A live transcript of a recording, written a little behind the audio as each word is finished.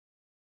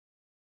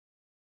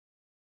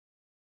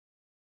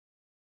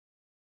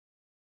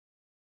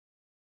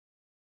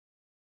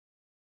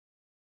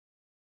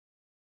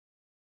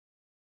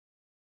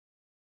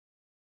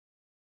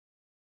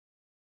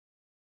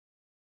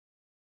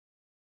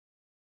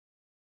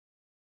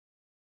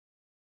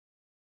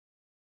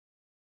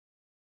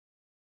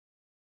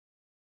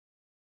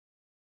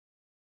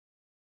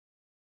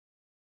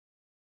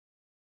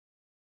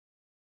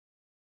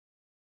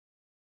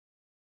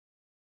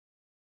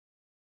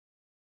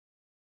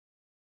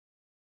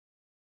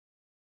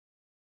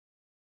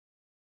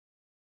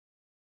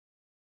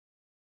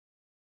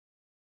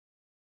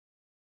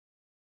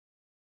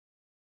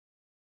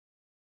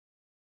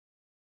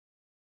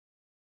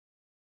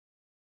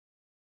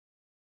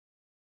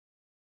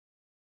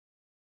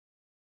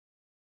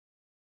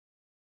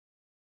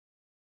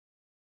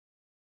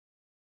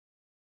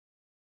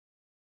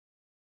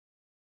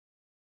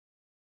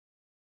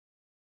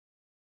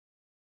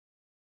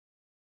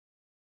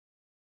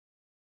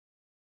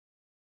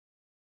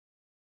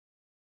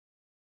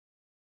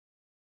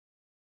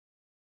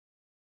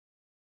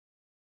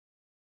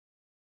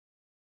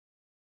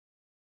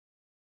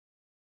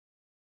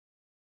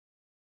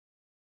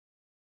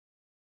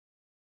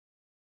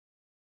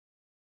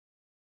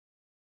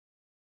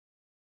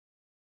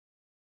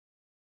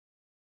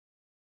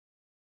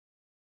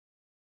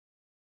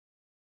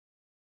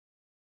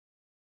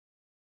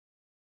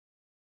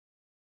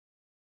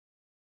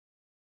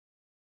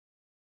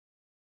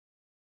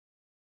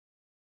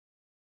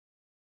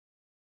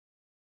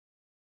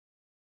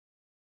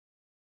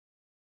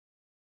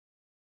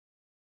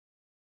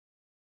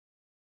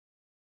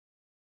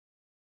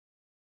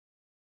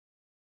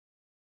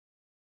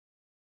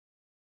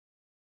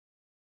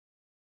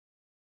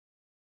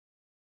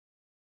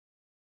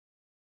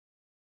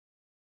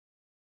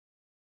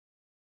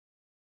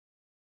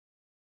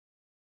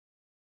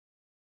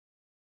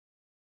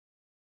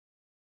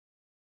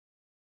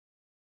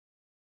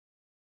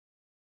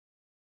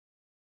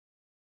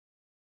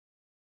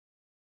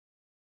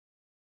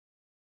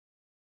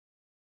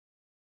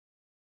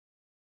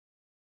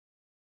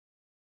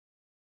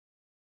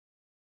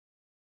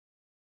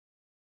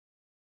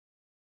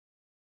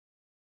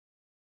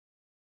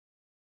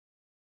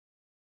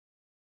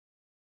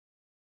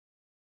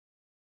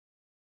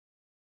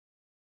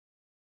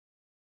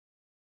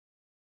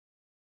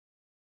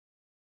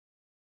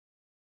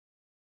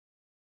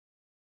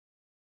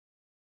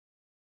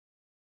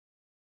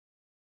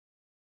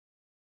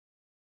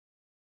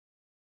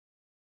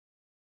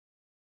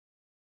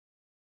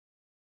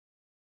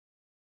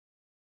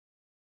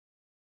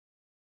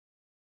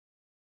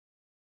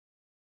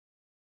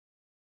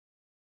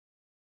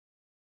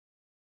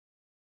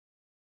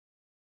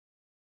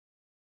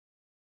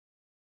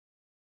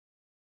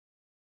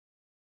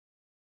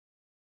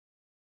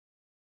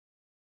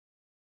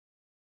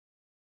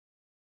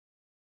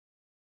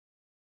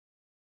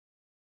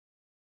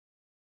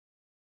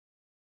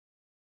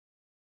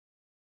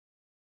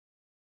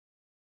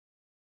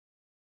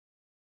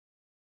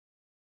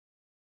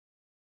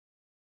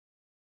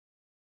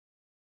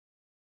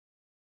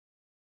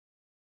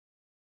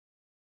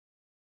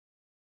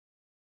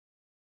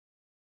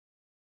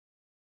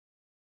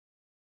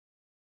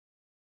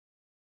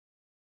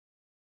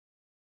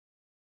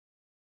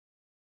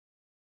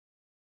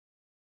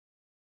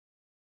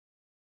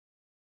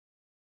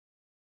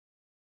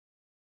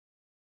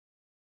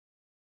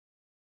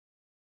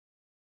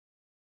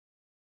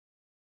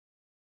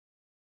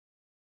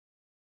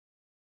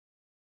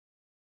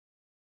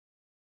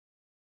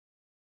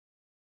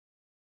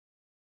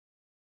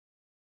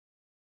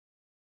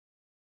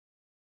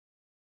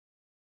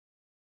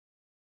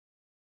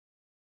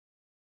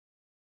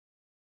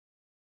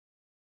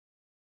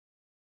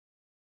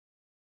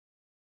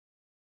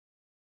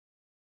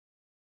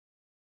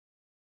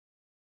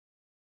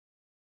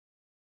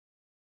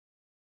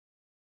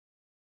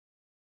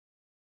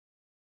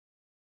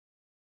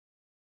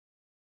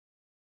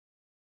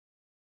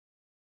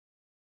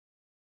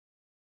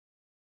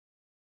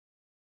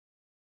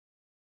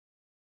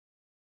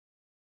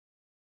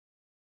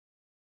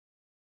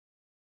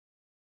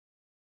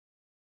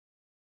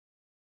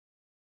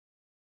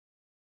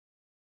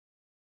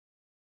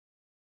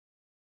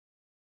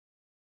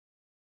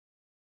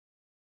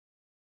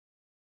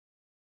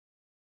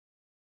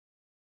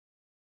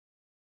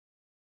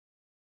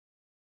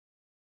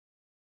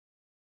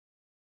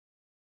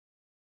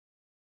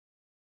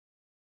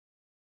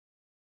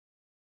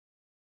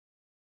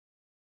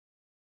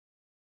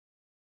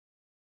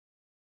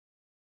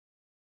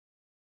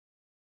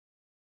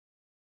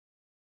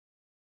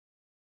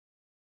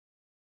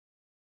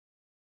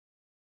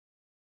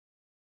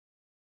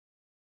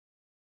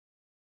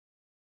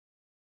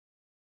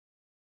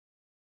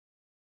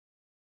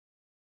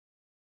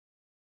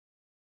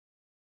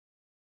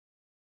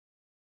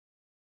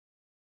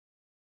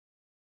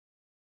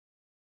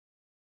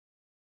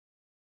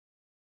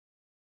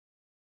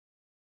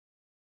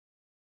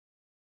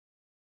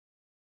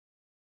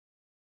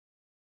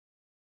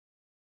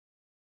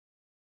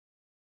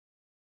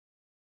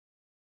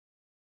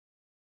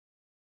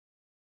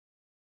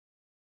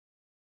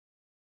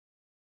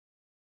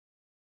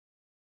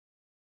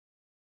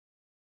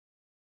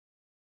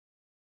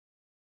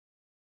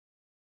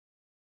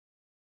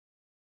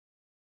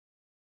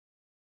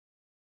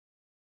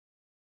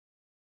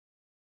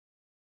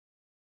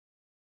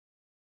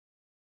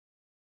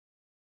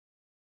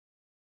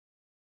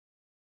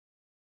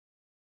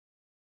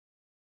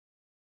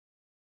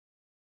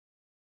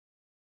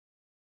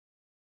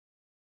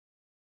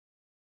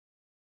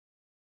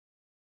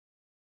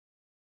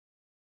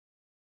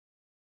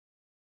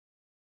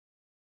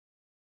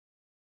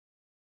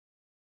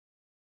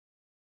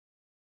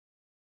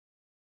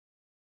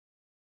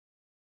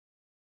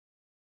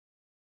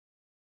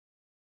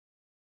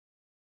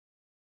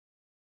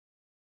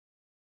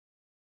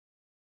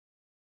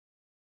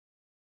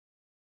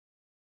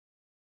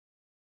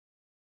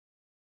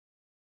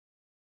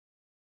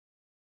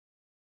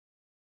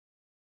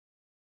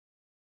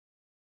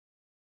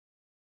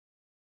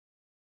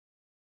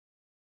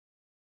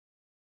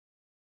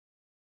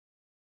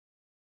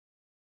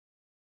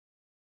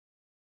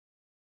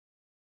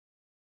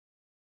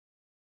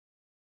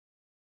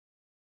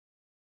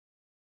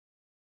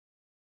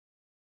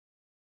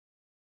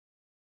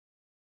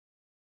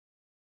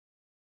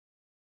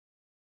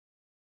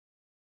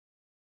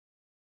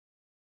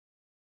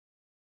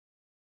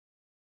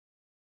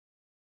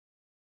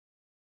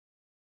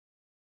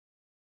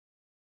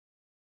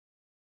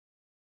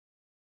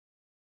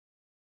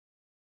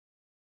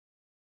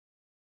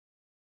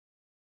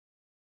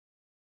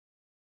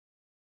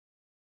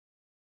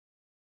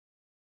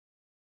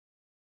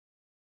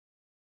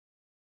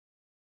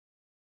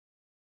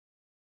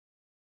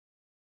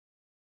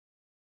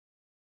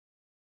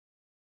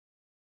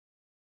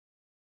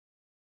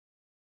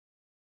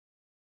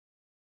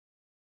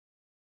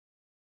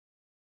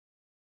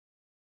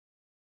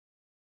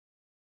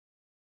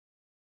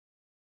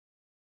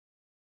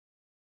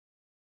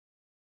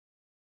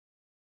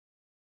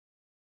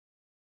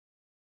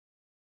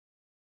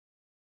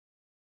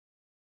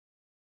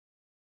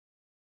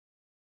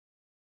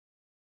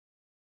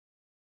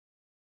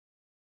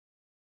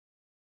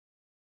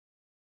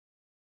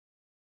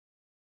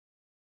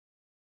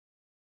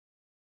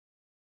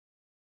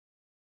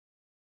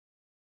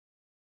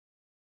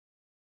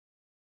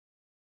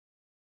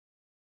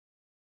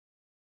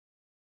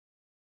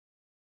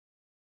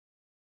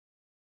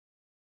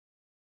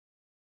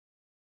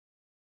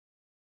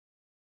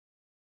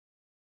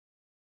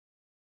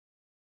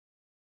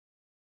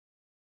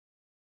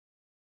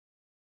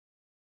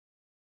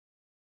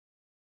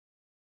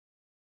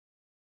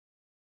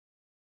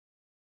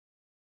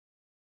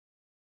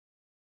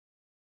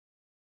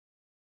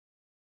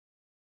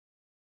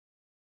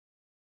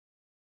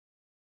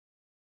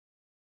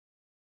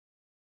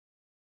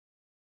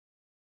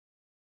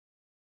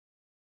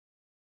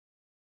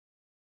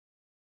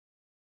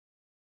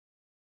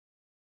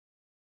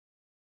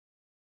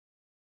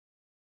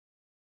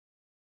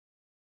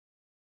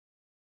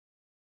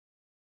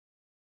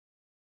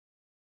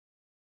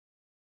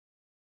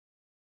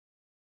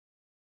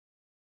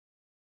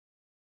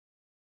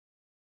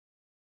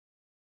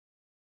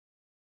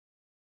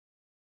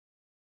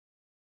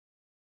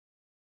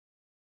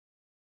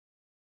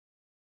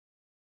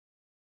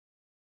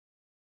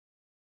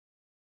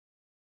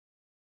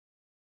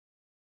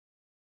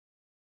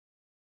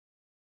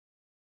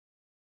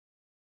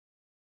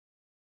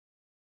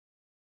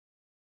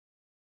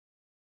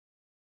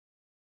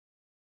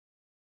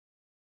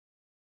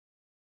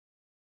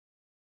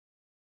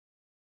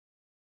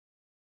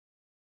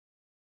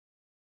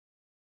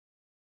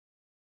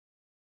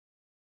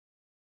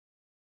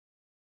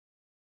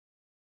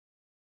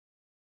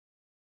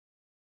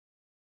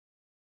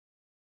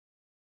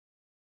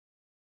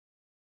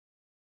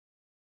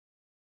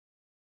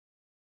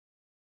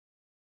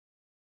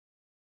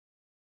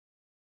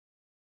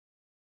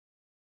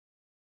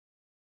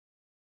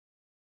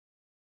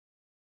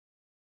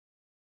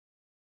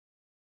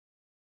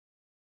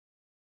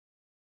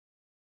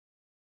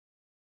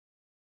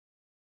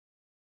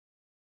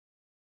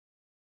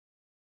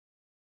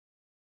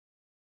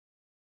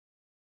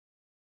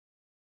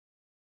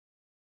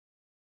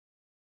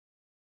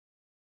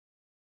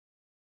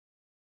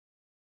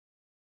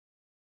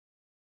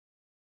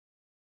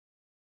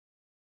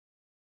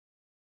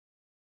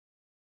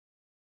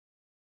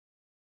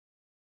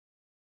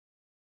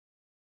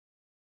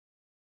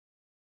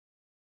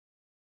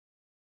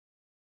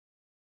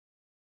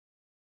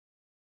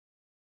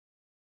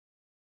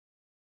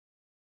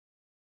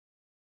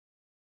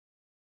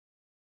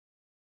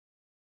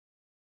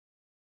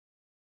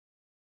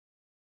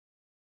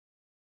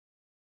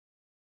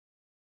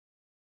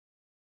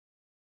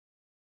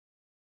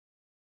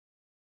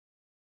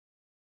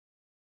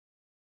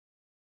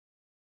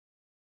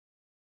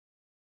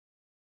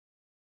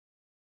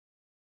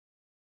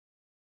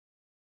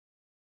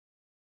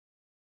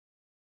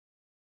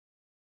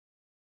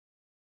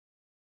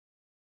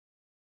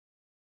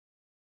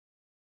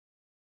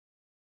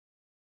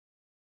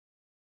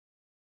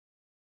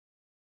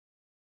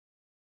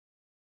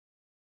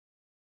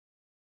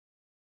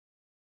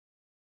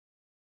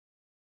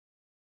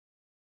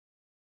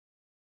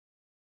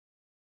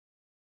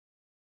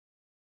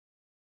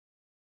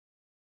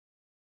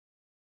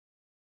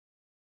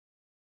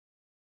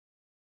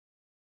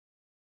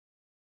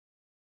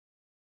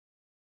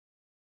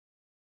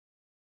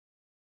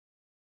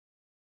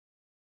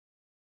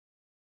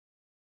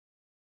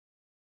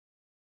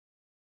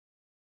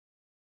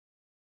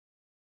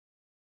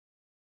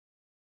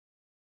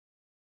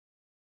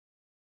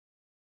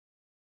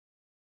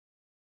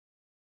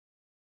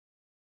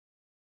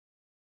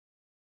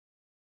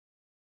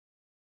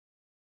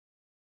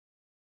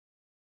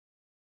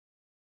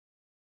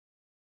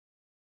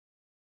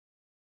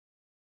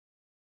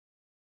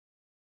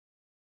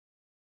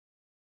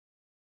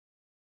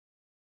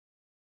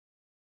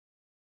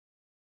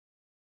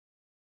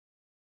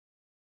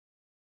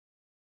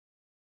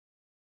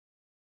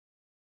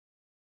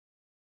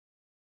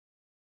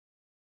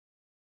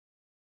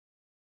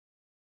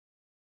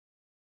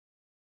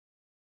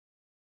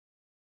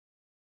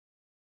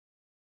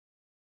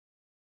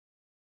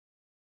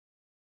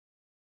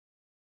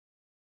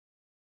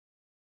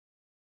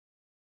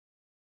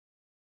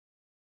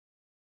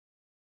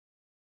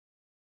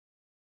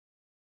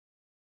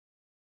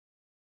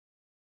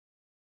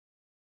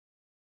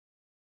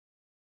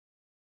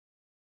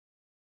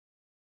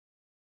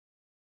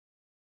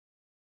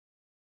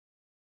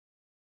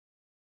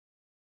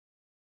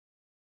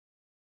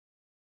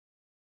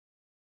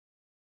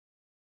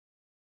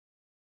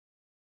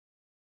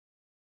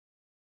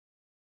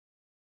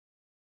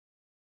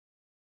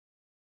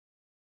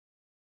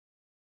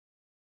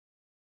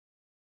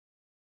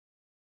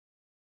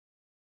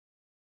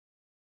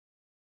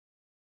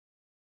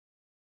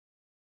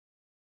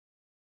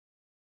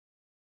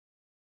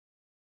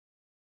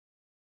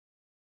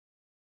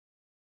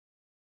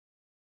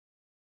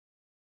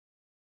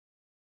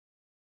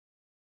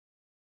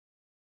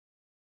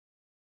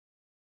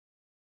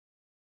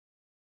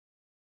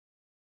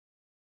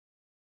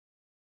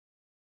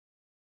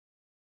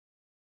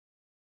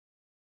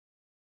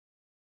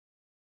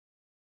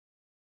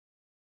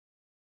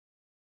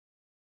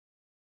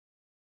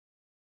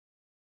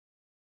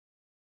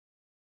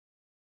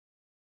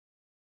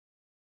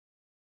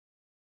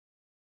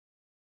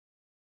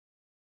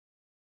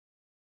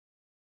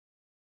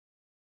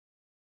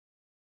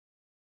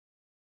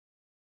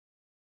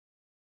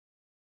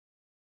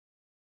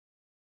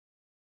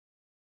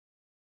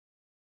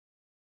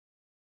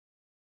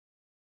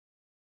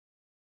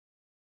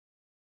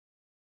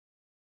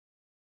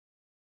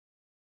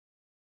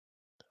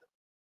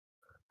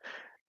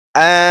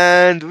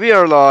And we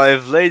are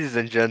live, ladies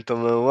and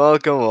gentlemen.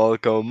 Welcome,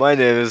 welcome. My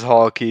name is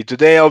Hockey.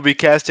 Today I'll be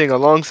casting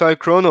alongside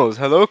Kronos.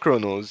 Hello,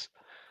 Kronos.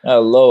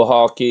 Hello,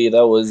 Hockey.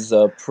 That was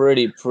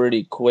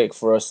pretty quick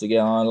for us to get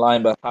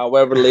online. But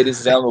however, ladies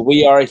and gentlemen,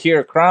 we are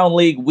here. Crown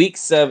League Week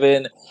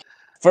 7.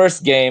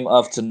 First game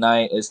of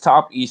tonight is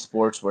Top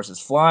Esports versus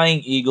Flying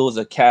Eagles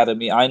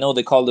Academy. I know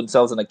they call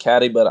themselves an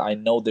academy, but I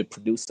know they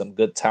produce some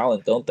good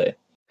talent, don't they?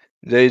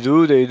 They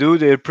do.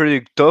 They're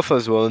pretty tough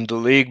as well in the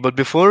league. But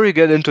before we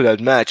get into that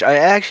match, I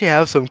actually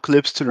have some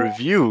clips to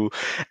review.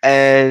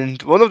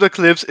 And one of the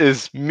clips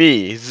is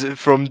me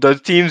from the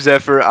Team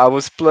Zephyr. I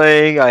was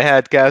playing, I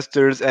had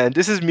casters, and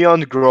this is me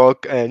on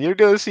Grok, and you're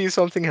gonna see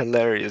something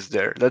hilarious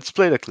there. Let's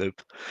play the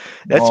clip.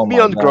 That's Oh me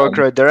my on Grok god.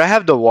 right there. I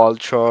have the wall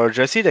charge.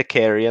 I see the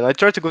carry, and I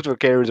try to go to a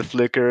carry with a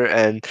flicker,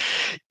 and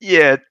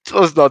yeah, it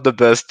was not the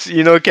best.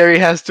 Carry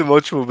has too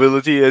much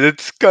mobility, and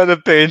it's kind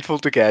of painful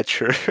to catch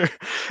her.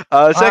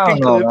 I don't Second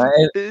know, clip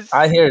man. is.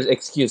 I hear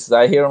excuses.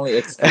 I hear only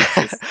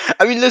excuses.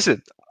 I mean,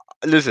 listen.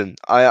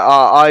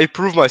 I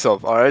prove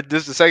myself. All right,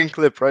 this is the second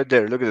clip right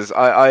there. Look at this.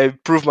 I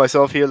prove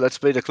myself here. Let's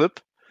play the clip.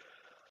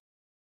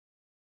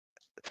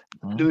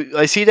 Hmm?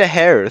 I see the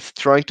hare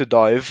trying to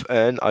dive,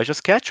 and I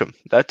just catch him.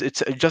 That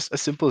it's just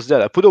as simple as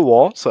that. I put a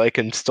wall so I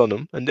can stun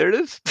him, and there it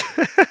is.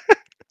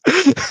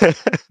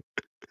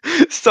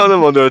 Stun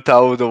him under a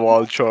tower with a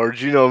wall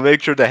charge.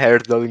 Make sure the hair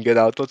doesn't get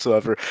out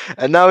whatsoever.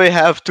 And now we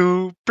have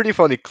two pretty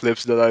funny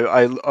clips that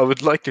I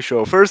would like to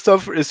show. First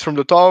off is from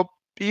the top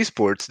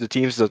esports, the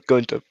teams that are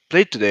going to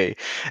play today.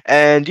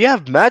 And you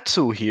have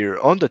Matsu here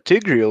on the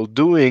Tigreal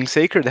doing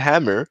Sacred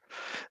Hammer,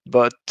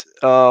 but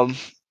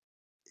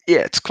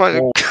yeah, it's quite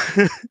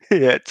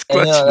yeah, it's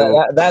And quite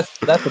slow.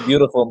 that's a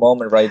beautiful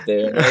moment right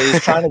there.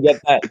 He's trying to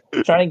get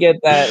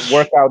that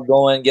workout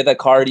going, get that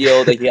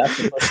cardio that he has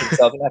to push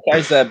himself. And that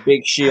carries that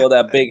big shield,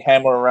 that big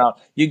hammer around.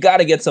 You got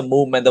to get some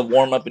movement, the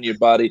warm up in your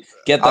body,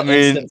 get I the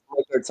mean, instant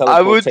flicker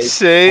I would teleportation. Move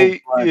say,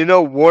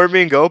 front.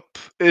 warming up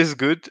is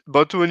good,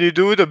 but when you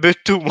do it a bit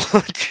too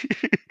much,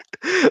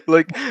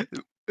 like,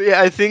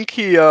 yeah, I think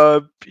he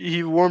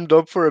warmed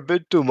up for a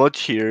bit too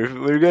much here.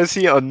 We're gonna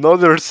see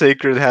another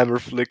Sacred Hammer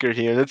flicker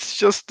here, and it's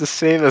just the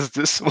same as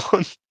this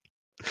one.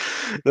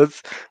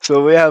 That's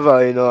so we have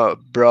a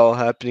brawl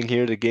happening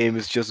here. The game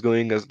is just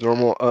going as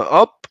normal.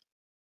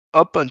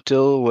 Up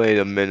until wait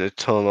a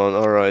minute, hold on.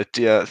 All right,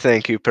 yeah,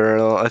 thank you,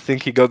 Parallel. I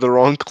think he got the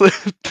wrong clip.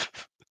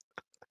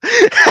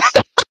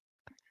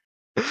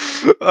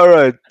 All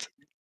right.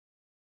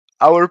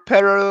 Our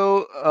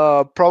parallel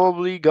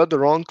probably got the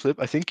wrong clip.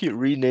 I think you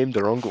renamed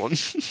the wrong one.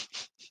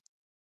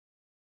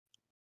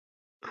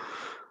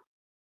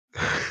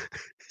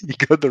 You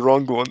got the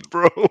wrong one,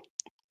 bro.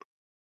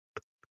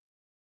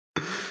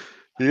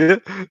 Yeah,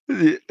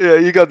 yeah,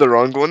 you got the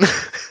wrong one.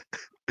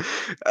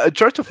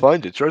 Try to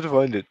find it. Try to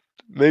find it.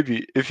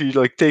 Maybe if you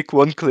like take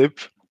one clip,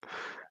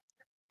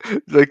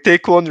 like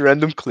take one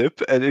random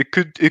clip, and it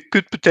could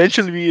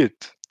potentially be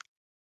it.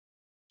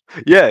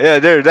 Yeah, yeah,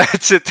 there.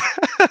 That's it.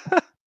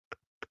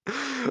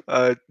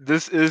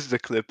 This is the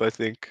clip, I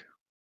think.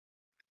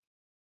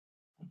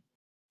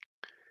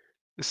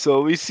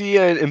 So we see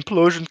an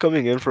implosion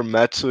coming in from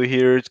Matsu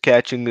here,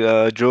 catching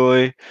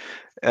Joy.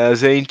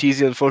 Zane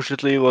TZ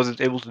unfortunately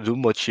wasn't able to do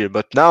much here,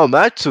 but now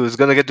Matsu is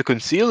gonna get the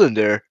conceal in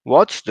there.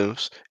 Watch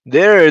this.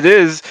 There it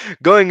is,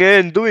 going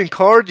in, doing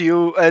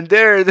cardio, and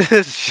there it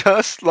is,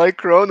 just like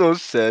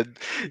Kronos said.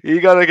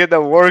 You gotta get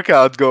that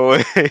workout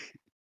going.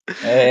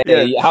 Yeah,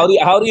 Hey, how do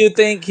you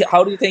think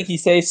he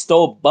stays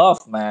so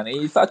buff, man?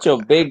 He's such a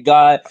big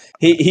guy.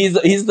 He's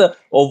the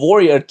a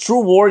warrior. A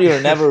true warrior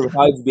never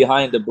hides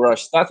behind the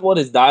brush. That's what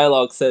his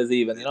dialogue says.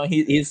 Even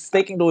he's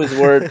sticking to his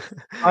word,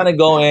 trying to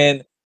go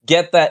in,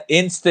 get that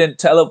instant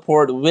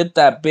teleport with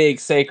that big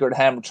sacred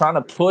hammer, trying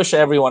to push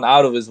everyone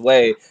out of his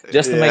way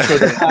just to make yeah. sure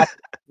the match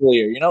is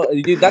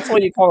clear. That's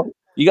what you call.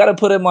 You got to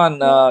put him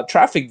on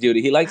traffic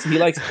duty. He likes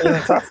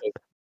clearing traffic.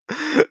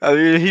 I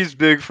mean, he's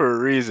big for a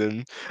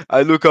reason.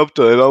 I look up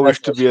to him. I That's wish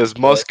to what be she as said.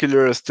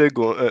 muscular as Tig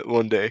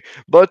one day.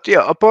 But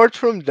yeah, apart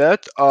from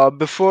that,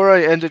 before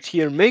I end it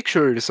here, make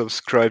sure to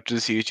subscribe to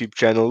this YouTube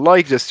channel,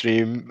 like the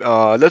stream.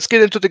 Let's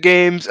get into the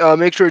games.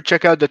 Make sure to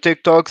check out the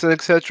TikToks and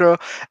etc.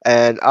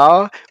 And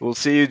we'll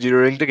see you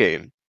during the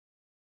game.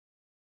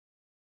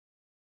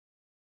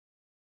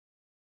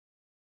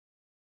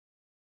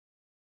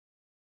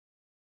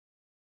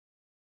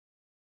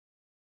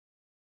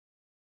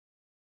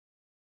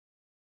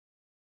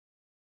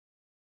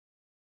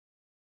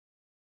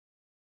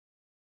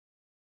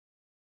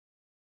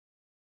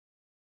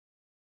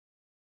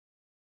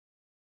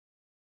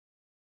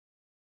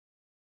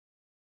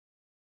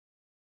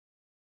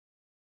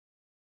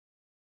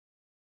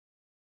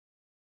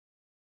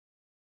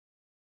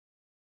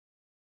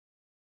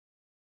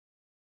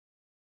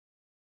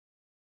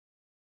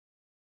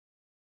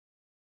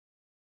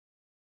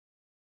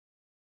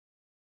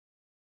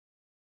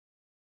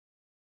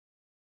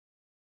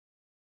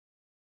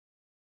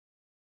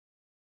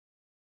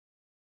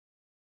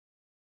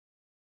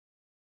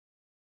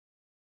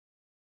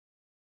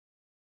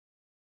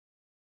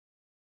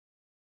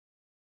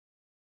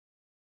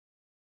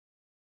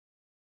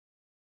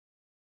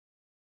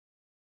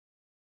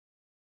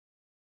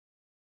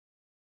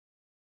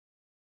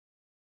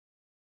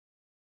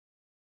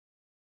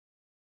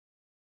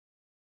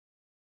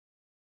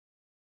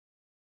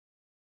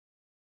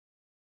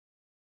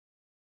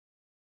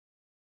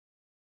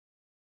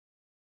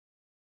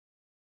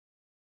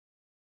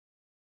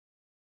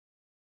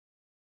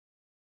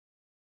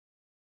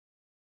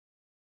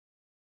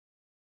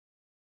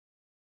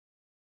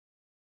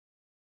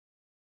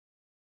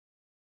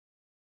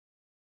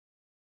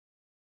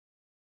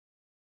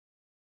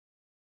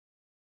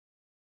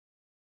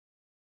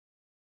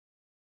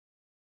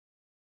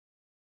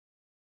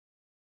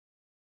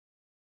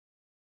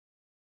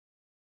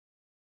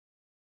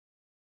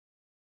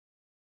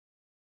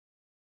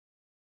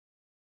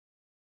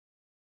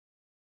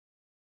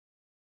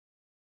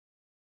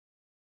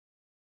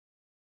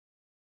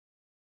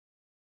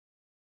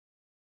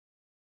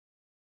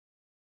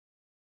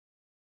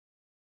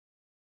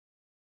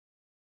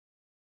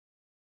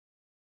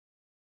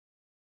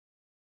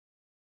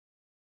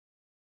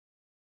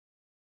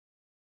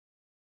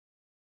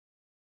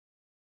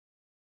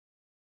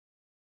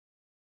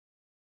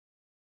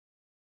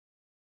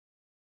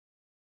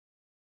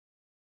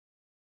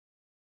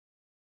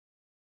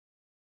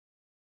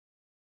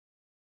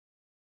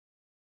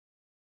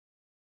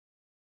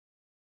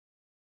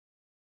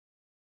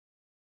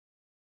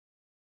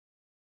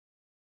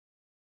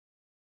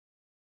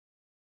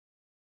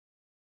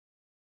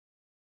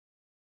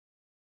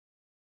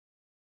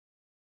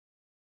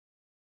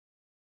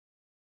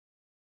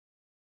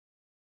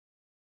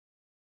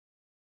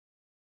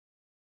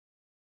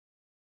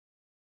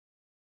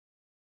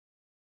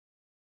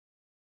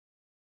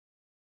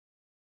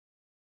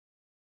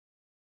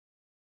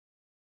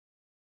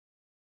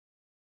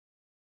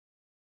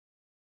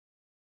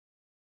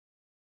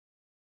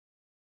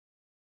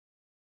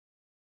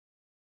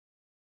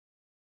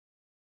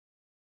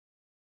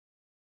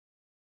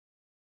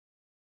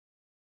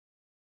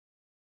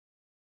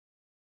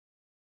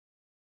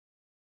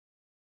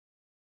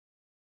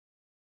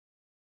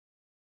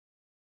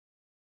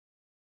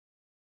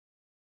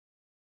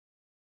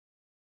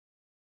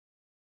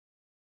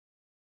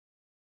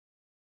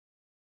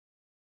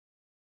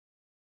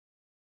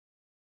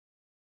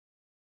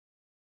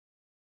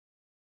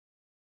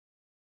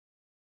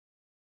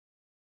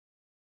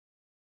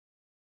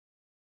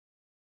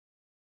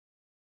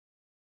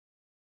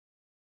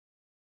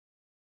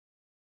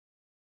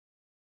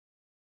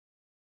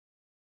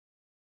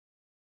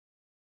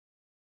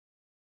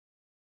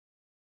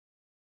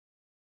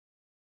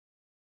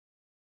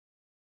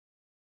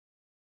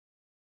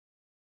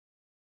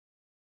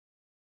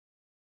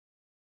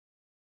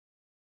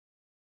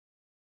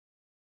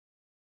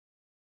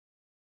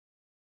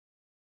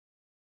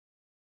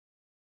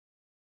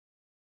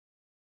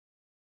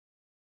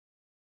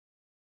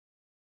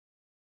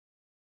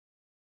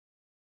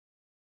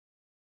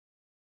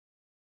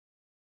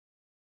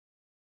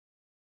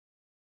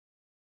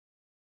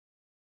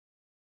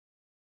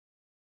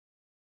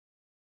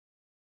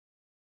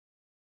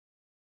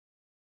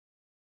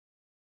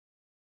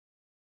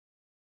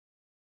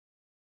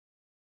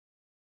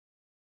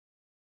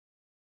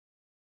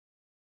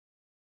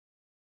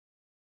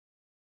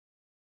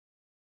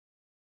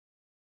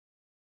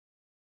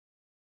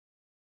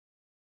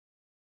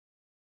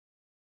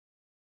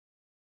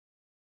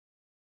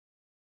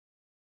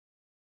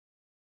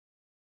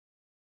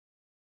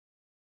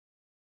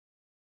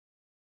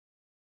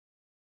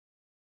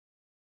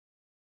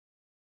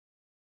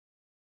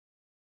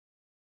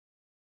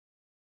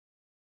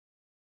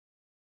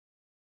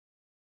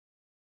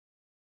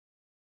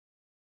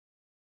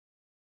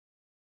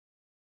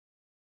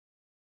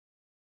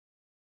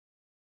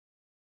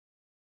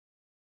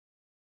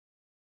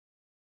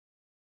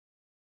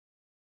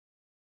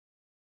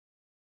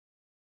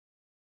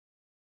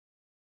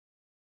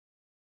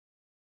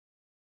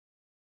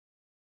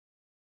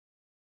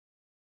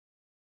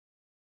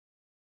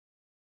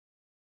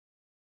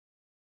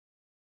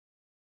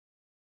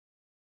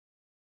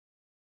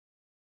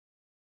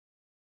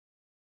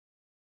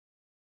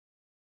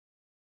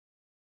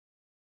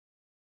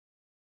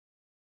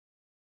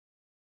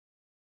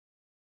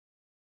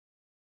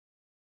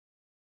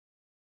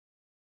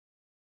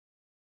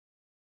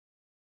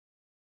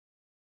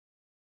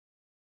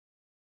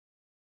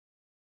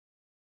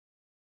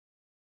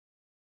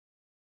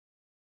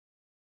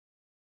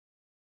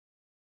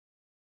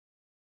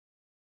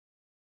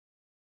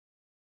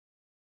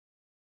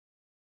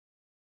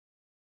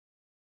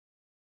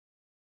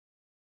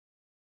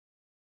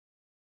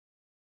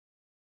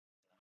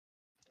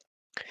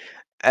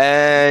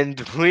 And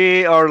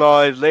we are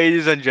live,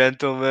 ladies and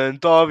gentlemen.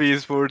 Top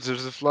Esports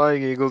versus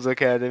Flying Eagles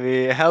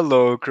Academy.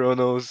 Hello,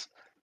 Kronos.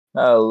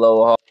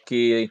 Hello,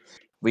 hockey.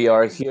 We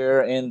are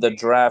here in the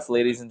draft,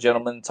 ladies and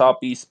gentlemen.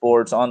 Top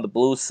Esports on the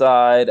blue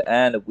side,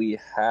 and we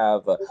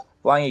have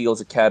Flying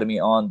Eagles Academy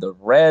on the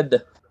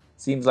red.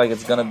 Seems like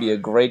it's going to be a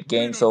great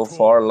game so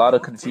far. A lot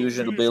of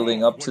confusion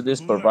building up to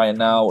this, but right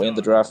now in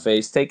the draft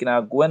phase, taking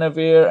out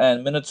Guinevere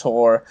and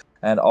Minotaur,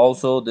 and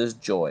also this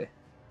Joy.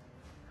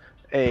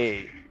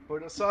 Hey, for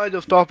the side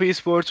of Top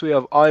Esports, we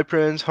have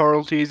iPrince,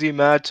 Harold Teasy,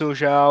 Matsu,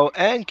 Xiao,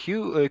 and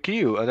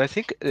Q. And I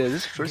think this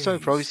is the first time I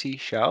probably see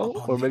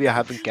Xiao, or maybe I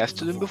haven't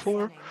casted him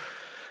before.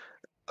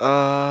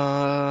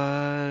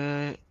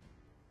 Uh,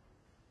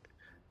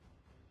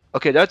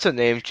 Okay, that's a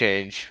name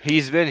change.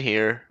 He's been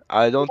here.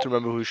 I don't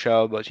remember who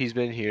Shao, but he's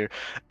been here.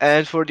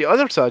 And for the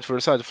other side, for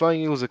the side of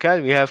Flying Eagles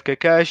Academy, we have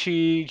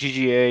Kakashi,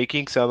 GGA,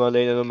 King Sama,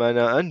 Lena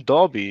Nomana, and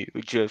Dobby,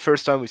 which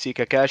first time we see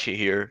Kakashi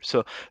here.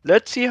 So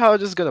let's see how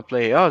this is gonna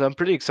play out. I'm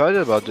pretty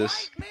excited about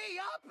this.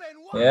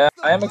 Yeah,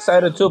 I am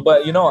excited too.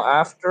 But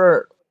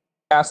after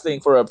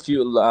casting for a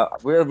few,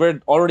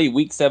 we're already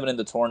week 7 in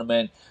the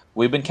tournament.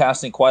 We've been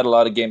casting quite a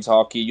lot of games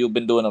hockey. You've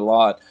been doing a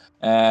lot,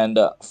 and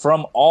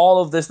from all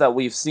of this that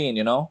we've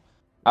seen,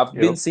 I've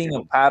been Yep. seeing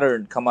a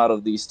pattern come out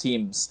of these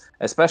teams,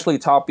 especially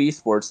top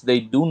esports.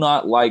 They do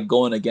not like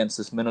going against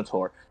this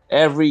Minotaur.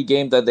 Every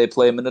game that they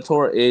play,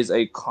 Minotaur is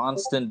a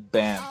constant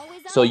ban.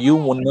 So you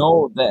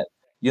know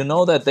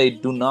that they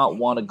do not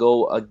want to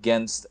go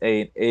against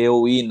a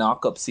AoE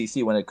knockup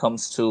CC when it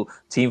comes to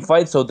team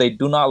fights. So they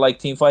do not like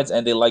team fights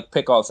and they like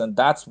pickoffs, and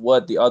that's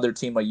what the other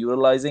team are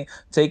utilizing,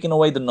 taking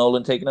away the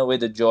Nolan, taking away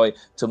the Joy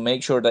to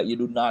make sure that you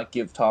do not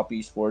give top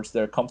esports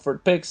their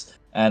comfort picks,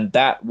 and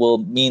that will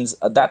means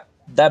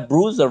that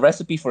brews a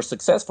recipe for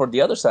success for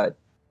the other side.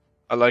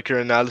 I like your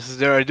analysis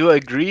there. I do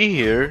agree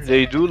here.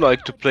 They do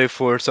like to play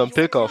for some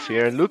pickoff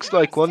here. And looks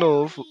like one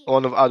of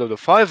out of the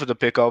five of the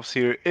pickoffs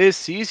here is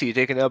CC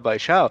taken out by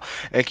Shao.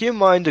 And keep in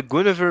mind the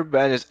Guinevere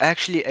ban is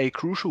actually a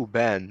crucial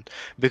ban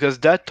because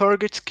that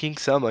targets King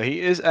Sama. He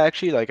is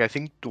actually like I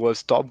think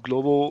was top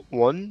global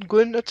 1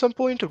 Gwyn at some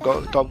point or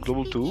top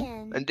global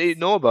 2. And they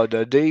know about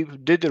that. They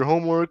did their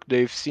homework.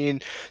 They've seen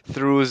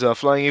through the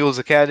Flying Eagles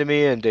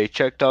Academy and they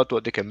checked out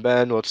what they can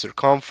ban, what's their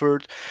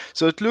comfort.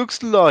 So it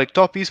looks like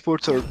top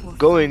esports are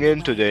going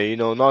in today,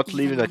 not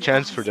leaving a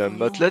chance for them.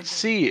 But let's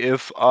see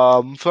if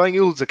Flying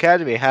Eagles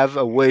Academy have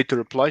a way to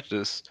reply to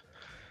this.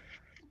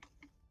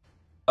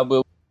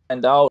 We'll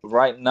find out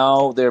right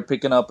now. They're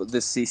picking up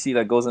this CC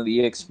that goes in the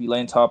EXP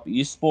lane, top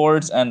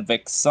esports, and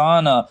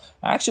Vexana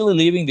actually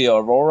leaving the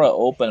Aurora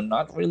open. I'm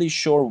not really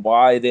sure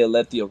why they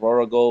let the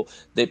Aurora go.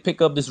 They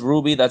pick up this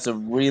Ruby. That's a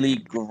really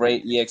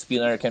great EXP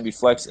laner. Can be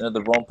flexed into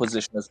the roam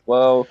position as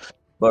well.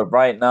 But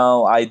right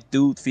now, I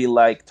do feel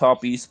like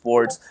top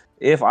esports,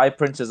 if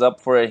iPrince is up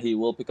for it, he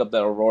will pick up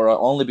that Aurora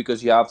only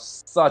because you have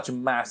such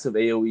massive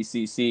AoE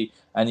CC,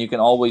 and you can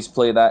always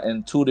play that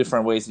in two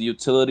different ways. The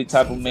utility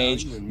type of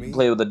mage, you can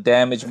play with the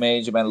damage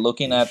mage. And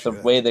looking at the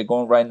way they're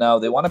going right now,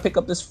 they want to pick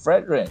up this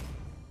Fredrin.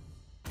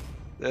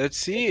 Let's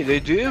see, they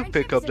do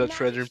pick up that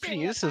Fredrin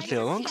pretty instantly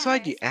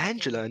alongside the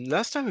Angela. And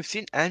last time we've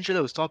seen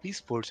Angela with top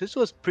esports, this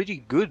was pretty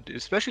good,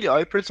 especially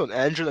iPrince on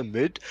Angela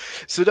mid.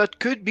 So that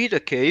could be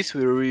the case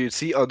where we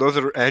see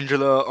another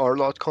Angela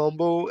Arlot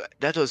combo.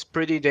 That was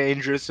pretty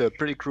dangerous,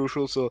 pretty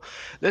crucial. So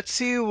let's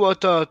see what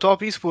top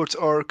esports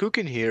are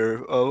cooking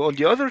here. On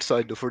the other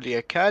side, though, for the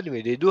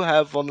Academy, they do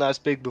have one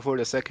last pick before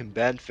the second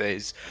ban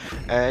phase.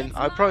 And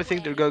I probably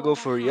think they're gonna go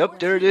for, yep,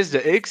 there it is, the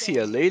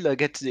Ixia. Layla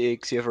gets the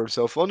Ixia for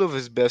himself, one of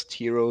his best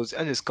heroes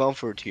and his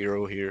comfort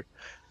hero here.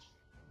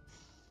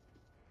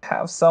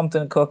 Have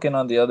something cooking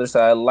on the other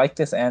side. I like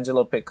this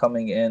Angelo pick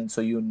coming in, so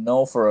you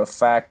know for a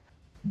fact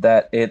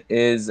that it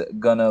is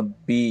gonna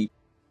be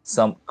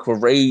some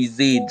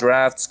crazy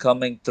drafts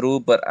coming through.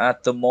 But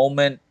at the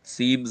moment,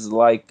 seems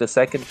like the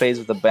second phase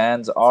of the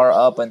bans are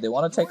up, and they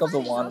want to take off the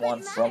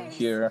 1-1 from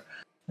here,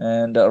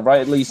 and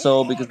rightly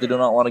so because they do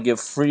not want to give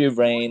free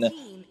reign,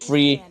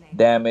 free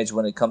damage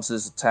when it comes to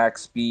this attack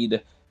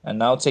speed. And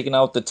now taking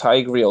out the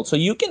Tigreal. So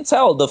you can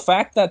tell the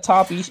fact that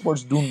top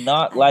esports do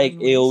not like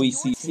AoE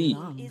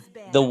CC.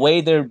 The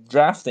way they're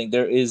drafting,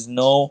 there is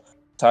no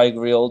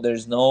Tigreal,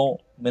 there's no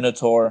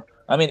Minotaur.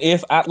 I mean,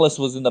 if Atlas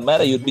was in the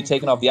meta, you'd be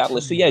taking off the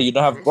Atlas. So yeah, you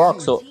don't have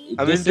Brock. So I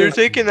mean, this they're is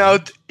taking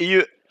out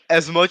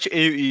as much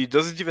AoE.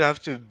 Doesn't even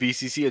have to be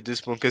CC at this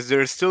point because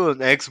there's still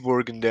an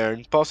X-Borg in there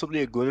and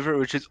possibly a Guinevere,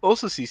 which is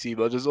also CC,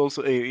 but there's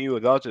also AoE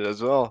without it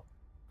as well.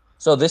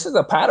 this is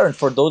a pattern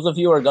for those of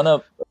you who are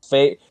gonna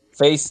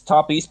face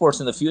top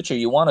esports in the future.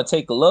 You want to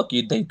take a look.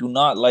 They do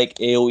not like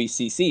AoE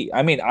CC.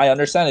 I mean, I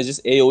understand it's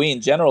just AoE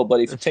in general, but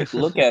if you take a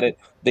look at it,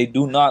 they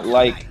do not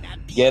like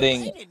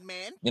getting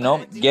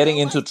getting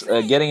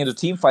into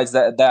team fights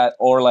that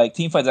or like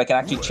team fights that can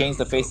actually change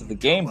the face of the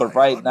game. But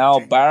right now,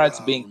 Barrett's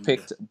being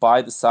picked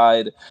by the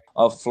side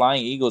of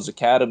Flying Eagles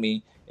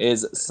Academy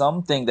is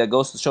something that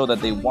goes to show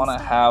that they want to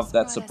have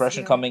that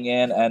suppression coming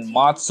in. And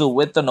Matsu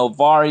with the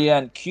Novaria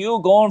and Q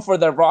going for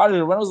the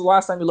Roger. When was the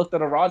last time you looked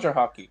at a Roger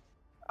hockey?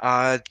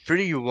 A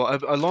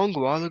long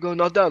while ago.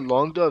 Not that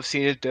long though. I've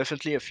seen it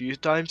definitely a few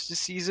times this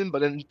season.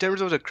 But in terms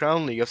of the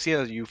Crown League, I've seen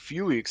it a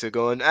few weeks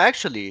ago. And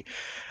actually,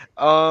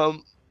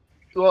 um,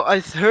 well, I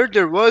heard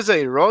there was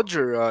a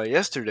Roger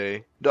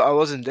yesterday, though I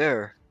wasn't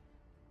there.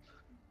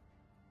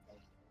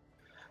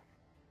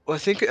 Well, I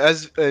think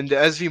as in the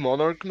SV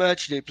Monarch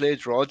match they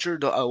played Roger,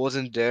 though I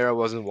wasn't there, I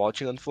wasn't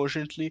watching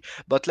unfortunately.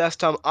 But last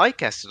time I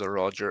casted a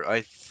Roger,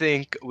 I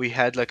think we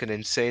had like an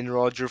insane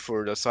Roger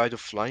for the side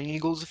of Flying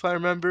Eagles, if I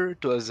remember.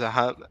 It was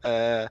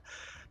a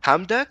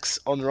Hamdex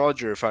on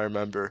Roger, if I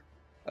remember,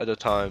 at the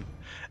time.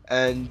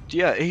 And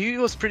yeah, he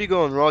was pretty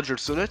good on Roger,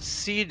 so let's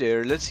see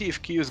there. Let's see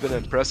if Q is gonna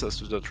impress us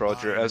with that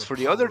Roger. As for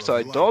the other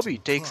side, Dobby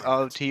takes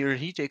out here,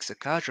 he takes a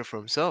Kaja for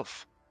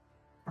himself.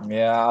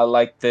 Yeah, I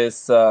like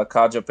this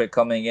Kaja pick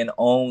coming in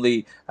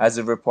only as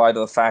a reply to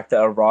the fact that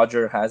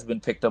Roger has been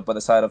picked up by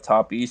the side of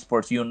Top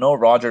Esports. You know,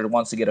 Roger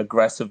wants to get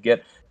aggressive,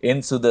 get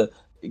into the,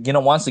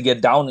 wants to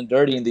get down and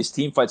dirty in these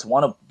team fights,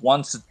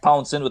 wants to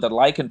pounce in with a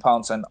Lycan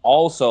pounce, and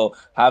also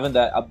having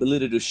that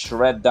ability to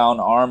shred down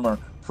armor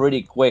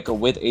pretty quick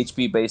with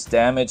HP based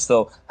damage.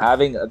 So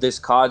having this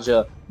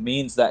Kaja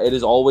means that it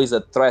is always a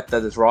threat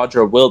that this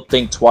Roger will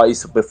think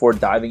twice before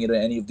diving into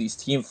any of these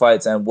team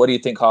fights. And what do you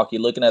think, Hockey?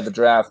 Looking at the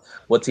draft,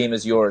 what team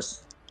is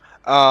yours?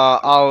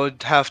 I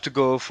would have to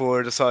go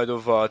for the side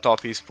of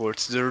Top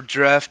Esports. Their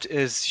draft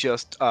is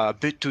just a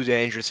bit too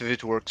dangerous if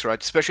it works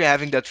right. Especially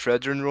having that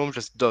Fredrin roam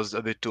just does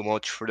a bit too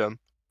much for them.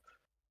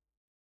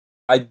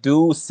 I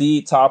do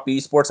see Top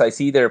Esports. I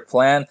see their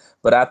plan,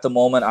 but at the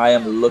moment, I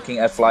am looking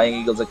at Flying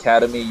Eagles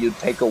Academy. You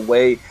take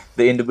away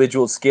the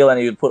individual skill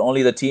and you put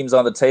only the teams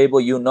on the table.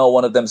 You know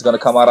one of them is going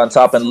to come out on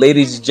top. And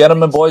ladies and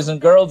gentlemen, boys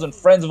and girls, and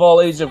friends of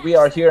all ages, we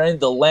are here in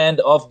the land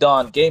of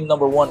Dawn. Game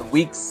number 1,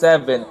 week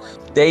 7,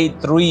 day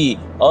 3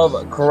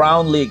 of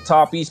Crown League.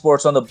 Top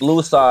Esports on the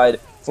blue side,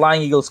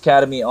 Flying Eagles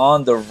Academy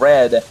on the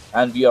red,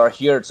 and we are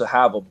here to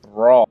have a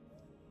brawl.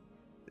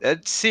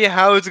 Let's see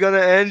how it's gonna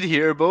end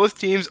here. Both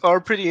teams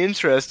are pretty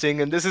interesting,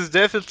 and this is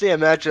definitely a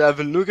match that I've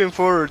been looking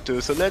forward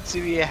to. So let's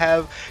see, we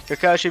have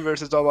Kakashi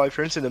versus Double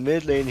Prince in the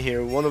mid lane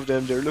here. One of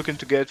them they're looking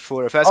to get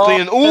for a fast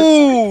clean.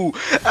 Ooh!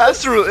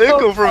 Astral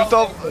Echo from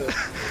top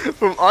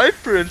from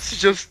iPrince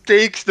just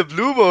takes the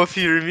blue buff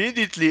here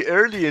immediately.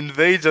 Early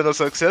invades on a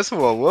successful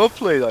one. Well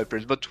played,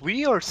 iPrince. But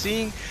we are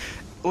seeing,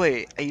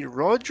 wait, a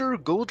Roger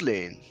gold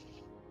lane.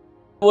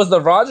 Was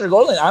the Roger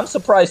Golden. I'm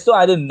surprised too.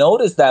 I didn't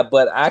notice that,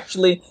 but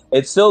actually,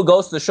 it still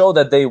goes to show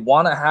that they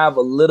want to have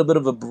a little bit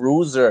of a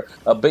bruiser,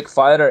 a big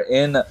fighter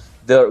in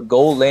the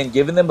gold lane,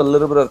 giving them a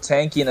little bit of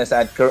tankiness.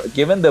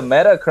 Given the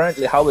meta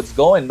currently how it's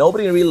going,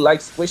 nobody really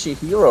likes squishy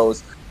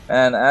heroes.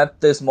 And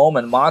at this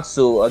moment,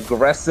 Matsu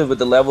aggressive with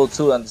the level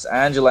 2, and this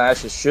Angela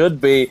Ashes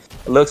should be.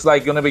 Looks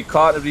like going to be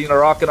caught between a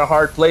rock and a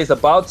hard place.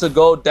 About to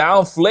go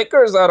down,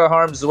 flickers out of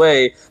harm's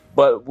way.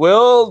 But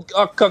will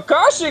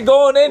Kakashi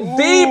going in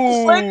deep,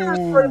 flickers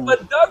for it,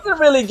 but doesn't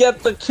really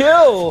get the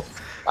kill.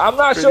 I'm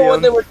not sure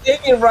what they were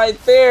thinking right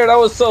there. That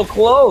was so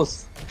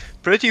close.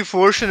 Pretty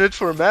fortunate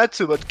for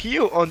Matsu, but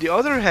Kyo, on the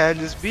other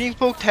hand, is being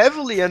poked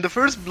heavily, and the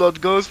first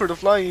blood goes for the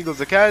Flying Eagles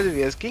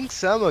Academy as King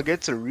Sama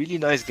gets a really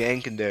nice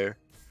gank in there.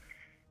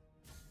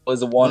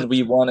 Was a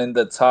 1v1 in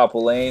the top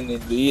lane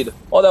indeed.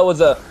 Oh, that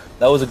was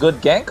a good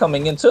gank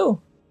coming in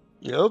too.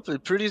 Yep, a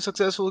pretty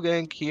successful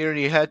gank here.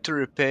 He had to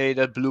repay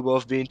that blue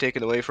buff being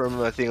taken away from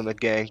him. I think on the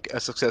gank, a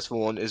successful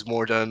one is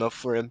more than enough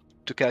for him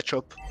to catch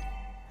up.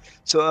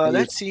 So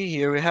let's see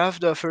here. We have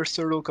the first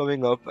turtle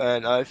coming up,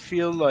 and I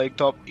feel like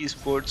Top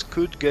Esports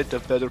could get a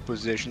better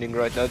positioning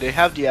right now. They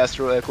have the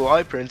Astro Echo.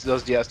 iPrince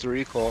does the Astro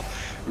Recall,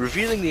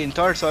 revealing the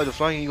entire side of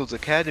Flying Eagles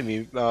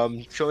Academy,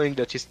 showing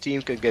that his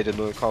team can get in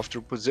a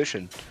comfortable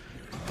position.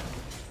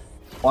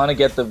 Want to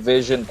get the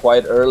vision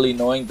quite early,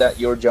 knowing that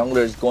your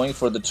jungler is going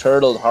for the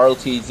turtle. Harl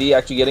TZ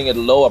actually getting it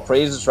low.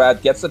 Appraiser's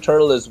Rat gets the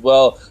turtle as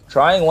well.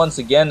 Trying once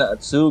again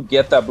to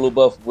get that blue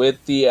buff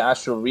with the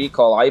Astral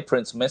Recall.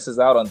 iPrince misses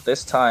out on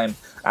this time.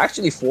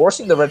 Actually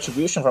forcing the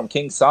retribution from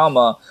King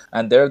Sama.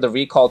 And there the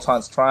recall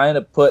taunts trying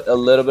to put a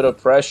little bit of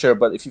pressure.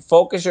 But if you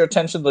focus your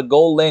attention to the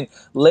gold lane,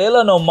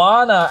 Layla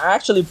Nomana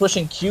actually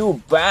pushing Q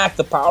back.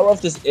 The power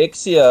of this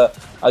Ixia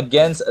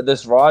against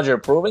this Roger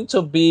proving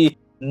to be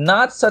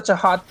not such a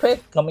hot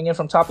pick coming in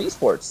from Top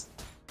Esports.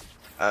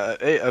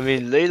 I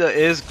mean, Layla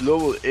is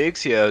Global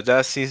Ixia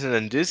that season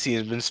and this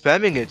season. Been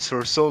spamming it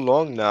for so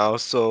long now,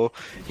 so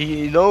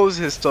he knows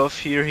his stuff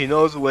here. He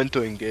knows when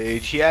to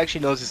engage. He actually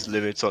knows his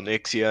limits on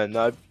Ixia, and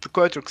I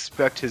quite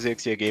respect his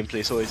Ixia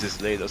gameplay. So is his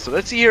Layla. So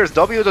let's see here. As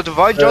W, the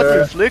Divine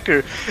Judgment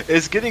Flicker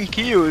is getting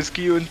Kyu. Is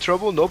Kyu in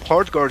trouble? Nope.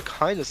 Hard Guard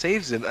kind of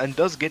saves him and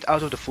does get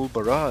out of the full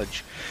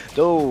barrage,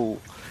 though.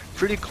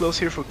 pretty close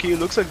here for Q.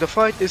 Looks like the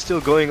fight is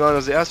still going on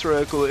as the Astro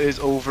Echo is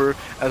over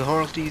and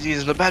Harl TZ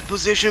is in a bad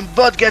position,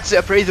 but gets the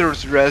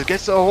Appraiser's Rest,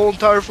 gets the whole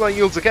entire Flying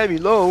Eagles Academy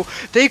low,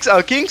 takes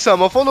out King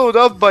Sama, followed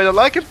up by the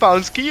Lycan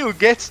Pounds. Q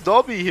gets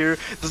Dobby here,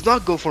 does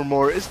not go for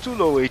more, it's too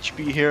low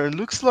HP here, and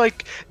looks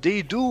like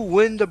they do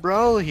win the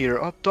Brawl here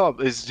up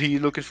top. Is he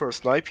looking for a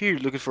snipe here?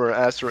 Looking for an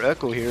Astro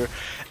Echo here,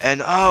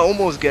 and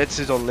almost gets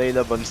it on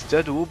Layla, but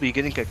instead will be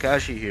getting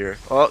Kakashi here.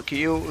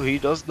 Kyo, he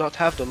does not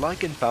have the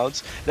Lycan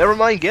Pounds. Never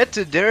mind, gets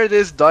it, there it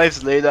is,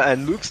 dives Layla,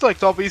 and looks like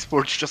Top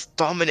Esports just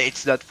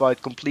dominates that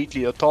fight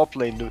completely, a top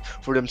lane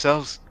for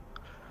themselves.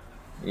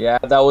 Yeah,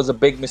 that was a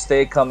big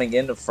mistake coming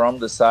in from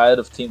the side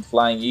of Team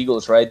Flying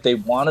Eagles, right? They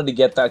wanted to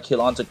get that kill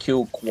onto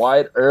Q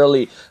quite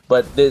early,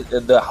 but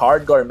the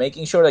hard guard,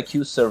 making sure that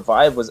Q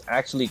survived, was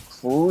actually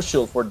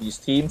crucial for this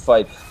team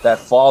fight that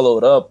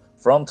followed up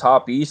from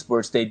Top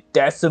Esports. They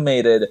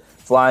decimated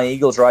Flying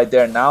Eagles right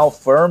there, now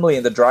firmly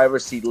in the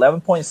driver's seat.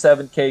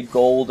 11.7k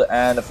gold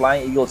and the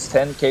Flying Eagles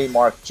 10k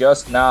mark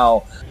just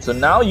now. So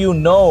now you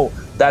know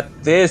that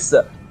this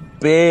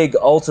big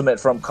ultimate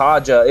from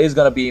Kaja is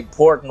going to be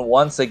important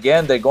once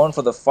again. They're going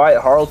for the fight.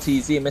 Harl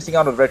TZ missing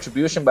out on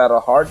Retribution battle.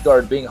 Hard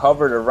guard being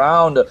hovered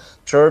around.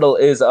 Turtle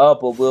is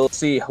up, but we'll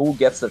see who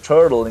gets the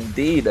turtle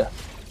indeed.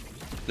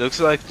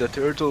 Looks like the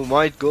turtle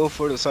might go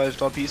for the side of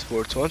Top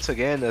Esports once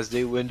again as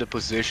they win the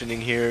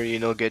positioning here, you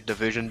know, get the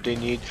vision they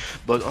need.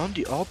 But on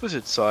the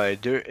opposite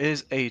side, there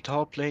is a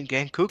top lane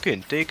gank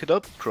cooking. Take it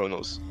up,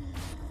 Kronos.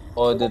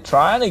 Oh, they're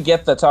trying to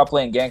get the top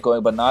lane gank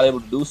going, but not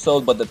able to do so.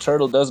 But the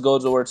turtle does go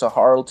towards a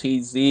Harl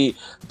TZ.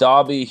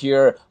 Dobby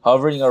here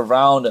hovering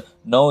around,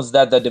 knows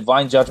that the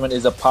Divine Judgment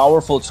is a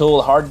powerful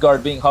tool. Hard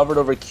guard being hovered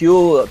over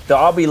Q.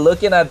 Dobby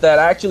looking at that,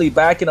 actually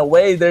backing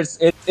away.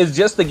 It's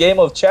just a game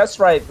of chess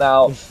right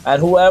now.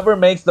 And whoever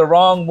makes the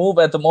wrong move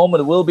at the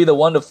moment will be the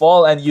one to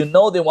fall. And you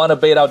know they want to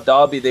bait out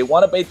Dobby. They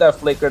want to bait that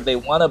Flicker. They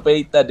want to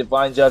bait that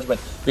Divine Judgment.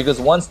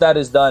 Because once that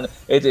is done,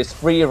 it is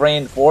free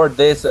reign for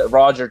this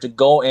Roger to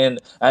go in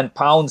and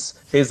pounce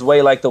his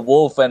way like the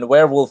wolf and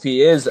werewolf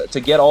he is to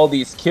get all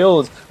these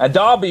kills. And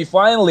Dobby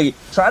finally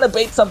trying to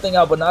bait something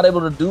out, but not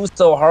able to do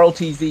so. Harl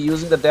TZ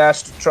using the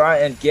dash to try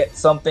and get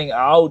something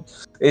out.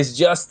 It's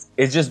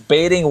just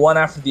baiting one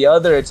after the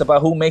other. It's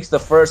about who makes the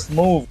first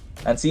move.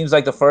 And seems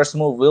like the first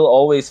move will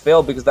always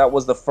fail because that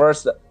was the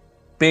first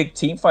big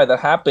team fight that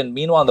happened.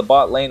 Meanwhile, in the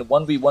bot lane,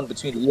 1v1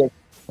 between the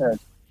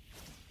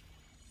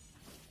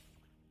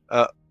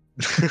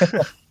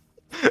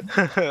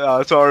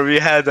sorry, we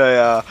had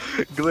a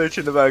glitch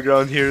in the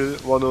background here.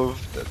 One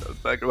of the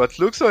background. But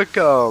looks like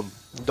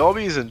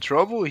Dobby is in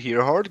trouble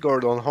here. Hard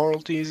guard on Harl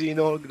TZ. You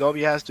know,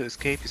 Dobby has to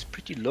escape. He's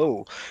pretty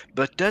low.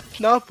 But that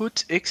now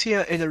puts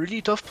Ixia in a really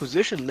tough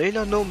position.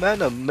 Layla no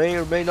mana may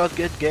or may not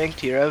get ganked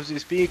here as we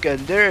speak. And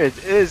there it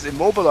is,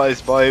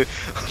 immobilized by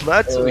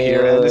Matsu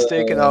here and is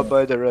taken out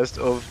by the rest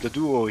of the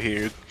duo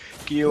here.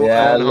 Kyo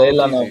and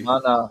Layla Harl no TZ.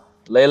 mana.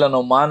 Layla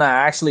no mana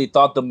actually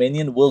thought the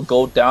minion will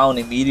go down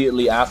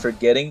immediately after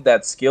getting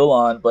that skill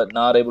on, but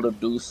not able to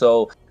do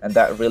so, and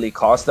that really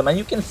cost them. And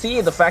you can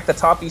see the fact that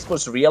Top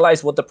Esports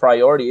realized what the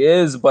priority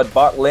is, but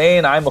bot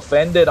lane, I'm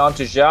offended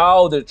onto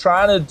Zhao. They're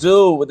trying to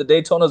do with the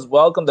Daytona's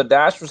welcome. The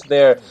dash was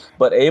there,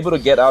 but able to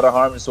get out of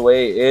harm's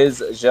way is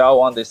Zhao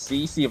on the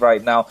CC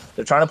right now.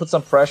 They're trying to put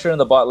some pressure in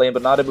the bot lane,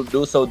 but not able to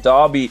do so.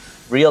 Dobby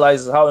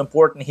realizes how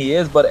important he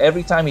is, but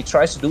every time he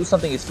tries to do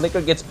something, his flicker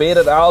gets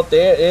baited out.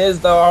 There is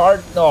the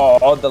hard...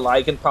 Oh, the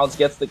Lycan Pounce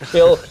gets the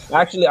kill.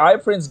 Actually,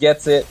 iPrince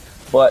gets it,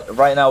 but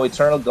right now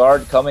Eternal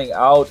Guard coming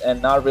out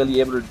and not really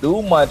able to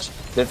do much.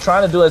 They're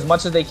trying to do as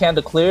much as they can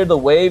to clear the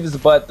waves,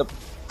 but the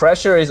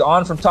pressure is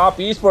on from Top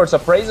Esports.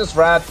 Appraiser's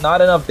Wrath,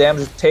 not enough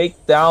damage to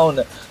take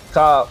down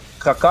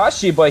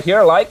Kakashi, but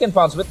here Lycan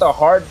Pounce with the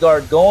hard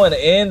guard going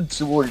in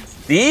towards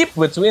deep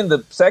between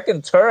the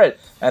second turret.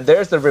 And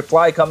there's the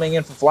reply coming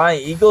in from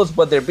Flying Eagles,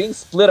 but they're being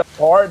split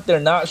apart. They're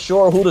not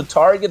sure who to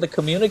target. The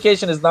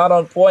communication is not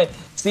on point.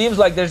 Seems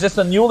like there's just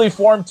a newly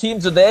formed team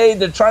today.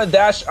 They're trying to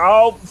dash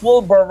out,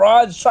 full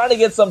barrage, trying to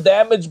get some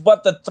damage,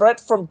 but the threat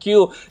from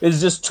Q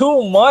is just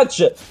too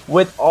much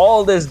with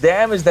all this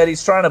damage that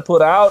he's trying to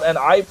put out. And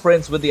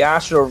iPrince with the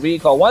Astro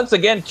Recall. Once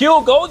again,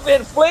 Q goes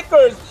in,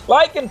 flickers,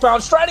 Lycan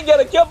Pounce trying to get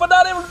a kill, but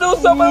not able to do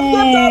so.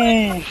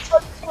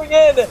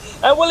 In,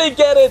 and will he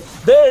get it?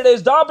 There it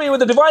is, Dobby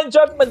with the Divine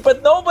Judgment,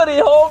 but nobody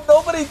home,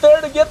 nobody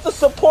there to get the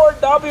support.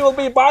 Dobby will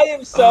be by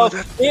himself.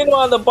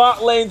 Meanwhile, on the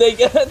bot lane, they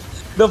get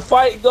the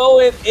fight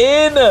going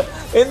in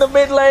the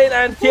mid lane,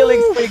 and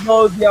killing spree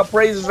goes. The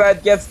Appraiser's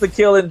Wrath gets the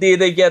kill indeed.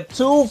 They get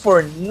 2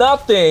 for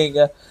nothing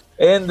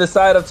in the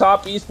side of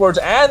Top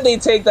Esports, and they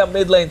take that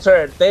mid lane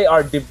turret. They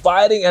are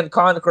dividing and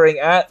conquering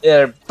at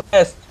their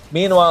best.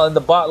 Meanwhile, in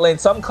the bot lane,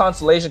 some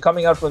consolation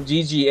coming out from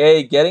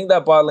GGA, getting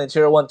that bot lane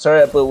tier 1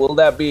 turret, but will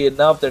that be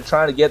enough? They're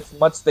trying to get as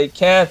much as they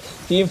can.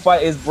 Team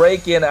fight is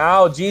breaking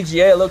out.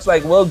 GGA looks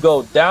like will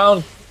go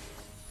down.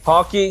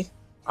 Hockey,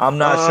 I'm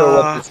not sure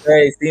what to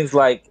say. Seems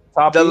like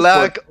Top The Esports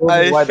lack, proving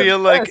I why the feel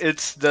like best.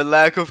 it's the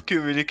lack of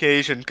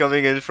communication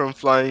coming in from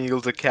Flying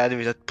Eagles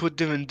Academy that put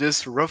them in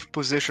this rough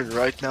position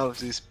right now as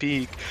they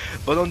speak.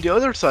 But on the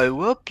other side,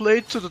 well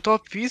played to the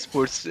top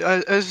esports.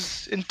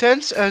 As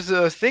intense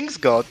as things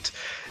got,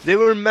 they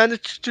were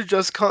managed to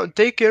just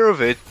take care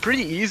of it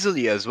pretty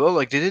easily as well.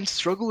 Like they didn't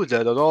struggle with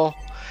that at all.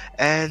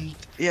 And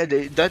yeah,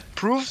 that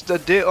proves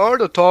that they are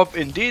the top.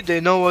 Indeed,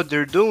 they know what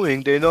they're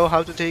doing. They know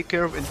how to take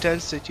care of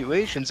intense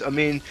situations. I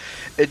mean,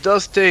 it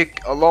does take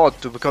a lot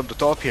to become the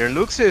top here. And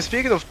looks,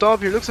 speaking of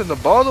top here, looks in the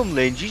bottom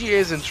lane. GGA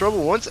is in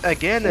trouble once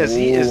again as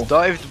he is Ooh.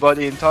 dived by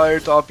the entire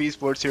top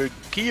esports here.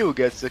 Kyo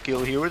gets the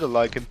kill here with a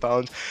like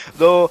compound.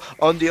 Though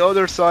on the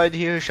other side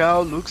here,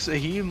 Shao looks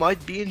he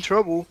might be in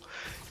trouble.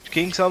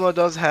 King Sama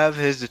does have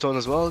his Deton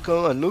as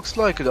well, and looks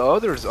like the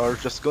others are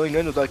just going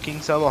in with that King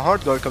Sama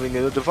Hard Guard coming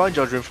in, with Divine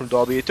Judgment from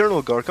Dobby,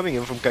 Eternal Guard coming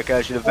in from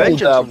Kakashi, the Oh,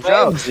 Vengeance the from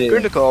Zhao, Benji.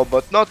 Critical,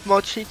 but not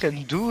much he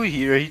can do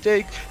here.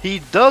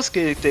 He does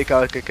take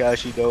out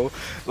Kakashi though,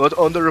 but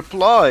on the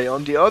reply,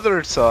 on the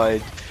other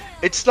side,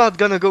 it's not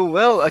gonna go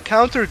well. A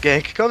counter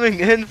gank coming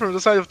in from the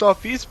side of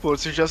top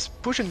esports is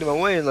just pushing them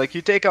away, and like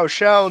you take out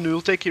Shao and you'll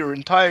take your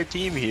entire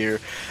team here,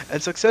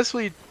 and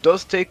successfully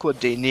does take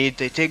what they need.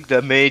 They take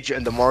the mage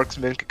and the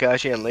marksman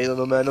Kakashi and Layla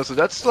Nomano, so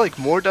that's like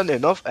more than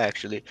enough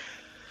actually.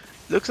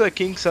 Looks like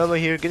King Sama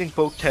here getting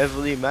poked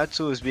heavily.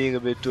 Matsu is being a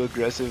bit too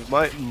aggressive.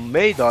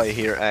 May die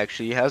here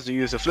actually. He has to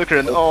use a flicker,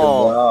 and Look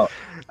oh, about.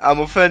 I'm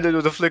offended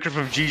with the flicker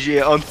from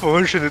GG.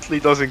 Unfortunately,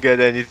 doesn't get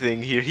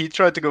anything here. He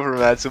tried to go for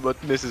Matsu,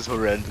 but misses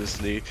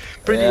horrendously.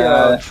 Pretty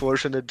Yeah,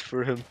 unfortunate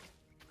for him.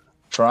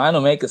 trying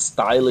to make a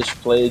stylish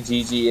play,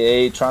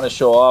 GGA, trying to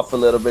show off a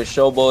little bit,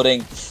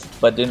 showboating,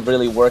 but didn't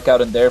really work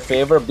out in their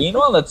favor. Being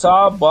on the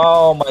top,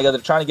 oh my god,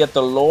 they're trying to get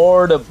the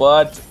Lord,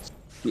 but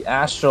the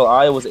Astral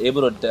Eye was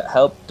able to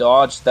help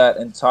dodge that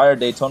entire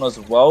Daytona's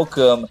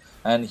welcome.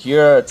 And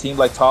here, a team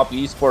like Top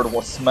Esport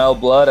will smell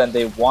blood, and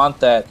they want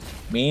that.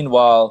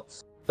 Meanwhile,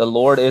 the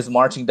Lord is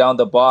marching down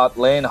the bot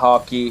lane.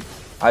 Hockey.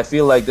 I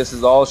feel like this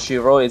is all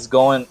Shiro.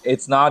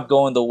 It's not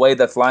going the way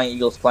that Flying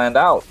Eagles planned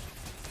out.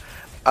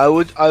 I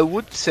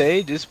would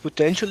say this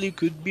potentially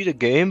could be the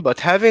game, but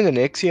having an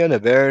Exian, a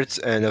Bertz,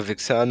 and a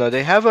Vixana,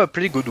 they have a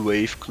pretty good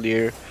wave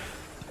clear.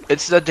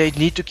 It's that they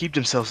need to keep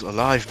themselves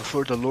alive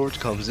before the Lord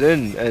comes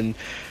in, and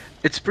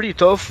it's pretty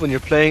tough when you're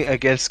playing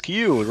against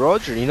Q.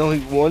 Roger, you know,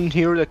 one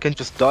hero that can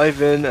just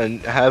dive in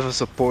and have a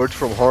support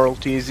from Harl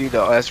TZ,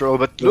 the Astro,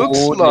 but looks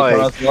Ooh, like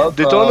Daytona's welcome.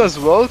 Daytona's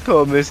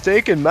welcome is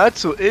taken.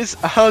 Matsu is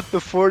out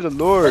before the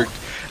Lord.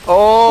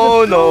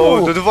 Oh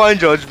no, the Ooh. Divine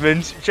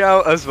Judgment,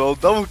 Chao as well.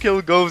 Double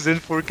kill goes in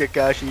for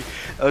Kakashi.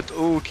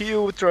 Oh,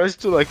 Kyo tries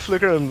to like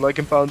flicker and like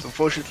impounds.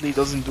 Unfortunately,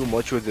 doesn't do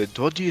much with it.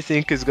 What do you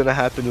think is gonna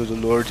happen with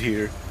the Lord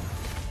here?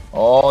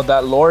 Oh,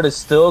 that Lord is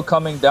still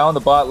coming down the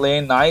bot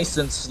lane, nice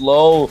and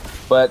slow,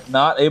 but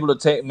not able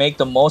to make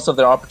the most of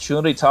their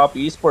opportunity. Top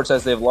Esports,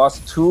 as they've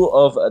lost two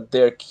of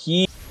their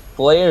key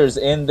players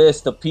in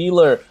this. The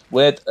Peeler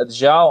with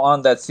Zhao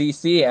on that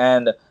CC,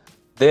 and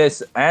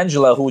this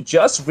Angela who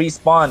just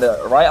respawned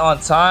right on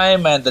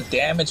time, and the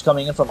damage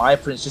coming in from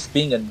iPrince just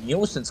being a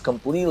nuisance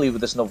completely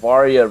with this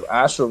Novaria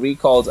Astral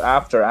recalls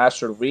after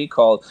Astral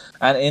recall.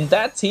 And in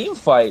that team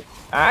fight,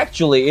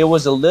 actually, it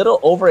was a little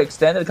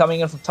overextended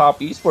coming in from Top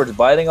Esports,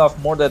 biting off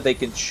more than they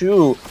can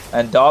chew,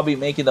 and Dobby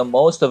making the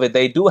most of it.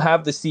 They do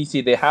have the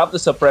CC, they have the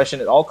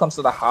suppression. It all comes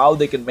to the how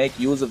they can make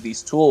use of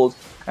these tools.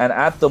 And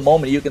at the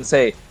moment, you can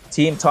say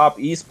Team Top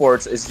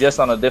Esports is just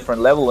on a different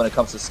level when it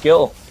comes to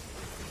skill.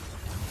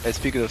 And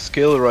speaking of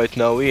skill right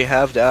now, we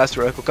have the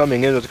Astro Echo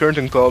coming in with the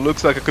curtain call.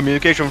 Looks like a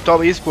communication from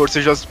Top Esports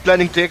is just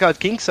planning to take out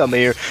King Sama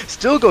here.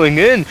 Still going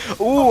in.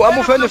 Ooh, I'm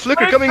offended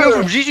flicker coming in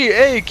from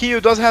GGA.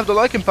 Kyo does have the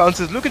Lycan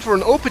pounces, looking for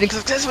an opening.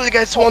 Successfully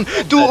gets one.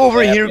 Two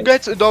over here.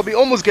 Gets Dobby,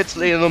 almost gets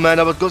Layla no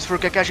mana, but goes for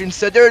Kakashi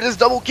instead. There it is,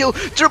 double kill.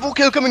 Triple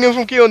kill coming in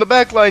from Kyo on the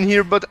back line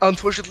here, but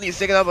unfortunately he's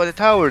taken out by the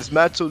towers.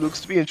 Matsu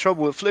looks to be in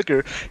trouble with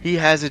flicker. He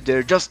has it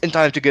there just in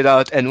time to get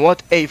out. And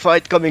what a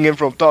fight coming in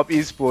from Top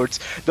Esports.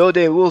 Though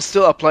they will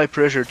still apply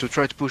pressure to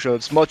try to push out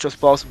as much as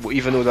possible,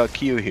 even without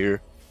Q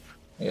here.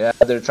 Yeah,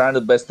 they're trying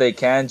the best they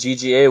can.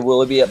 GGA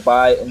will be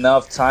by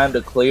enough time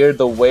to clear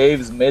the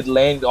waves mid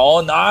lane. Oh,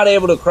 not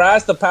able to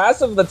crash the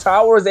passive. The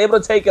tower is able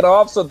to take it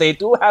off, so they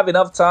do have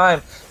enough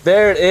time.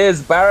 There it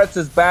is. Barrett's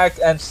is back,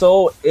 and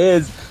so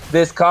is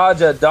this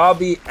Kaja.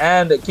 Dobby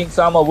and King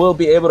Sama will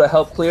be able to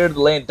help clear the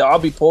lane.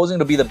 Dobby posing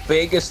to be the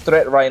biggest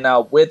threat right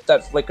now with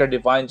that Flicker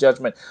Divine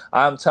Judgment.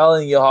 I'm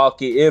telling you,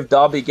 Hockey, if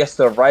Dobby gets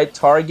the right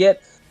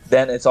target,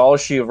 then it's all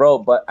she wrote.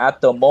 But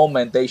at the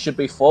moment, they should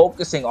be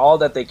focusing all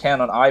that they can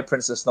on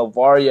iPrincess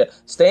Novaria,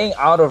 staying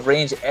out of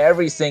range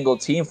every single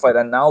team fight.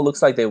 And now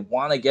looks like they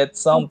want to get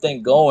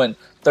something going.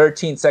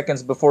 13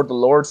 seconds before the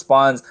Lord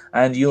spawns,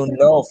 and you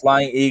know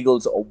Flying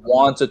Eagles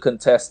want to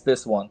contest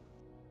this one.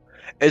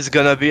 It's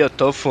gonna be a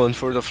tough one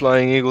for the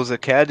Flying Eagles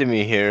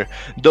Academy here.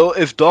 Though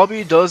if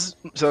Dobby does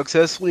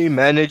successfully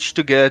manage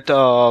to get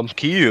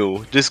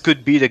Kyu, this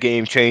could be the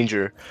game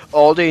changer.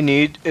 All they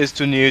need is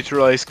to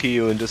neutralize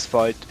Kyu in this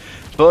fight.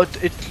 but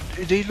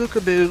they look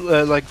a bit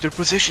like their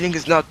positioning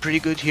is not pretty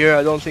good here.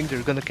 I don't think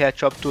they're gonna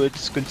catch up to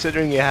it,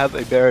 considering you have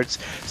a Barrett's,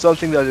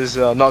 something that is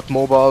not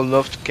mobile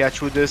enough to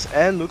catch with this,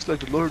 and looks like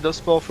the lure does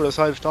fall for the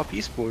side of Top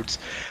Esports.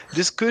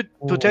 This could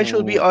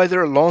potentially be Ooh.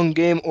 either a long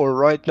game or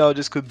right now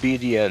this could be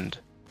the end.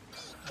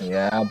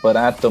 Yeah, but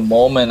at the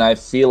moment, I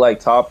feel like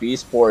top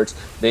esports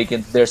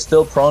they're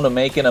still prone to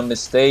making a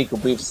mistake.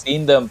 We've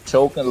seen them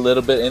choking a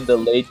little bit in the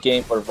late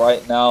game, but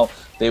right now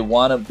they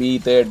want to be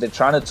there. They're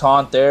trying to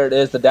taunt. There it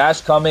is, the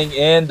dash coming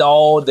in.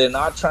 Oh, they're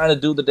not trying to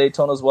do the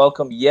Daytona's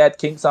welcome yet.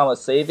 King Sama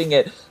saving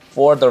it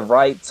for the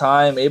right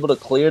time, able to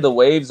clear the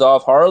waves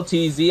off. Harl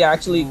TZ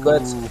actually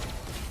gets Ooh.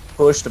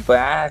 pushed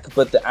back,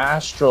 but the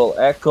Astral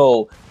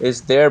Echo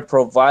is there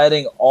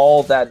providing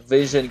all that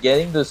vision,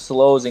 getting the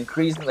slows,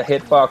 increasing the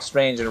hitbox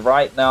range, and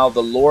right now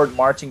the Lord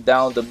marching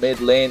down the mid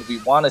lane. We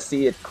want to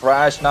see it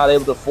crash, not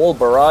able to full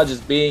barrage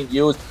is being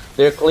used.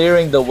 They're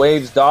clearing the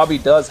waves. Dobby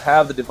does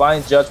have the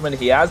Divine Judgment.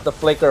 He has the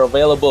Flicker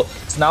available.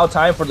 It's now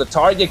time for the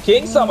target.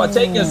 King Sama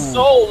taking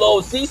so Ooh.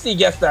 low. CC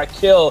gets that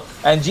kill.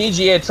 And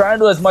GGA trying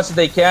to do as much as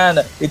they can.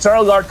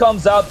 Eternal Guard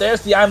comes out.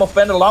 There's the I'm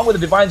Offended along with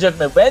the Divine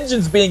Judgment.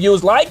 Vengeance being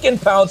used.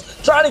 Lycan Pounce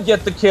trying to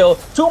get the kill.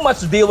 Too much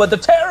to deal with. The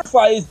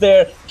Terrify is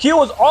there.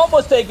 Q is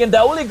almost taken.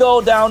 Dauli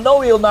go down.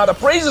 No heal not.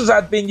 Appraisers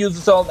has being used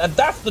as well. And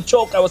that's the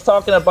choke I was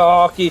talking about,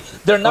 Hockey.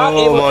 They're not Oh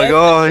able to my end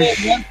the game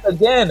gosh. once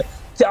again.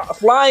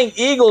 Flying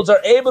Eagles are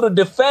able to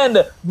defend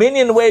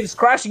minion waves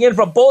crashing in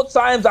from both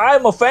sides.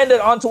 I'm offended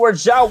on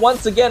towards Zhao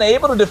once again,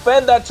 able to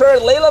defend that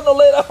turret. Layla no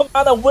Layla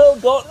Mana will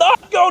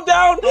not go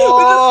down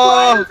with the Oh,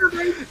 sliders of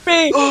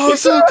HP. oh,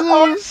 so Eternal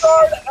Hard close.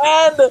 Guard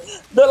and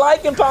the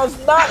Lycan Pounds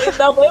not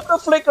enough. Able to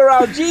flicker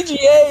out.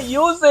 GGA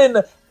using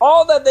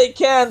all that they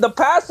can. The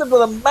passive to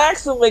the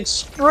maximum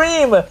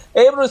extreme,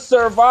 able to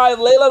survive.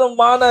 Layla no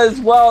Mana as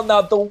well.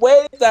 Now, the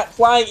way that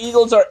Flying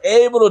Eagles are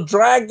able to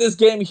drag this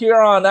game here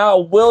on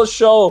out will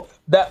show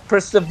that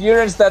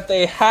perseverance that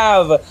they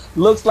have.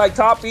 Looks like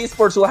Top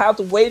Esports will have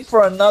to wait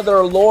for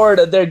another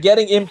Lord. They're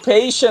getting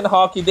impatient,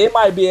 Hockey. They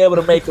might be able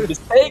to make a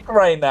mistake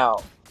right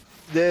now.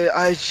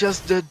 I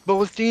just did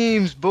both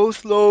teams,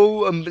 both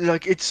low.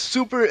 Like it's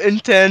super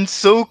intense,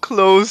 so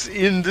close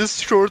in this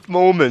short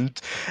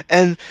moment,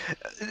 and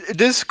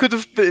this could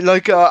have been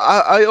like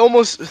I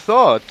almost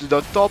thought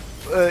the top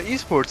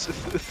esports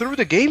threw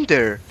the game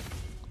there.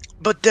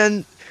 But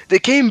then they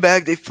came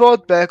back, they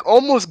fought back,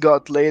 almost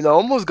got Layla,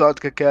 almost got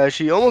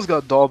Kakashi, almost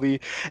got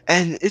Dobby,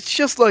 and it's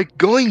just like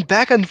going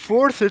back and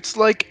forth. It's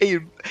like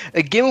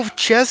a game of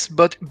chess,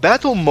 but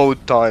battle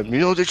mode time. You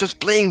know, they're just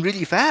playing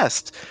really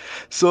fast.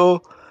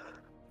 So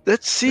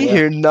let's see Yeah.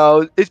 here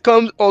now. It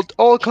comes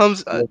all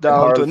comes Look at down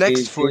to Harl the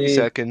next 40 TZ.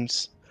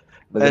 seconds,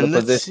 Look at the and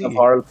let's position of see.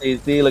 Harl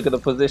TZ. Look at the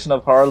position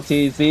of Harl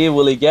TZ.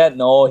 Will he get?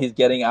 No, he's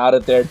getting out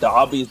of there.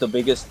 Dobby's the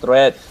biggest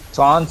threat,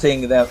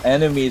 taunting them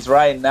enemies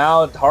right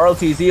now. Harl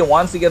TZ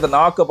wants to get the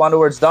knockup on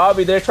towards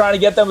Dobby. They're trying to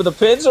get them with the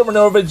pincer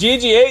maneuver, but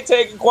GGA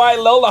taking quite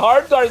low. The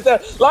hard guard is there.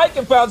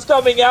 Lycan Pound's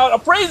coming out.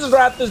 Appraiser's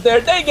Raptors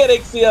there. They get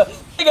Ixia.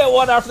 They get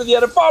one after the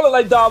other, followed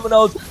like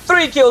dominoes.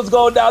 3 kills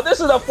go down. This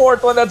is the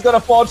 4th one that's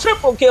gonna fall.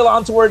 Triple kill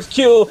on towards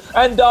Q,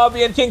 and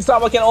Dobby and King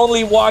Sama can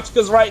only watch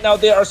because right now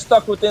they are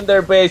stuck within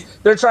their base.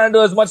 They're trying to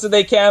do as much as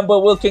they can,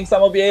 but will King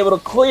Sama be able to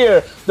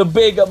clear the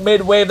big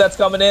mid wave that's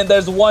coming in?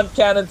 There's 1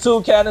 cannon,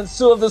 2 cannons,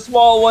 2 of the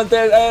small ones.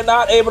 They're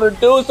not able to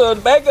do so.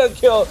 Mega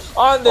kill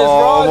on this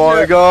Oh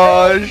my Roger.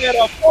 They get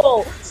a gosh!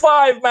 full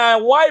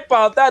 5-man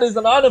wipeout. That is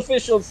an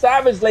unofficial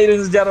savage,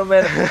 ladies and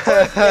gentlemen.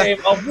 First game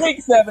of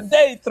week 7,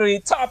 day 3.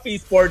 Top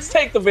Esports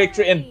take the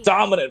victory in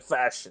dominant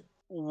fashion.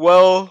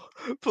 Well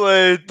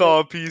played,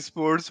 Top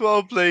Esports.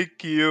 Well played,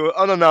 Q.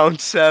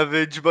 Unannounced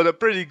Savage, but a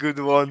pretty good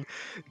one.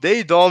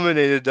 They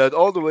dominated that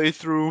all the way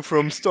through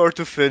from start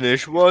to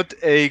finish. What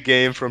a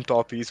game from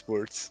Top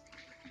Esports.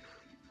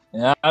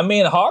 Yeah, I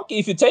mean, hockey,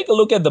 if you take a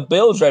look at the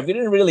build drive, we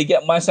didn't really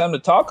get much time to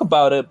talk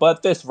about it,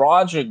 but this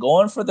Roger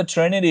going for the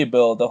Trinity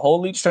build, the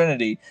Holy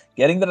Trinity,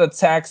 getting that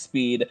attack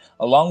speed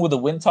along with the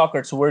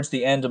Windtalker towards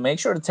the end to make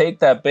sure to take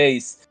that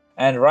base.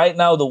 And right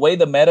now, the way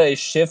the meta is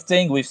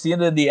shifting, we've seen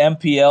it in the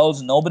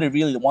MPLs. Nobody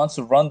really wants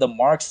to run the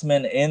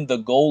marksman in the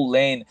goal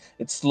lane.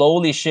 It's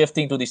slowly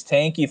shifting to these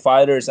tanky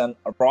fighters, and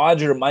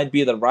Roger might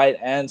be the right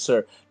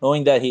answer,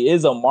 knowing that he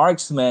is a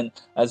marksman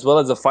as well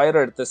as a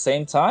fighter at the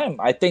same time.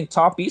 I think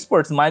top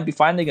esports might be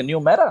finding a new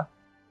meta.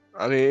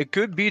 I mean, it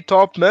could be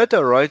top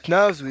meta right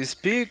now as we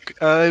speak.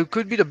 It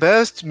could be the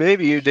best.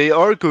 Maybe they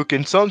are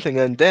cooking something,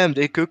 and damn,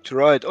 they cooked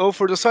right. Oh,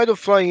 for the side of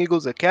Flying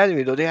Eagles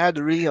Academy, though, they had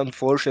a really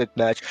unfortunate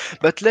match.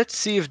 But let's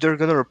see if they're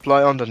gonna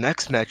reply on the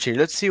next match here.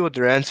 Let's see what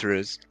their answer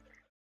is.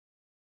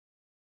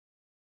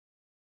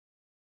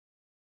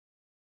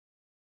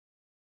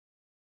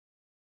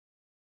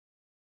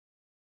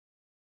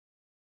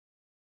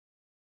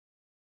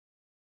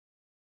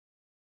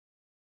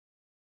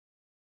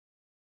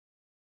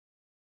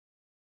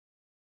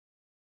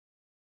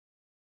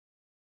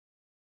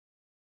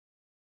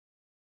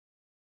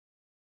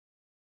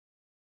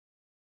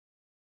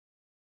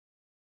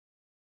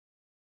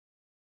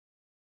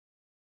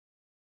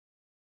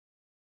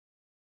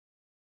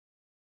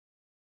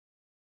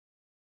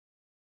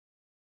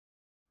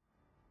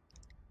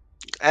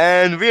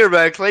 And we're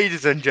back,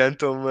 ladies and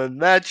gentlemen.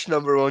 Match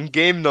number one,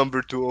 game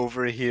number two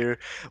over here.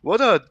 What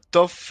a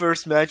tough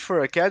first match for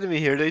Academy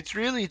here. They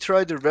really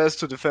tried their best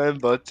to defend,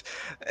 but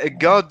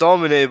got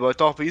dominated by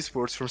top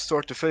esports from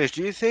start to finish.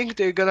 Do you think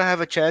they're gonna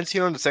have a chance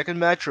here on the second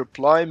match?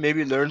 Reply,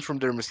 maybe learn from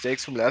their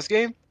mistakes from last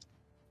game?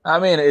 I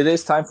mean, it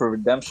is time for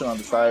redemption on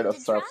the side of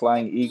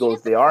Flying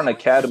Eagles. They are an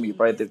academy,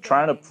 right? They're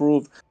trying to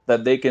prove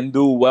that they can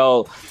do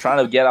well,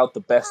 trying to get out the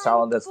best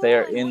talent that's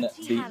there in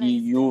the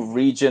EU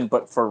region.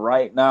 But for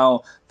right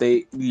now,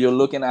 you're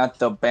looking at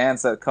the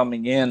bans that are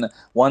coming in.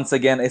 Once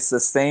again, it's the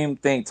same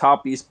thing.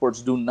 Top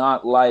esports do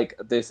not like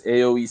this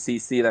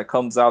AOECC that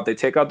comes out. They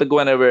take out the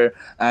Guinevere,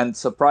 and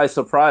surprise,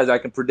 surprise, I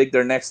can predict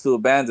their next two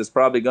bans is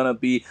probably gonna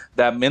be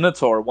that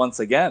Minotaur once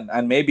again,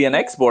 and maybe an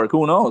Xborg.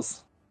 Who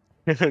knows?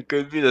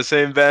 Could be the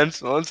same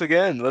bands once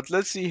again, but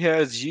let's see here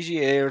as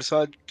GGA or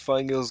Side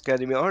Finals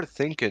Academy are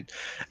thinking.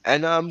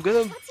 And I'm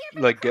gonna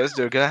guess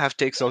they're gonna have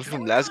to take something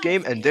from last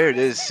game, and there it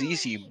is,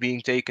 CC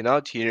being taken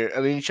out here.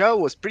 I mean, Shao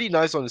was pretty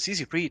nice on the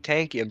CC, pretty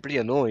tanky and pretty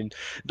annoying,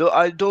 though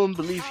I don't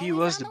believe he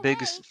was the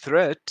biggest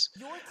threat.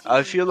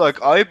 I feel like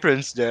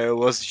iPrince there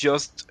was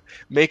just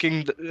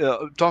making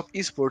top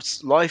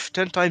esports life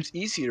 10 times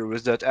easier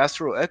with that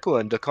Astro Echo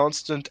and the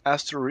constant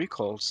Astro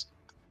recalls.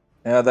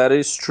 Yeah, that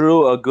is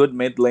true. A good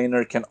mid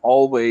laner can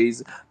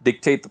always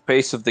dictate the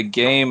pace of the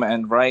game,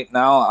 and right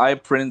now,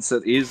 iPrince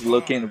is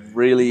looking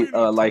really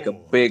like a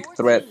big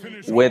threat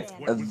with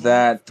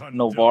that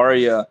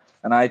Novaria.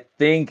 And I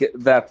think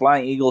that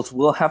Flying Eagles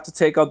will have to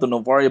take out the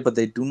Novaria, but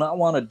they do not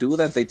want to do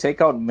that. They take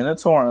out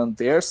Minotaur on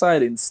their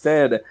side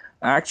instead,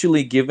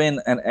 actually giving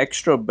an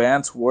extra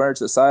ban towards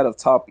the side of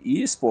top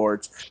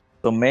esports.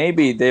 So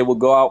maybe they will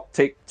go out,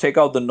 take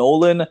out the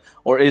Nolan,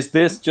 or is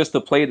this just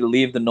a play to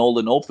leave the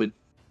Nolan open?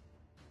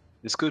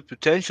 This could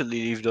potentially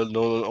leave the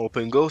Nolan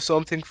open. Go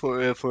something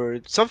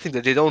for something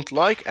that they don't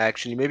like.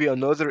 Actually, maybe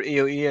another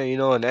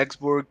AOE. An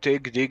Xborg,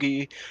 Tig,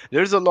 Diggy.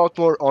 There's a lot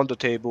more on the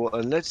table,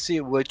 and let's see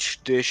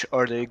which dish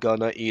are they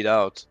gonna eat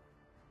out.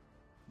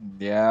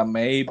 Yeah,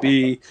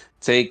 maybe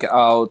take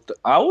out.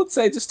 I would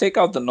say just take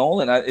out the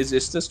Nolan. It's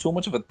just too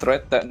much of a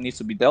threat that needs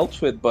to be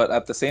dealt with. But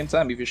at the same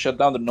time, if you shut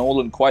down the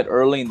Nolan quite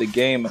early in the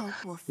game,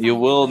 you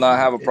will not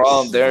have a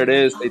problem. There it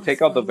is. They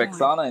take out the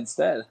Vexana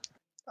instead.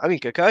 I mean,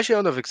 Kakashi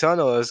on the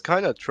Vexana is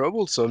kind of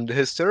troublesome.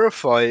 His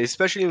Terrify,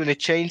 especially when it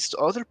chains to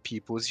other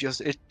people,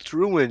 it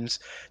ruins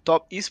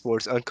top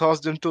esports and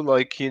causes them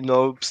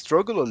to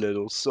struggle a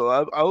little. So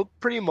I'll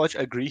pretty much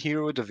agree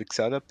here with the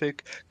Vexana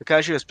pick.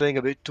 Kakashi is playing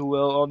a bit too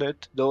well on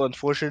it, though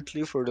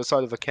unfortunately for the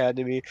side of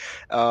Academy,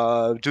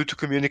 due to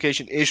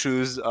communication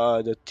issues,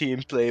 the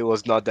team play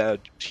was not that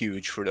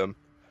huge for them.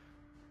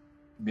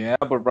 Yeah,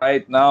 but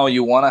right now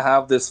you want to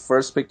have this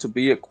first pick to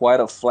be quite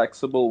a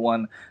flexible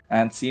one,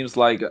 and seems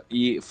like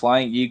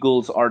Flying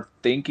Eagles are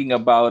thinking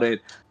about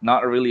it,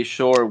 not really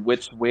sure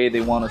which way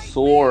they want to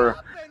soar,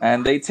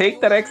 and they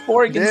take that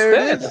X-Borg There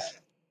it instead. is.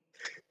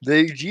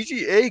 The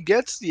GGA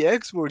gets the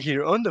export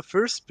here on the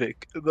first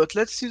pick, but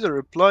let's see the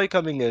reply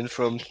coming in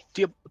from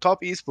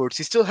Top Esports.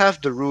 You still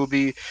have the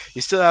Ruby,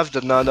 you still have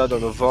the Nana, the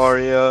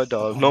Novaria, the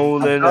I'm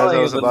Nolan, as I telling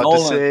you, was the about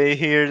to say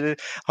here.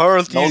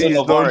 Harold TZ Nolan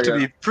is known to Novaria,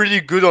 be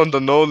pretty good on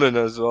the Nolan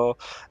as well.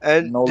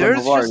 And Nolan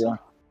there's just, Novaria.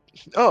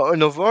 oh,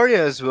 Novaria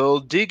as well,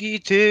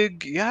 Diggy,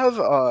 Tig, you have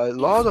a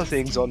lot of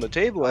things on the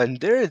table, and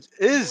there it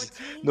is,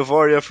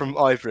 Novaria from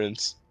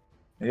iPrince.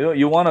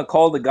 You want to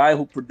call the guy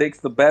who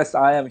predicts the best?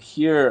 I am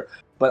here.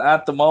 But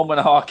at the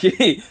moment,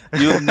 hockey,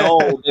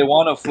 they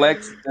want to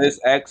flex this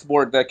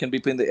export that can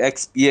be in the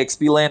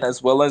EXP lane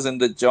as well as in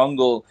the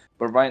jungle.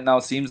 But right now,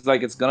 seems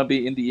like it's gonna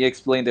be in the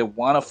EXP lane. They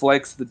want to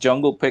flex the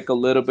jungle pick a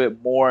little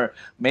bit more.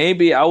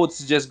 Maybe I would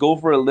suggest go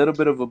for a little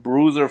bit of a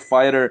bruiser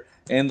fighter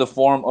in the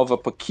form of a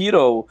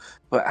Paquito.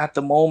 But at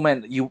the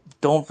moment, you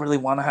don't really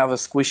want to have a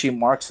squishy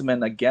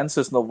marksman against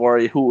this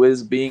Novari, who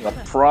is being a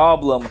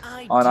problem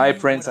on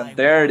iPrince. And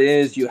there it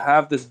is. You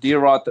have this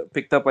D-Rot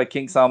picked up by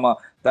King Sama.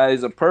 That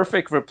is a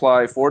perfect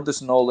reply for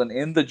this Nolan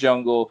in the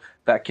jungle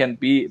that can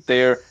be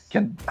there,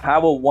 can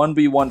have a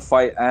 1v1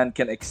 fight, and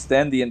can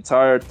extend the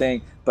entire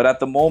thing. But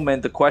at the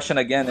moment, the question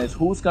again is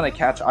who's going to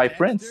catch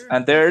iPrince?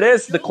 And there it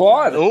is, the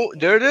Claude. Oh,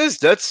 there it is.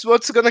 That's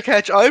what's gonna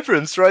catch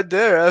iPrince right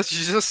there. As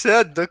you just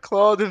said, the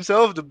Claude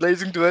himself, the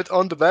Blazing Duet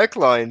on the back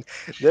line.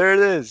 There it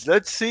is.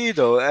 Let's see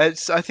though. I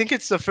think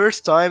it's the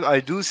first time I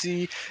do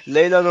see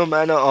Leila no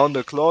Mana on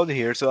the Claude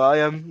here. So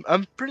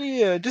I'm pretty.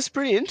 This is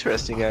pretty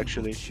interesting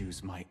actually.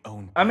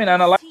 I mean,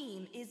 and I like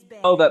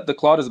that the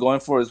Claude is going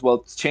for as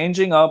well.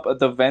 Changing up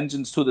the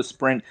Vengeance to the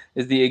Sprint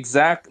is the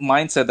exact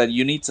mindset that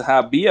you need to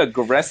have. Be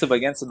aggressive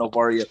against the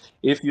Novaria.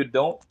 If you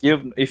don't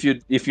give, if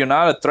you're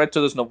not a threat to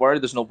this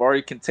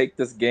Novaria can take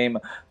this game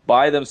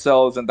by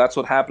themselves, and that's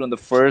what happened in the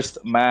first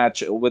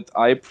match with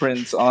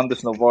iPrince on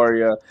this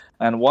Novaria.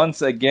 And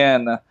once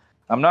again,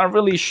 I'm not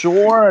really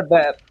sure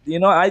that,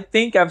 I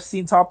think I've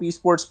seen Top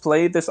Esports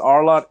play this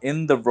Arlot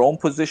in the roam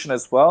position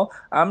as well.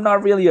 I'm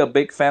not really a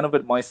big fan of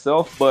it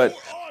myself, but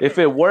if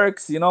it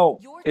works,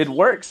 it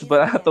works.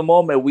 But at the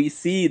moment, we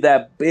see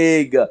that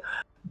big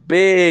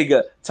big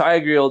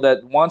Tigreal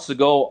that wants to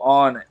go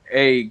on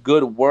a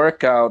good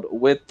workout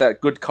with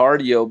that good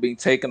cardio being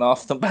taken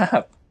off the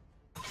map.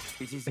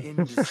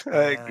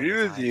 I agree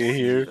with you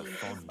here.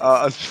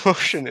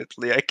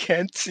 Unfortunately, I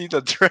can't see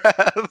the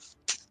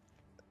draft.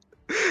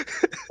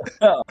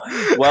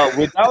 Well,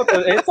 without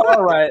the, it's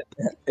all right.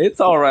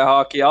 It's all right,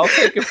 Hockey. I'll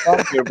take it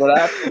from here. But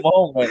at the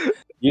moment,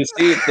 you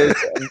see this.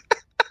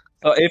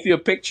 So if you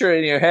picture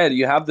in your head,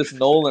 you have this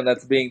Nolan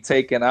that's being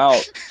taken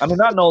out. I mean,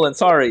 not Nolan.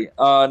 Sorry,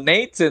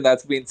 Nathan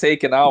that's being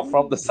taken out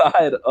from the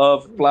side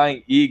of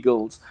Flying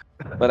Eagles.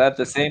 But at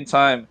the same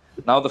time,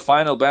 now the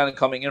final ban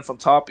coming in from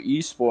Top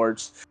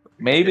Esports.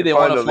 Maybe they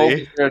want to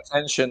Finally.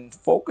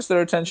 focus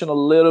their attention a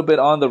little bit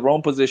on the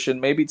roam position.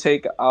 Maybe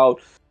take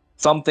out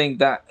something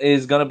that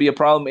is going to be a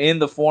problem in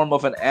the form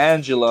of an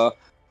Angela.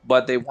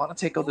 But they want to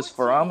take out this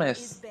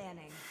Faramis.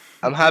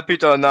 I'm happy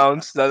to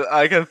announce that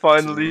I can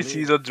finally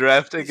see the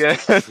draft again.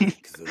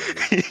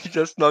 He's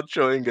just not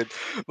showing it.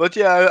 But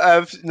yeah,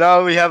 I've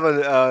now we have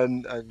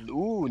an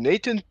ooh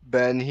Nathan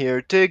ban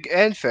here, Tig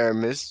and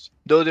Fermis.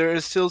 Though there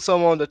is still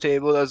some on the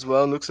table as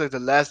well. Looks like the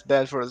last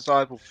ban for the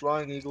type of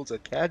Flying Eagles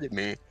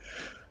Academy.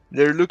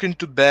 They're looking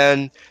to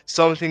ban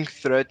something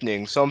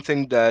threatening,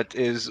 something that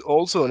is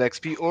also an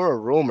XP or a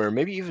roamer,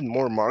 maybe even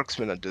more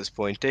marksman at this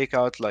point. Take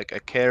out like a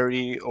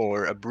Carry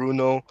or a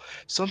Bruno,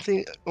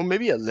 something, or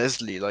maybe a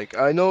Leslie. Like,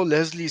 I know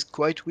Leslie's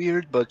quite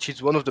weird, but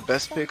she's one of the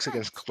best picks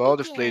against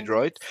Cloud if played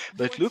right.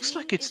 But it looks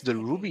like it's the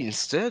Ruby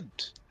instead.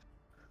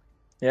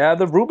 Yeah,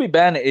 the Ruby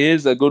ban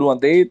is a good one.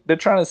 They're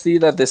trying to see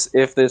that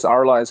this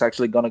Arla is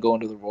actually gonna go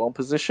into the roam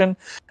position,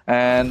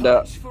 and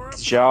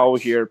Zhao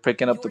here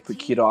picking up the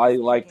Paquito. I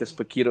like this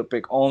Paquito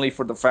pick only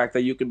for the fact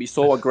that you can be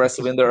so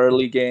aggressive in the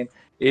early game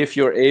if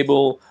you're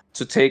able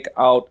to take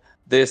out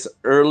this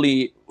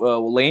early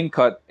lane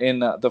cut in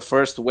the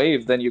first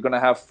wave. Then you're gonna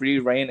have free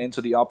reign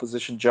into the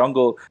opposition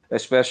jungle,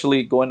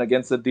 especially going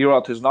against the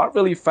D-Rot, who's not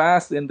really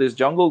fast in this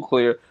jungle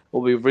clear.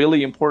 Will be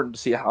really important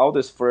to see how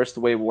this first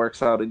wave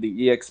works out in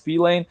the EXP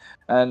lane.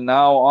 And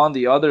now on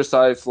the other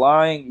side,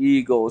 Flying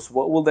Eagles,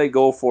 what will they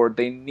go for?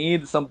 They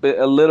need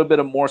a little bit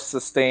of more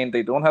sustain.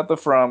 They don't have the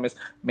Framis.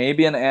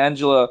 Maybe an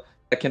Angela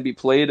that can be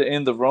played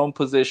in the roam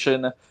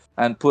position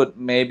and put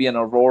maybe an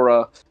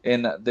Aurora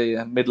in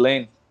the mid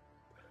lane.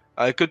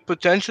 I could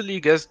potentially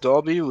guess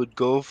Dobby would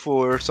go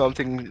for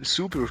something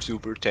super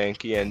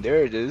tanky, and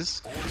there it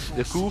is.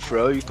 The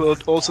Kufra, you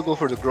could also go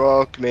for the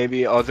Grok,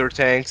 maybe other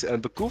tanks,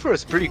 but Kufra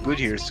is pretty good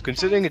here,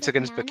 considering it's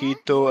against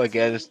Paquito,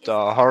 against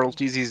Harald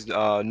TZ's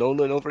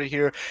Nolan over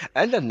here,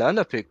 and a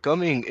Nana pick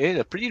coming in,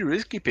 a pretty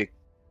risky pick,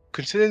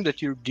 considering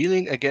that you're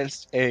dealing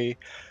against a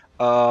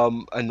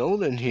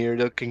Nolan here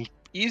that can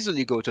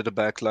easily go to the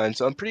back line.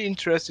 So I'm pretty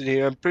interested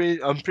here. I'm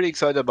pretty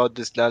excited about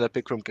this Nana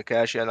pick from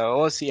Kakashi, and I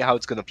want to see how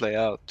it's gonna play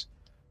out.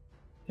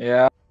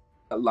 Yeah,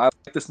 I like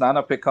this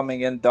Nana pick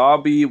coming in.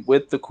 Dobby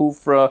with the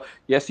Kufra.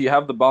 Yes, you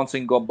have the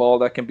bouncing ball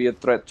that can be a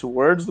threat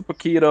towards the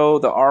Paquito,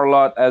 the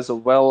Arlot, as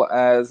well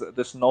as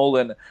this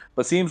Nolan.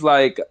 But seems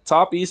like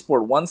Top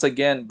Esport once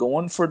again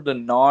going for the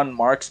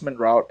non-marksman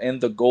route in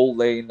the goal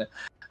lane.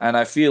 And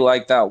I feel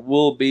like that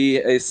will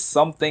be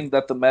something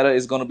that the meta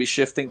is going to be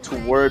shifting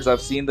towards.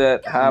 I've seen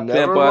that happen,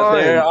 Never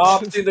but they're mind.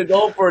 opting to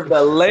go for the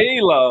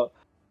Layla.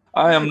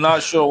 I am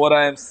not sure what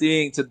I am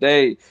seeing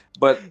today.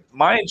 But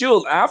mind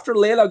you, after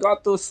Layla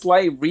got those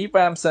slight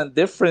revamps and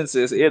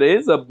differences, it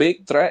is a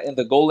big threat in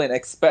the goal lane,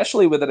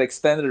 especially with that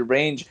extended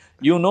range.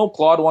 You know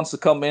Claude wants to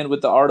come in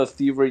with the Art of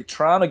Thievery,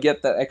 trying to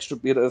get that extra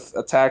bit of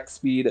attack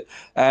speed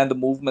and the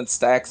movement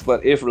stacks.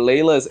 But if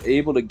Layla is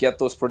able to get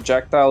those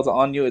projectiles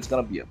on you, it's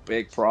going to be a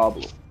big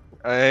problem.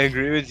 I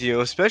agree with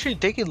you, especially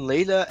taking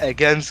Layla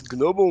against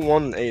Global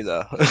 1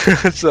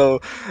 Layla. So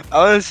I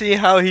want to see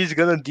how he's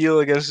gonna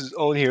deal against his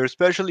own here,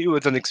 especially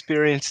with an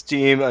experienced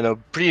team and a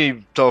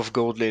pretty tough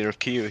gold laner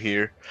queue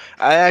here.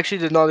 I actually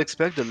did not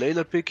expect the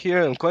Layla pick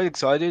here. I'm quite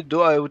excited,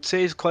 though I would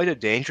say it's quite a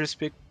dangerous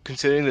pick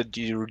considering that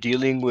you're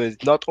dealing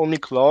with not only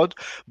Claude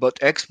but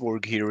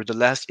Xborg here with the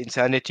last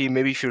Insanity.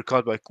 Maybe if you're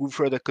caught by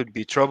Kufra, that could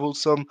be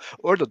troublesome,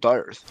 or the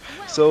Darth.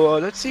 So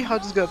let's see how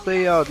this is gonna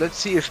play out. Let's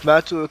see if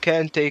Matu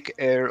can take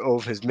care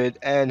of his mid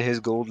and his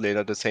gold lane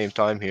at the same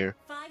time here.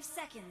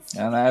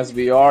 And as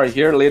we are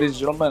here, ladies and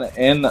gentlemen,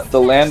 in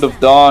the land of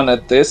Dawn,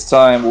 at this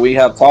time, we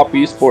have Top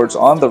Esports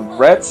on the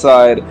red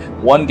side,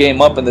 one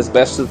game up in this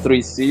best of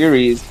three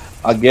series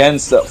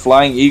against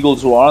Flying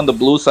Eagles, who are on the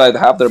blue side,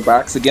 have their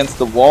backs against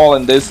the wall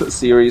in this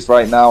series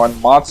right now.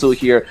 And Matsu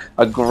here,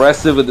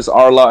 aggressive with this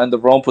Arla in the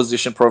roam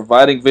position,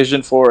 providing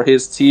vision for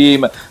his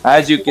team.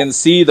 As you can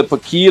see, the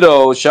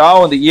Paquito,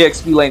 Xiao in the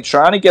EXP lane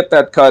trying to get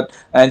that cut,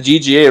 and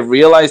GGA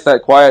realized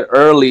that quite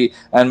early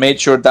and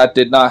made sure that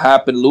did not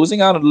happen,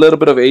 losing out a little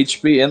bit of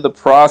HP in the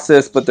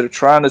process, but they're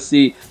trying to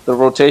see the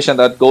rotation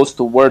that goes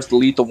towards the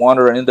Lethal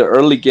Wanderer in the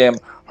early game.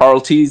 Harl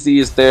TZ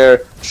is there,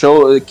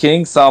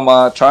 King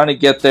Sama trying to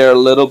get there a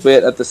little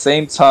bit at the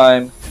same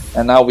time,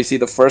 and now we see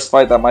the first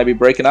fight that might be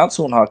breaking out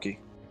soon, Hockey.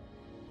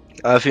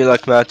 I feel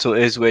like Matsu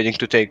is waiting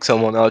to take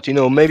someone out. You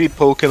know, maybe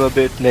poke him a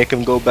bit, make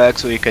him go back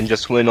so he can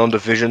just win on the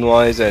vision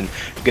wise and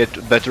get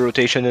better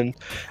rotation in.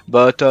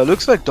 But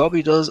looks like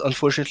Dobby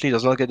unfortunately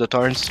does not get the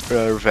Tyrant's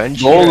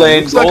revenge Go here. And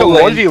lane, looks like go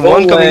a lane, go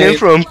 1v1 coming in lane.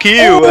 from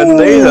Kyu and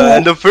Layla.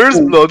 And the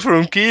first Oh! blood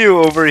from Kyu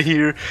over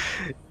here.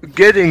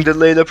 Getting the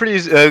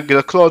Layla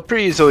the Claude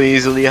pretty so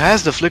easily.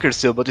 Has the flicker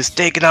still, but is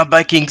taken out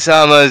by King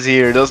Samas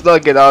here. Does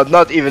not get out.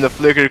 Not even a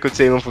flicker could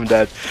save him from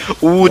that.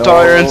 Ooh,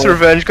 Tyrant's No.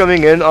 revenge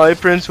coming in. Eye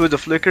Prince with the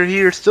flicker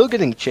here. Still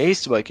getting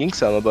chased by King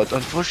Sama, but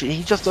unfortunately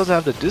he just doesn't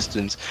have the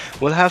distance.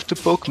 We'll have to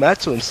poke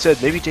Matsu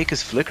instead. Maybe take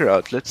his flicker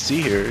out. Let's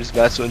see here. Is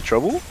Matsu in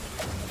trouble?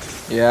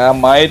 Yeah,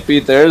 might be.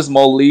 There's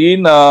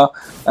Molina.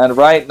 And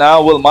right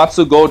now, will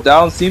Matsu go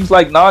down? Seems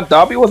like not.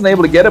 Dobby wasn't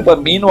able to get it,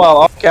 but meanwhile,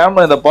 off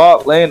camera in the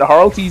bot lane,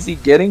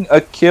 HarlTZ getting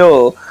a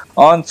kill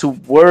on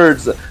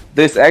towards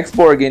this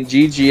Xborg in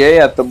GGA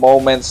at the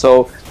moment.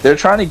 So they're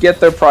trying to get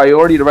their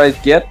priority to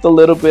get the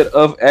little bit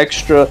of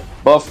extra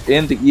buff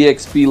in the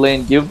EXP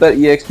lane, give that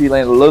EXP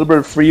lane a little bit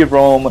of free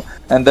roam,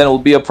 and then it will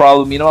be a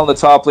problem. You know, on the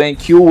top lane,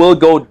 Q will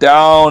go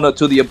down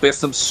to the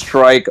Abyssum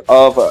strike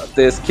of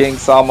this King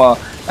Sama,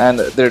 and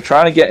they're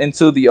trying to get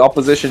into the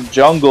opposition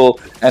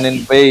jungle and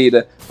invade.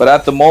 But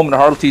at the moment,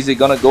 HarlTZ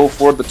gonna go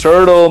for the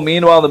turtle.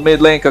 Meanwhile, the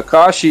mid lane,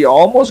 Kakashi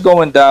almost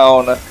going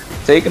down,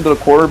 taken to the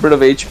quarter bit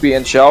of HP,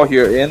 and Xiao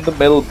here in the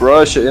middle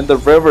brush in the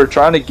river,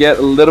 trying to get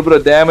a little bit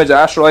of damage.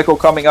 Astral Echo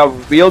coming out,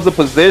 reveals the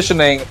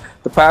positioning.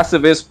 The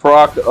passive is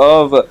proc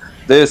of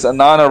this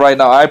Anana right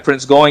now.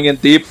 iPrince going in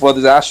deep for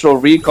this Astral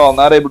Recall,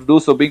 not able to do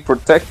so, being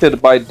protected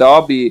by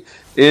Dobby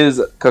is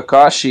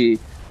Kakashi.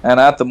 And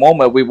at the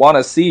moment, we want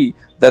to see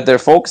that they're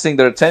focusing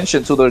their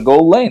attention to their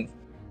goal lane.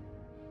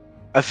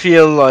 I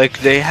feel like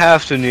they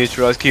have to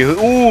neutralize Q.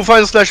 Ooh,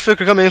 final slash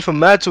flicker coming in from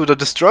Matsu with a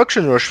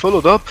destruction rush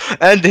followed up.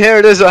 And there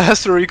it is,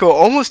 Astro Recall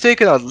almost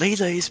taken out.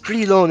 Layla is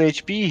pretty low on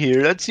HP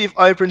here. Let's see if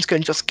iPrince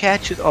can just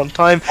catch it on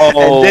time.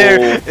 And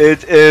there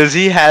it is.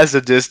 He has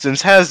the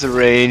distance, has the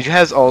range,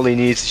 has all he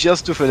needs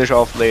just to finish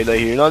off Layla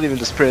here. Not even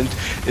the sprint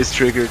is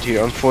triggered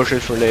here.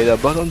 Unfortunate for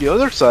Layla. But on the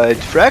other side,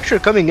 Fracture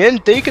coming in,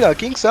 taking out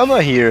King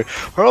Sama here.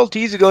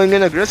 HarlTZ going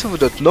in aggressive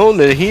with the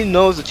Nolan. He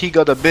knows that he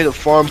got a bit of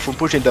farm from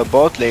pushing the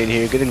bot lane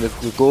here, getting the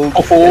gold.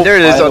 And there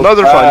it is,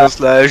 another final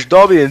slash.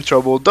 Dobby in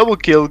trouble, double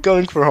kill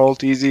going for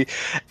HarlTZ,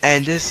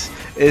 and this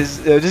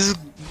is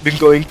been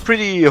going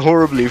pretty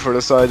horribly for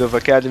the side of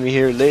Academy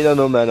here. Layla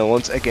no mana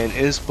once again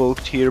is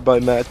poked here by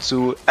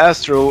Matsu.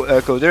 Astro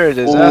Echo, there it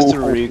is,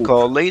 Astro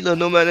Recall. Layla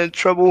no mana in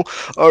trouble.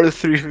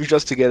 R3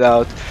 just to get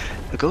out.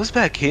 It goes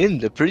back in.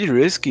 They're pretty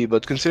risky,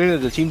 but considering that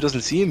the team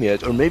doesn't see him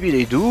yet, or maybe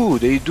they do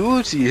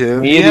see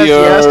him. He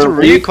has to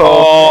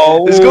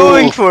recall. Is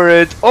going for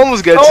it.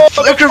 Almost gets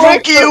flicker from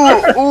Q.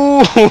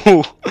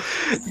 Ooh,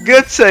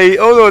 Gutsy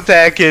auto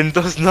attacking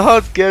does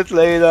not get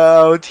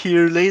Layla out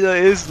here. Layla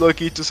is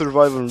lucky to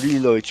survive on really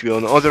low HP.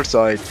 On the other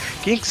side,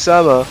 King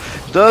Sama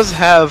does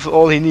have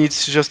all he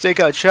needs to just take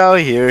out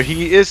Xiao here.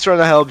 He is trying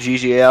to help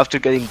GGA after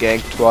getting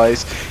ganked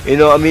twice. You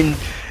know, I mean,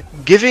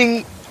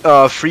 giving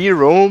free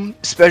roam,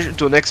 especially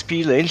to an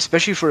XP lane,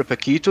 especially for a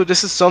Paquito,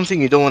 this is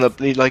something you don't want to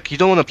play. Like, you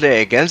don't want to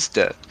play against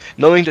that,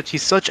 knowing that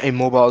he's such a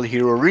mobile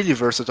hero, really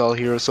versatile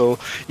hero. So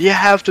you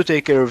have to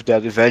take care of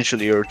that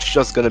eventually, or it's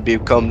just gonna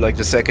become like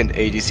the second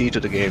ADC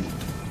to the game.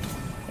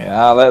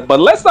 Yeah,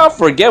 but let's not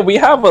forget we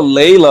have a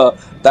Layla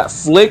that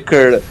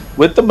flickered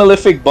with the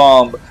Malefic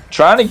Bomb,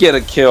 trying to get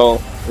a kill.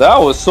 That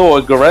was so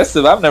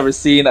aggressive. I've never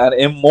seen an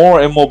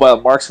more immobile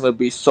marksman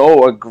be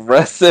so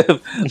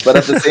aggressive. But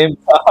at the same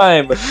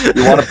time,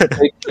 you want to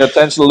take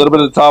attention a little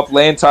bit of the top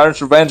lane. Tyrant's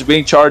Revenge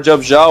being charged up.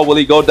 Zhao, will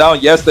he go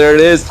down? Yes, there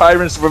it is.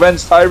 Tyrant's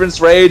Revenge, Tyrant's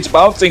Rage,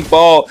 Bouncing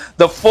Ball.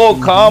 The full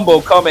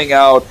combo coming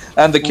out.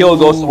 And the kill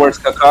goes towards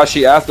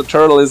Kakashi as the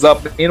turtle is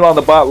up. Meanwhile, in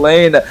the bot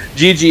lane,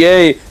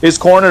 GGA is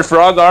cornered.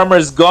 Frog Armor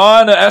is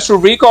gone. Astral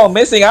Recall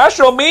missing.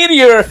 Astral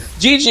Meteor.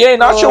 GGA,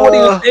 not sure what he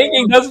was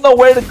thinking. Doesn't know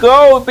where to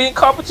go. Being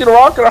caught between a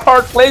rock and a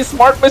hard place.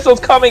 Smart missiles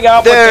coming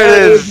out.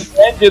 There it is.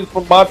 The engine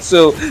from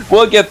Matsu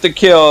will get the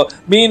kill.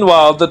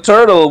 Meanwhile, the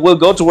turtle will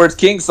go towards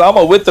King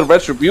Sama with the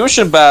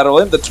Retribution battle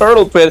in the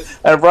turtle pit.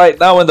 And right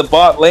now in the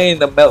bot lane,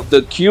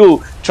 the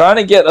Q trying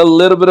to get a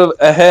little bit of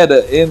ahead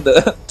in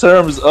the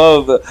terms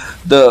of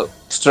the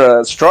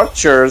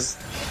structures.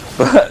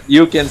 But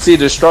you can see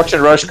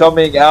Destruction Rush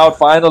coming out.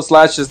 Final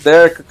slash is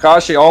there.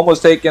 Kakashi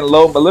almost taken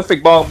low.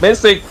 Malefic Bomb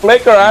missing.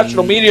 Flicker.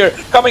 Astral Meteor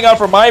coming out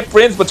from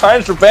iPrince. But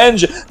Tyrant's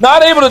Revenge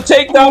not able to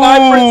take down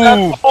iPrince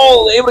at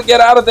all. Able to get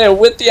out of there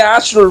with the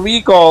Astral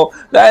Recall.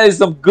 That is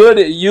some good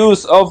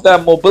use of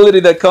that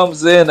mobility that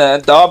comes in.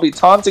 And Dobby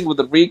taunting with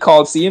the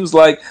recall. Seems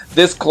like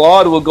this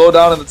Claude will go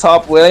down in the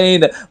top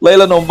lane.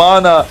 Layla no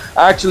mana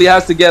actually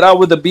has to get out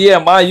with the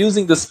BMI,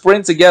 using the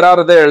sprint to get out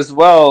of there as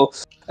well.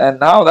 And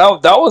now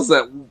that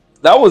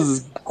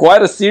was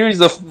quite a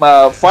series of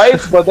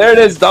fights, but there it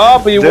is,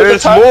 Dobby.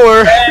 There's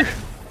more.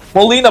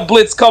 Molina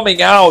Blitz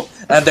coming out,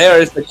 and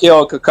there is the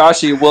kill.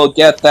 Kakashi will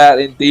get that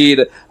indeed.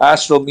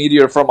 Astral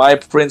Meteor from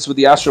iPrince with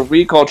the Astral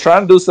Recall,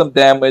 trying to do some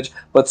damage,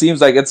 but seems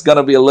like it's going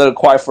to be a little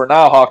quiet for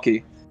now,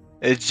 Hockey.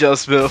 It's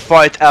just been a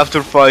fight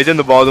after fight in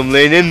the bottom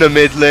lane, in the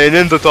mid lane,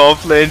 in the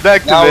top lane,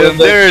 back to Now mid, in and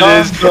the there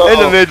it is, in the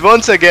jungle. mid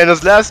once again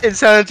as last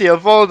Insanity are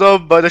followed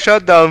up by the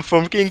shutdown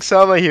from King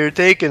Sama here,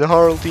 taking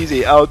Harl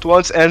TZ out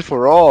once and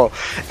for all.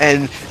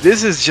 And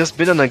this has just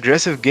been an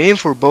aggressive game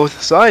for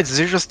both sides.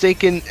 They're just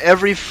taking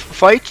every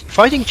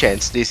fighting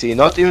chance they see,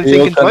 not even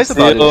thinking twice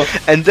about it.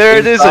 Conceal. And there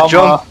it King is, a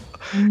jump. Sama.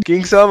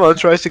 King Sama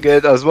tries to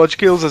get as much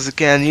kills as he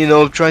can, you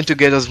know, trying to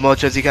get as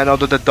much as he can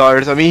out of the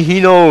dart. I mean, he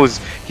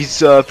knows he's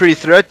pretty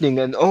threatening,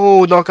 and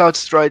oh, knockout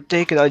strike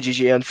taken out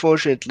GGA.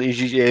 Unfortunately,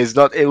 GGA is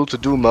not able to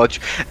do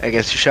much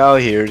against Xiao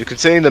here,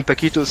 considering that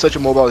Paquito is such a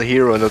mobile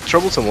hero and a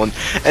troublesome one.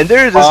 And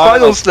there it is, final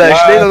Final slash.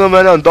 Layla flash. no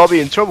mana and Dobby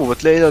in trouble, but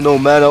Layla no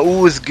mana.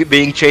 Ooh, is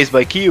being chased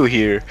by Kyu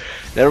here.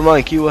 Never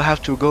mind, Kyu will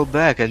have to go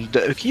back, and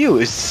Kyu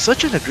is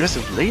such an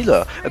aggressive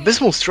Layla.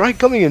 Abysmal Strike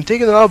coming and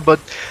taking him out,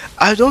 but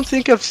I don't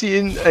think I've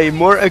seen a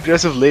more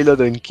aggressive Layla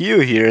than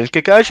Kyu here. And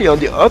Kakashi on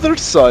the other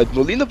side,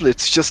 Molina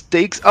Blitz just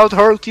takes out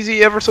Harl TZ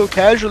ever so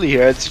casually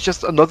here. It's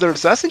just another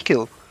assassin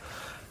kill.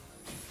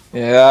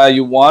 Yeah,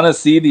 you want to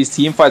see these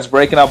team fights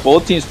breaking out.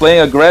 Both teams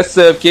playing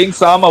aggressive. King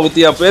Sama with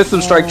the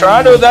Abyssal Strike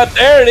trying to do that.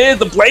 There it is,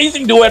 the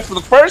Blazing Duet for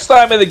the first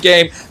time in the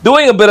game,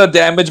 doing a bit of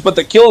damage, but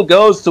the kill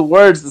goes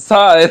towards the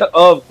side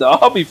of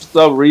Dobby for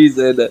some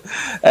reason.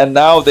 And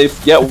now they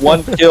get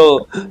one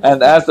kill,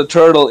 and as the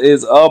turtle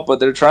is up, but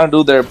they're trying to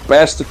do their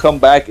best to come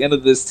back into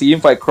this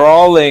team fight,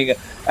 crawling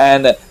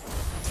and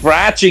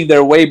scratching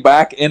their way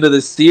back into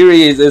the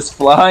series is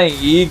Flying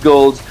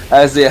Eagles,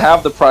 as they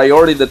have the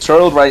priority, the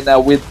turtle right now,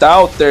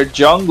 without their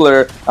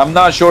jungler. I'm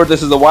not sure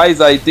this is a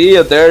wise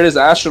idea. There it is,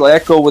 Astral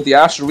Echo with the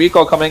Astral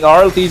Recall coming.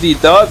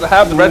 RLTZ does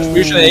have the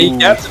Retribution, and he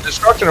gets the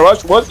Destruction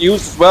Rush was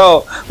used as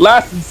well.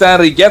 Last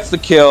Insanity gets the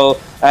kill,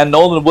 and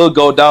Nolan will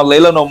go down.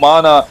 Layla no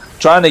mana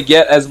trying to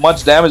get as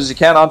much damage as he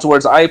can on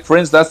towards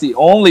iPrince. That's the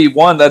only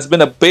one that's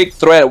been a big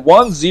threat.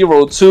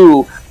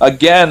 1-0-2.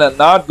 Again,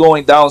 not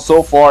going down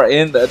so far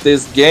in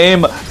this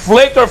game.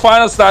 Flicker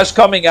final slash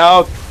coming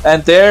out.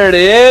 And there it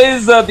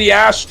is. The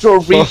Astral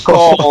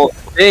Recall.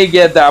 They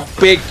get that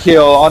big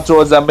kill on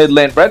towards that mid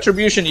lane.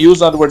 Retribution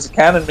used on towards the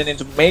cannon minion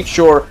to make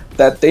sure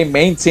that they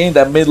maintain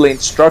that mid lane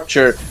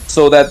structure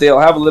so that they'll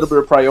have a little bit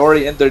of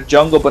priority in their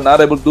jungle, but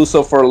not able to do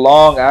so for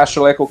long.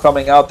 Astral Echo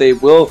coming out. They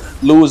will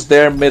lose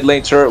their mid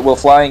lane turret with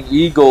Flying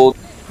Eagle.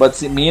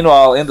 But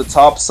meanwhile, in the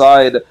top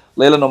side,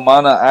 Layla no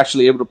mana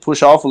actually able to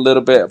push off a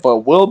little bit, but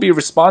will be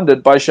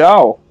responded by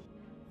Xiao.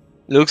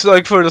 Looks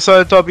like for the side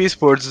of Top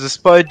Esports,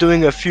 despite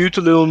doing a few to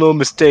little no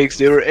mistakes,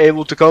 they were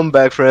able to come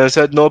back, friends.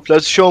 Said, nope,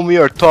 let's show me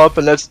our top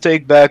and let's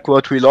take back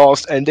what we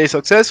lost. And they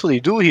successfully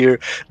do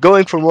here,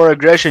 going for more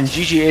aggression.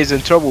 GGA is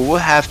in trouble. We'll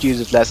have to use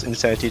its last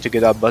Insanity to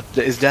get up, but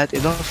is that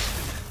enough?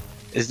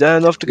 Is that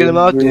enough to get him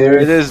out? There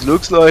it is.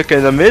 Looks like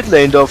in the mid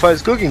lane, though,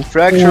 Fight's cooking.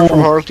 Fracture from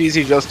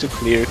Hearteasy just to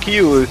clear.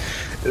 Q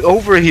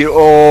over here.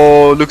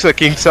 Oh, looks like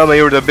King Sama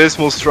here with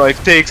Abysmal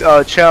Strike takes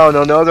out Chao. And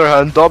on the other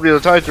hand, W, the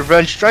Titan's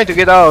Revenge, trying to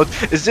get out.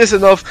 Is this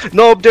enough?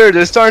 Nope, there it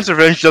is. Titan's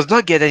Revenge does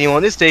not get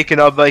anyone. It's taken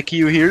out by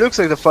Q here. Looks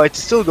like the fight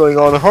is still going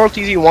on.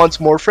 Hearteasy wants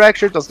more.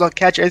 Fracture does not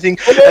catch anything.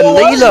 And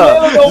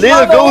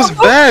Layla goes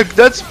back.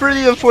 That's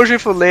pretty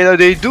unfortunate for Layla.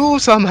 They do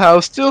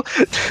somehow still.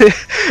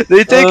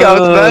 They take out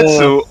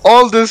Matsu.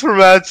 All this for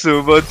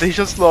Matsu, but they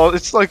just lost.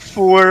 It's like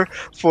 4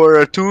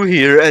 for 2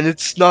 here, and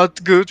it's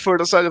not good for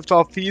the side of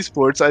Top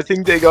Esports. I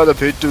think they got a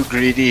bit too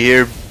greedy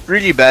here.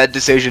 Really bad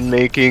decision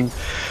making,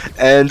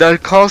 and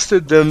that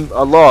costed them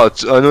a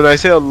lot. And when I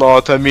say a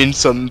lot, I mean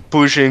some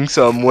pushing,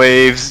 some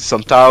waves,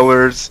 some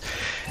towers.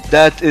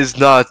 That is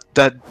not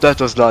that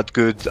was not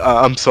good.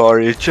 I'm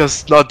sorry. It's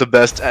just not the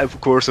best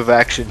course of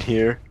action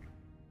here.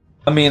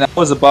 I mean, I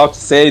was about to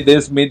say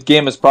this mid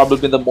game has probably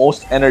been the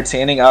most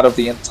entertaining out of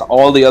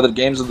all the other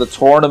games of the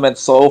tournament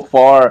so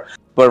far.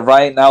 But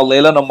right now,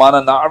 Layla no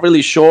mana not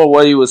really sure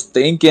what he was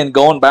thinking,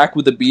 going back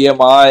with the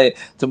BMI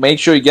to make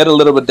sure he get a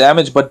little bit of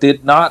damage, but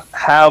did not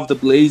have the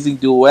Blazing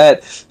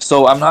Duet.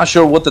 So I'm not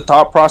sure what the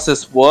thought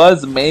process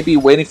was. Maybe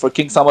waiting for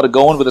King Sama to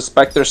go in with a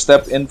Spectre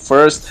step in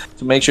first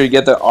to make sure you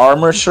get the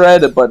armor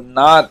shred, but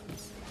not.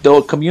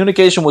 The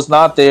communication was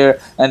not there,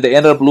 and they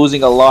ended up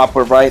losing a lot.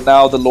 But right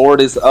now, the Lord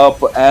is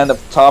up, and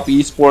Top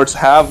Esports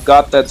have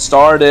got that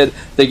started.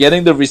 They're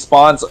getting the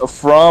response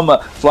from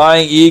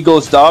Flying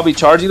Eagles. Dobby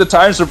charging the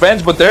Tyrant's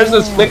Revenge, but there's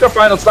this Flicker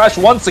final slash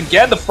once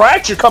again. The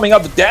fracture coming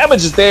up, the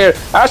damage is there.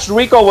 Astral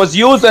Recall was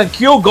used, and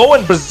Q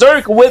going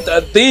berserk with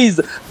these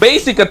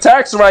basic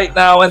attacks right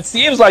now, and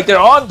seems like they're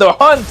on the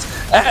hunt.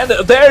 And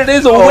there it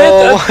is with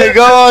my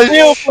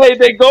gosh! play.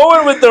 They go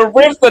in with the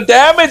Rift. The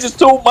damage is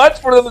too much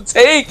for them to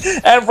take,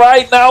 and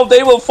right now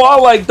they will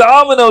fall like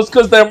dominoes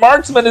because their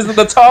marksman is in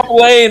the top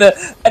lane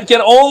and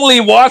can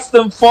only watch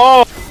them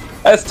fall.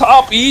 As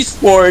Top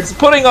Esports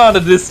putting on a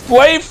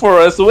display for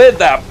us with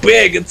that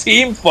big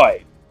team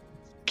fight.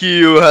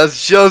 Q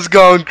has just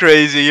gone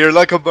crazy. You're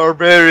like a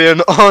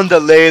barbarian on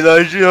the lane,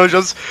 you know,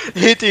 just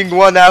hitting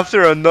one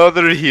after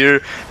another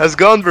here. Has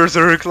gone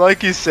berserk,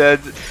 like you said.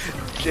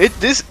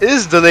 This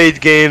is the late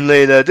game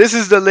Layla. This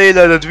is the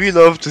Layla that we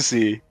love to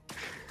see.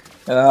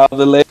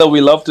 The Layla we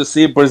love to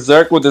see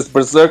Berserk with his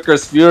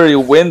Berserker's Fury,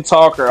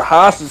 Windtalker,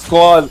 Haas's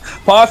Claws,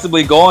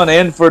 possibly going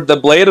in for the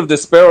Blade of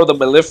Despair or the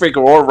Malefic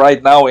Roar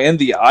right now in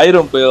the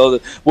item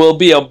build will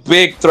be a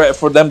big threat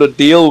for them to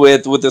deal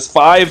with this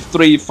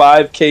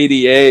 535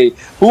 KDA.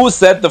 Who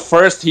said the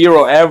first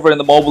hero ever in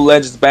the Mobile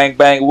Legends Bang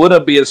Bang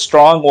wouldn't be a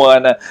strong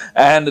one?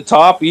 And the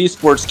top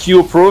esports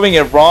Q proving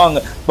it wrong,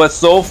 but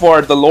so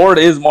far the Lord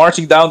is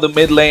marching down the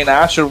mid lane.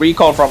 Astral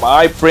Recall from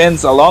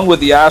iPrince along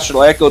with the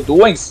Astral Echo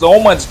doing so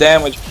much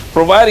damage,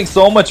 providing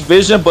so much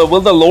vision, but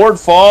will the Lord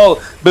fall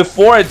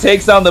before it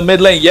takes down the mid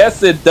lane?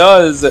 Yes, it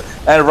does.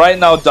 And right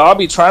now,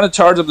 Dobby trying to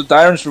charge up the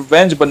Tyrant's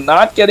Revenge, but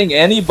not getting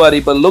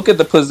anybody. But look at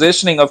the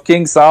positioning of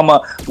King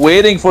Sama,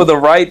 waiting for the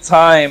right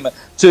time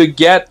to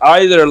get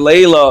either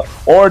Layla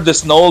or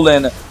this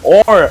Nolan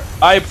or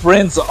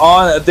iPrince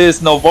on this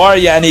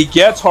Novaria, and he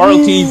gets Harl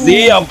TZ.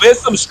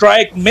 Abyssum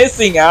Strike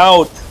missing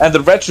out, and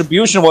the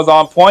Retribution was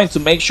on point to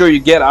make sure you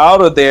get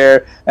out of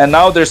there. And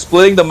now they're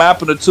splitting the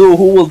map into two.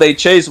 Who will they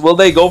chase? Will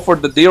they go for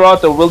the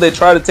D-Rot or will they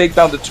try to take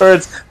down the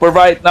turrets? But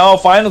right now,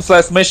 Final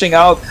Slash missing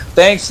out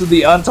thanks to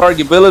the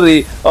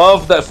untargetability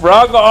of the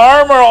Frog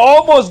Armor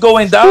almost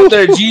going down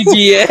there.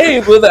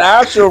 GGA with the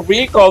actual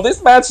recall.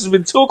 This match has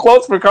been too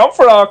close for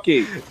comfort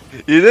hockey.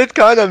 You did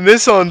kind of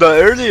miss on the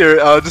earlier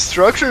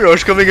destruction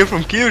rush coming in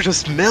from Q,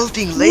 just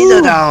melting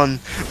Layla down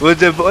with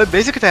the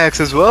basic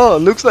attacks as well. It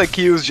looks like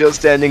Q's just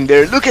standing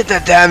there. Look at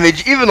that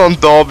damage, even on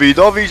Dobby.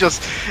 Dobby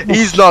just,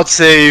 he's not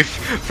safe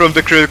from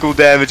the critical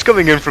damage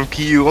coming in from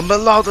Q. A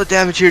lot of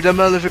damage here. The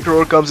Malefic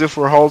Roar comes in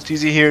for Halt.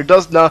 TZ here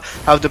does not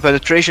have the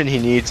penetration he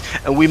needs,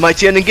 and we might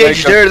see an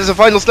engage there. There's a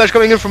final slash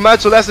coming in from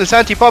Matsu. Last and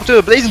Santi pop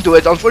to blaze into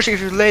it.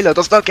 Unfortunately, Layla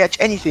does not catch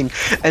anything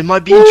and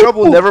might be in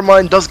trouble. Never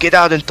mind, does get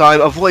out in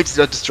time, avoids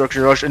the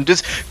destruction rush, and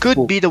this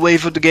could be the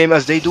wave of the game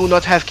as they do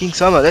not have King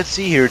Sama. Let's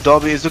see here.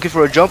 Dobby is looking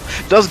for a jump,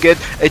 does get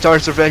a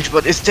Tyrant's Revenge,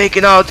 but is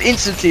taken out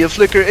instantly. A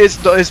flicker is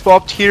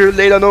popped here.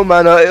 Layla no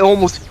mana, it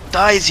almost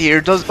dies here,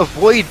 does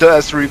avoid the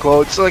S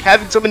recall. It's like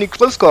having so many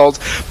close calls,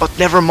 but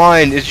never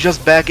mind, it's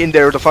just back in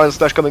there with the final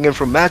slash coming in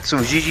from Matsu.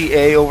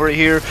 GGA over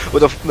here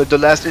with the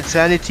last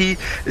Insanity.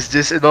 Is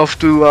this enough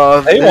to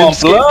They want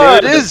there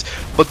it blood. is.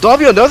 But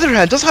Dobby on the other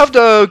hand does have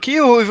the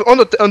Kyo on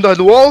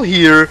the wall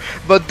here,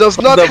 but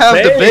does not The have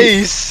the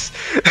base. base.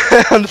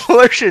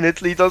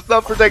 Unfortunately, does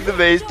not protect the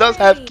base, does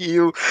have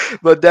Q,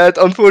 but that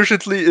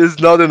unfortunately is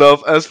not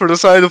enough. As for the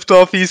side of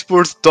Top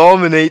Esports,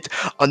 dominate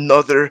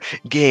another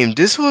game.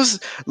 This was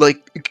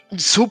like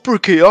super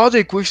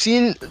chaotic. We've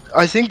seen,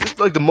 I think,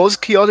 like the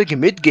most chaotic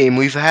mid game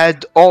we've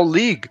had all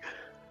league.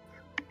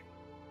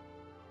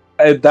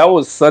 That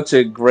was such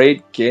a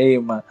great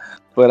game,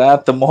 but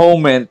at the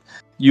moment,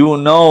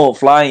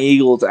 Flying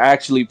Eagles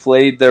actually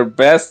played their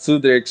best to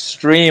their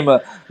extreme.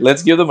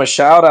 Let's give them a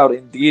shout out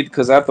indeed,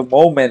 because at the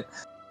moment,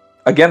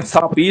 against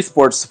Top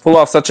Esports, to pull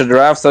off such a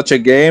draft, such a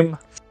game,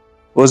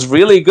 was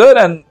really good.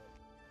 And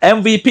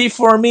MVP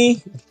for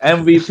me,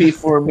 MVP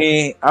for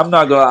me. I'm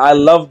not gonna. I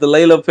love the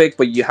Layla pick,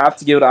 but you have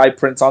to give it to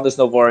iPrince on this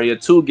Novaria.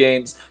 2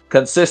 games,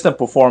 consistent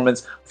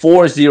performance,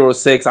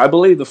 406. I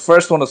believe the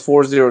first one was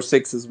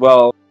 406 as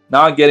well.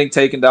 Not getting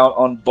taken down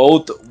on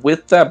both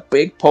with that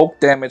big poke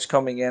damage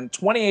coming in.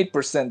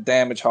 28%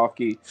 damage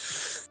hockey.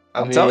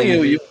 I I'm telling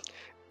you, mean,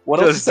 what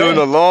else to just doing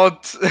say? a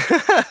lot.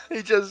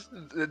 He just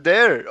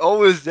there,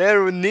 always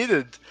there when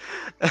needed.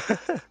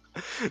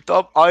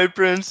 Top Eye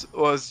Prince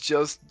was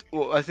just,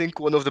 well, I think,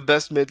 one of the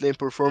best mid lane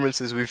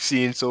performances we've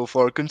seen so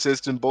far.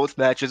 Consistent, both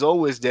matches,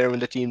 always there when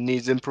the team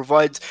needs him.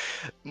 Provides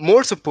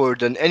more support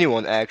than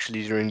anyone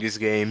actually during these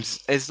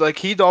games. It's like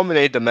he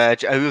dominated the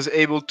match. I was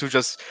able to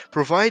just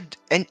provide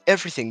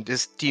everything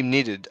this team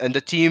needed, and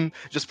the team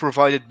just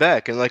provided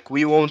back. And like,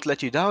 we won't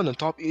let you down. And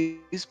Top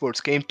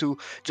Esports came to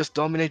just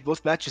dominate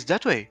both matches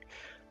that way.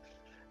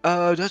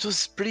 That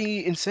was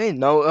pretty insane.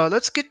 Now,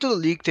 let's get to the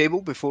league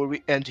table before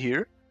we end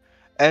here.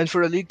 And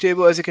for the league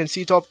table, as you can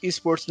see, Top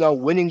Esports now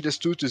winning this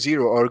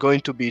 2-0 are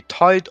going to be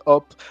tied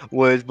up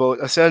with both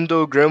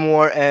Ascendo,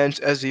 Grimoire, and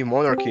SE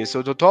Monarchy.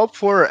 So the top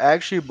four are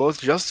actually both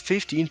just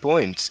 15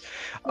 points.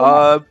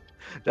 Uh,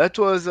 that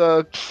was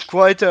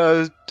quite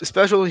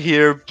special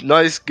here.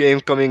 Nice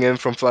game coming in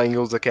from Flying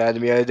Eagles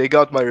Academy. They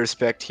got my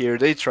respect here.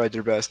 They tried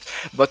their best.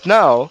 But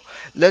now,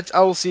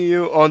 I will see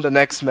you on the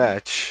next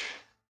match.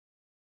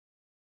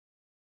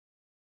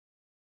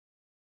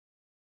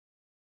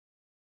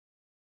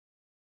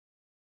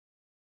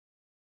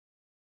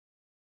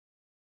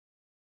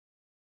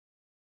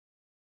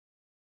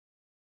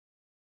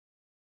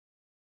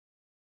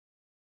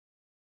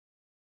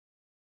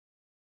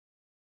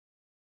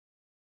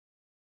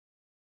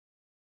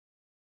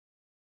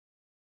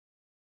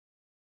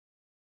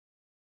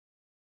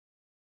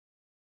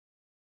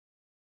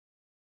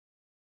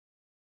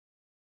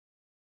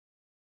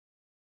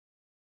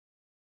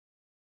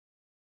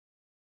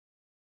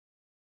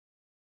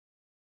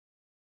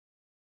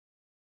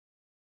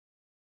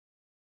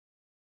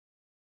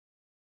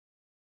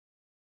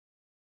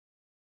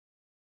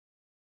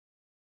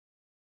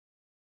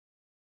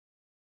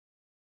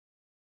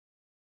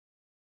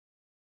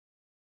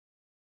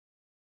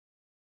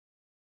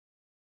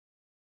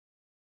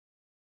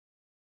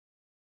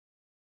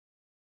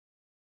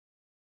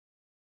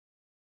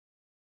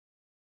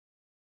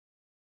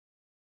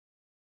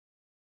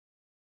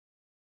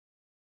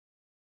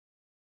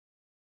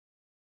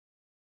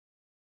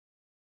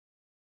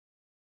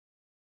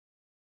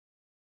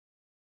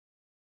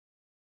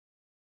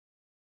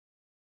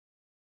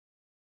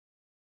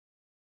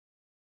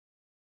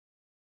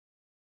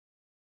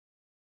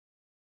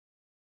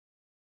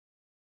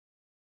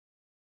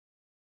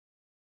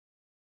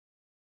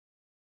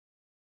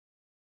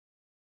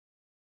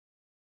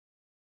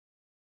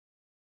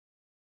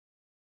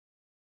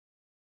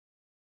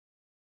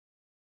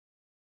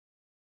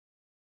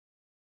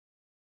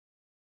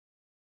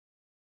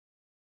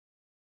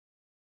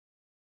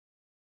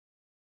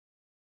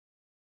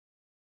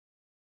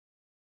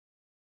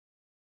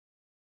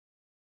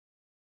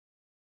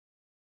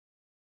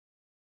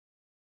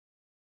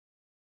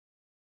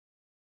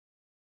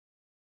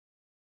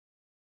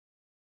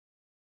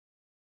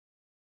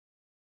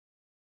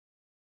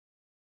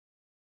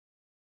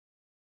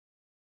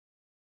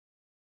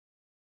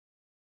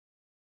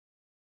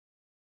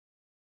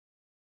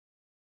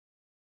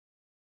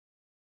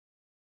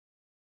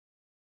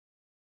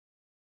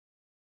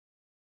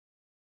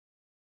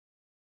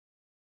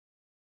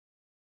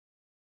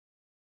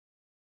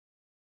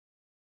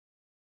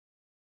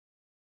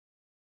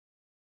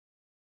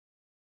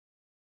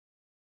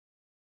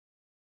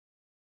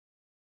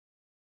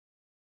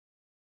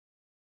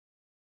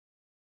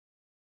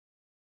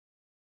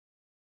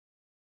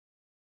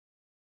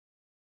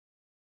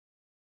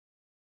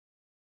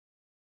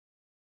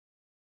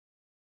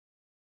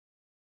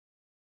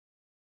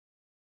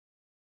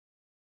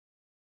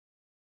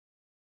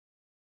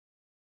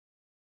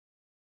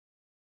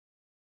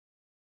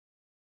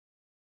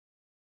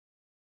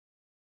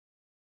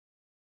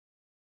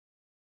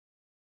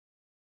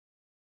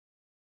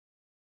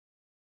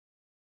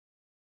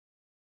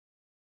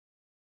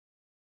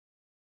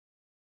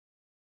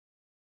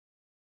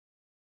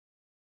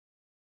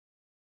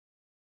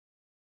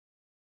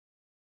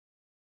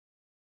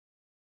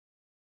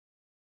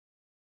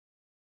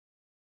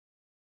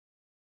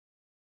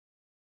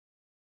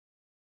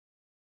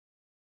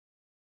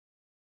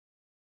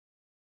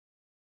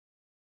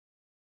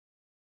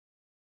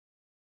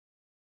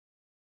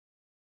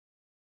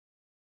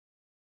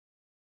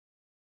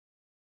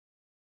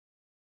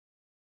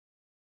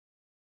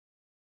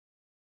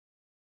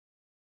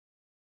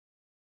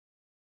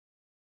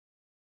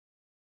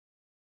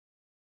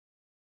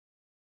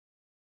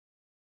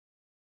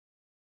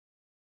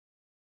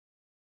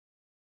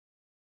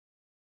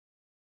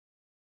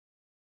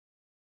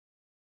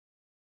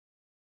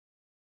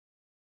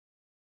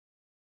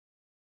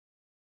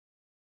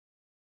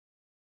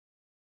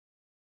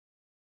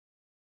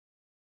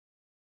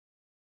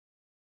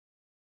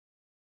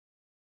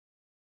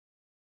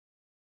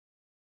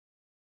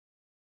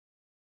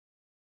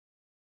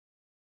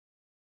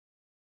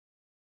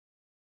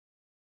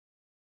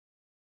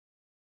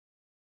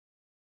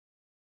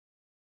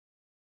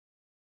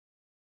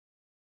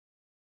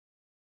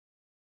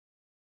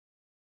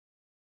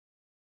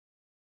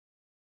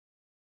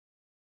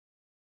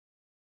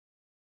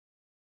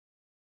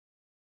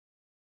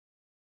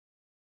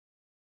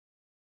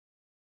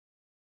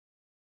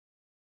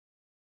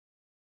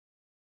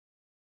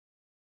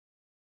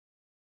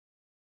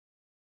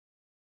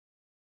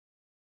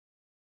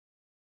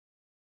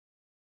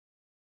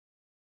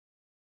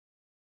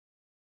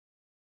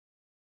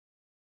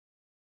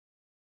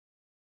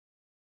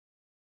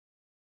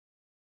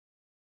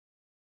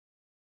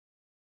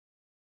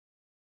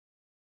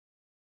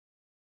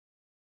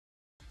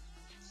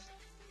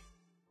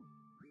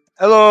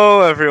 Hello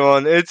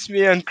everyone, it's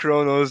me and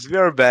Kronos. We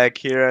are back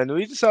here and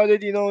we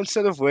decided,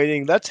 instead of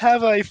waiting, let's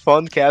have a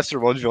fun caster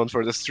 1v1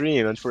 for the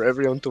stream and for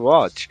everyone to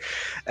watch.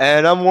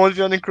 And I'm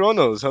 1v1 in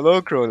Kronos.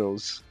 Hello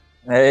Kronos.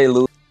 Hey,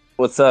 Lou,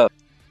 what's up?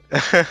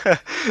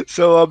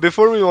 So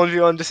before we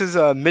 1v1, this is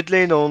mid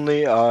lane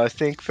only. I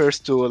think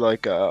first to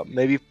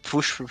maybe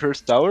push for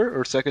first tower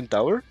or second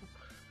tower.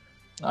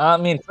 I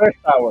mean, first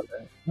tower.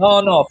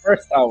 No,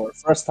 first tower,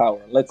 first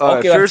tower. Let's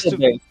okay. I'm First still to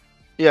base.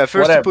 Yeah, first to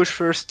Whatever. push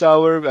first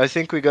tower. I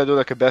think we gotta do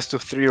like a best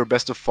of 3 or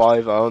best of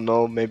 5. I don't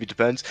know, maybe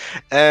depends.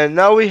 And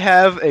now we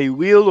have a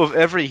wheel of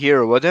every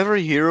hero. Whatever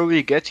hero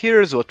we get here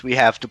is what we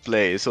have to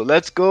play. So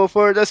let's go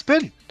for the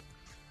spin.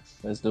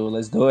 Let's do it.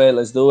 Let's do it.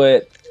 Let's do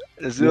it.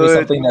 Let's Give do me it.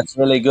 something that's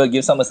really good.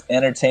 Give something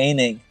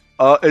entertaining.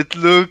 It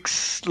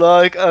looks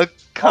like a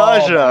Oh my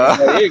Kaja.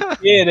 god, you're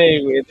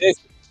kidding me.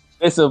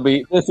 This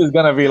is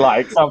gonna be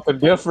like something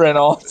different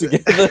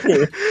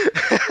altogether.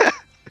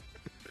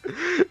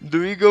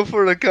 Do we go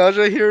for the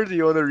Kaja here? Or do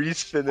you want to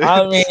respin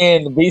I it?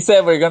 mean, B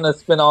said we're gonna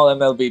spin all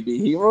MLBB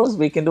heroes.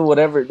 We can do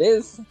whatever it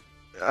is.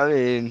 I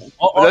mean,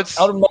 Or let's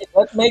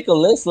make a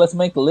list. Let's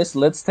make a list.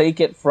 Let's take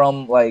it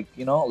from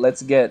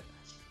let's get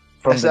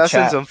from the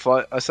chat.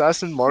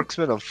 assassin,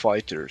 marksman, and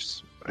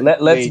fighters. And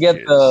Let's get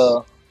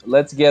mages.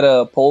 let's get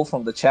a poll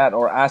from the chat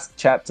or ask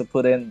chat to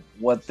put in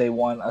what they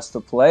want us to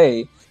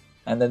play,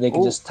 and then they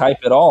can Oh, just type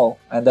it all,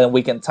 and then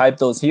we can type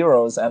those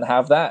heroes and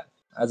have that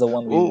as a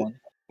 1v1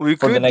 we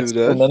for the could do next two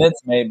that.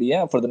 minutes, maybe.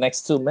 Yeah, for the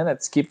next 2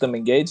 minutes, keep them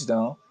engaged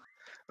now.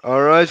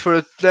 Alright,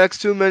 for the next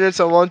 2 minutes,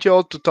 I want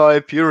y'all to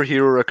type your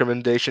hero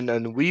recommendation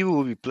and we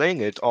will be playing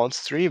it on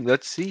stream.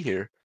 Let's see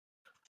here.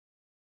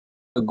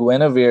 A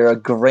Guinevere, a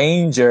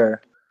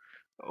Granger.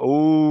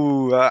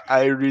 Oh,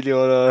 I really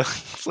wanna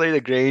play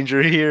the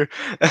Granger here.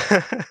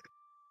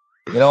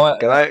 You know what?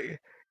 Can I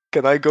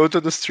can I go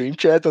to the stream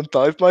chat and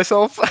type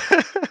myself?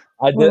 I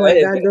Oh did. my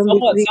Hey, god, don't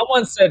be free.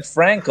 someone said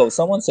Franco.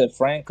 Someone said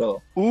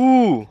Franco.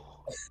 Ooh.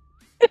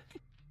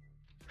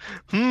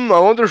 I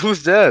wonder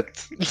who's that.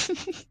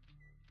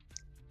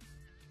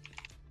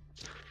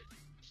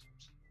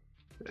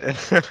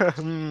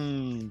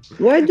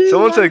 Why do you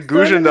Someone want said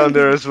Gushin down tournament?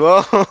 there as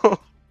well.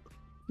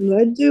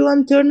 Why do you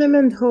want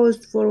tournament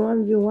host for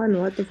 1v1?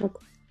 What the fuck?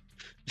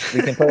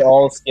 We can play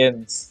all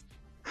skins.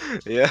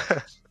 Yeah.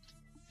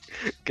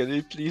 Can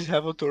we please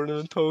have a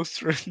tournament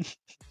host?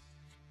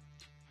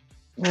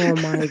 Oh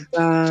my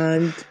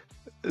god.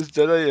 Is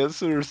that a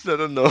yes or is that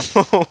a no?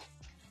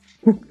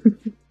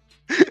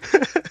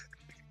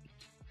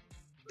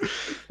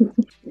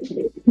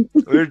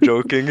 We're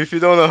joking. If you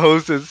don't want to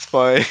host, it's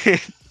fine.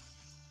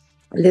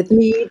 Let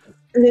me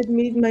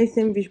eat my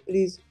sandwich,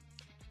 please.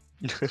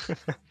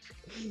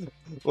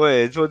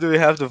 Wait, what do we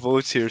have the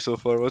votes here so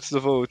far? What's the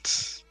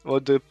votes?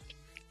 What the?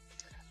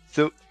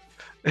 So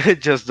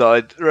it just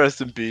died. Rest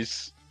in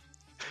peace.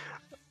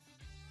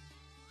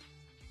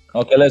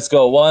 Okay, let's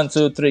go. 1,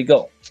 2, 3,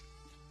 go.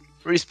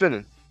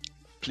 Respinning.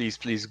 Please,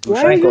 please,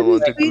 Why Gushin. are I you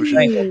want a Gushin.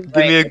 spinning? Give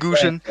me a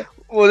Gushin.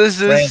 What is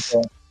this?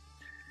 Franco.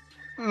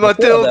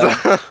 Matilda.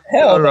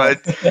 Hell no.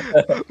 Alright.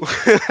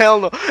 Hell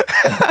no.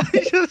 I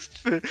just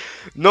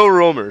no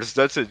roamers.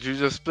 That's it. You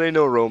just play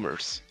no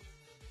roamers.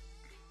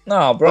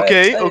 No, bro.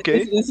 Okay,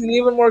 okay. This is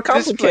even more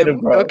Just play.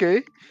 complicated, bro.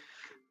 Okay.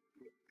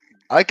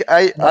 I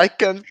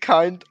can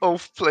kind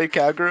of play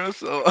Kagura,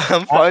 so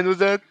I'm fine with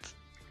that.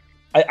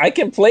 I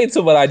can play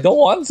too, but I don't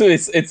want to.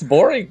 It's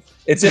boring.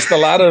 It's just a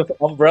lot of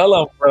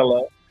umbrella.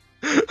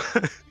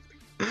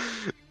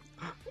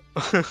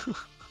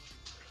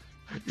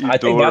 I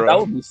think that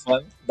would be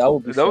fun. That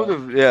would be That fun. would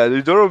have, yeah, the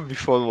Eudora would be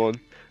fun one.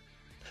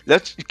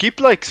 Let's keep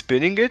like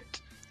spinning it,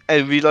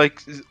 and we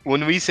like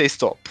when we say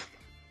stop.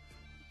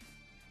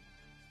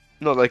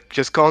 No, like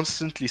just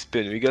constantly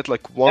spin. We get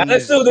like Yeah, one.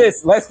 let's do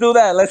this. Let's do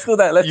that. Let's do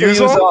that. Let's do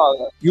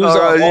Yuzong? Yuzong.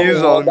 Alright,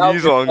 Yuzong, That would be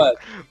Yuzong. fun.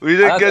 We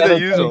didn't That's get a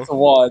entertaining Yuzong. to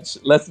watch.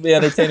 Let's be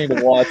entertaining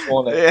to watch,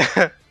 won't it?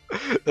 Yeah.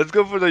 Let's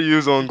go for the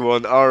Yuzong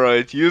one.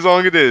 Alright,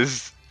 Yuzong it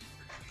is.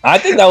 I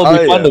think that would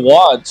be fun to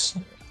watch.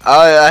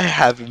 I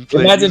haven't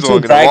played Imagine two Yuzong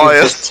in a dragons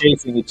while. just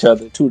chasing each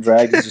other. Two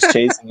dragons just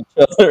chasing each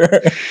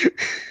other.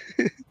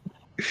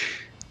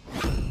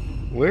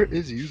 Where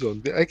is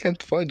Yuzong? I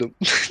can't find him.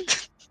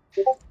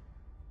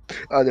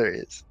 Oh, there he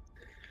is.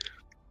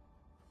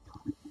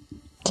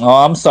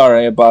 Oh, I'm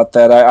sorry about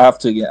that. I have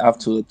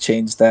to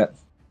change that.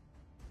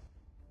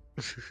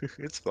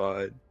 It's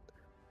fine.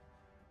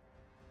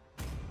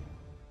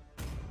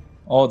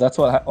 Oh, that's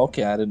what.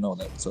 Okay, I didn't know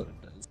that. So it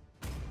does.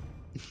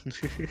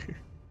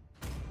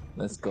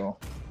 Let's go.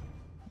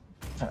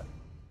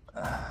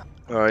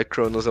 Alright,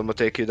 Kronos, I'm gonna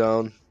take you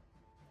down.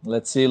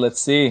 Let's see.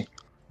 Let's see.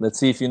 Let's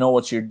see if you know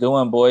what you're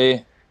doing,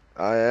 boy.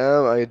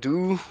 I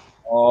do.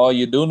 Oh,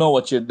 you do know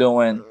what you're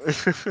doing.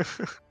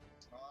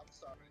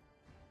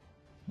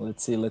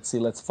 Let's see. Let's see.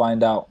 Let's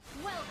find out.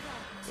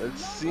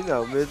 Let's see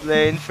now. Mid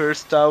lane,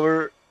 first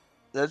tower.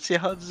 Let's see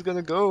how this is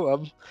gonna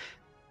go.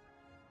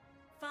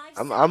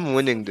 I'm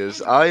winning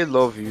this. I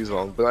love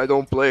Yuzong, but I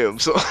don't play him,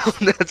 so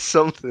that's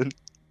something.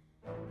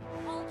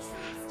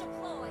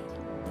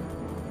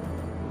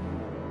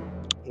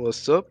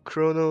 What's up,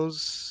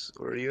 Kronos?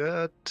 Where you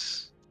at?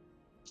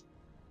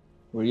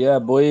 Where you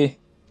at, boy?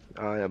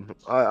 I'm Come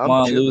I'm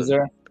on, chilling.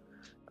 loser.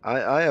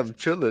 I am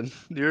chilling.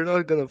 You're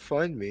not gonna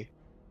find me.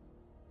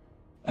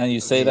 And you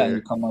I'm say that and you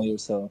here. come on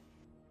yourself.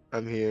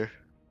 I'm here.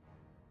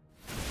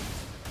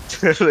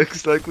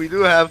 Looks like we do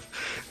have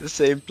the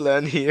same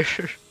plan here.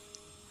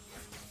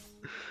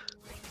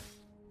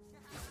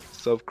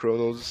 Sub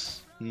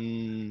Chronos.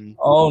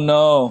 Oh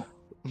no.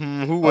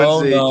 Who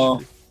wins Oh the no.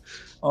 HP?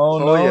 Oh Oh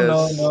no,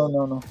 no, yes. no,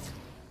 no, no.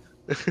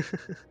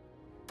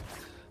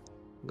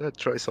 I'm gonna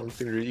try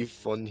something really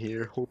fun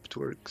here. Hope it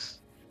works.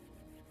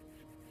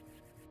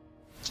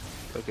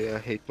 Okay, I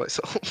hate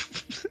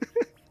myself.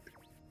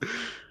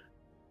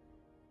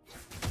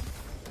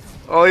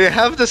 Oh, you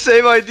have the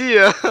same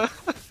idea.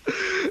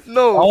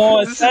 No,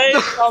 Oh, this is no, say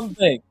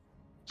something.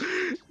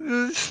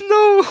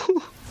 no.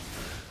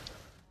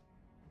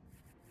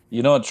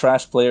 You know a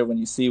trash player when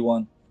you see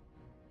one.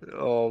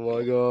 Oh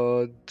my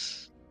god.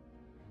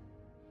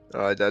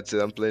 Alright, that's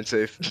it. I'm playing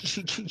safe.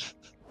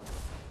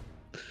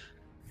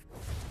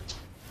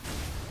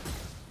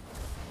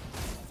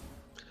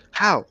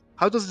 How?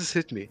 How does this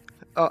hit me?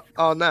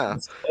 Oh, nah.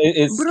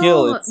 It's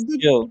skill. Bro, It's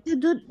skill.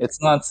 did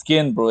It's not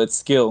skin, bro. It's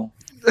skill.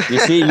 You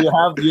see, you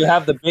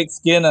have the big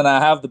skin, and I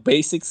have the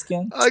basic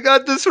skin. I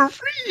got this for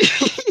free.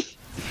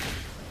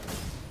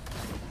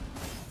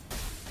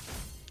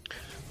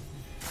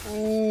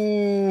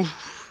 Ooh.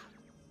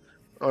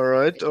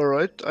 Alright,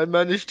 alright. I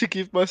managed to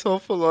keep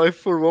myself alive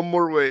for one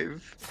more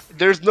wave.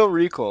 There's no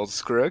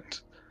recalls,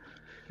 correct?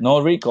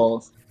 No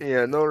recalls.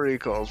 Yeah, no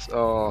recalls.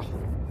 Oh.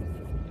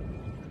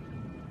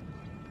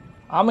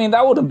 I mean,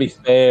 that wouldn't be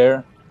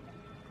fair.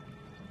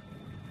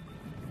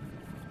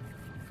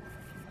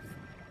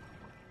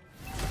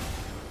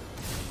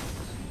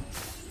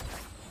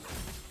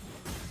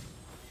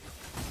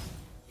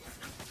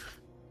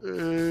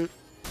 Uh,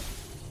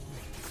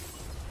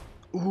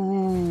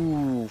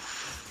 ooh.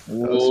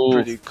 That was Ooh,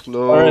 pretty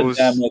turret close.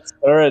 damage.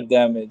 Turret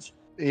damage.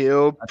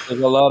 Yup. I took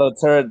a lot of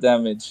turret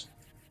damage.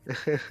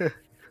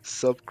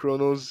 Sub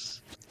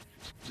Chronos.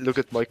 Look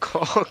at my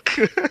cock.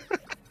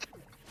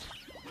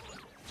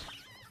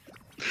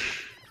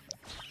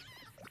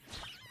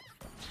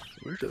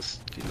 We're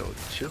just,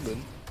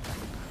 chilling.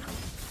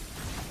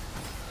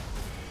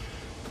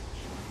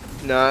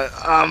 Nah,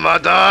 I'ma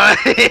die!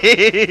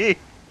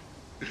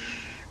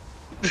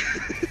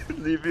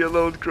 Leave me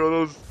alone,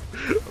 Kronos.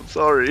 I'm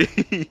sorry.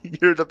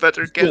 You're the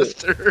better Good.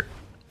 caster.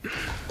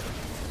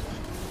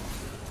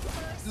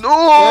 No!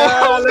 I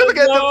Yeah, was gonna let's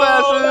get the go.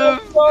 Let's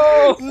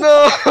go. passive!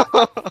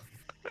 No!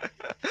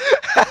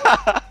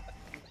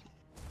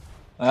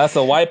 That's a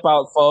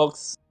wipeout,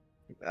 folks.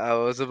 I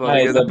was about to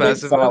That is get the a big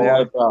passive fat on you.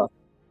 wipeout.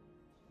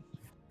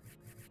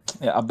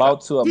 Yeah,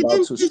 about to, about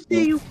didn't to. you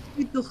say you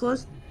wanted to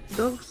host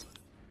dogs?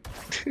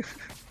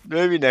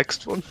 Maybe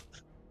next one.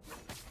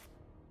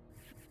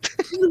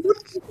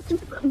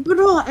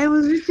 Bro, I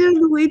was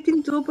literally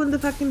waiting to open the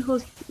fucking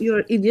host.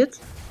 You're idiot.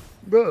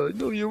 Bro,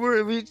 no, you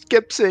were. We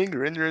kept saying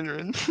ring, ring,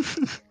 ring.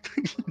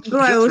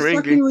 Bro, I Just was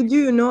ringing. fucking with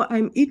you,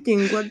 I'm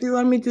eating. What do you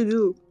want me to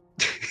do?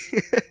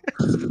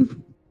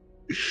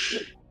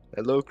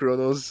 Hello,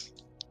 Kronos.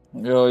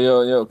 Yo,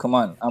 yo, yo, come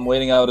on. I'm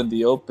waiting out in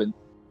the open.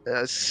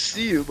 I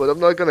see you, but I'm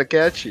not gonna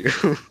catch you.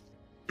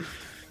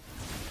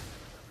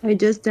 I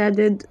just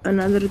added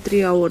another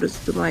 3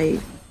 hours to my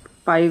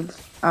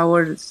 5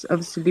 hours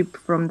of sleep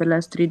from the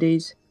last 3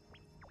 days.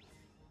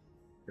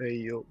 Hey,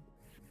 yo.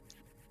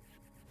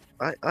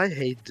 I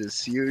hate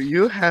this.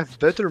 You have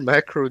better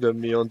macro than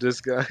me on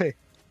this guy.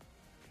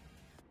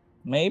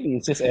 Maybe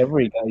it's just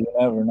every guy. You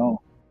never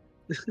know.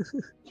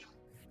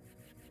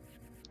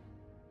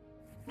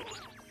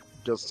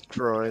 Just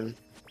trying.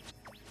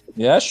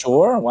 Yeah,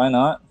 sure. Why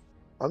not?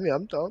 I mean,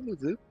 I'm down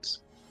with it.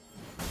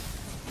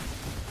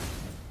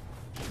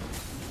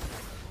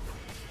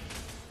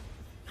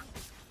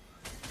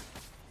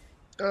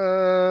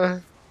 Uh.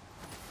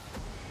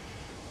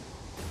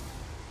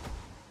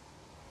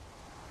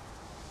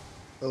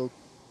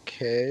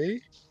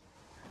 Okay.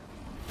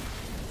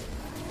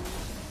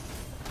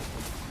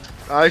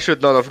 I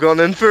should not have gone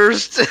in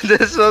first.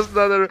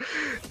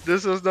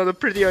 This was not a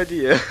pretty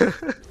idea.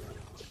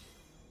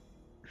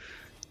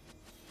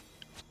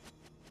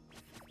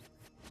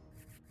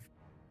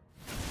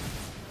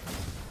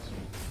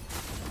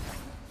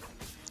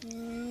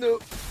 No.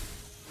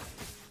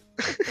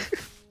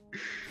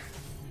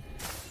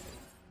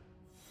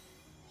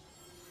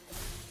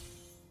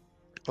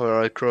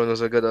 Alright,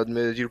 Kronos, I gotta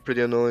admit it, you're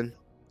pretty annoying.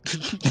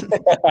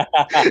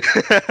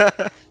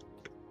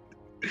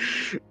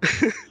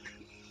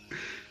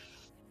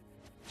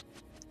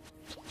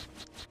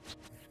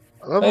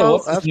 Hey, Well,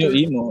 what's this new after.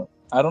 emote?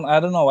 I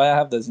don't know why I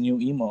have this new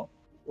emote.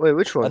 Wait,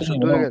 which I one? don't Should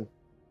even do it know. again.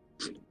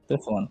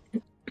 This one.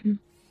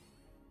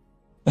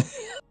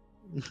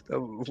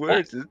 Where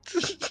is it?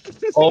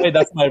 Oh wait,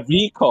 that's my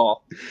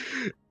recall.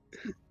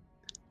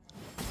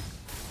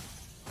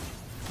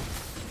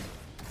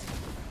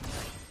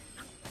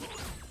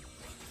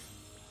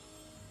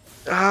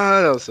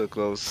 Ah, that was so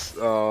close.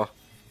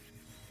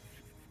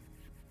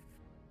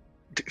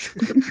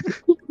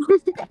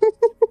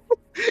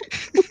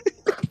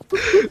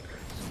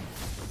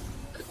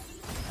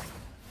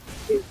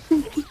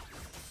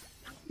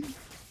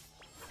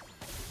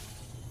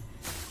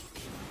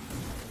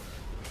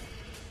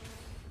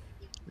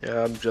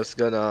 Yeah, I'm just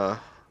gonna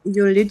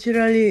You're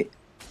literally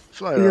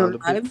fly you're around a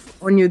bit. live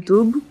on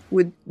YouTube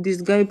with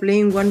this guy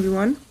playing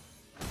 1v1.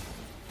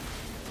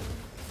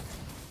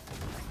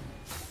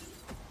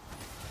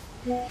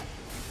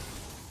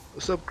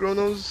 What's up,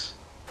 Kronos?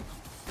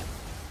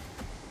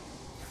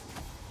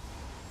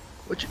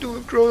 What you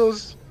doing,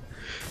 Kronos?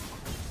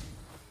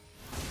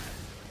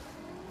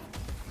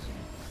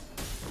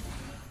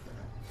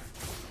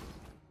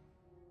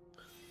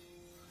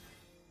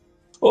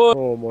 Oh,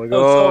 Oh my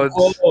so god.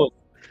 close.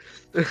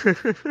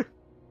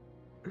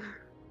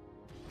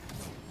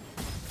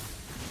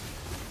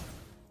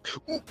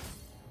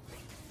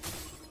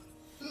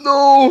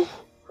 No!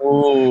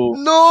 Oh,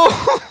 No!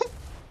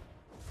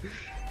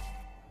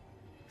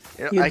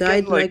 Yeah, You I can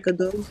died like like a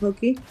dog,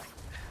 Hockey.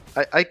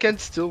 I can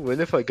still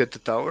win if I get the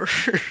tower.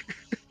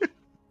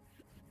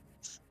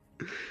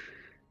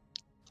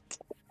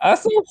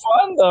 that's so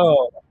fun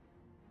though.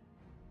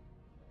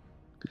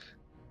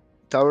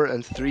 Tower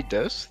and 3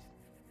 deaths.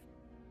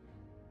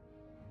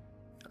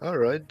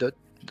 Alright,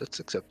 that's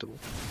acceptable.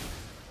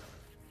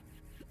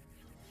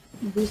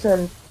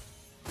 Decent.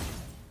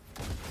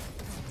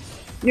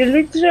 You're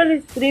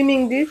literally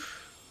streaming this?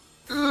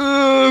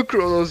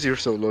 Kronos, you're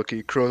so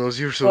lucky. Kronos,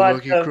 you're so What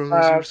lucky. the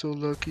Kronos, you're fuck? so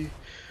lucky.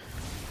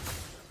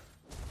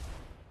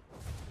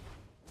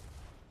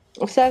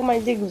 Suck my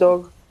dick,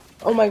 dog.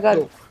 Oh my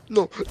god.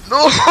 No,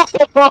 no,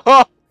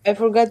 no! I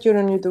forgot you're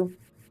on YouTube.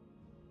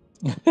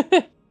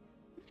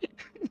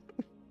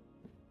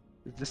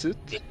 Is this it?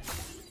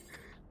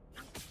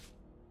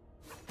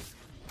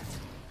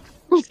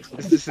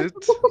 Is this it?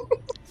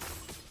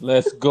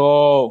 Let's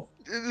go.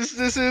 Is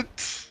this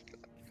it?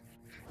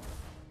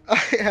 I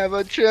have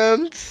a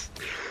chance.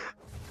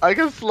 I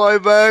can fly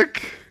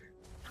back.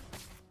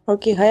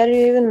 Okay, how are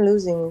you even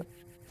losing?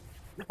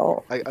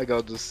 Oh, I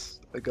got this.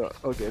 I got.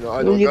 Okay, no,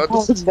 I don't you got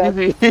can't this. got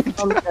Give this. me.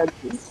 Can't got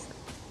this.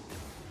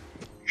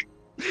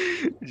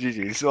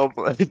 GG, so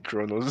playing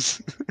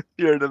Kronos.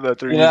 You're the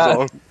better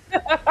Yeah.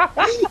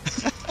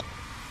 Yuzong.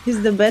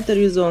 He's the better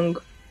Yuzong.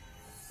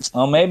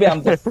 Oh, maybe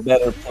I'm the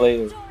better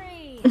player.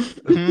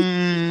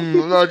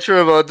 I'm not sure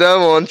about that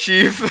one,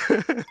 Chief.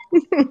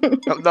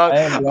 I'm not. I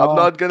am I'm wrong.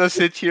 not gonna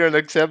sit here and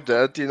accept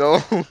that. You know.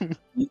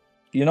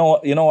 You know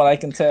what? You know what I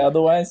can say.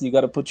 Otherwise, you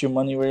got to put your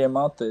money where your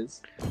mouth is.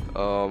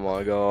 Oh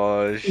my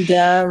gosh.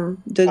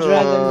 Damn, the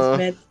dragon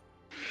is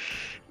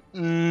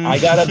mad. I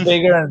got a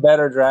bigger and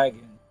better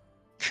dragon.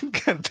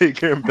 Get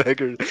bigger and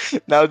bigger.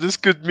 Now this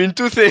could mean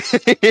two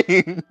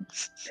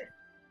things.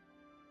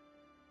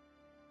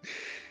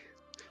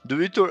 Do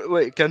we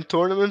wait? Can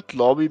tournament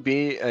lobby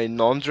be a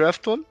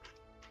non-draft one?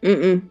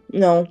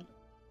 No.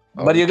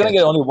 Oh, But we you're gonna can't.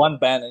 get only one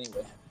ban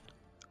anyway.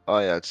 Oh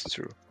yeah, it's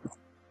true.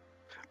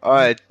 All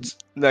right,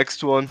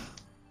 next one.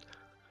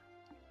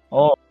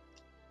 Oh,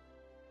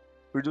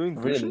 We're doing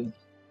Gushin? really?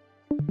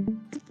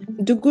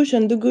 Do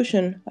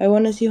Gushen. I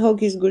wanna see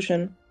Hockey's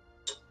Gushen.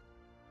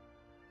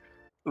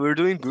 We're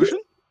doing Gushin?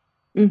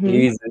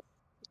 Easy.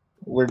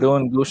 We're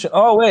doing Gushin.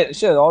 Oh wait,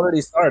 shit,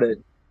 already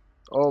started.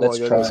 Oh Let's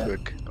my god, that's try.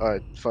 quick. All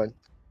right, fine.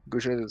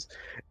 Gushin is.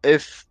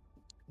 If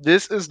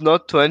this is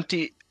not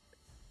 20,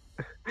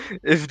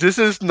 if this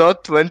is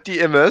not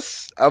 20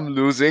 ms, I'm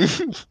losing.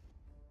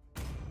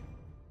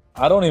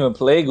 I don't even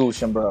play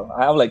Gushin, bro.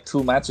 I have like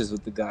 2 matches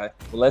with the guy.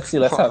 Well, let's see.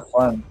 Let's have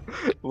fun.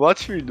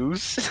 Watch me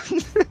lose.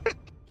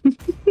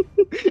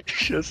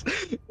 Just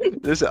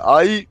listen.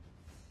 I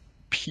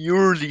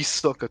purely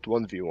suck at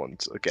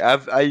 1v1s. Okay,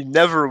 I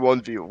never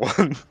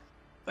 1v1.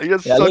 I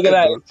just Yeah, suck look at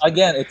at that.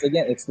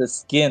 those. It's the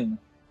skin.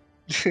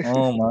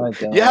 Oh my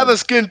god. You have a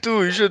skin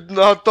too. You should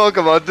not talk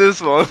about this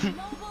one.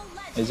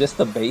 It's just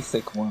the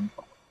basic one.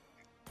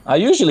 I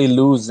usually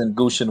lose in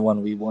Gushin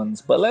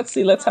 1v1s, but let's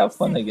see. Let's have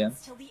fun again.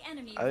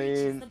 I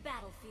mean,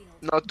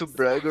 not to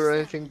brag or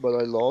anything, but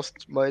I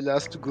lost my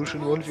last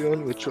Gushin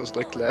 1v1, which was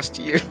like last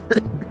year.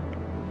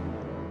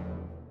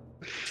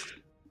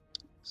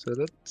 So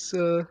that's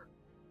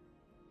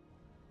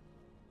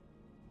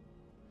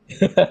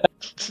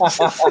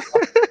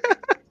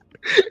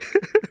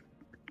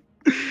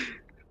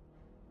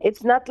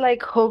It's not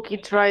like Hockey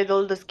tried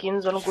all the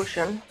skins on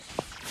Gushen.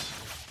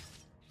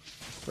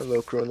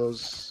 Hello,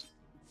 Kronos.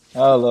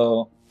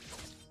 Hello.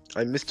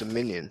 I missed a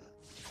minion.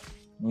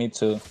 Me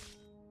too.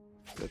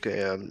 Okay,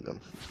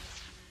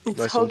 It's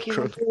nice one, Hockey.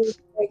 Kronos.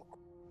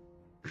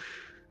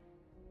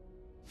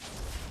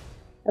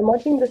 I'm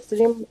watching the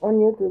stream on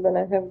YouTube and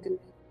I have this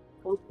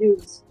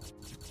confused.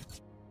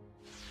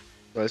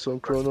 Nice one,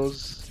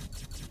 Kronos.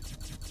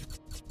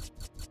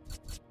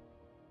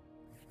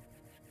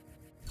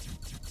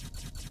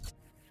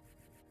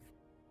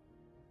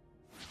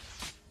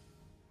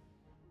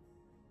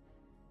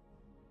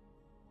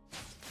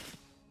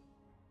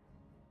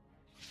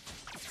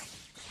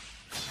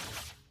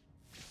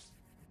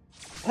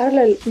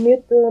 Parallel,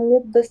 mute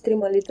the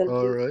stream a little, please.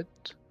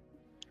 Alright.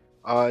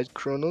 Alright,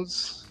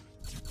 Kronos.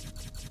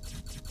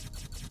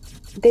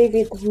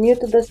 David, mute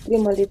the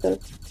stream a little.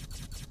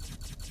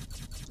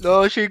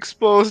 No, she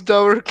exposed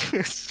our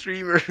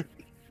streamer.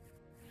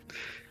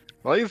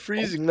 Why are you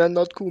freezing, man?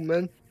 Not cool,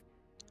 man.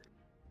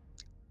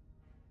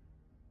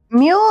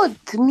 Mute.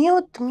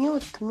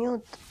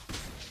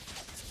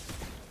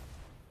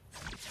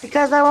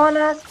 Because I want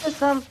to ask you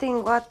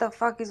something. What the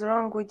fuck is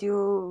wrong with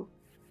you?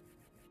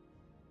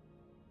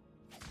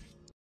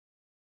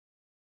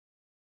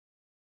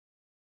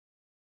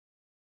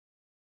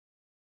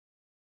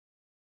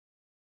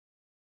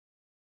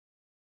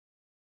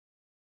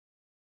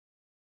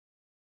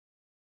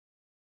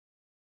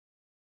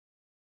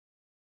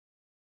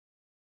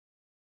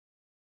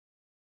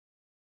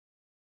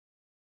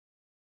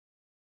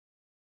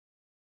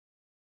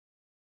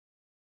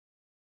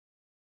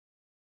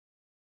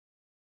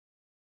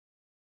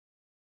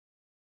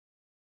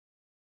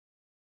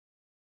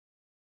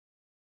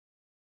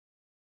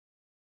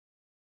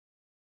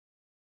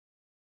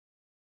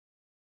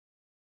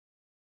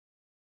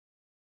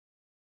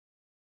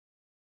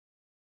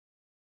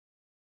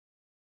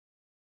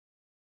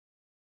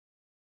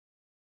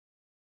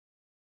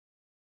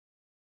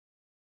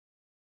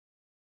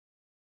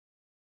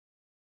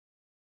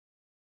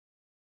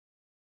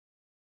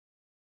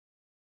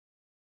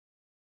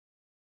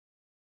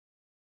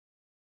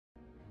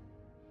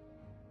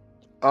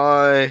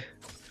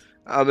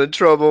 I'm in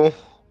trouble.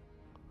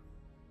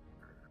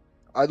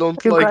 I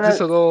don't You're like gonna this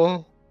at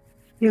all.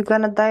 you're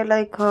gonna die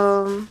like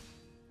a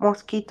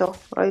mosquito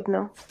right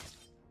now.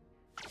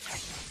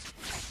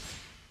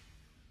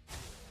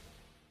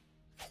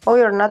 Oh,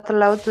 you're not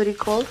allowed to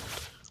recall?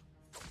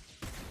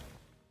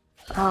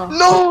 Oh,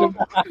 No!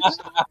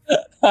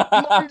 okay.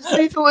 My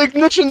lethal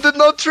ignition did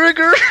not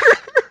trigger!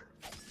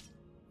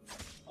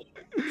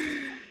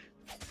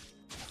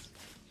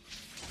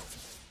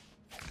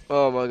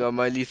 Oh my god,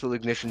 my lethal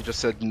ignition just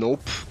said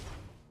nope.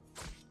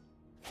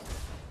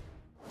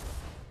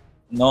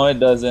 No, it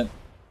doesn't.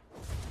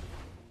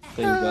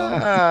 There you go.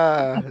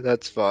 Ah,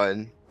 that's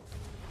fine.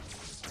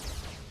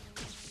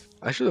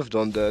 I should have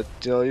done that.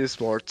 You know, you're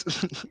smart.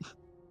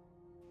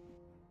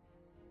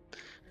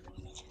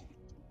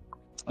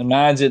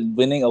 Imagine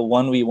winning a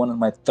 1v1 in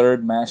my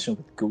third match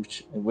with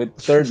Gooch.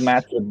 Third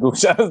match with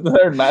Gooch.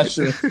 Third match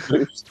with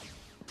Gooch.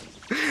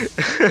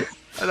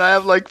 And I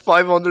have like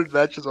 500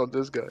 matches on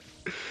this guy.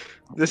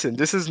 Listen,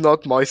 this is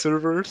not my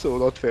server, so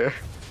not fair.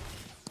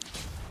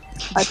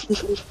 I think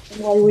that's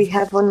why we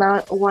have a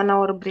 1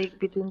 hour break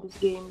between these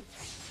games.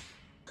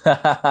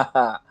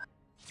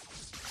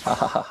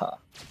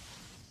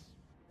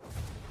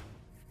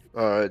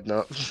 Alright,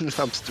 now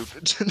I'm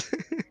stupid.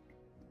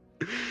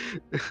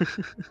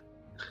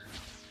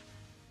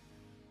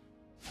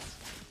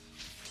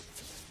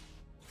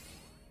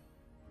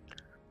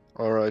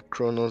 Alright,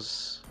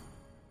 Chronos.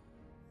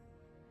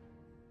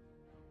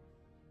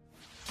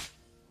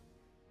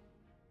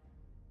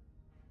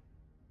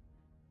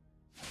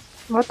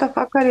 What the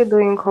fuck are you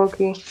doing,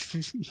 Hockey?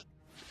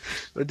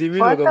 What do you mean,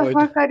 What what am the I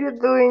fuck are you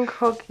doing,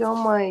 Hockey? Oh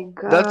my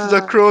god. That's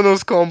the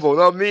Chronos combo,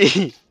 not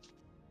me!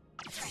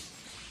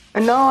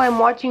 No, I'm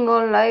watching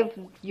on live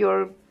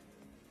your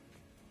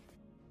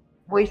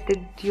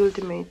wasted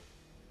ultimate.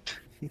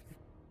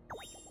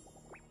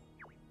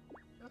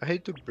 I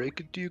hate to break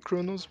it to you,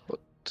 Chronos, but...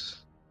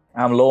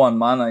 I'm low on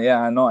mana.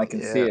 Yeah, I know. I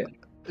can see yeah.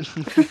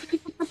 it.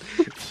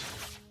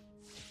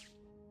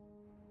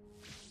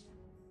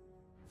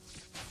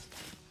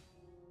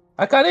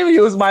 I can't even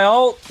use my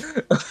ult.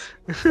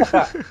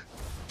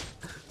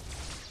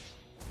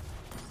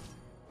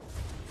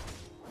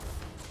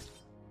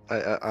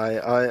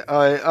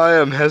 I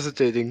am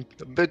hesitating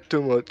a bit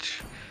too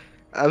much.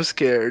 I'm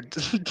scared.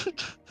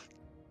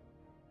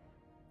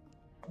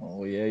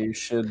 Oh yeah, you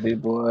should be,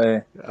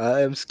 boy.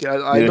 I am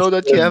scared. I You know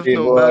that you should have be,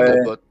 no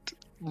mana, boy. but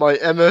my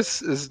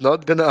MS is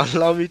not gonna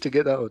allow me to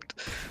get out.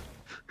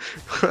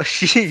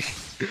 Sheesh.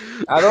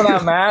 I don't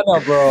have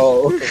mana,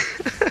 bro.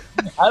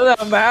 I don't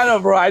have mana,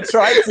 bro. I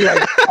tried to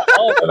like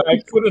ult and I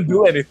couldn't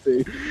do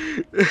anything.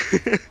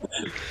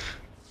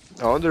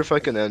 I wonder if I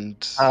can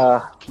end.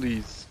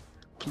 Please.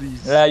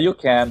 Please. Yeah, you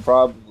can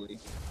probably.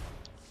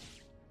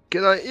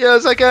 Can I?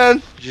 Yes, I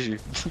can! GG.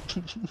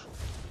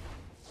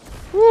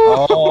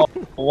 Oh,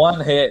 one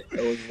hit.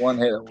 It was one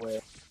hit away.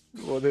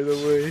 One hit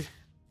away.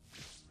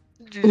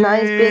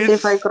 Nice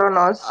Pacify GG's.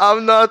 Chronos.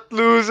 I'm not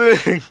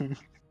losing!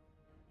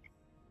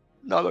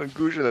 Not on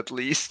Gushin at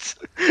least.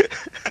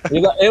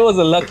 It was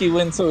a lucky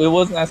win, so it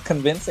wasn't as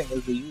convincing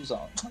as the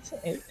Yuzon.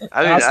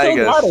 I mean, I still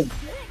got guess. it.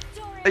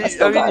 I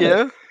still I mean, got it.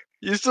 yeah.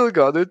 You still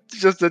got it.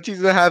 Just that he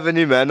doesn't have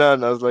any mana,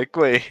 and I was like,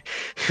 wait,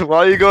 why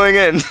are you going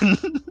in?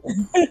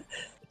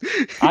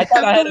 I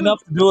thought I had enough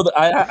to do the.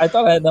 I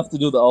thought I had enough to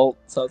do the ult,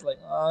 so I was like,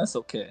 oh, it's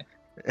okay.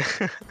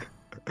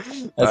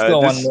 Let's go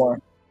one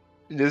more.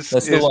 This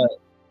Let's do is. one.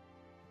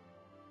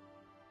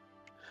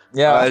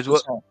 Yeah.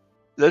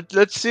 Alright,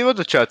 let's see what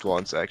the chat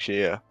wants.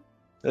 Actually, yeah.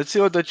 Let's see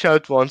what the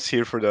chat wants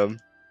here for them.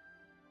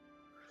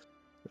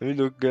 Let me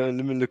look. Let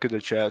me look at the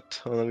chat.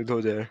 Oh, let me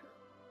go there.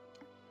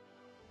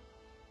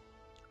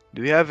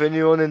 Do we have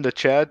anyone in the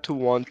chat who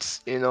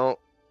wants, a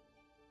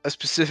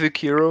specific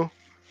hero?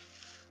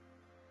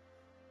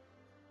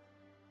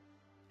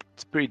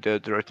 It's pretty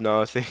dead right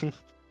now, I think.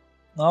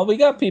 No, we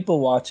got people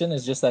watching.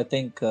 It's just I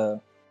think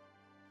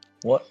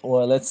what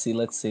well let's see.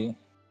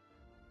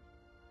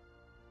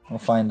 We'll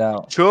find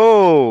out.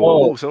 Joe!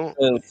 Oh, Oh, so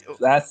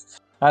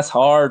that's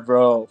hard,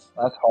 bro.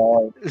 That's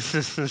hard.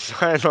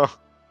 I know.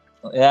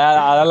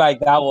 Yeah, I like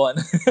that one.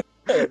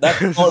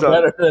 That's more So-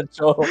 better than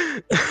Joe.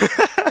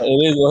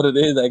 It is what it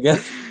is, I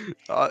guess.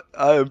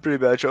 I am pretty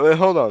bad. Wait,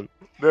 hold on.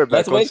 We're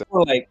back. One sec.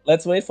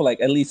 Let's wait for like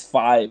at least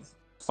five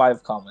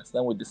comments,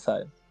 then we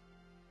decide.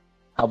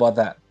 How about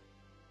that?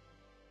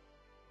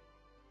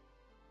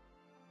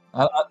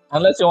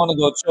 Unless you want to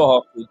go chill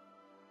hockey.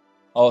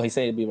 Oh, he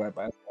said he'd be right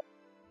back.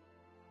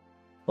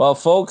 Well,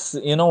 folks,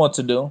 you know what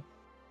to do.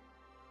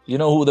 You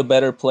know who the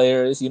better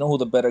player is. You know who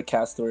the better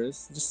caster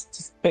is.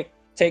 Just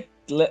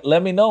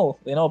let me know.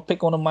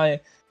 Pick one of my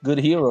good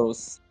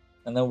heroes,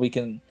 and then we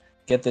can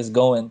get this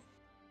going.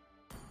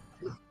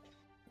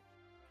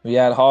 We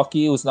had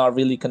Hockey, who's not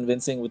really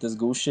convincing with his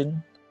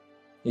Gushin.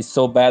 He's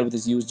so bad with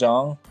his Yu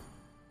Zhang.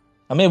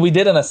 I mean, we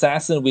did an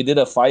assassin, we did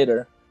a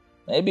fighter.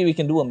 Maybe we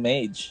can do a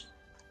mage.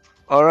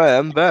 Alright,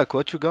 I'm back.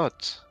 What you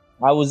got?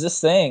 I was just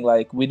saying,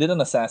 like, we did an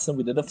assassin,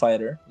 we did a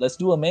fighter. Let's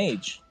do a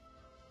mage.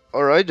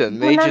 Alright then,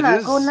 Go mage it Nana,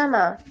 is. go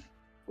Nana.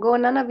 Go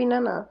Nana be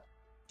Nana.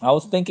 I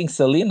was thinking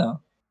Selena.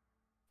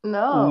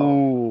 No.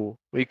 Ooh,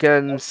 we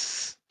could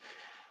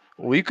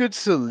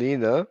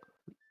Selena.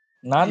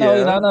 Yeah.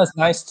 Nana is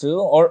nice too.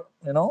 Or,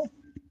 No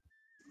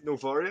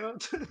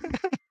variant?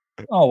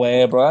 no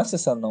way, bro. That's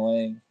just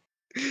annoying.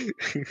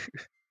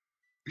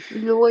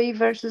 Louis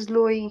versus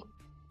Louis.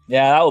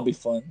 Yeah, that would be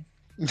fun.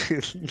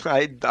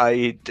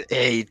 I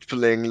hate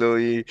playing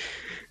Louis.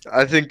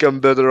 I think I'm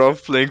better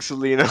off playing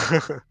Selena.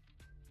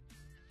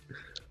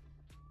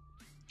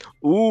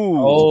 Ooh.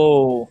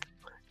 Oh,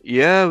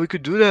 Yeah, we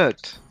could do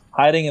that.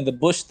 hiding in the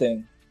bush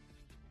thing.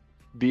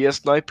 Be a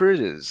sniper it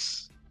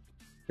is.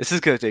 This is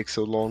gonna take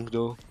so long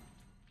though.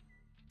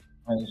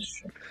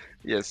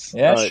 Yes.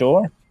 Yeah, alright.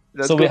 sure.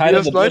 Let's So go we hide be a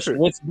in the bush. sniper.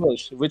 Which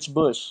bush? Which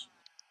bush?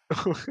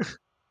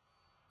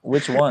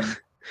 Which one?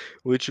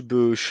 Which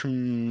bush?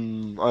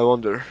 I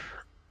wonder.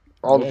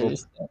 All of Where them.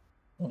 is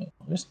that?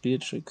 Where's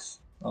Beatrix?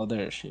 Oh,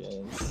 there she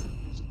is.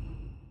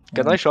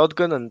 Can I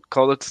shotgun and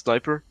call it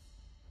sniper?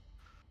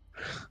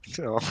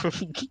 No.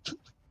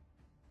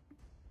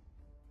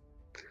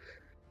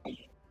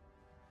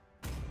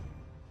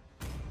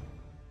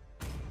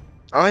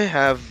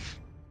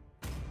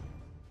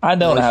 I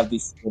don't my- have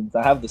these skins.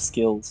 I have the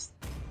skills.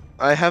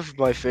 have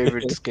my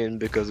favorite skin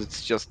because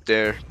it's just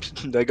there.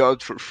 I got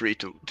it for free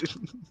too.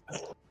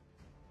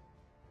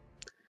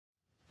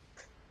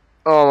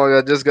 Oh my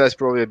god, this guy's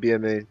probably a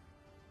BMA.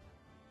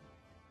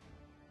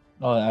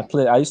 Oh,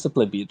 I used to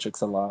play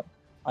Beatrix a lot.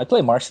 I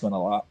play Marksman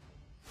a lot.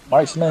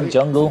 Marksman,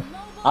 jungle.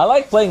 I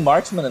like playing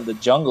Marksman in the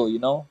jungle,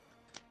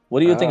 What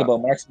do you think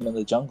about Marksman in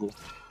the jungle?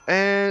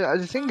 And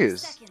the thing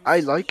is, I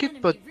like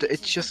it, but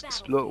it's just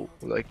slow.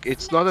 Like,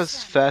 it's not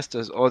as fast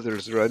as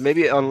others, right?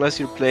 Maybe unless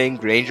you're playing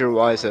Granger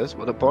YSS,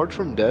 but apart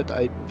from that,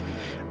 I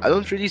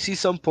don't really see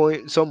some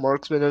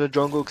marksmen in the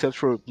jungle except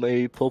for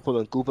maybe Popol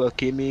and Koopa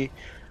Kimi.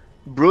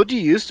 Brody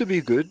used to be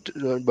good,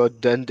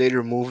 but then they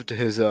removed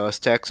his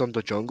stacks on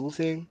the jungle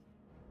thing.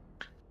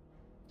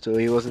 So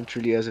he wasn't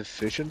really as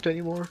efficient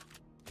anymore.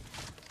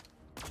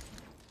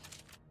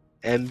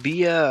 And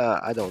Bia,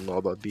 I don't know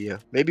about Bia.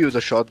 Maybe with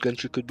a shotgun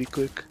she could be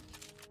quick.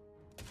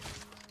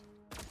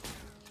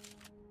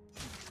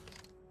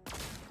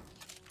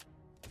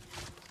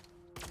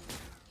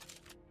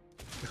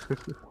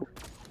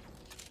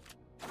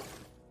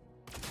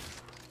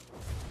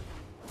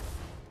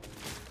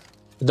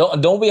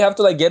 Don't we have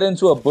to like get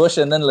into a bush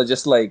and then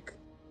just like,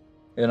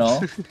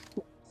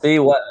 see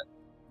what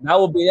that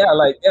would be?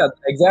 Yeah,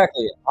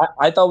 exactly.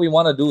 I thought we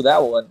want to do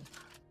that one.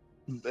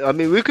 I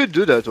mean, we could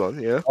do that one,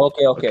 yeah.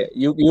 Okay.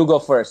 You go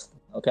first.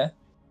 Okay.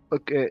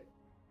 Okay.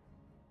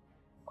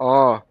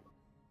 Oh.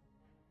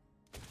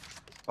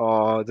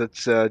 Oh,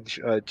 that's it's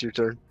your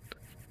turn.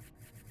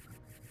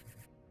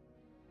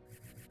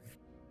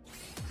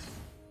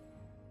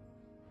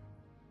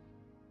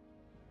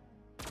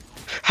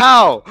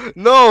 How?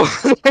 No!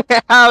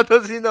 How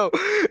does he know?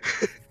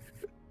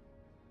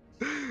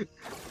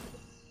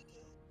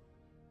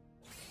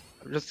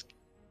 I'm just...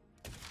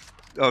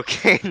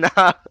 Okay,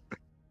 nah.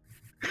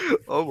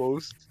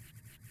 Almost.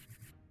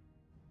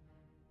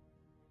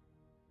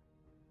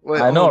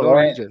 Wait, I know, no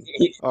right? regen.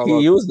 He Oh,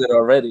 used it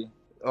already.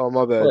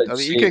 my bad. What a I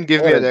mean, you cheat. can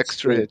give What me a an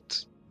extra cheat.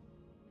 hit.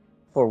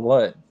 For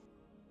what?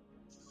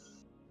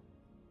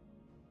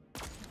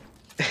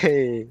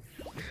 Hey.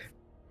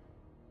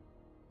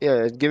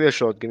 Yeah, give me a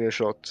shot, give me a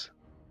shot.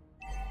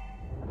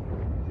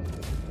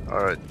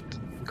 Alright.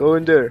 Go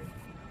in there.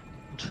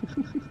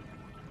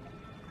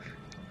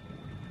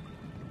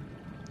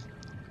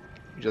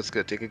 Just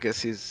gonna take a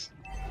guess he's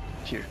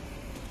here.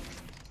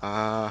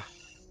 Ah.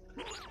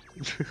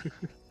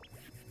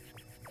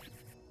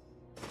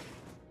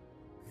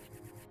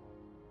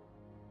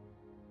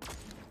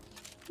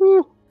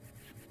 Woo.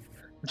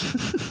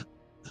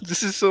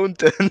 This is so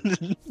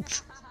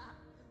intense.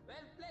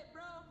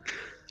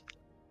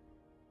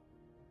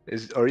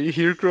 Are you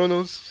here,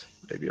 Kronos?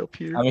 Maybe up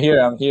here. I'm here.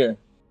 I'm here.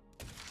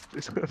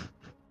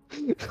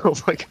 Oh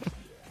my god.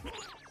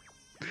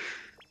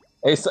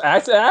 It's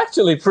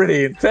actually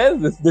pretty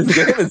intense. This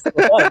game is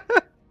fun.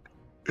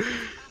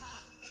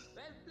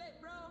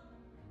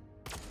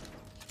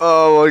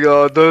 Oh my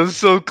god, that was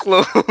so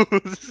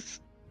close.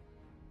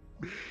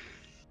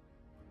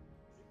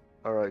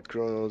 Alright,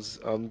 Kronos,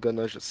 I'm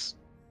gonna just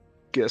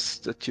guess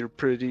that you're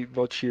pretty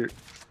much here.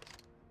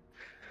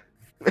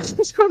 It's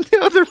on the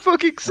other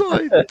fucking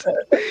side. I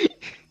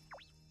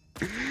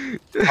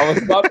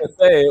was about to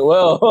say,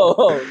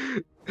 well,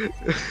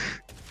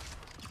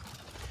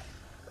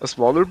 A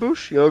smaller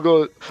bush? You know,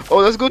 go. Oh,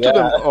 let's go to Yeah.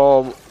 the.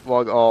 Oh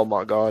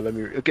my god. Let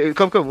me. Okay,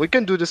 come. We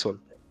can do this one.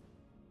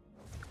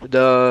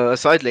 The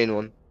side lane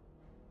one.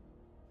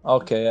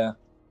 okay, yeah.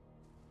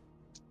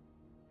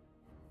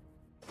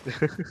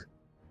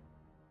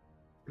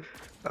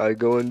 I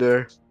go in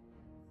there.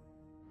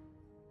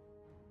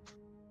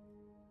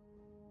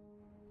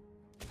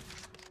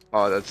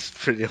 Oh, that's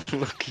pretty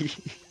unlucky.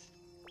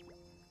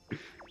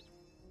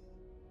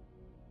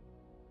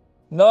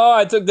 No,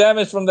 I took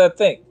damage from that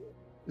thing.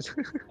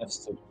 That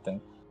stupid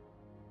thing.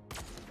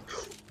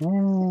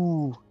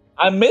 Ooh.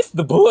 I missed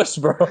the bush,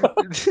 bro.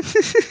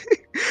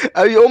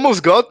 You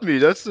almost got me.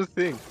 That's the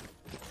thing.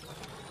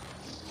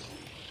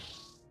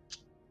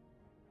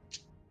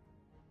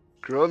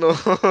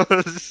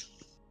 Kronos.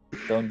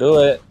 Don't do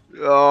it.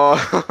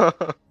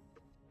 Oh.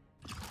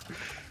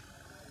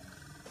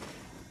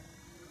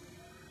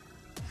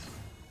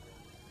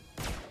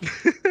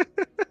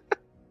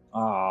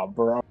 Ah,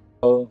 bro.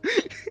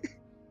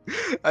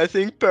 I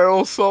think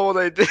Peril saw what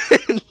I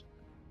did.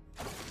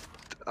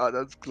 Ah,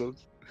 that's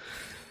close.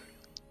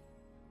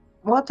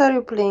 What are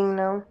you playing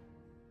now?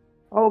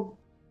 Oh,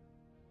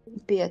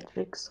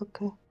 Beatrix.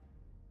 Okay.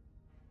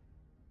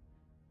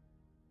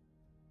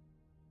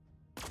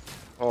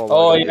 Oh my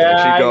Oh god,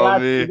 yeah, she I got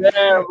got me. you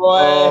there,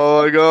 boy.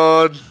 Oh my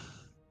god.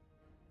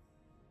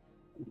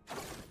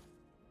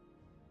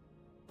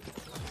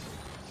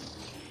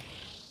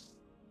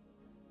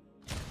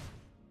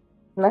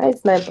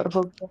 Nice sniper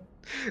hook.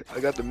 I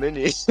got the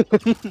mini.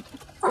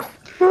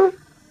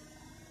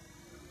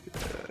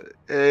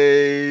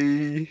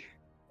 Hey.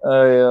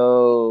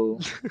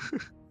 Ayo.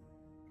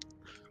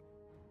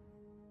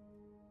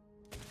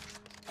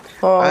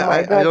 Oh my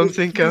I god. don't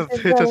think I've is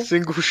hit a gonna,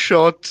 single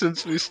shot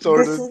since we this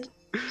started.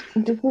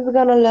 is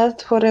gonna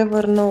last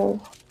forever.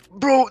 No.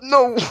 Bro,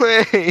 no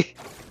way!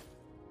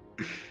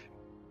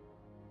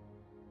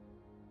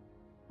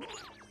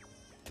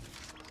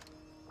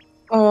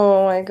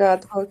 Oh my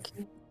god.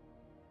 Okay.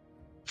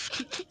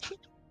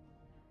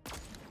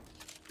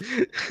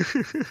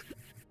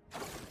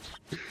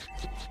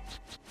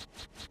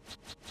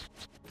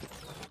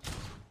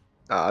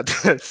 Ah,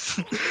 that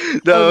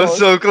was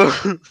so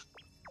close.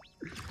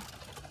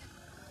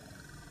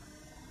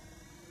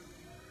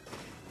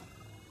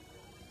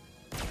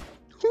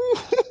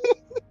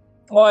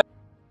 Oh,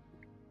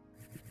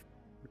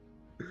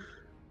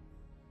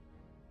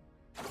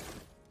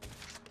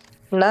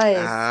 Nice.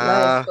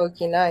 Ah, Nice,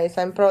 Koki. Nice.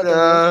 I'm proud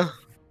of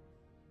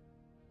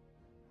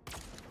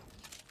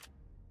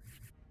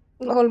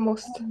you.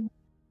 Almost.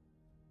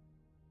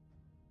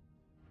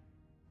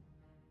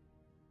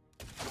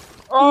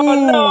 oh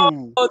Ooh,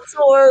 no!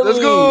 Too early. let's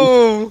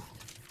go!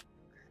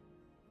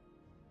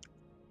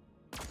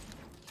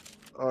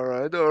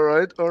 Alright.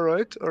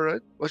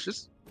 Watch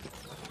this.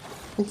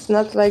 It's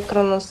not like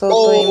Chronos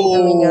auto aim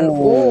the minion.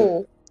 Oh.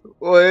 Ooh.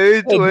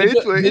 Wait.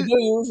 Hey,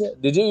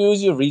 did you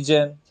use your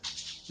regen?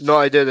 No,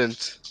 I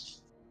didn't.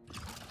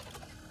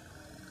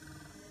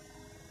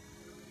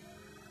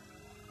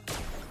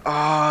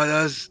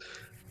 Ah,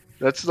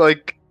 that's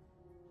like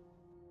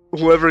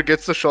whoever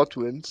gets the shot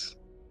wins.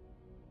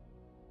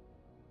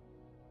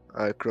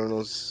 Alright,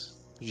 Kronos.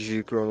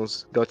 GG,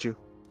 Kronos. Got you.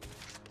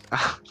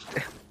 Ah,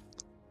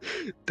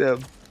 damn.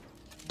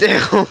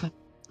 Damn.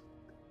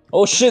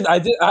 Oh shit! I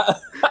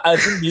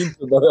didn't mean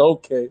to. But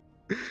okay.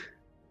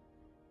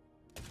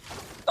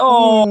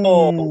 Oh,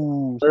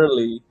 Ooh.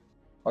 early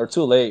or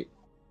too late.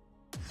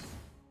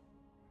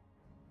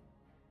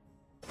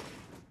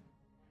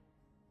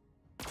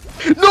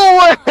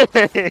 No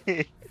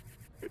way!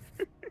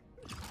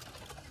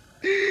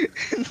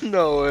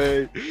 No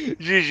way.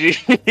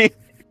 GG.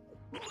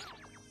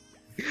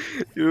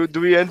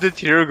 Do we end it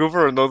here or go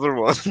for another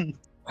one?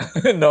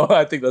 No,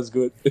 I think that's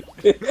good.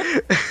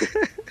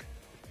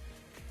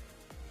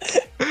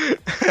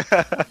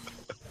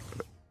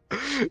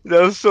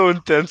 That was so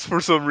intense for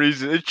some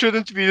reason. It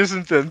shouldn't be this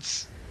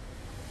intense.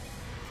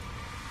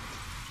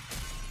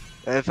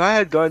 And if I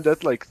had gotten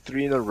that like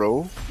 3 in a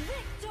row,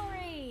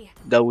 Victory!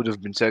 that would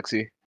have been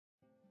sexy.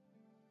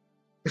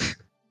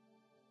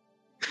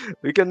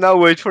 We can now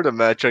wait for the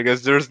match, I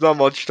guess. There's not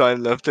much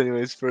time left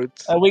anyways for it.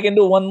 We can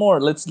do one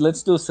more. Let's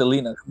do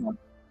Selena. Come on.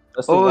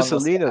 Let's do Oh, one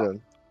Selena more.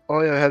 then.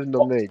 Oh yeah, I have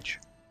no mage.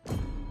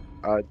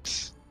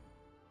 Alright.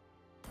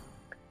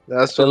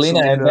 Last one,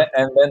 Selena, Selena.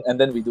 and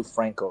then we do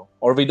Franco,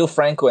 or we do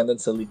Franco and then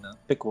Selena.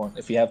 Pick one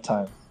if you have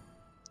time.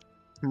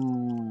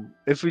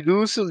 If we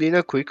do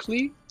Selena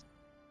quickly,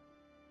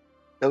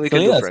 then we can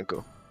do Selena.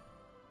 Franco.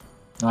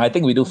 I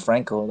think we do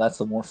Franco. That's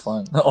the more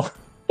fun. or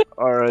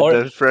Alright or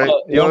then, Frank.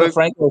 you want to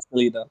Franco or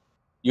Selena?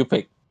 You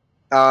pick.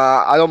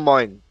 I don't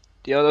mind.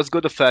 Yeah, let's go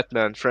to Fat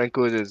Man.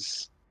 Franco it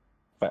is.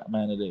 Fat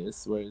man, it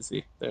is. Where is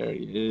he? There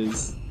he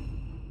is.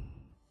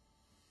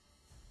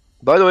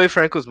 By the way,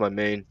 Franco's my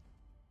main.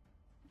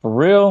 For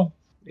real,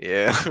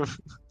 Yeah.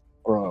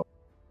 bro.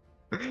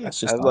 That's I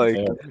just have not like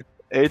fair.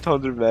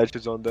 800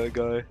 matches on that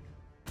guy.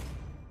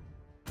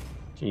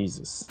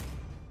 Jesus.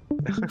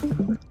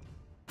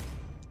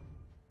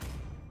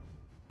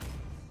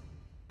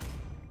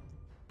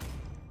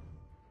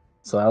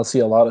 So I'll see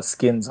a lot of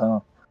skins, huh?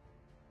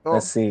 Oh,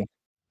 Let's see.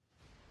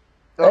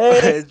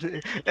 oh.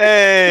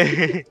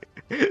 Hey!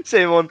 Hey!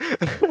 Same one.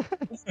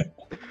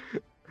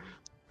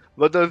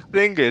 But the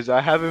thing is,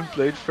 I haven't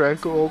played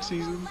Franco all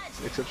season,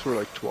 except for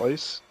like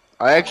twice.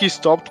 I actually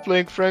stopped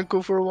playing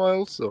Franco for a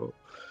while, so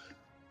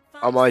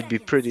I might be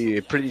pretty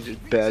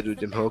bad with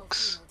them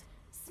hooks.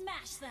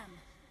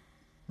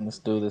 Let's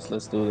do this.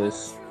 Let's do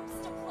this.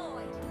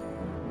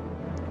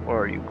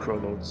 Or are you,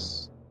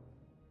 Chronos?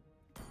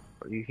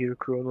 Are you here,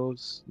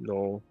 Chronos?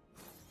 No.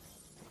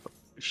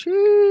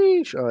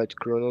 Sheesh! Alright,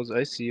 Chronos,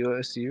 I see you,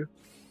 I see you.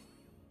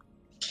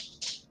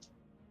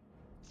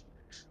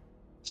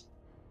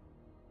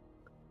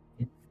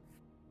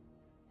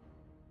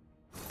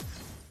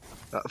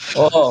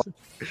 Oh,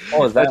 what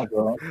was that,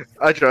 bro?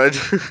 I tried.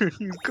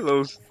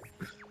 Close.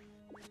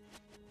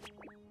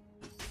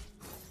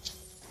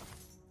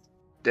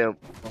 Damn.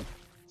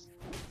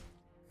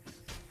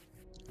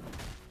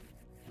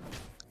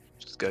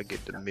 Just gotta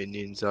get the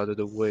minions out of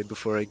the way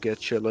before I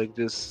get shit like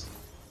this.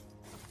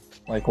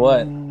 Like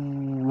what?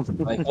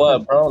 Like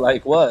what, bro?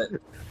 Like what?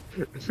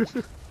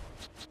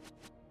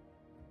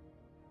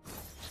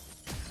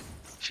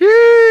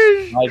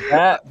 Sheesh! Like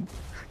that?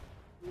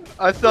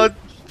 I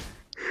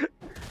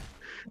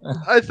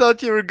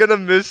thought you were gonna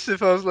miss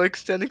if I was like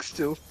standing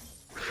still.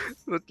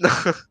 But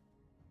no.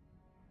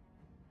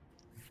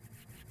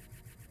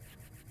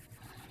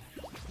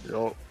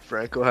 No,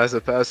 Franco has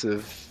a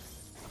passive.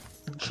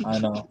 I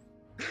know.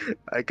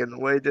 I can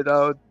wait it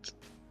out.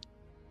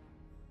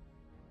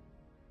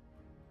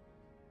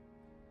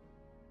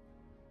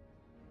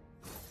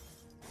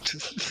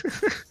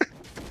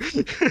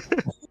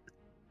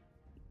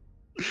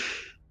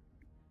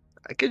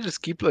 I can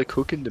just keep like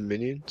hooking the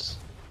minions.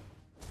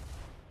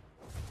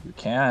 You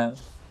can.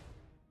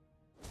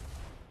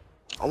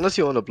 Unless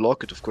you want to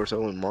block it, of course, I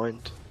wouldn't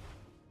mind.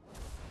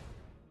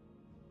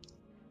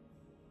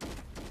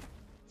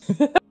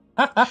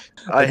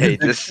 I hate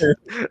this.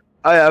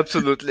 I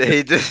absolutely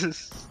hate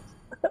this.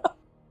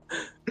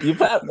 You've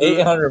had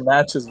 800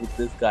 matches with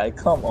this guy.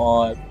 Come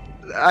on.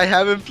 I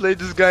haven't played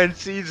this guy in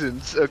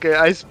seasons.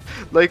 Okay,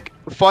 like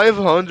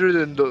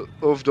 500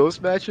 of those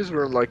matches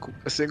were in like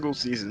a single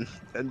season,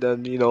 and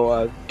then you know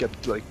I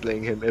kept like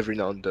playing him every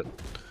now and then.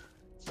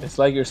 It's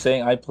like you're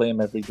saying I play him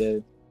every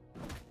day.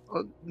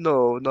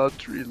 No,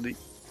 not really.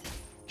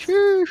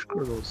 Sheesh,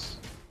 Chronos.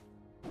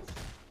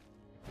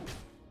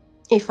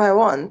 If I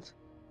want.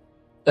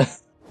 I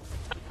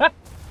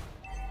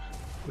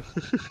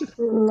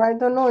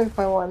don't know if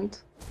I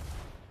want.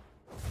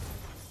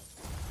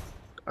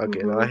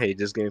 Okay, no, I hate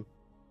this game.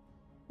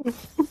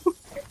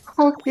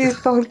 Hockey is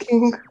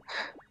talking.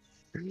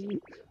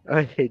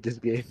 I hate this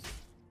game.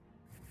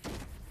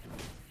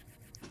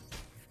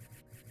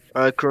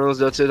 Alright, Chronos,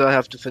 that's it. I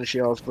have to finish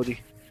you off,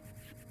 buddy.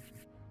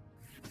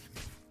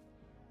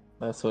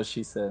 That's what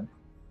she said.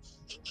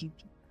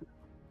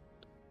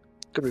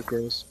 Come here,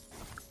 Chronos.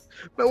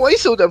 Man, why are you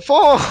so damn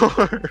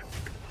far?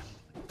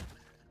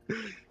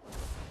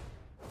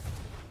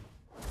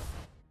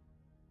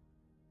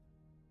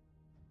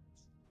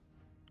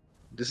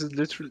 This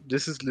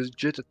is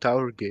legit a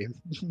tower game.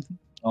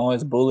 Oh,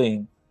 it's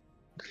bullying.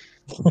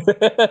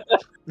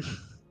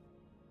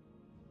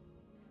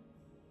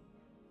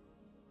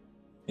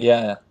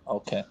 Yeah,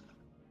 okay.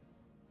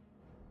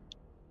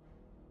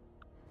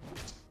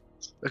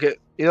 Okay,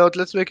 you know what?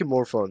 Let's make it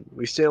more fun.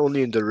 We stay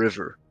only in the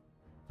river.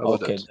 How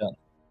about Okay, that? done.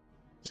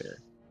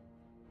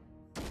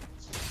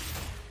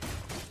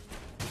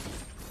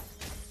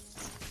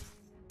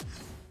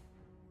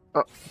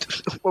 Oh,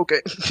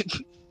 okay.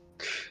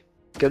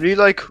 Can we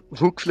like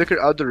hook flicker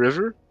out the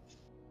river?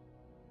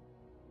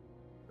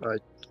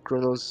 Alright,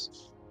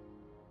 Chronos.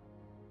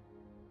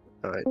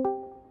 Alright.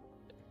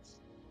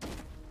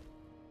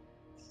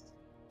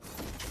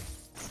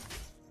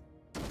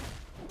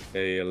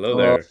 Hey, hello Hello.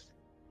 there.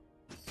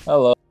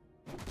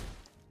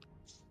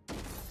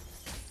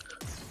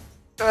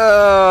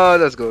 Hello.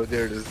 Let's go.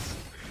 There it is.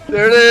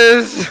 There it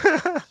is.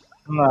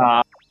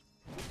 Nah.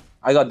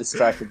 I got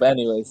distracted, but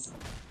anyways.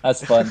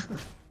 That's fun.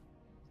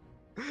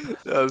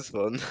 That was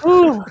fun.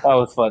 That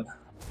was fun.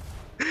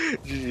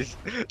 Jeez.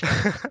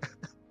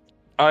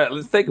 Alright,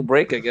 let's take a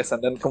break, I guess,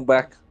 and then come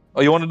back.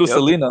 Oh, you want to do Yep.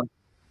 Selena?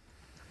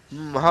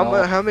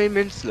 How many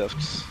minutes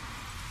left?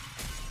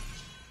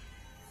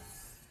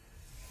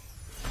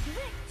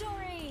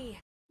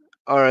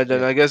 All right,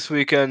 then Yeah, I guess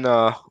we can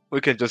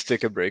just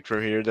take a break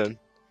from here then.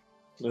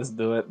 let's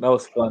do it. That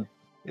was fun.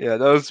 Yeah,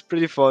 that was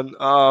pretty fun.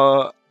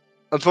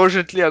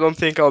 Unfortunately, I don't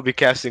think I'll be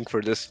casting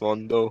for this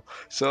one though.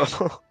 So,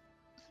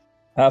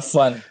 Have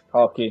fun,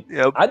 Hockey.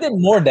 yep. I did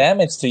more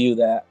damage to you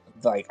that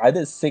like I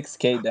did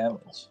 6k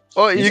damage.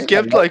 Oh, You you just got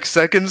kept lucky. like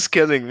seconds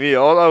killing me.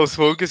 All I was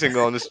focusing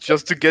on is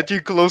just to get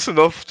you close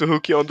enough to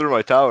hook you under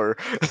my tower.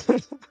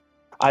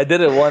 I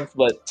did it once,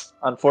 but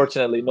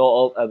unfortunately no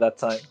ult at that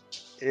time.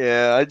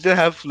 Yeah, I did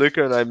have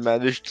flicker and I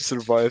managed to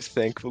survive,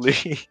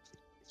 thankfully.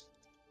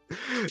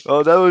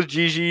 Well, that was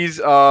GG's.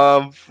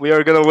 We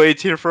are gonna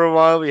wait here for a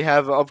while. We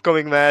have an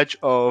upcoming match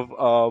of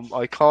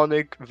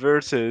Iconic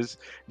versus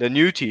the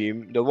new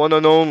team, the one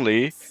and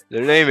only.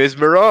 Their name is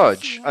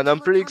Mirage, and I'm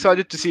pretty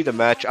excited to see the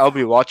match. I'll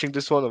be watching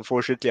this one.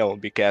 Unfortunately, I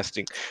won't be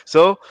casting.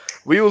 So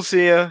we will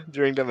see you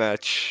during the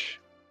match.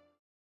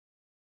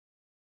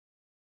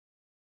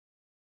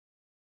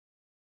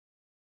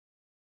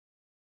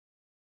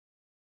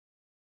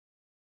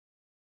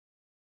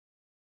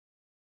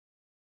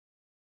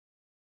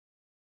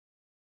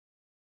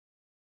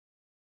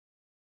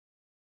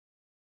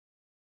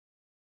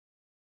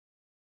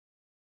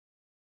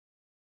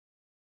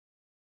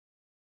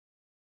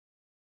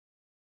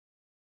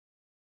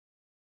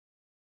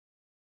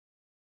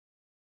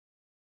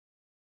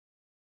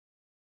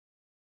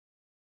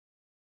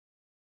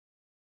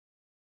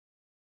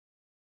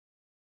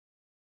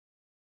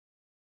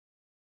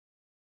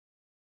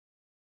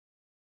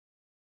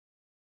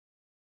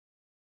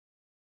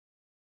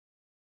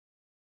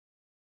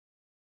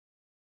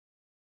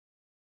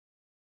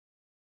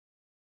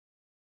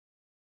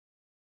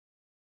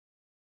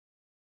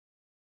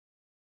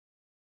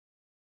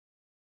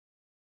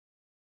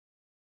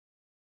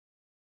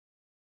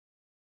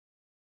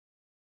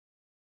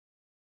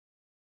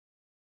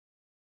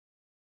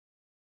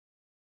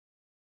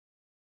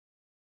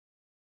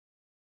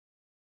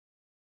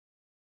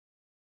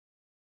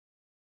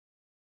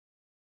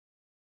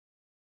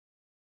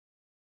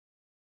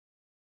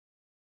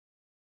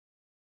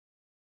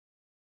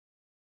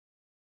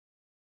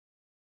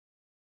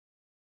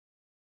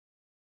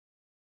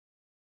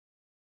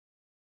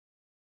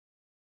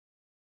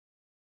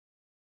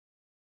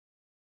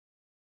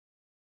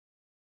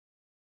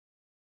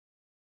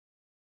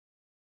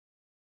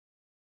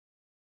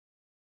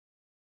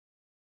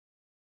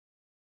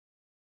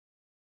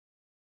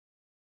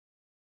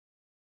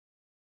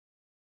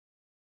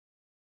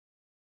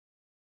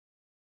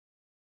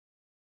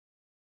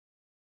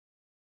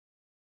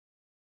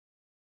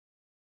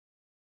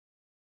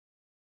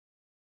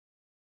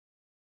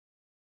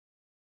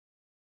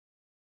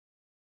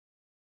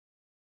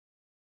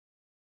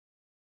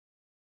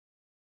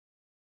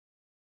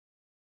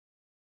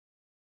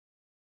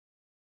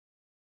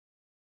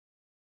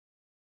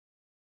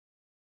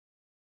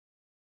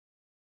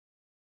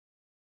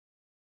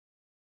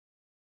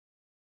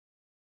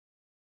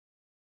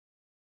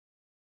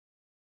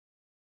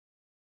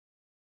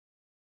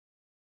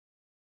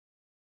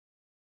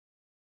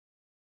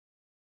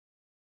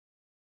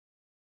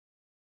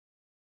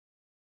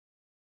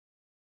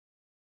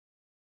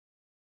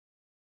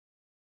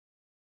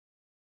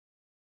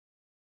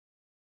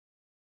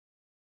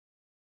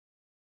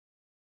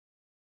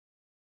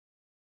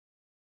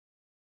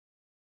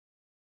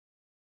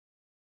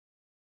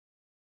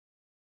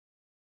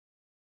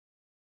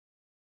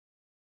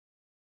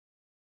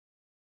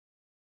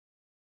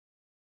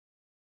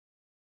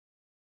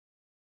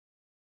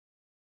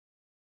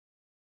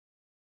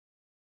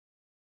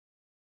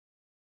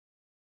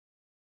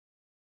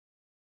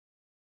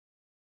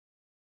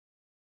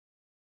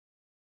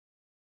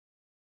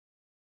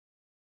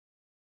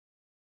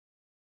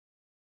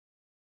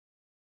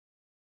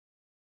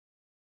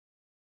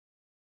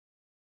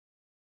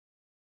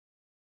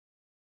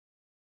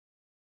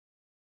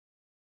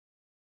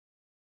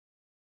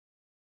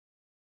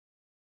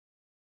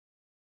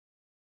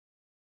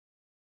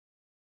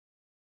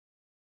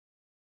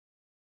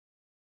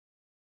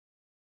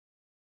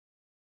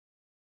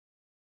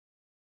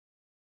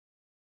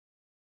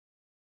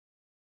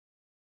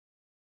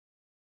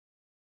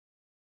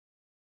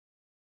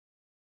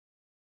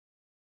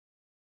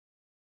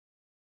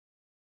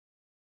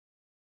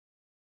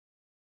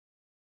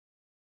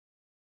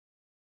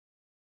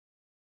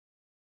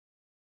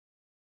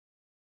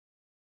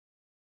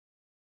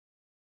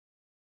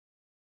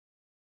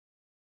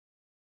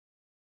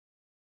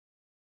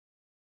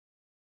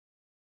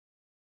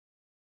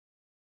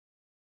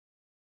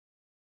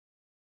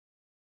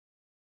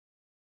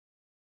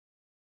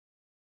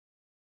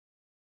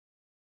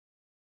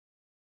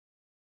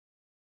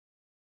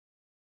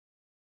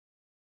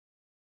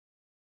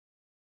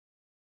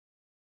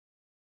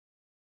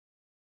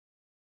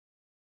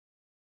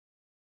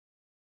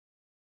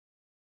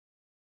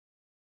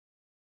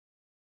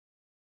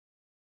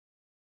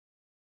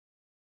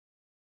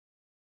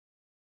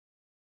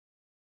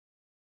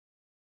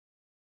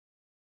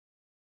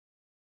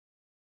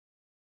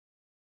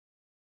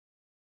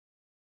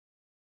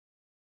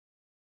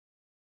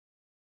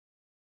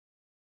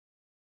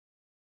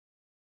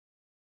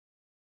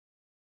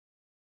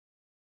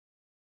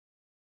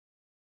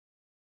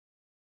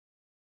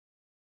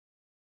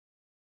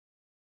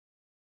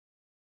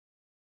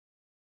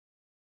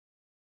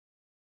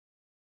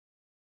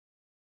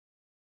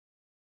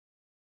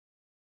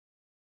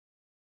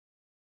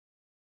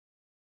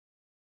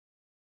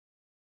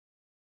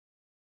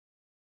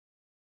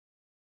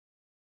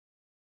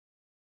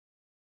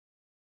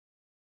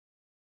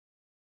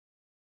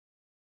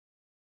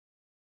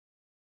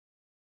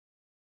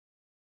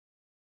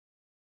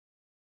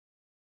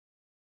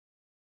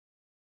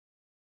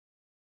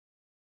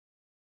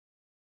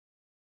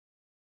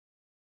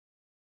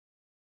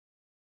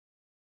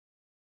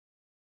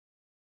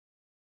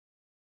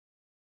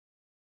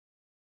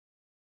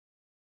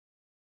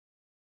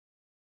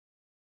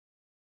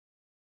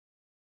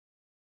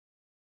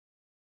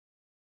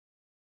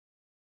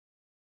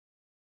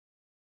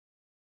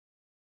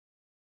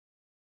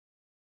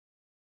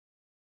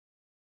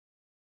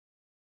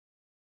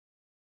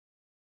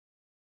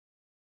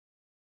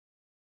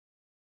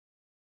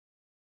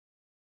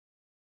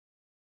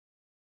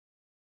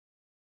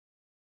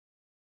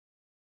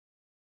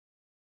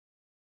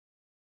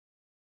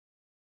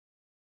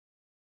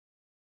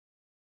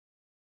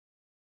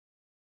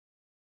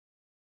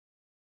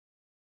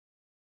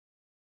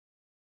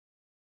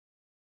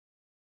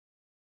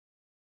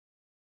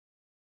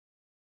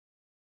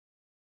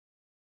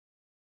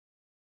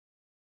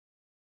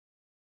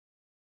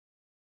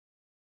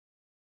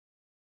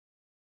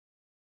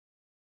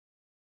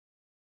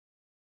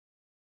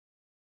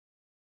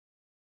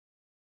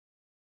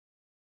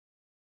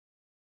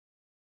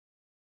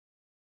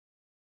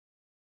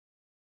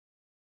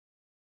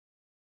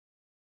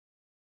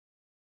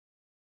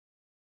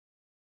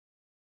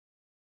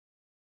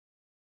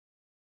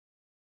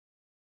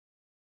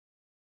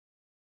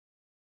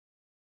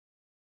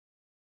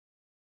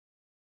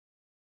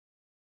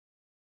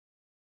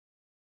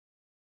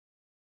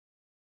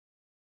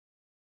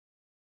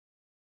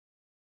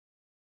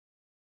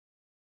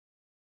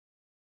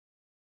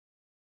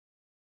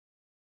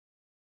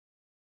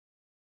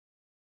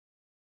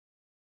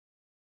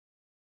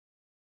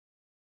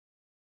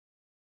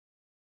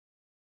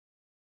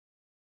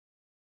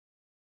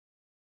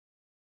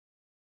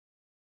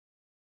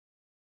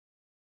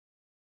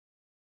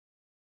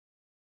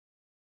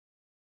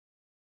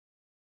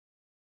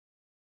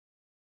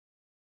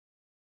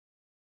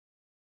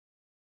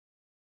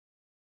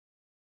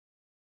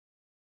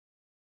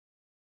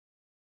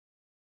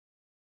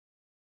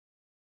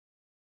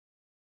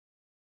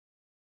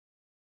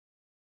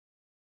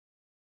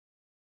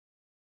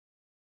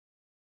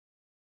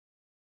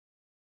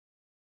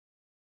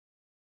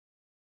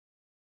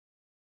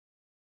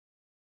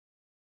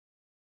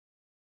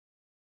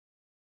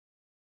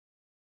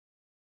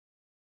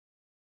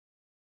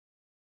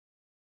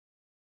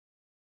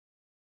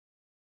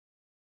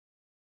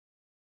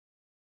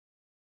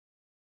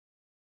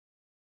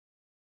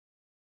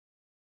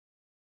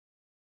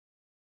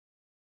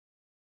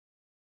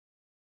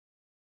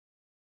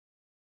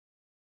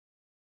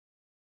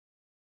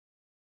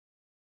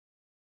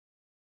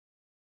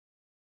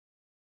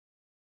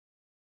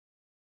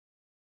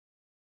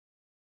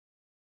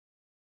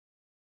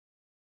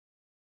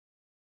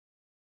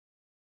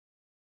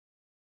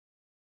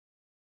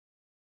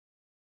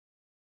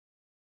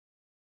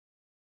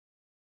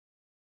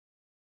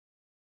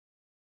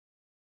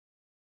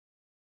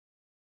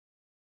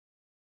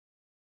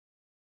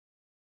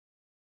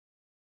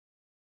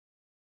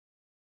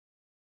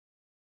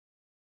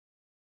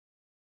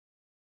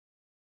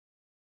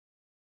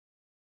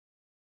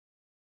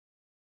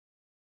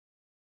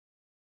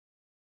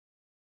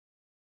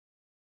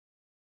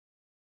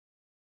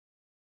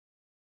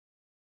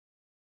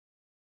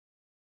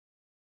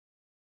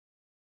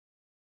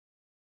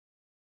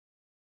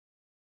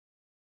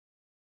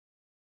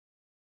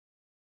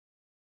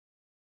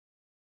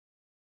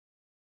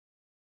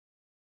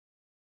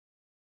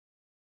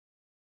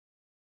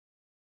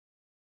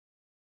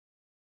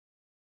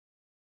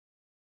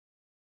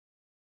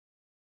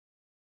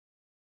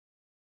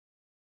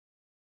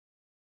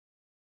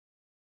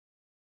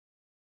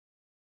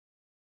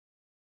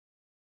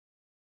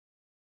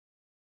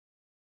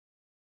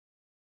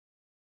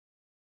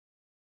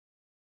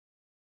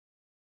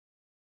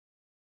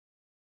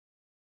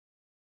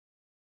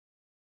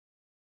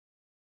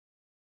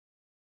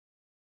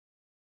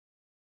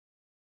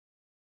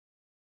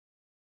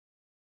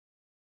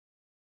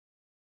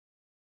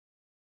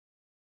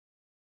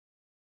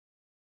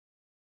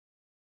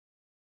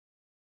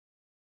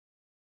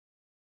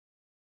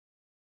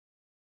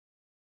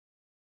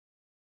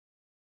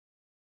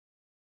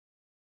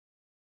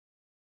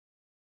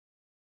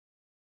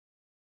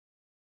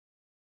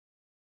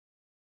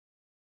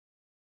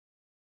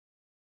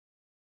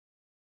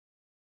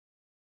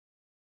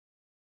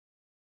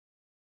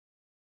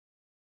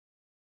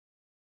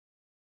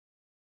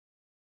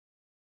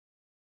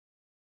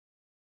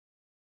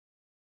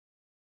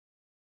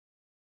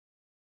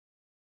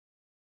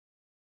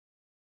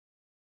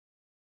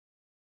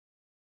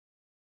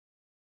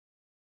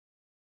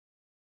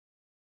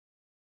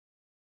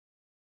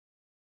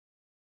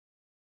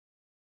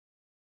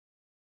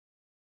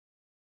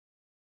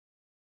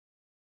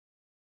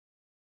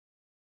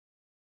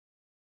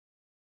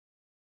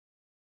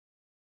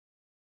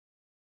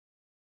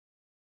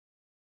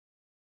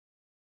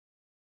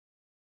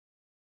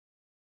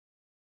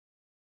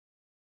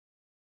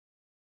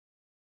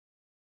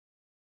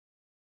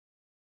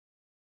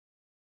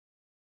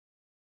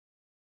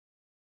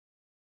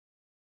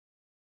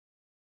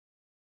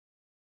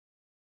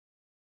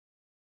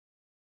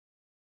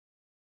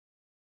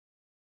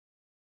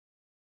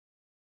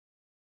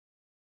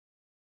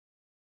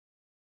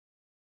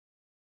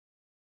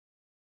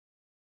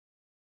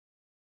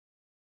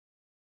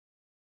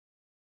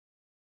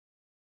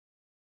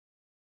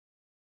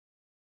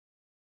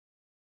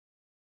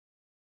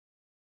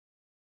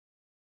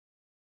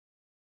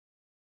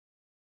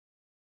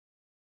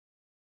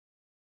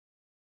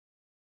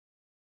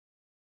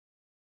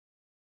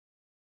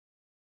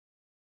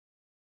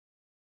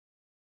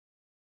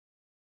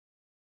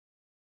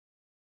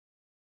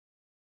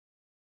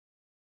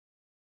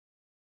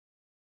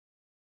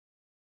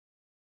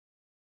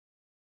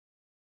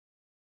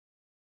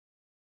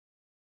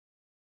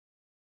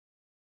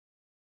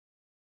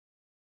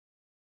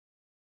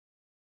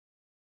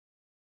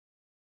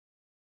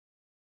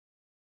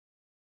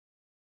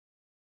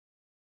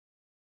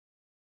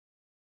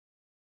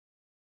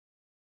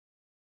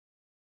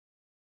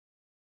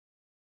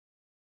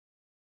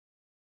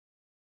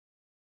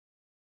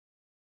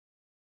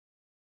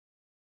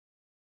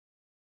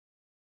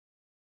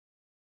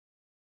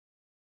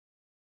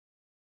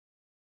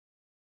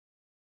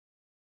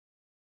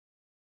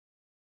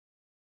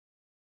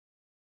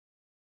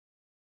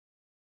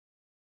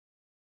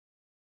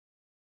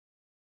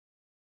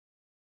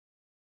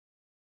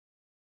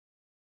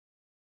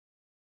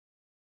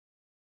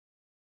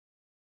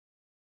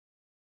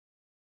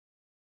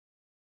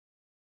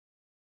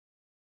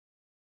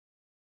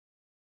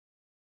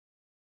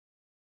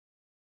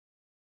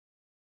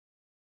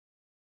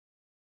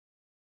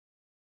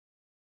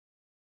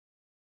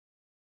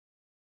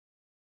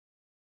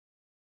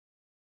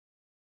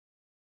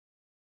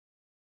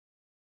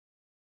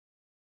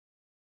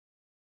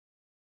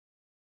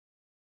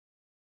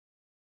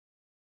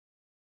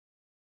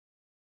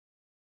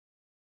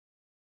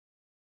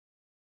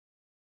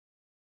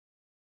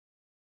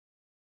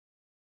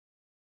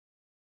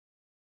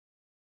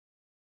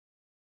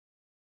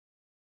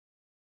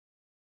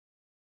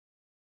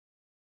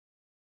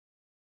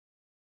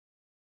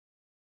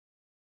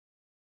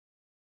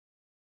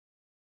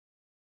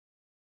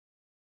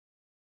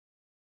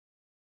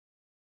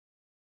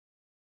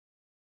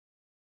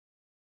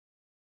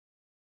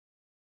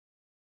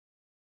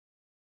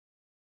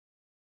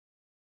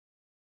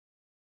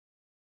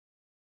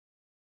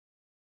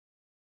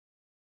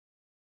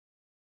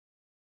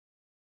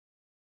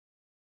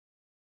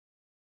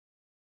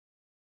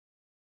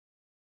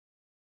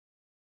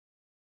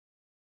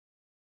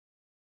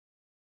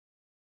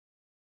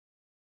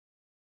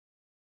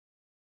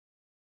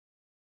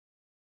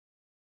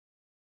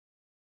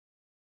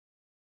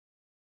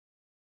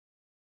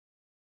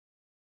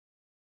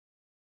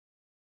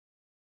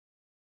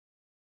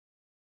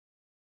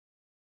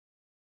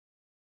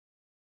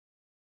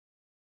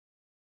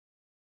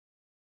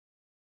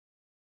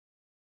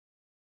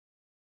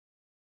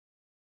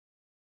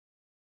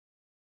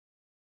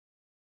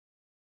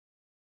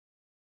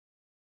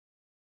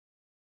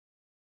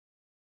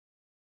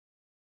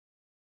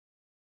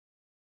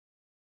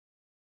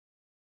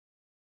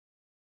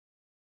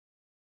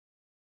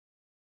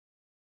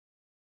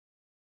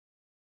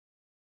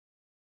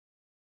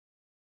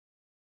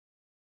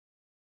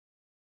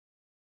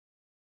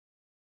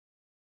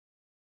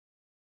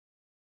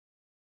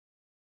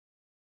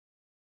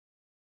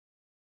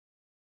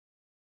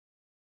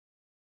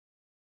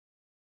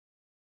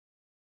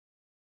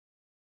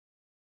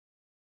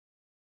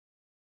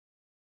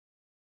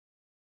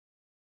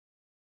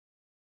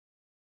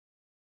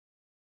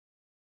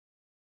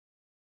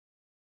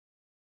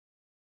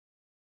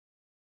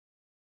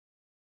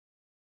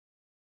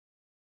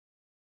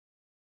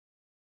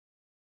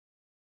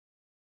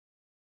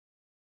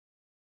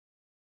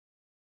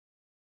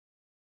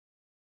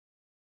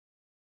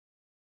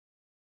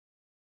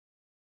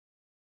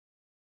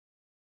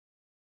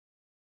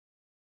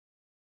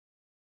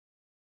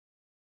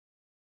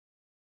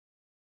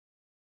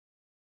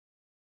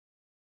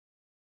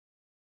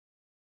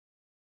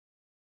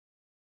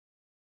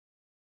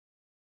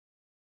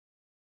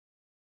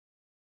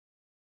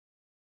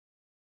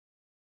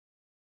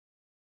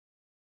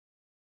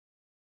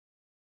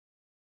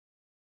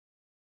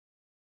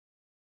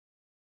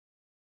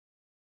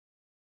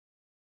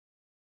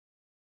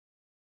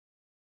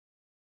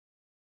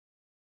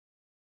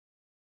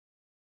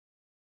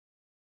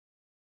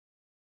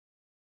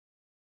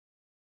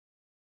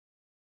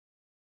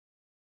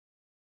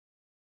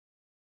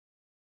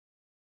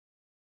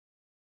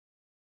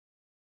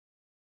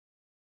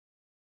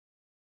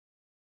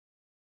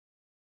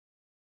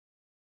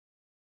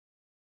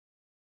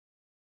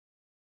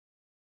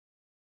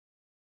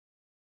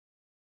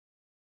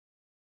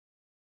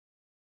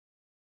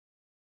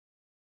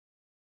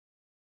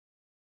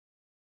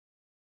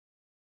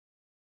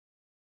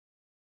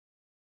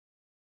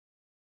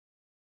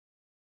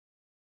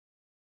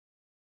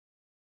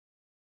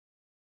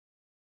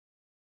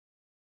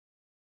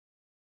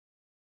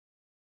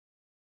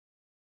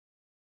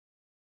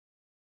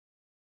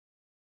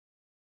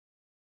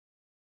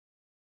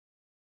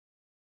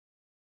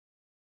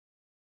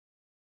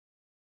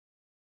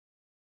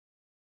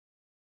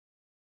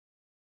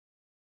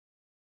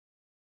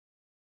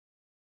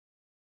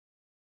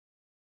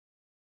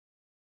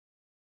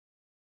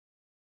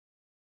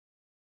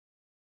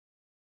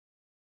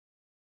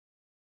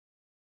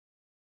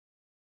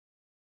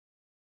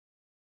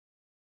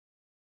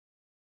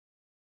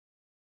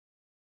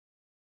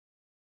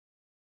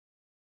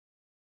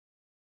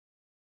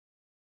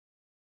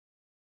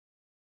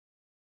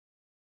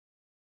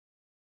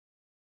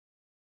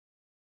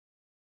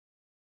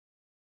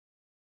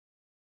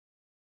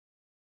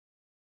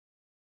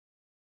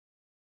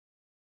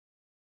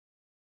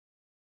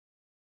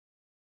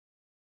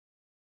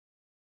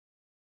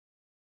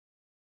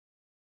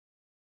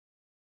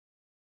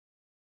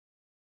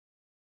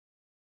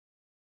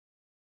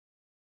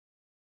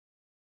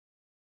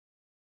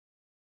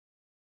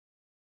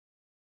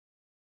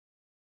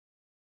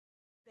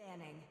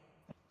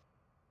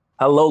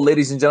 Hello,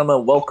 ladies and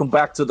gentlemen. Welcome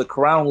back to the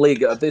Crown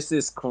League. This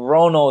is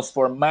Kronos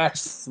for match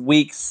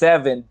week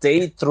 7,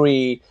 day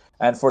 3.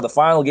 And for the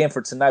final game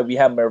for tonight, we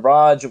have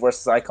Mirage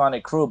versus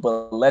Iconic Crew.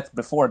 But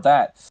before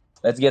that,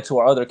 let's get to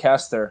our other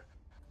caster.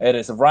 It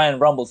is Ryan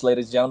Rumbles,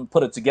 ladies and gentlemen.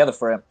 Put it together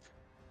for him.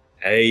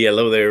 Hey,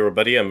 hello there,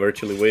 everybody. I'm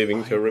virtually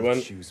waving to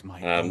everyone.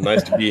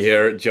 Nice to be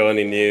here,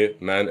 joining you,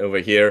 man, over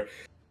here.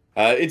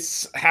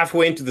 It's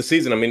halfway into the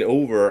season. I mean,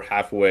 over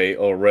halfway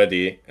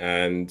already,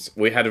 and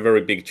we had a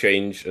very big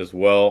change as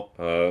well.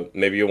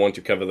 Maybe you want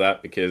to cover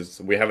that because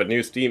we have a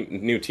new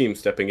team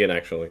stepping in,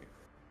 actually.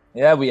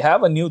 Yeah, we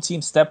have a new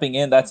team stepping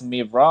in. That's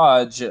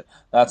Mirage.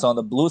 That's on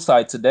the blue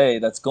side today.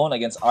 That's going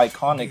against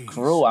Iconic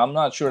Crew. I'm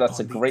not sure that's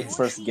a great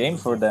first game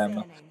for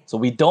them. So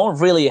we don't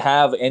really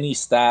have any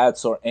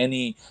stats or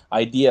any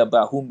idea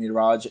about who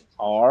Mirage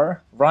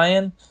are,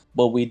 Ryan.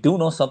 But we do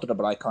know something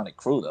about Iconic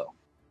Crew, though.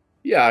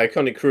 Yeah,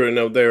 Iconic Crew.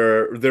 No,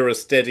 they're a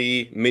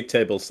steady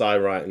mid-table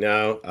side right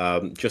now.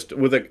 Just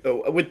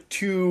with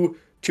two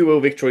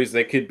 2-0 victories,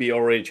 they could be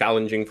already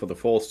challenging for the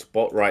 4th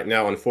spot right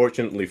now.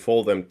 Unfortunately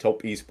for them,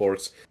 Top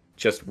Esports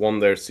just won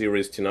their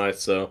series tonight,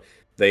 so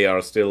they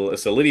are still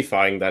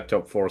solidifying that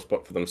top 4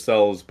 spot for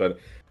themselves. But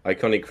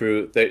Iconic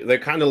Crew, they're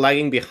kind of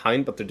lagging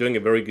behind, but they're doing a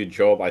very good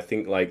job. I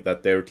think like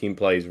that their team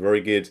play is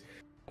very good.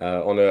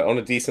 On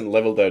a decent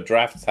level, their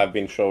drafts have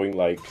been showing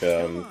like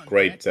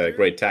great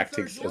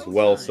tactics as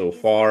well so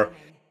far.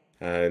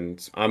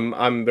 And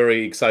I'm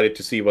very excited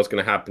to see what's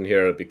going to happen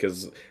here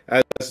because,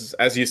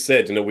 as you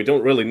said, we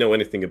don't really know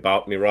anything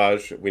about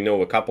Mirage. We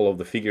know a couple of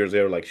the figures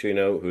here, like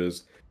Shino,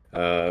 who's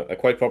a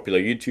quite popular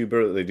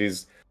YouTuber. It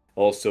is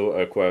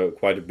also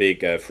quite a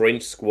big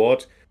French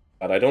squad,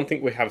 but I don't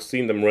think we have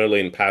seen them really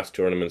in past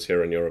tournaments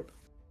here in Europe.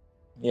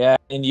 Yeah,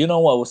 and you know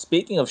what? Well,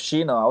 speaking of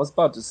Shino, I was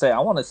about to say I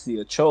want to see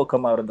a Cho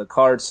come out of the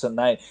cards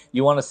tonight.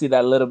 You want to see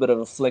that little bit of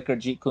a flicker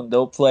Jeet Kune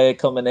Do play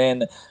coming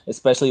in,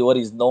 especially what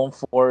he's known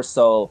for.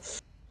 So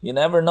you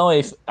never know.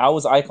 If I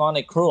was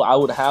Iconic Crew, I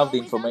would have the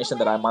information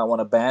that I might want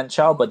to ban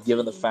Chow. But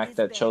given the fact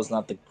that Cho's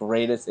not the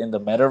greatest in the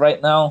meta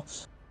right now,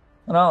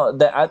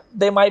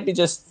 they might be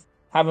just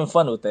having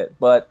fun with it.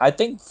 But I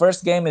think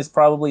first game is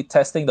probably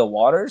testing the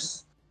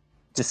waters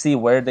to see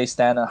where they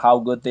stand and how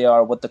good they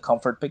are, what the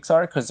comfort picks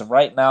are. Because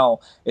right now,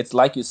 it's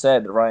like you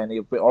said,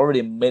 Ryan, we're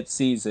already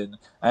mid-season,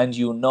 and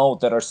you know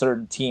that our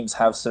certain teams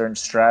have certain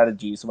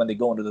strategies when they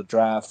go into the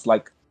drafts.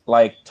 Like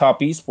Top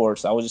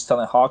Esports, I was just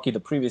telling Hockey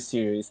the previous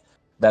series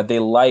that they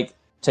like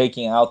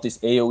taking out this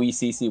AoE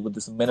CC with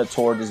this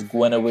Minotaur, this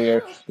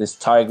Guinevere, this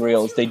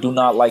Tigreals. They do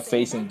not like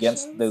facing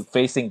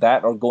that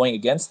or going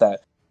against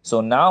that.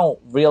 So now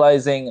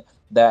realizing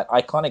that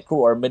Iconic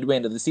Crew are midway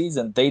into the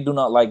season, they do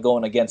not like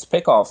going against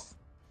Pickoff.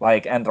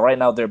 And right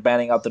now they're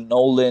banning out the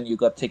Nolan. You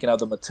got taken out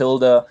the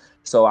Matilda.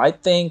 So I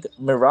think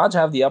Mirage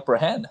have the upper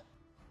hand.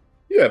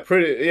 Yeah,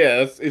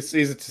 it's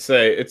easy to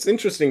say. It's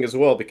interesting as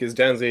well because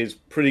Danze is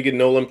pretty good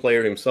Nolan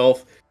player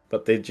himself,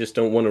 but they just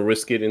don't want to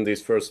risk it in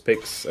these first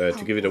picks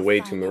to give it away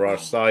to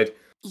Mirage side.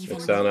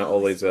 Oksana,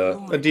 always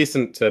a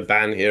decent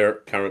ban here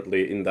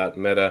currently in that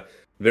meta.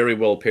 Very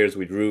well pairs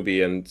with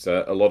Ruby and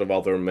a lot of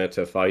other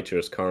meta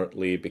fighters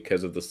currently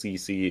because of the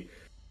CC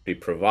he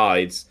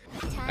provides.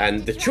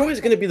 And the Joy is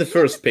going to be the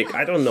first pick.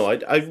 I don't know.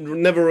 I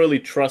never really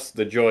trust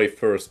the Joy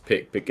first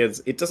pick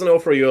because it doesn't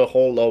offer you a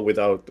whole lot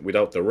without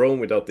the roam,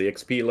 without the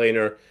XP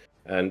laner.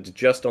 And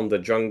just on the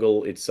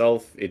jungle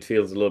itself, it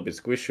feels a little bit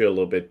squishy, a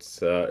little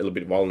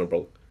bit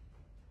vulnerable.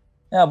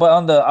 Yeah, but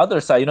on the other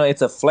side,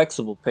 it's a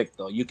flexible pick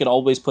though. You can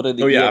always put it in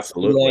the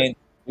EXP lane.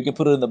 You can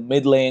put it in the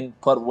mid lane,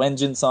 put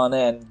Vengeance on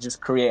it, and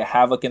just create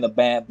havoc in the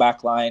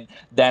back line,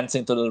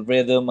 dancing to the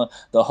rhythm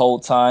the whole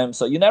time.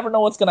 So you never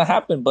know what's gonna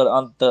happen. But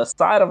on the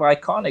side of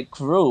Iconic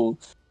Crew,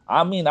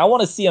 I mean, I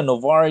want to see a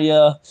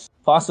Novaria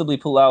possibly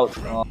pull out.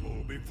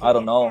 I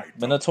don't know,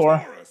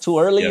 Minotaur. Too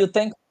early, you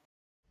think?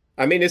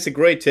 I mean, it's a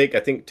great take. I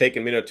think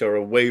taking Minotaur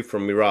away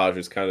from Mirage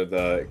is kind of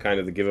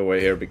the giveaway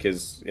here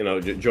because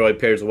Joy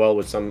pairs well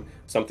with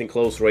something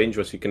close range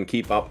which you can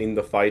keep up in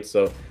the fight.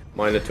 So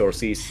Minotaur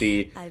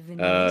CC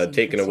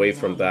taken away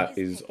from that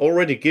is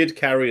already good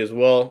carry as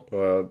well.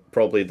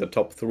 Probably the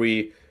top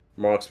 3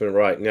 marksman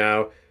right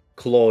now.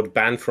 Claude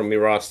banned from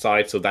Mirage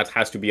side, so that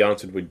has to be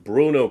answered with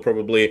Bruno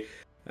probably,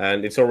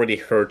 and it's already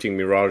hurting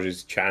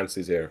Mirage's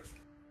chances here.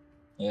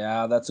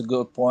 Yeah, that's a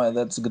good point.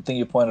 That's a good thing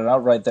you pointed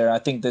out right there. I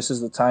think this is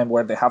the time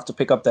where they have to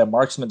pick up their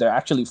marksman. They're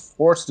actually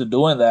forced to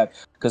doing that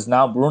because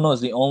now Bruno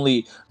is the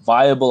only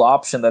viable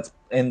option that's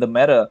in the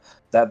meta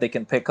that they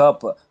can pick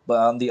up. But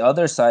on the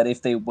other side,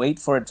 if they wait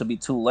for it to be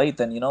too late,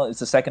 then it's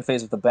the second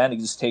phase of the ban. You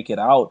just take it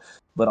out.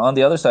 But on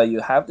the other side,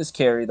 you have this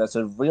carry that's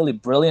a really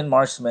brilliant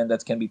marksman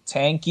that can be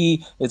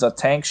tanky. It's a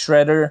tank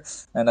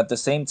shredder, and at the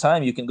same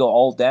time, you can go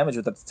all damage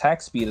with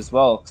attack speed as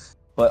well.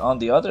 But on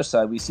the other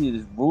side, we see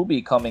this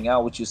Ruby coming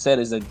out, which you said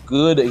is a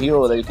good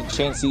hero that you can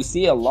chain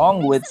CC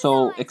along with.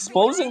 So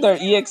exposing their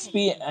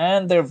EXP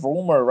and their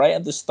Rumor right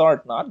at the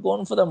start, not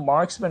going for the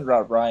marksman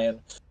route, Ryan.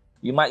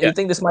 You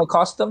think this might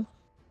cost them?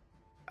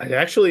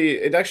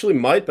 It actually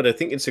might, but I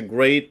think it's a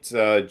great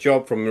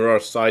job from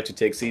Mirage side to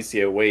take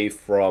CC away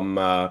from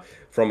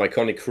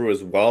Iconic Crew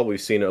as well. We've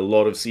seen a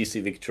lot of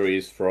CC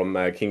victories from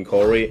King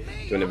Corey,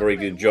 doing a very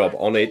good job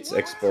on it.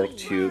 Export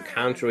to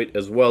counter it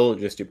as well,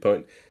 just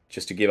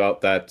to give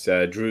out that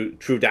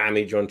true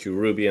damage onto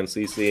Ruby and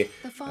CC,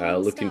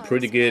 looking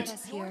pretty good.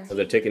 So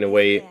they're taking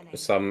away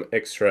some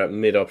extra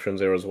mid options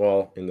there as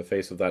well in the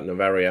face of that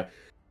Novaria.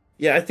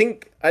 Yeah,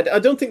 I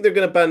don't think they're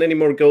going to ban any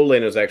more gold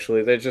laners,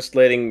 actually. They're just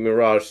letting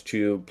Mirage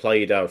to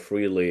play it out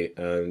freely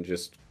and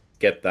just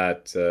get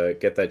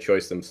that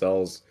choice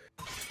themselves.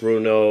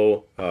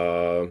 Bruno,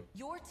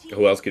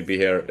 who else could be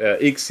here?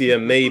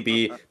 Ixia,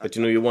 maybe, but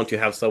you want to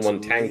have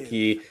someone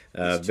tanky,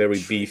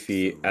 very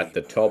beefy at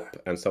the top,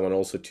 and someone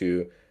also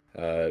to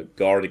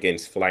guard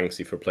against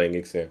flanks if you're playing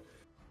Ixia.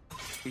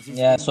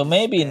 Yeah, so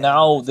maybe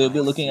now they'll be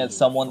looking at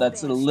someone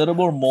that's a little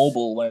more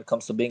mobile when it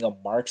comes to being a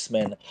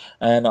marksman.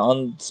 And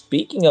on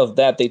speaking of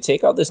that, they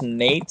take out this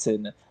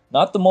Nathan.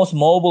 Not the most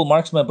mobile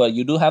marksman, but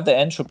you do have the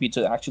entropy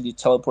to actually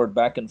teleport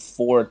back and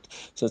forth.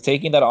 So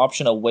taking that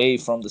option away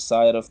from the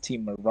side of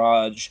Team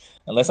Mirage.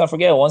 And let's not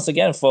forget, once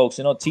again, folks,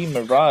 Team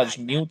Mirage,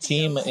 new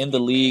team in the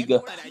league,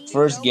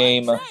 first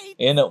game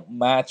in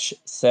match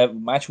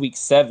week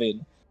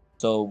 7.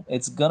 So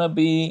it's gonna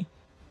be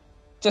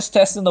just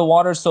testing the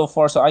water so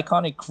far. So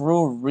Iconic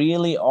Crew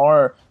really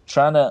are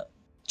trying to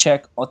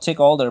tick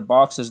all their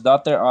boxes,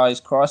 dot their I's,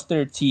 cross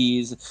their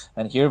T's,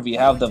 and here we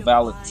have the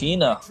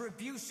Valentina.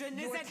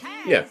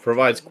 Yeah,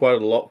 provides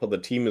quite a lot for the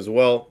team as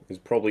well. He's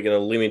probably going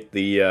to limit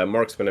the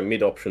marksman and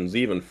mid options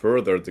even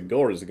further. The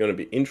Gord is going to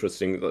be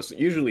interesting.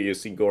 Usually you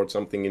see Gord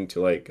something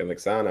into like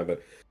Alexana,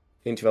 but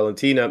into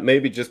Valentina,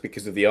 maybe just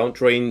because of the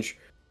outrange.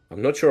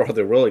 I'm not sure how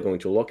they're really going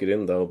to lock it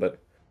in though, but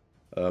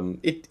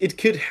it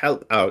could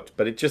help out,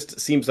 but it just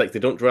seems like they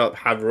don't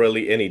have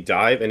really any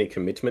dive, any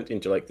commitment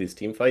into like these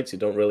team fights. You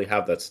don't really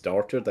have that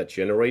starter, that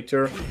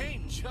generator,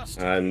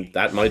 and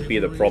that might be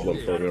the problem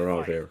for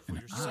Mirage here.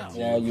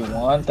 Yeah, you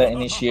want that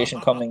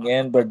initiation coming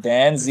in, but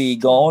Danzy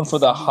going for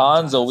the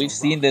Hanzo. We've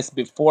seen this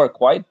before,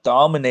 quite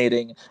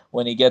dominating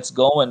when he gets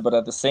going, but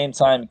at the same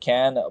time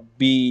can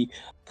be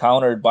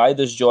countered by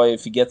this Joy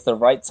if he gets the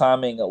right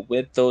timing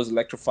with those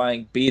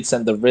electrifying beats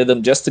and the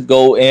rhythm just to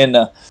go in.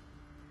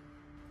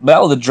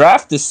 Well, the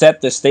draft is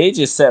set, the stage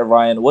is set,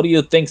 Ryan. What do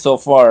you think so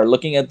far?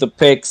 Looking at the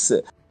picks,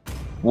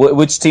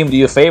 which team do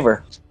you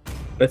favor?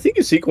 I think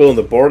it's equal on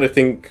the board. I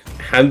think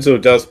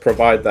Hanzo does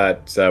provide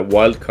that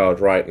wild card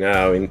right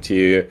now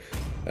into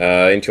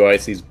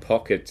IC's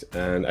pocket,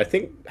 and I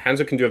think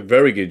Hanzo can do a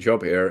very good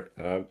job here.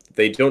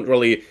 They don't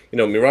really,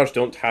 Mirage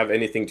don't have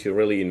anything to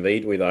really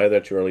invade with either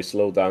to really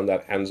slow down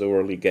that Hanzo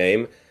early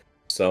game.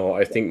 So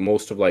I think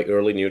most of like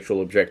early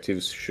neutral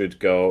objectives should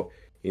go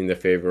in the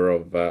favor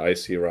of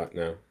IC right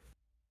now.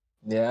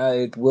 Yeah,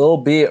 it will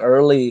be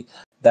early.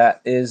 That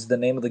is the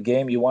name of the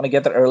game. You want to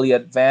get the early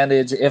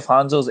advantage. If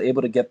Hanzo is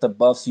able to get the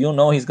buffs, he's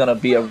going to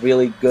be a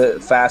really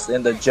good fast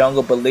in the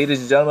jungle. But ladies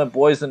and gentlemen,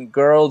 boys and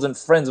girls and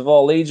friends of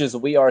all ages,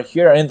 we are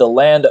here in the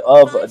land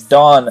of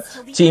Dawn.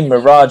 Team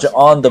Mirage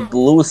on the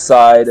blue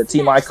side,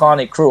 Team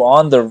Iconic Crew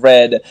on the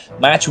red.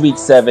 Match week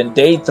 7,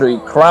 day 3,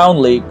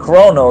 Crown League,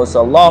 Kronos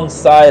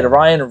alongside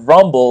Ryan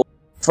Rumble.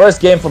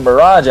 First game for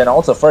Mirage and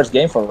also first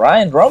game for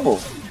Ryan Rumble.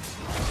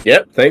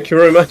 Yep, thank you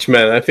very much,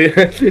 man. I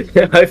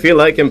feel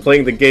like I'm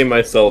playing the game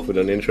myself with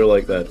an intro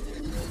like that.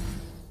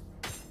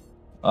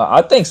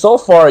 I think so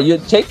far, you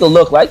take a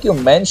look, like you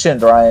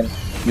mentioned, Ryan,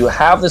 you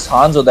have this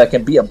Hanzo that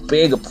can be a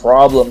big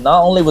problem,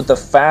 not only with the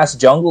fast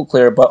jungle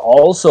clear, but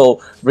also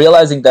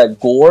realizing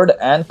that Gord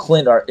and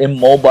Clint are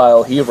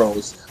immobile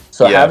heroes.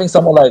 So having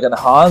someone like an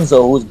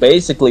Hanzo who's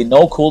basically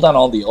no cooldown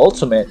on the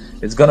ultimate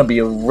is going to be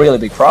a really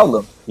big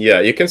problem. Yeah,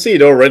 you can see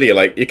it already.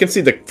 Like, you can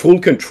see the full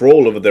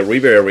control over the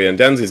river area, and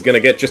Danzy's going to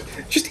get just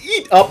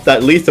eat up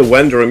that lethal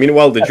Wanderer.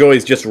 Meanwhile, the Joy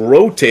is just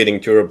rotating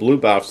to her blue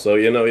buff, so,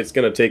 it's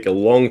going to take a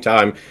long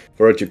time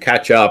for her to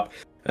catch up.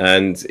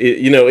 And,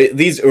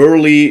 these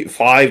early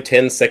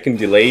 5-10 second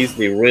delays,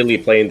 they really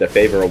play in the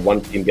favor of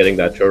one team getting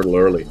that turtle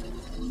early.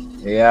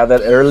 Yeah, that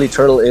early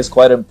turtle is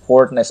quite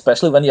important,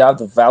 especially when you have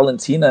the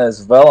Valentina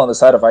as well on the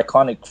side of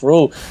Iconic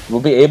Crew. You'll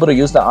be able to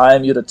use the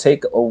IMU to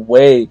take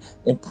away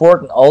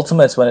important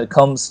ultimates when it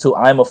comes to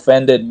I'm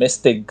Offended,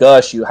 Mystic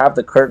Gush. You have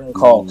the Curtain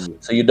Call,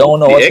 so you don't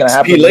know what's going to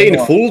happen. XP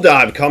lane full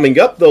dive coming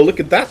up, though. Look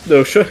at that,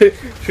 though.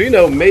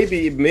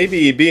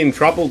 Maybe be in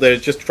trouble. They're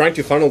just trying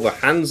to funnel the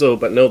Hanzo,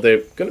 but no,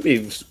 they're going to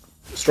be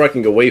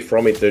striking away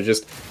from it. They're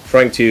just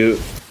trying to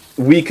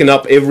weaken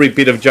up every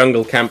bit of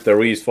jungle camp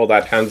there is for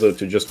that Hanzo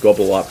to just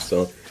gobble up.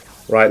 So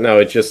right now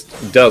it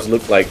just does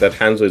look like that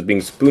Hanzo is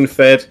being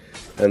spoon-fed,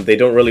 and they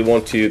don't really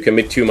want to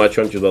commit too much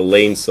onto the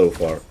lane so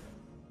far.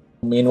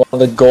 Meanwhile,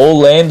 the goal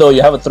lane, though,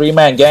 you have a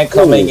 3-man gang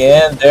coming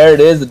in. There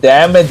it is, the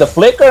damage. The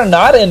flicker,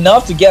 not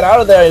enough to get out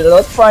of there.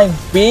 Let's try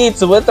and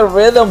beat with the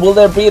rhythm. Will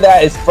there be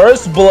that? It's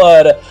first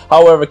blood.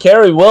 However,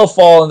 Carry will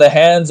fall in the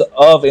hands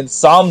of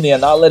Insomnia,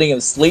 not letting him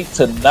sleep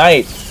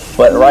tonight.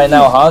 But right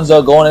now,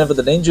 Hanzo going in for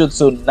the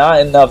ninjutsu, not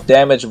enough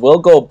damage, will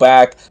go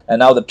back, and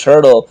now the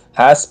turtle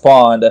has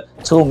spawned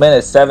 2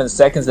 minutes, 7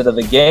 seconds into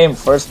the game.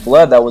 First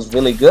blood, that was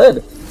really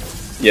good.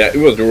 Yeah, it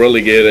was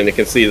really good, and you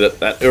can see that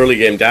that early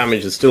game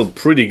damage is still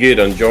pretty good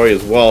on Joy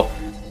as well.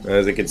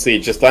 As you can see,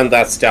 just land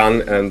that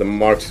stun, and the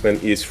marksman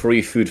is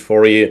free food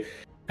for you.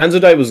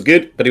 Hanzo was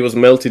good, but he was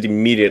melted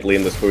immediately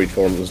in the spirit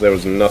form, because there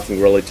was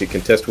nothing really to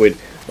contest with.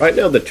 Right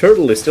now, the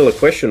turtle is still a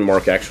question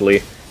mark,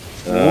 actually.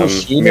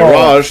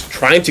 Mirage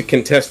trying to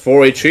contest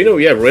for it. Shino,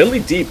 yeah, really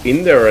deep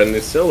in there, and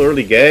it's still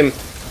early game.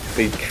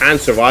 They can't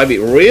survive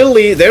it.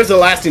 Really, there's the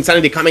last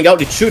insanity coming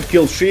out. It should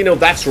kill Shino.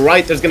 That's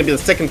right. There's going to be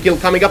the second kill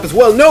coming up as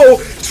well. No!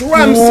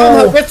 Shram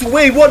somehow gets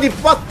away. What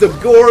if but the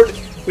gourd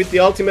with the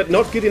ultimate?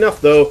 Not good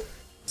enough, though.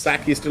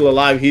 Saki is still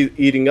alive. He's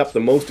eating up the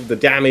most of the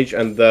damage,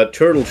 and the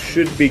turtle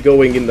should be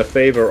going in the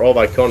favor of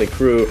Iconic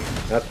Crew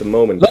at the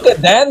moment. Look at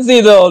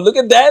Danzy, though. Look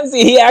at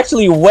Danzy. He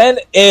actually went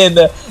in,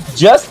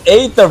 just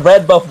ate the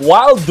red buff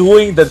while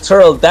doing the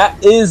turtle.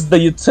 That is the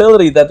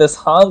utility that this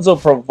Hanzo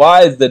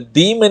provides. The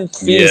Demon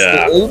Feast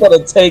is able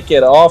to take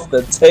it off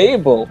the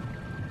table.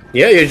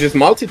 Yeah, you're just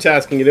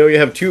multitasking. You know, you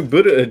have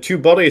two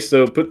bodies,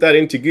 so put that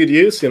into good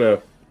use, you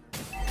know.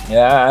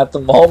 Yeah, at the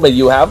moment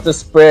you have the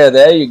spare.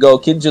 There you go.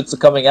 Kinjutsu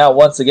coming out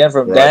once again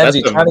from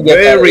Danzy, trying to get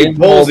very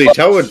ballsy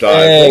tower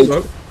dive.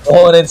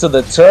 Going into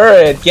the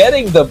turret,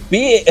 getting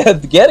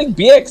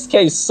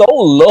BXK so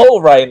low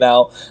right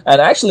now,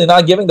 and actually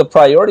not giving the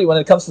priority when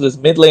it comes to this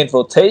mid lane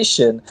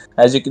rotation.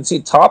 As you can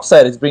see,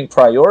 topside is being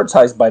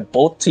prioritized by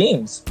both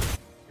teams.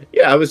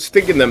 Yeah, I was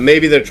thinking that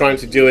maybe they're trying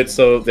to do it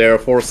so they're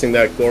forcing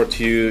that gore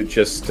to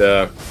just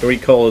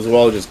recall as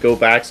well, just go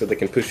back so they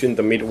can push in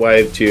the mid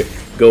wave to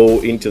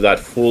go into that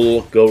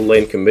full gold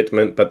lane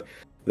commitment, but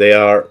they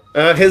are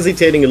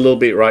hesitating a little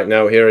bit right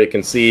now here. You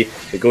can see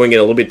they're going in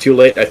a little bit too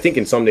late. I think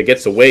Insomnia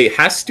gets away,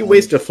 has to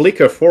waste a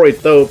flicker for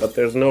it though, but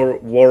there's no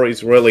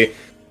worries really.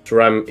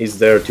 Tram is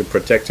there to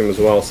protect him as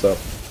well, so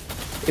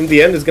in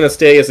the end it's going to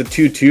stay as a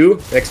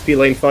 2-2. XP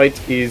lane fight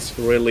is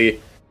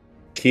really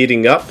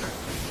heating up.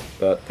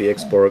 But the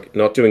X-Borg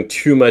not doing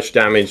too much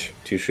damage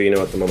to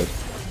Shino at the moment.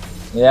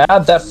 Yeah,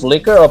 that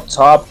flicker up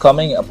top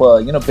coming up,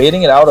 you know,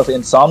 baiting it out of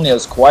Insomnia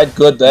is quite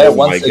good there. Oh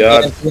Once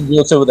again,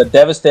 with a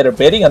Devastator,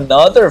 baiting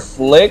another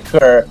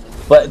flicker,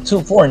 but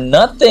for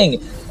nothing.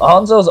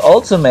 Hanzo's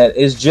ultimate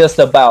is just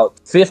about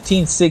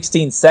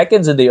 15-16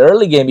 seconds in the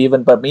early game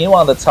even, but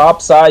meanwhile on the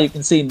top side you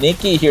can see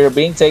Nikki here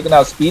being taken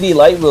out. Speedy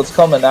Lightwheel's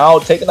coming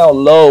out, taken out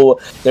low.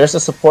 There's a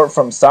support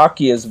from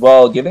Saki as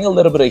well, giving a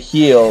little bit of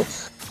heal.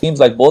 Seems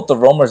like both the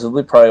roamers will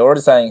be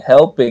prioritizing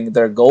helping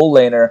their goal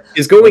laner.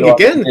 Is going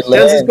again.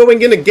 Dance is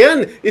going in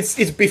again. It's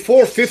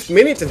before 5th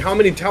minute, and how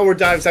many tower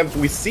dives have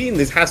we seen?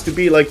 This has to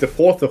be like the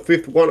 4th or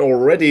 5th one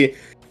already,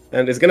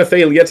 and it's gonna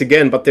fail yet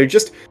again. But they're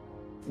just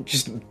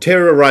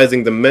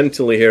terrorizing them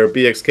mentally here.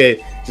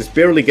 BXK just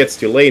barely gets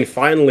to lane.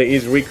 Finally,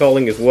 is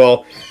recalling as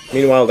well.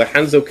 Meanwhile, the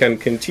Hanzo can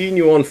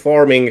continue on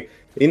farming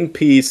in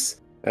peace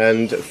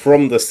and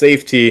from the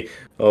safety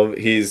of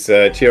his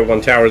tier 1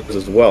 towers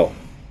as well.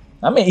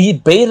 I mean, he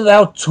baited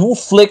out 2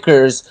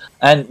 flickers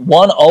and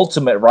 1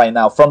 ultimate right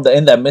now from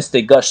in that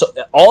Mystic Gush, so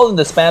all in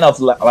the span of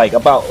like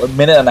about a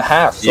minute and a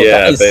half. So yeah,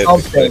 that is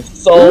basically. something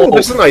so. Ooh,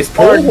 that's a nice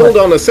pull. Hold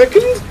on a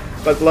second,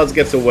 but Bloods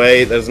gets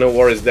away. There's no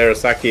worries there.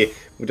 Saki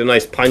with a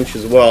nice punch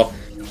as well,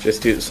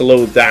 just to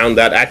slow down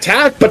that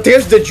attack. But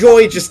there's the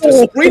Joy just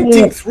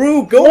sprinting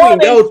through,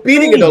 going out,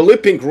 beating an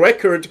Olympic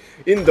record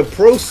in the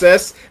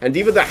process, and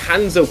even the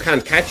Hanzo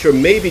can't catch her.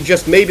 Maybe,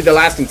 just maybe, the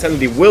last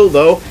Insanity will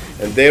though.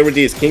 And there it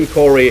is. King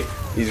Corey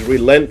is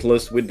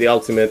relentless with the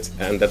ultimate,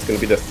 and that's going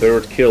to be the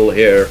 3rd kill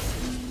here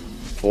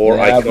for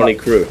Iconic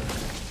Crew.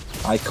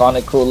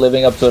 Iconic Crew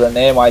living up to the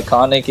name.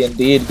 Iconic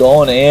indeed,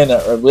 going in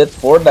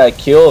for that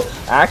kill.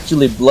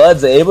 Actually,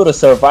 Bloods able to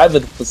survive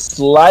with the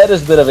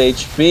slightest bit of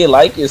HP.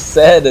 Like you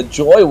said, the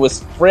Joy was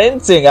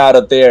sprinting out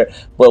of there,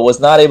 but was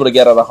not able to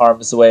get out of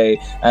harm's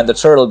way. And the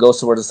turtle goes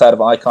towards the side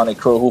of Iconic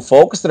Crew, who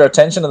focused their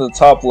attention on the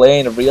top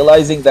lane,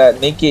 realizing that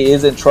Nikki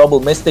is in trouble.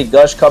 Mystic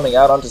Gush coming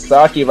out onto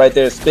Saki right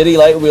there. Spitting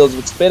light wheels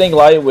with spitting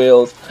light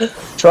wheels,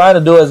 trying to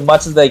do as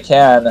much as they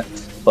can,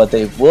 but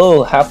they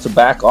will have to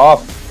back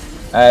off.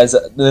 As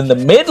in the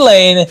mid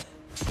lane,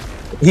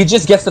 he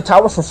just gets the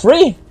tower for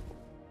free.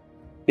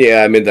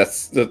 Yeah, I mean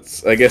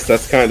that's I guess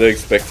that's kind of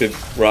expected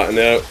right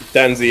now.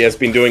 Danzy has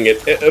been doing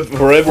it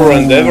forever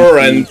and ever,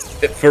 and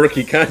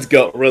Furky kind of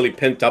got really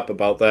pent up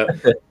about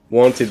that,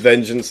 wanted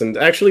vengeance, and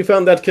actually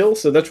found that kill.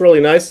 So that's really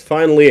nice.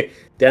 Finally,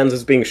 Danz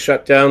is being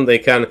shut down. They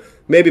can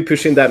maybe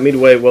push in that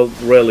midway. Well,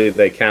 really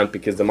they can't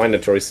because the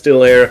Minotaur is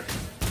still here.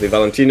 The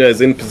Valentina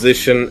is in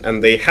position,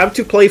 and they have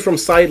to play from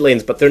side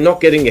lanes, but they're not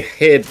getting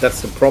ahead.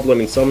 That's the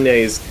problem. Insomnia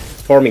is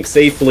farming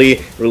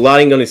safely,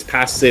 relying on his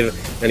passive,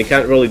 and he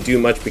can't really do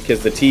much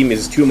because the team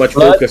is too much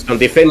focused on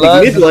defending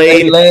mid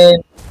lane.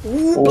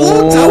 Ooh,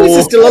 Blood, how is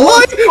he still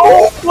alive?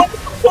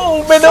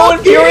 Oh,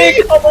 Minoan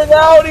Fury coming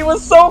out. He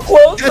was so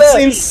close. That's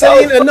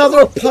insane.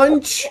 Another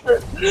punch.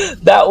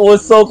 That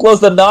was so close.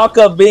 The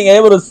knockup being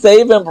able to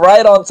save him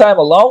right on time,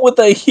 along with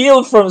a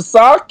heal from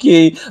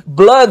Saki.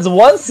 Bloods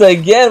once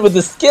again with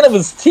the skin of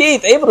his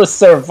teeth, able to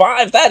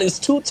survive. That is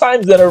 2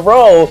 times in a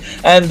row,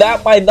 and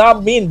that might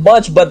not mean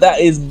much, but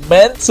that is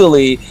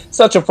mentally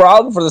such a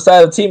problem for the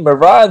side of Team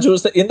Mirage,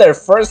 who's in their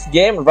first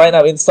game right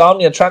now.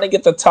 Insomnia trying to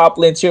get the top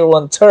lane tier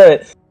 1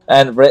 turret,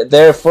 and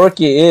there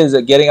Furky is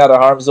getting out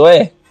of harm's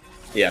way.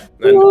 Yeah,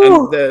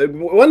 and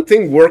one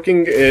thing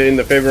working in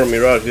the favor of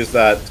Mirage is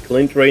that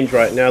Clint range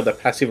right now, the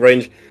passive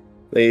range,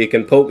 they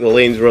can poke the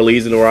lanes real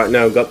easily right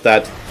now. Got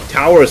that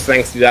towers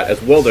thanks to that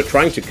as well. They're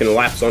trying to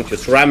collapse onto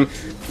SRAM.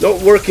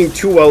 Not working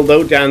too well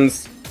though.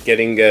 Dan's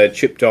getting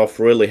chipped off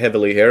really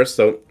heavily here,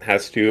 so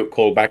has to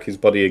call back his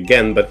body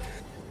again, but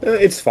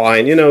it's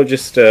fine, you know,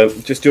 just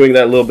doing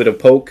that little bit of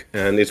poke,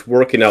 and it's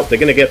working out. They're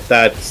gonna get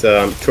that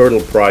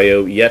turtle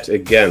prio yet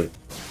again.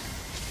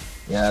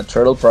 Yeah,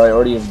 turtle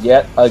priority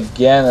yet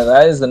again, and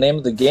that is the name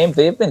of the game.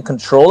 They've been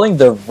controlling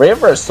the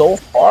river so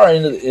far,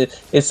 and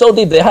it's so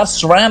deep. They have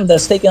SRAM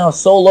that's taking out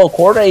so low,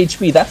 quarter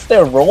HP. That's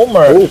their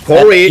roamer. Oh,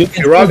 Corey,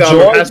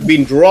 Hiraga has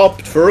been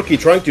dropped. Furky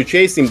trying to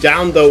chase him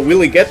down, though. Will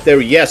he get there?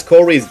 Yes,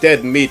 Corey is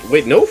dead meat.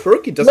 Wait, no,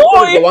 Furky doesn't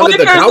go under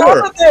the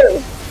tower.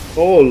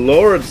 Oh,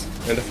 Lord.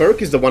 And the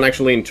Furky is the one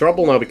actually in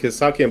trouble now, because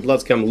Saki and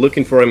Bloods come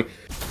looking for him.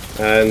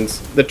 And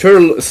the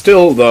turtle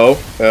still, though,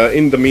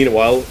 in the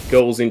meanwhile,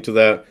 goes into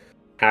the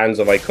hands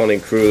of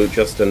Iconic Crew,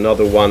 just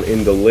another one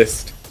in the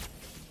list.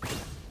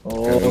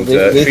 Oh, and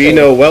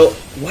Fino, well,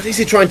 what is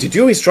he trying to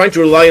do? He's trying to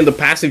rely on the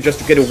passive just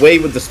to get away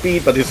with the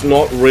speed, but it's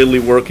not really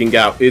working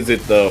out, is it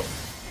though?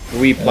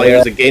 3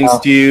 players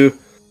against you,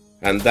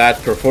 and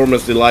that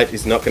performance delight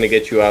is not going to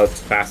get you out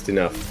fast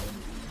enough.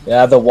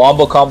 Yeah, the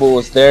Wombo combo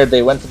was there.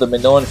 They went to the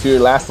Minoan Fury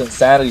last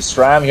Insanity.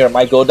 SRAM here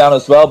might go down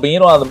as well. But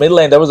meanwhile, in the mid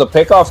lane, there was a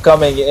pickoff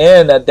coming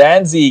in.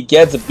 Danzy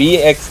gets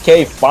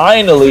BXK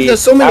finally. There's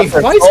so many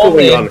fights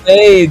going on.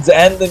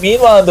 And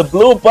meanwhile, in the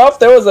blue buff,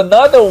 there was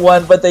another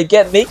one, but they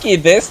get Nikki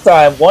this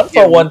time.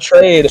 1-for-1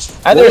 trade.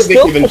 And they're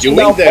still pushing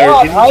down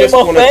bot. I'm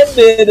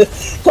offended.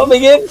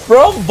 Coming in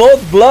from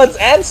both Bloods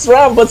and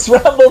SRAM, but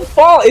SRAM will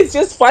fall. It's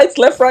just fights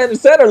left, right, and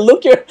center.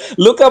 Look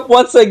up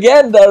once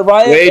again.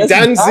 Ryan. Wait,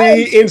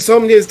 Danzy,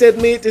 Insomnia is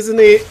dead meat, isn't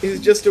he? He's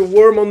just a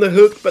worm on the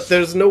hook, but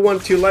there's no one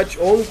to latch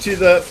onto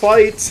the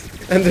fight,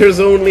 and there's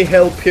only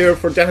help here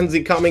for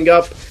Danzy coming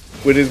up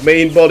with his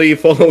main body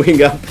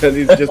following up, and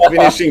he's just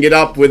finishing it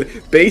up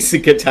with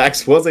basic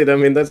attacks, was it? I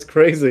mean, that's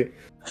crazy.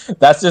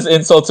 That's just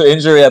insult to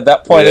injury at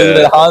that point,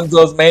 isn't it?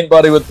 Hanzo's main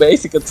body with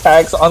basic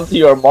attacks onto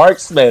your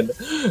marksman.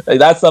 Like,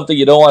 that's something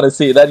you don't want to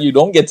see, that you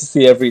don't get to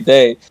see every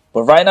day.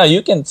 But right now,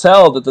 you can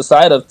tell that the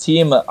side of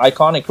Team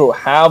Iconic Crew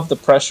have the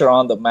pressure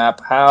on the map,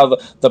 have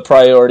the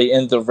priority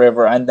in the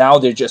river, and now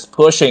they're just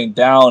pushing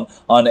down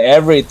on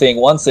everything.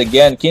 Once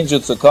again,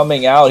 Kinjutsu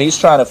coming out. He's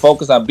trying to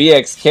focus on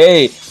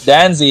BXK.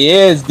 Danzy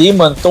is.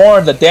 Demon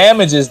Thorn, the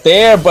damage is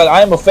there, but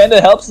I'm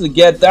Offended helps to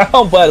get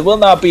down, but it will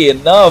not be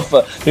enough.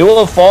 He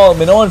will fall.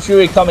 Minoan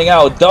Fury coming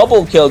out.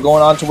 Double kill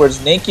going on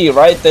towards Nikki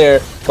right there,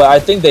 but I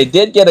think they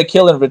did get a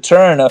kill in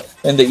return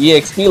in the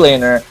EXP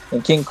laner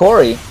in King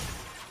Corey.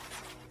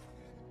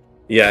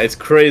 Yeah, it's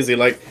crazy.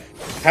 Like,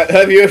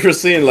 have you ever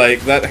seen like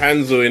that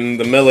Hanzo in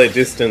the melee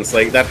distance?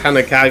 Like, that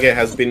Hanakage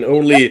has been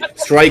only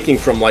striking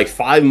from like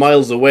 5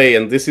 miles away,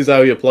 and this is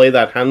how you play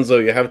that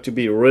Hanzo. You have to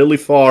be really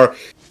far.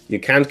 You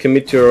can't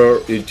commit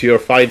to your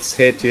fights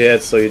head to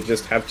head, so you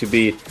just have to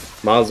be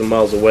miles and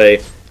miles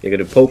away. You're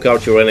gonna poke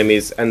out your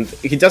enemies, and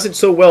he does it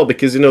so well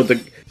because, you know,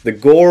 the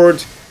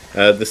Gord,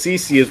 the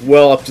CC as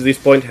well up to this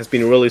point has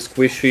been really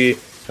squishy.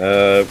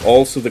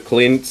 Also the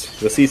Clint,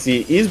 the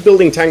CC is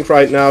building tank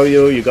right now.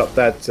 You got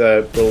that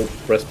gold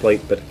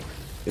breastplate, but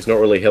it's not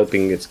really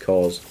helping its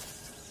cause.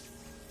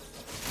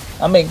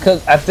 I mean,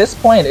 because at this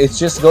point, it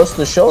just goes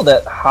to show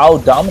that how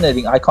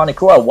dominating Iconic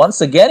Crew are.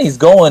 Once again, he's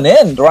going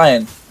in,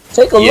 Ryan.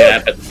 Take a look.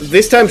 Yeah, but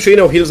this time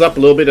Shino heals up a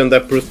little bit, and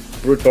that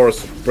Brute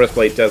Force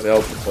breastplate does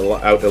help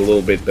out a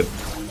little bit, but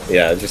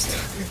yeah, just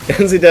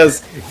Danzy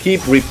does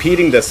keep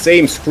repeating the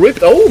same script.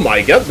 Oh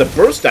my god, the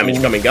burst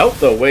damage coming out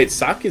though. Wait,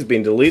 Saki's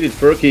been deleted.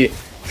 Furky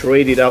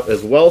traded out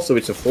as well, so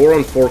it's a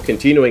 4-on-4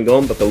 continuing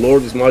on, but the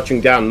Lord is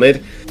marching down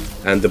mid,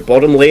 and the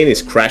bottom lane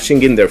is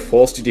crashing in. They're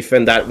forced to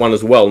defend that one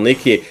as well.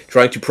 Nikki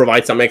trying to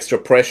provide some extra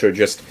pressure,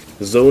 just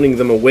zoning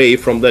them away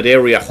from that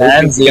area,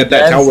 hoping to get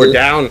that tower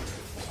down.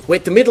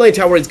 Wait, the mid lane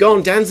tower is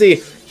gone.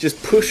 Danzy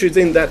just pushes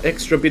in that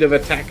extra bit of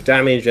attack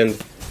damage, and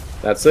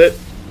that's it.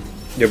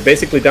 You're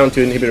basically down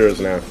to inhibitors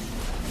now.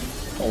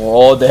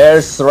 Oh,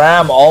 there's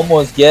SRAM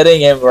almost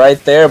getting him right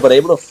there, but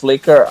able to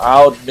flicker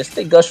out.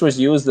 Mystic Gush was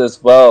used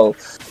as well.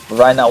 But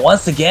right now,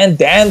 once again,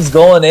 Dan's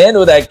going in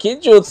with that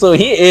Kinjutsu.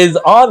 He is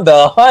on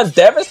the hunt.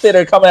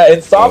 Devastator coming out.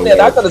 Insomnia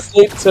not going to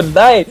sleep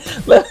tonight.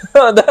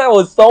 That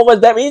was so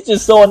much damage. He's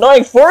just so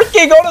annoying.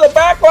 Furky go to the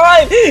back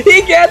line.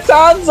 He gets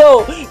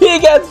Hanzo. He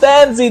gets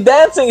Danzy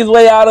dancing his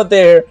way out of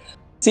there.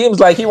 Seems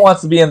like he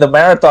wants to be in the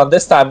marathon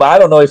this time, but I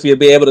don't know if he'll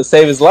be able to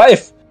save his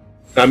life.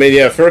 I mean,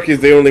 yeah, Ferk is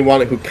the only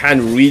one who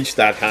can reach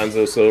that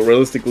Hanzo, so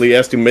realistically he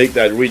has to make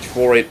that reach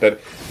for it, but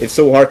it's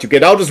so hard to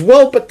get out as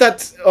well, but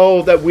that's...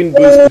 Oh, that wind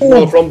boost as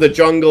well from the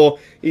jungle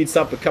eats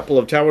up a couple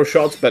of tower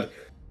shots, but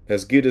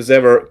as good as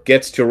ever,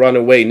 gets to run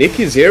away. Nick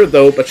is here,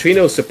 though,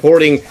 Patrino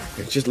supporting,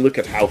 and just look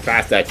at how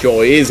fast that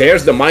Joy is.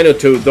 Here's the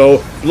Minotaur,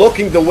 though,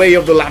 blocking the way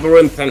of the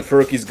Labyrinth, and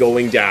Ferk is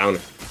going down.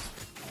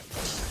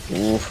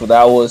 Oof,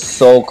 that was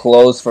so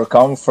close for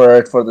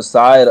comfort for the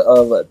side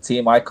of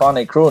Team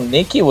Iconic Crew.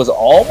 Nikki was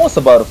almost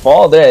about to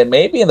fall there,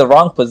 maybe in the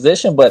wrong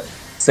position, but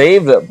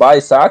saved by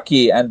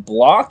Saki and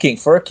blocking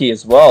Furky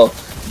as well.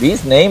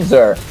 These names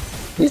are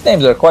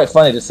quite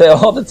funny to say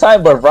all the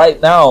time, but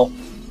right now,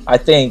 I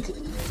think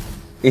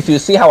if you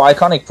see how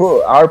Iconic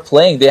Crew are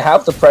playing, they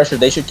have the pressure.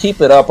 They should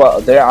keep it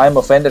up. There, I'm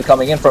offended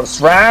coming in from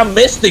SRAM.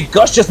 Mystic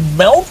Gush just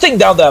melting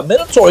down that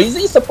Minotaur. Is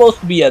he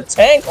supposed to be a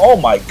tank? Oh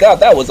my god,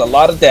 that was a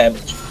lot of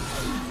damage.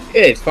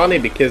 Yeah, it's funny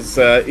because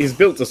he's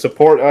built a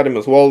support item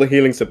as well, the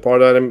healing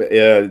support item,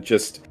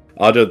 just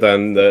other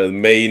than the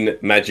main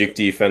magic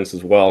defense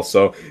as well.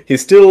 So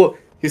he's still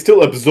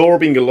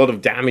absorbing a lot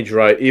of damage,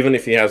 right? Even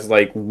if he has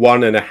like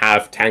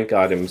 1.5 tank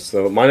items.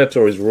 So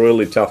Minotaur is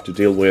really tough to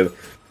deal with,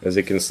 as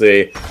you can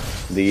see.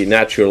 The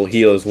natural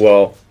heal as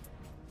well.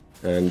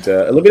 And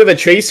a little bit of a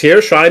chase here.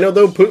 Shino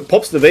though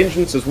pops the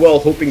Vengeance as well,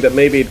 hoping that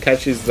maybe it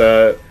catches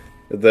the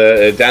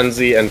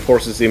Danzi and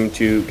forces him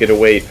to get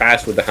away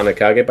fast with the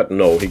Hanakage, but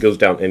no, he goes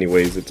down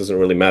anyways. It doesn't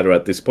really matter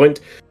at this point.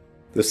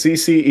 The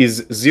CC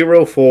is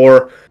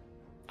 0-4.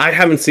 I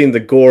haven't seen the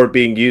Gore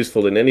being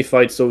useful in any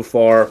fight so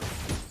far.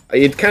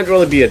 It can't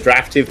really be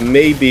attractive.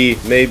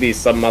 Maybe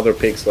some other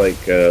picks like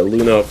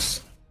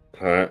Lunox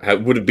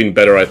would have been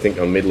better, I think,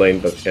 on mid lane,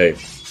 but hey.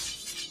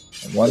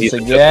 Once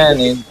again,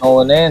 he's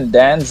going in.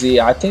 Danzi,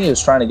 I think he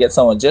was trying to get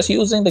someone, just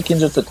using the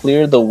Kinja to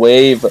clear the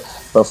wave.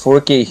 But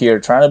Furky here,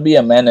 trying to be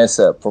a menace,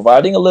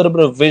 providing a little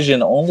bit of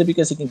vision, only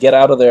because he can get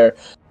out of there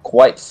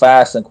quite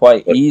fast and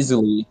quite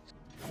easily.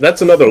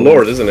 That's another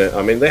Lord, isn't it?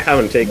 I mean, they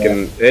haven't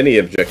taken any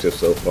objectives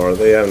so far.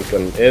 They haven't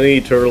done any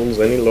turtles,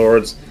 any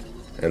Lords,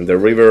 and the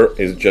river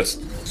is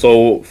just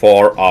so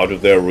far out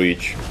of their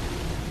reach.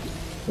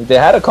 They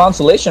had a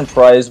consolation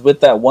prize with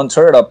that one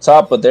turret up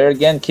top, but there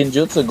again,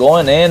 Kinjutsu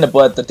going in,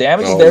 but the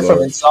damage is there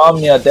from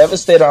Insomnia.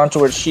 Devastator on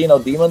towards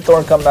Shino, Demon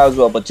Thorn coming out as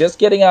well, but just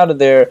getting out of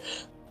there,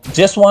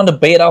 just wanted to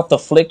bait out the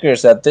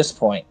flickers at this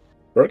point.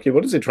 Rocky,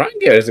 what is he trying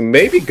here? Is he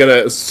maybe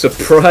gonna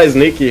surprise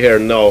Nikki here?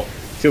 No,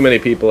 too many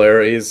people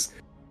here. He's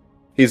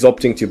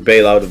opting to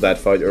bail out of that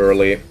fight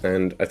early,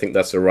 and I think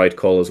that's the right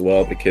call as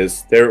well,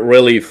 because they're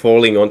really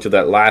falling onto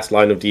that last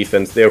line of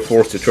defense. They're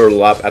forced to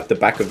turtle up at the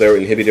back of their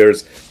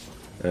inhibitors,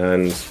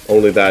 and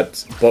only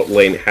that bot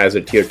lane has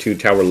a tier 2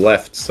 tower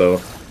left, so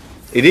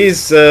it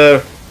is,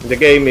 the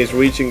game is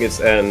reaching its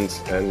end,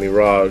 and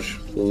Mirage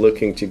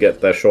looking to get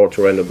the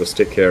shorter end of the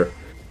stick here.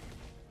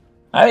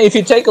 I mean, if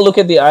you take a look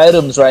at the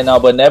items right now,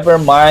 but never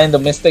mind, the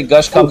Mystic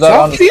Gush comes out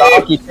on the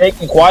stock, he's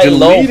taking quite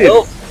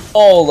low.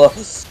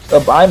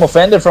 I'm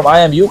offended from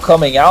IMU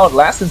coming out,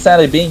 Last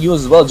Insanity being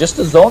used as well, just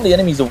to zone the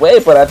enemies away,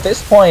 but at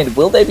this point,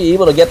 will they be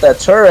able to get that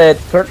turret?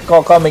 Curtain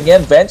Call coming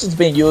in, Vengeance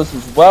being used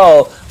as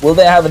well, will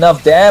they have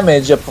enough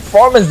damage?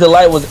 Performance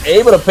Delight was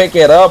able to pick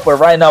it up, but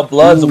right now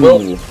Bloods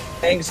will,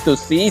 thanks to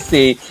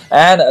CC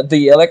and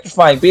the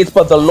electrifying beats,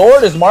 but the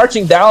Lord is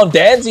marching down.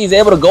 Danzi is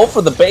able to go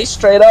for the base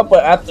straight up,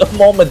 but at the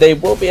moment they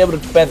will be able to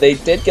defend. They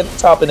did get the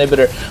top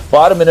inhibitor,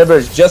 bottom inhibitor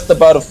is just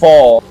about to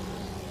fall.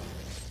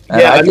 And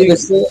yeah, I mean,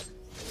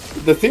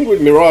 the thing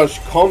with Mirage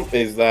comp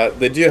is that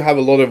they do have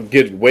a lot of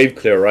good wave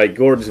clear, right?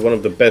 Gord is one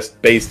of the best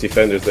base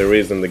defenders there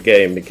is in the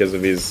game because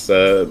of his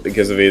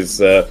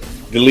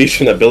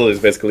deletion abilities.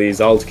 Basically, his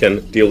ult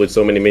can deal with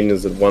so many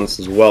minions at once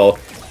as well,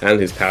 and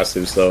his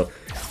passive. So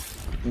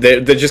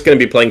they're just going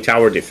to be playing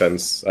tower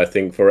defense, I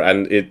think,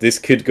 this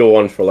could go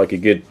on for like a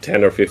good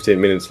 10 or 15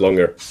 minutes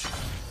longer.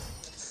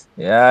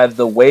 Yeah,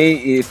 the way,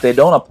 if they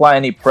don't apply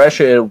any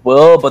pressure, it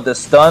will, but the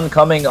stun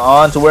coming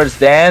on towards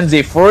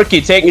Danzi.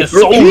 Furky taking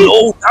so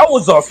low. That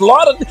was a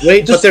lot of...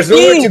 Wait, but there's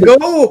nowhere to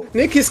go.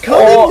 Nick is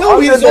coming.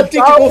 No, he's opting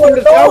to go from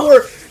the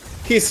tower.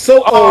 He's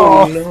so...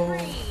 Oh, no.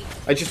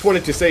 I just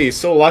wanted to say he's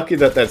so lucky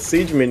that that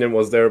siege minion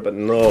was there, but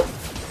no.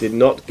 Did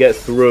not get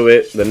through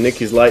it. The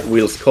Nicky's light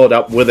wheels caught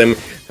up with him,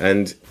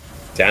 and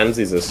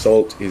Danzi's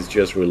assault is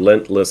just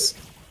relentless,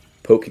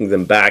 poking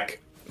them back,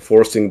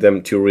 forcing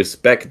them to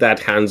respect that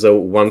Hanzo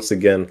once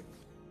again.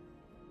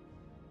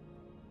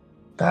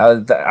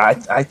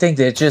 I think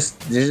they're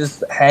just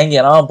hanging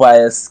on by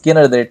a skin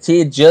of their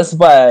teeth, just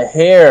by a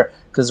hair,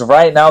 because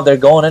right now they're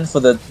going in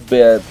for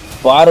the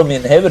bottom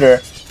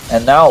inhibitor,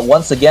 and now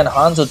once again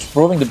Hanzo's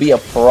proving to be a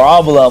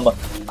problem.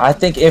 I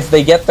think if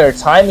they get their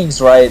timings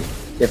right,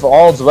 if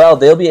all's well,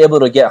 they'll be able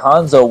to get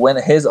Hanzo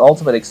when his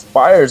ultimate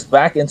expires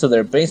back into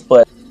their base,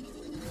 but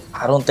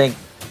I don't think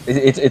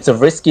it's a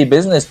risky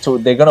business.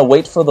 They're gonna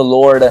wait for the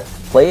Lord,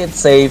 play it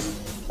safe,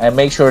 and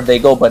make sure they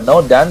go. But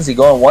no, Danzi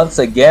going once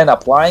again,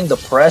 applying the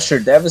pressure,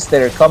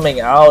 Devastator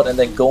coming out and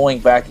then going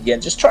back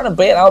again, just trying to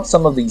bait out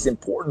some of these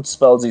important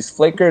spells, these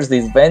flickers,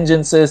 these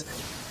vengeances.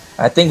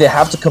 I think they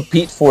have to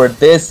compete for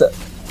this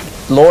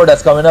Lord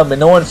that's coming up.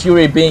 Minoan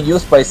Fury being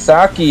used by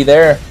Saki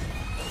there.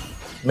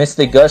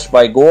 Mystic Gush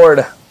by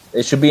Gord.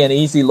 It should be an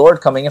easy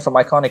Lord coming in from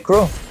Iconic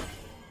Crew.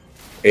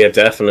 Yeah,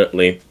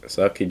 definitely.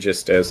 Saki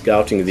just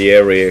scouting the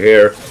area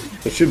here.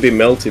 It should be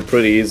melted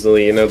pretty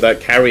easily. You know, that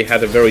carry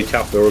had a very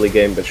tough early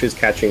game, but she's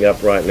catching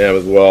up right now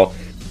as well.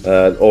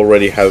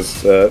 Already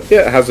has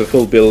has a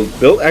full build.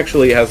 Build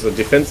actually has a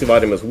defensive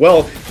item as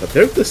well. But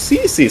there's the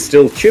CC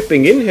still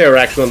chipping in here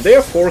actually, and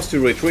they're forced to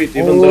retreat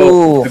even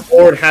though the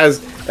board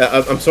has.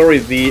 I'm sorry,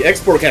 the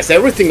export has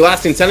everything.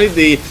 Last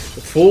Insanity, the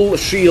full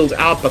shield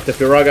out, but the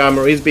Firaga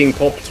armor is being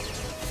popped.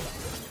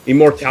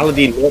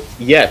 Immortality not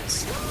yet.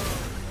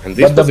 And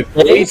this was a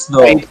great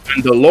fight,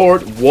 and the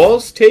Lord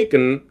was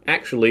taken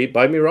actually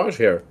by Mirage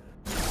here.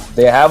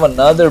 They have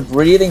another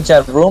breathing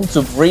chat room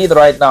to breathe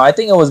right now. I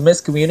think it was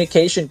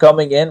miscommunication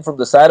coming in from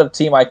the side of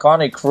Team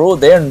Iconic Crew.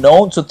 They're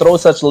known to throw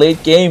such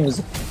late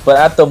games, but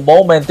at the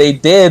moment they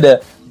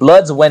did.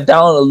 Bloods went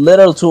down a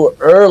little too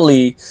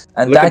early,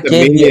 and that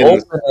gave the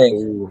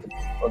opening.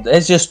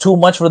 It's just too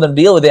much for them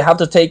to deal with. They have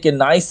to take it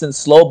nice and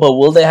slow, but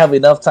will they have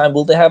enough time?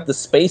 Will they have the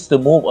space to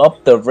move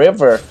up the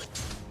river?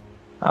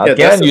 Yeah,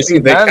 again, you see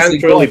they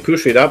can't really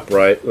push it up,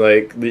 right?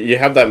 Like, you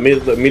have that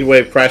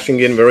mid-wave crashing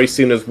in very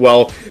soon as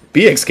well.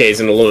 BXK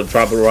is in a lot of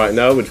trouble right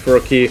now with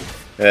Furky,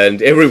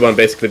 and everyone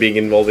basically being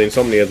involved in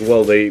Insomnia as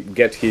well. They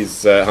get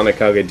his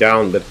Hanakage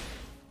down, but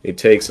it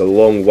takes a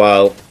long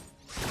while.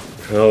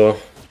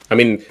 Oh, I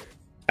mean,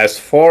 as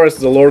far as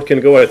the Lord can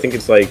go, I think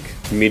it's like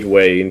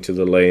midway into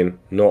the lane,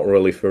 not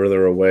really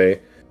further away.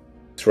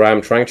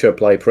 SRAM trying to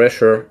apply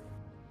pressure.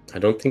 I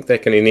don't think they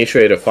can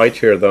initiate a fight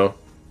here, though.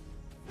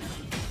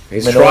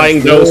 He's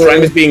trying though,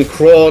 SRAM is being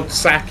crawled.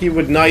 Saki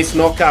with nice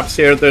knockups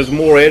here. There's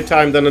more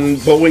airtime than a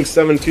Boeing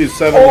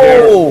 727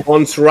 here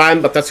on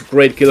SRAM, but that's a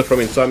great kill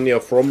from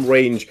Insomnia from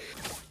range.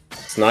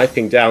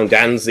 Sniping down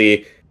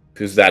Danzi,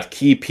 who's that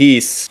key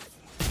piece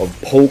of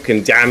poke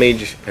and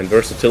damage and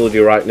versatility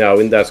right now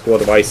in that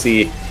squad of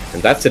IC.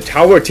 And that's a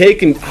tower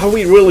taken. Are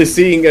we really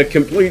seeing a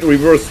complete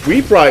reverse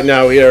sweep right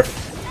now here?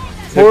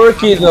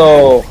 Forky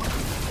though.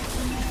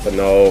 But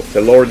no,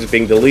 the Lord is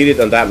being deleted,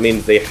 and that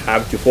means they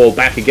have to fall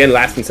back again.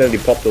 Last Insanity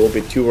popped a little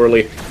bit too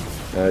early,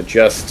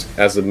 just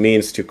as a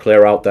means to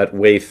clear out that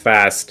wave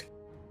fast,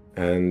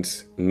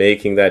 and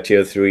making that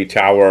tier 3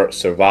 tower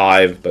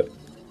survive. But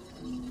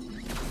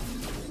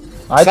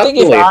I think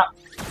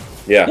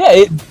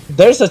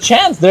there's a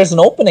chance, there's an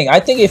opening. I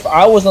think if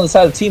I was on the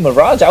side of Team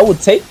Mirage, I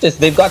would take this.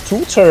 They've got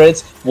 2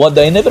 turrets. What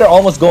the inhibitor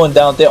almost going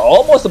down. They're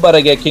almost about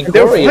to get King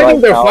Curry.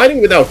 They're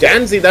fighting without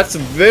Danzi. That's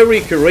very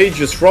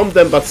courageous from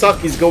them, but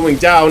Saki's going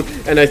down,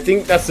 and I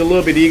think that's a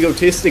little bit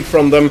egotistic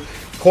from them.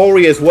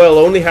 Corey as well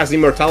only has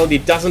immortality,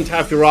 doesn't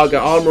have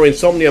Firaga armor.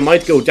 Insomnia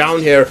might go down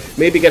here,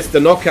 maybe gets the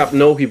knockup.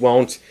 No, he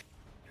won't.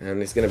 And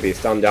he's going to be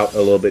stunned out a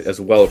little bit as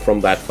well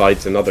from that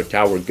fight. Another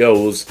tower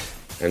goes,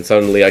 and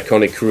suddenly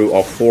Iconic Crew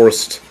are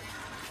forced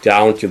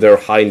down to their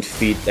hind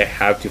feet. They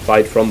have to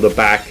fight from the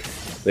back.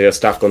 They are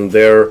stuck on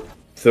their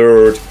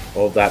third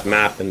of that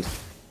map, and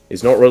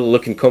it's not really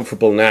looking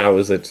comfortable now,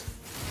 is it?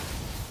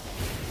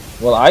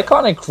 Well,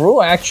 Iconic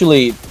Crew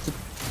actually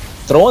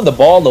throwing the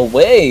ball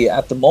away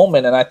at the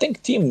moment, and I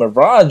think Team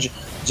Mirage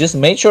just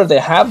made sure they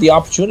have the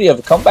opportunity of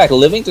a comeback,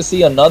 living to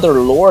see another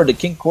Lord.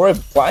 King Corey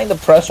applying the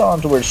pressure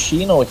onto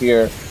Shino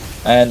here,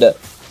 and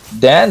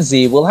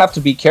Danzi will have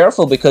to be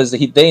careful because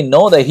they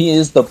know that he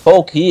is the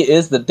poke, he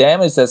is the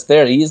damage that's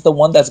there, he is the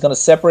one that's going to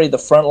separate the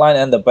front line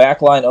and the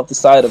back line of the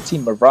side of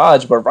Team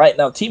Mirage. But right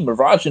now, Team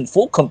Mirage in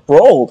full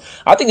control.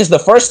 I think it's the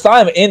first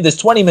time in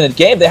this 20-minute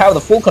game they have the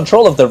full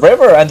control of the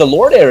river and the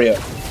Lord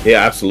area.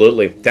 Yeah,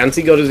 absolutely.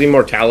 Danzi got his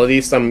immortality,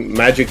 some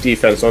magic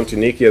defense onto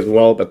Nikki as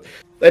well, but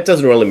that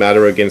doesn't really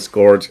matter against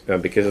Gord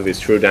because of his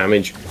true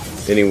damage.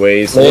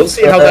 Anyways, we'll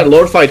see how that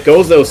Lord fight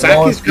goes though.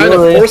 Saki's kind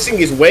of forcing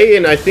his way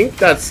in. I think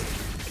that's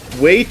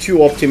way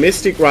too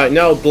optimistic right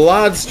now.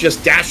 Blood's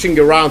just dashing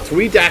around.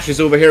 3 dashes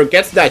over here.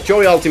 Gets that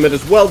Joy ultimate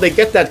as well. They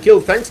get that kill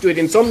thanks to it.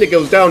 Insomnia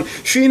goes down.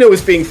 Shino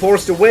is being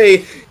forced away.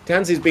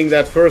 Danzi's being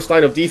that first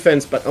line of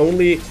defense, but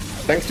only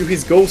thanks to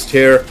his ghost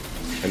here.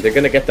 And they're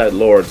gonna get that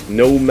Lord.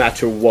 No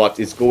matter what,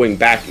 it's going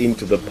back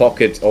into the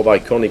pocket of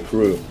Iconic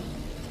Crew.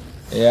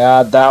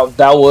 Yeah,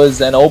 that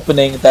was an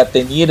opening that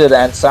they needed,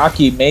 and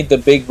Saki made the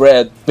big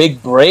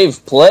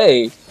brave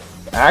play.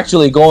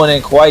 Actually going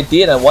in quite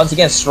deep, and once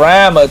again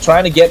SRAM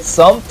trying to get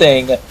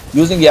something,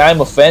 using the I'm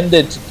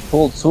Offended to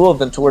pull 2 of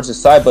them towards the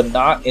side, but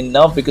not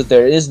enough because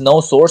there is no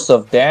source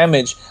of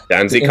damage.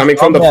 Danzi coming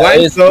from the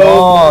flank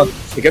though.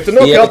 You get the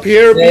knock up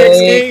here.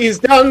 BXK is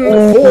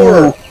done.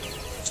 4.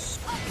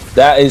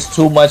 That is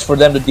too much for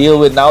them to deal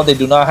with. Now they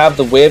do not have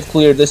the wave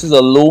clear. This is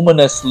a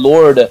luminous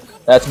Lord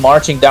that's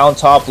marching down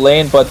top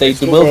lane, but they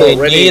need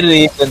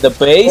it, and the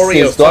base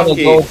is gonna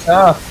go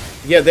down.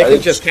 Yeah, they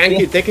can just tank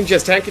it. They can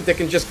just tank it. They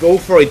can just go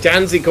for it.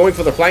 Danzi going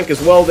for the flank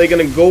as well. They're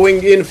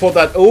going in for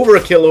that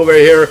overkill over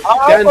here.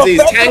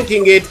 Danzi's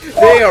tanking it.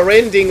 They are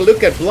ending.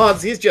 Look at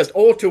Bloods. He's just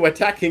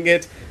auto-attacking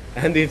it.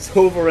 And it's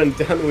over and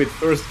done with.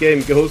 First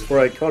game goes for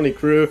Iconic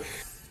Crew.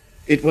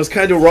 It was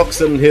kind of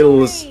rocks and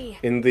hills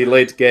in the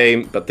late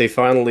game, but they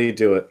finally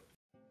do it.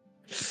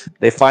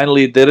 They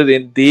finally did it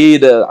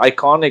indeed.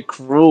 Iconic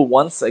Crew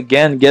once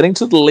again getting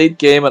to the late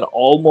game and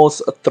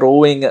almost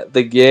throwing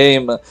the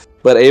game,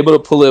 but able to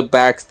pull it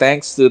back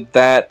thanks to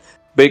that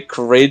big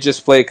courageous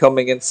play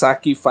coming in.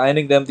 Saki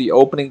finding them the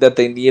opening that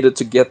they needed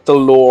to get the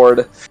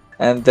Lord,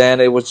 and then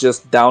it was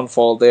just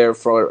downfall there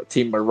for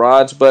Team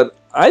Mirage. But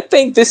I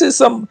think this is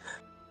some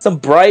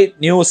bright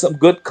news, some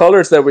good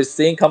colors that we're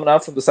seeing coming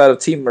out from the side of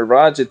Team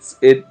Mirage.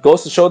 It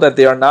goes to show that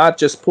they are not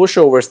just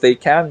pushovers. They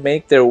can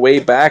make their way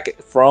back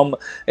from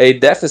a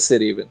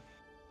deficit even.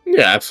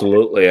 Yeah,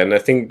 absolutely. And I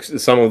think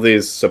some of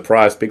these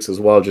surprise picks as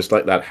well, just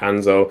like that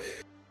Hanzo,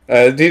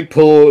 did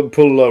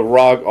pull a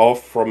rug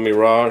off from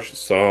Mirage.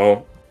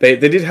 So they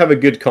did have a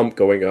good comp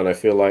going on, I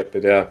feel like.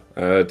 But yeah,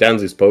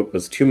 Danzy's poke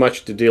was too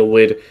much to deal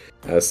with.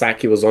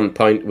 Saki was on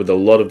point with a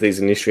lot of these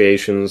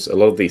initiations, a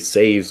lot of these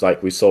saves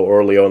like we saw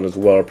early on as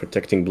well,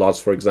 protecting Bloods,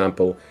 for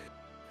example.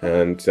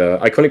 And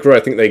Iconic Crew, I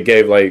think they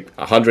gave like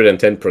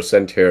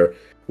 110% here,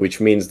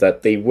 which means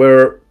that they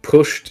were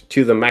pushed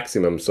to the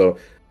maximum. So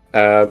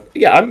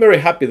yeah, I'm very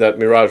happy that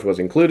Mirage was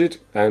included,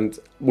 and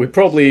we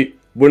probably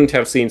wouldn't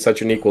have seen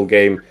such an equal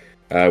game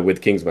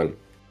with Kingsman.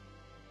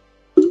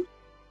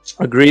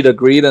 Agreed,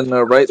 and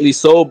rightly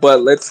so.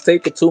 But let's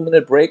take a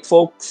 2-minute break,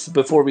 folks,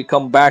 before we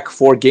come back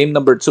for game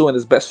number 2 in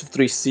this best of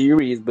 3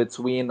 series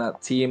between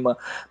Team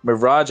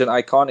Mirage and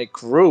Iconic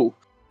Crew.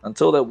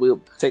 Until then,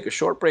 we'll take a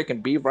short break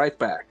and be right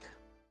back.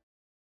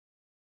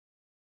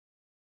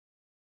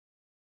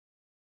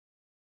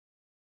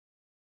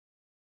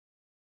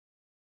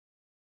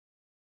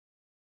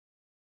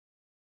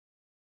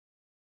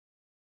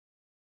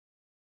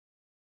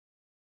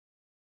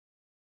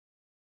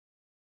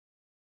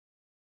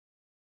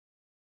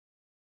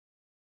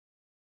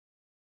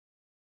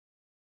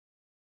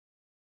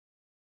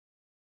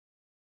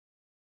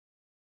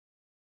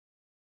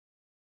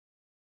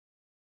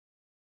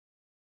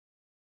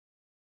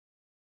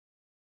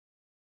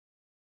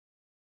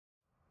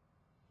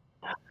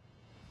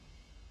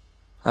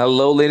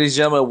 Hello, ladies and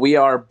gentlemen. We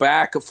are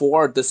back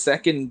for the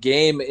second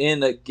game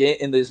in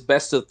this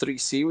best of 3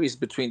 series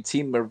between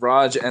Team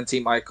Mirage and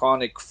Team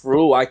Iconic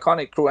Crew.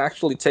 Iconic Crew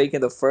actually taking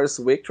the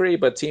first victory,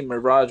 but Team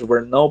Mirage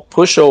were no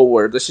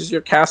pushover. This is your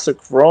caster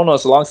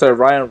Kronos alongside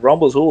Ryan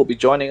Rumbles, who will be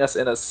joining us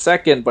in a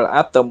second. But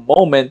at the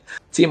moment,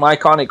 Team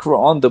Iconic Crew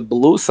on the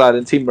blue side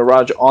and Team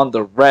Mirage on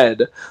the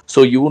red.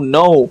 So you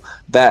know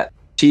that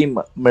Team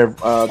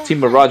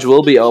Mirage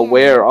will be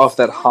aware of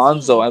that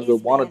Hanzo and will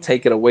want to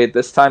take it away.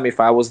 This time, if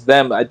I was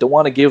them, I don't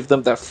want to give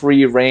them that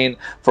free reign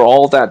for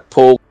all that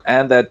poke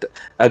and that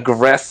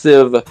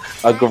aggression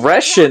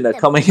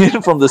coming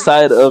in from the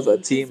side of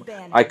Team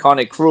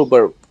Iconic Crew,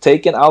 but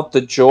taking out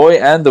the Joy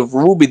and the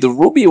Ruby. The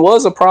Ruby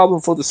was a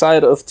problem for the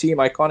side of Team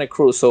Iconic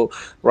Crew, so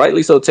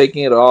rightly so,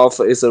 taking it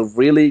off is a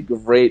really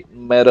great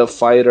meta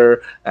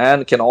fighter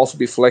and can also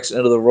be flexed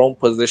into the roam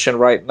position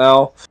right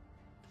now.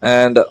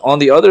 And on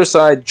the other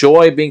side,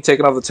 Joy being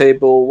taken off the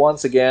table.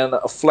 Once again,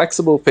 a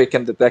flexible pick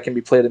that can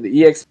be played in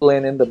the EX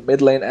lane, in the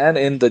mid lane, and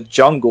in the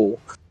jungle.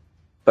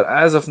 But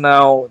as of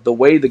now, the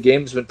way the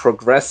game's been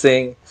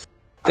progressing,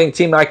 I think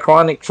Team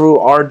Iconic Crew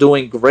are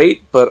doing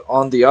great. But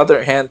on the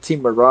other hand,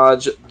 Team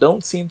Mirage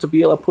don't seem to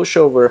be a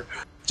pushover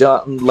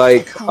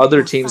like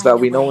other teams that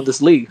we know in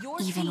this league.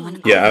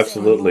 Yeah,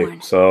 absolutely.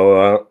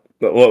 So,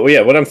 well, yeah,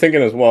 what I'm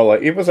thinking as well,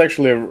 like, it was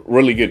actually a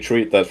really good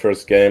treat, that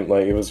first game.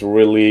 Like, it was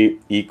really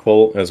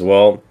equal as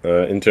well,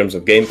 in terms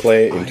of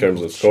gameplay, in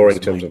terms of score, in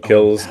terms of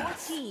kills.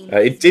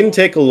 It didn't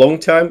take a long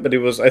time, but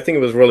I think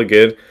it was really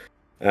good.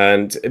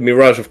 And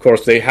Mirage, of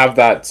course, they have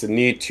that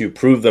need to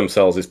prove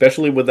themselves,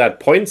 especially with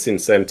that points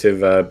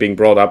incentive being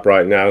brought up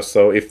right now.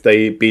 So if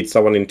they beat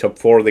someone in top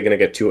 4, they're going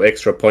to get 2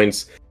 extra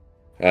points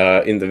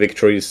in the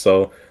victories.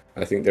 So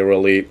I think they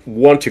really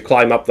want to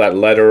climb up that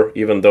ladder,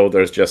 even though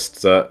there's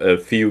just a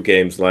few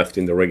games left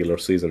in the regular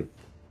season.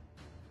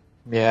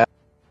 Yeah,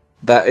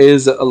 that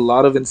is a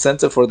lot of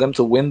incentive for them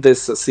to win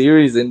this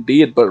series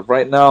indeed. But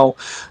right now,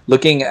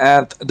 looking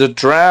at the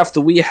draft,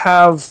 we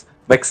have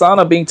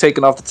Vexana being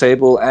taken off the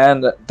table,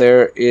 and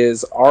there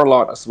is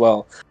Arlott as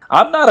well.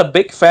 I'm not a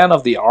big fan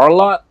of the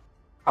Arlott.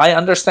 I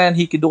understand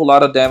he can do a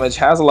lot of damage,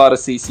 has a lot of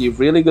CC,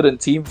 really good in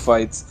team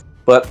fights.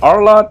 But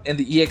Arlott in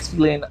the EXP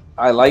lane,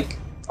 I like.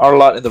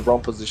 Arlott in the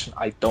wrong position,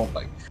 I don't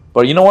like.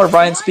 But you know what,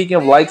 Ryan? Speaking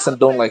of likes and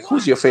don't like,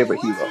 who's your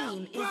favorite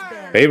hero?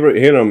 Favorite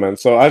hero, man.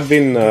 So I've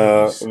been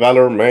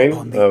Valor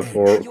main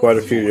for quite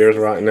a few years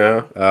right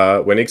now.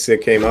 When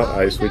Ixia came out,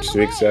 I switched to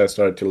Ixia. I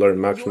started to learn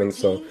marksman.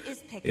 So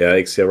yeah,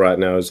 Ixia right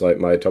now is like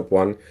my top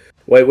one.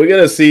 Wait, we're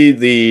gonna see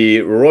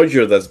the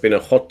Roger that's been a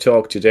hot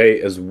talk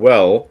today as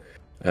well.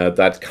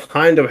 That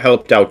kind of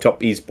helped out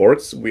top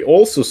esports. We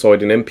also saw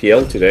it in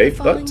MPL today,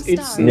 but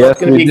it's not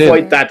going to be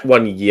quite that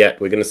one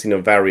yet. We're going to see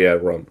Novaria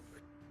run.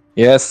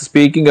 Yes,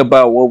 speaking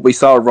about what we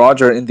saw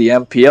Roger in the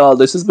MPL,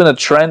 this has been a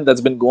trend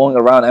that's been going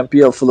around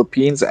MPL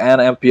Philippines and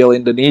MPL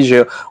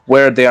Indonesia,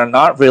 where they are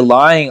not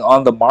relying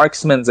on the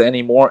marksmen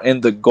anymore in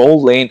the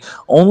goal lane,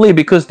 only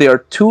because they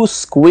are too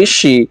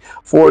squishy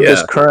for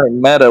this current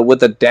meta with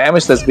the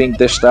damage that's being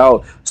dished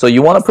out. So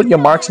you want to put your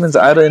marksmen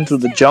either into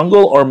the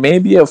jungle or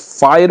maybe a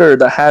fighter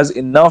that has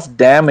enough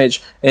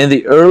damage in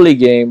the early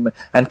game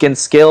and can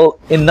scale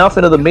enough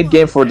into the mid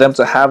game for them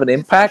to have an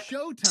impact.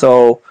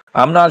 So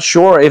I'm not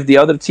sure if the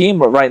other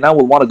team right now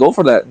will want to go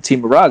for that,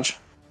 Team Mirage.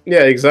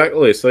 Yeah,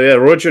 exactly. So yeah,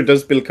 Roger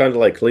does build kind of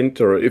like Clint,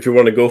 or if you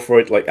want to go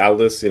for it like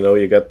Aldous,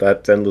 you got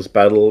that Endless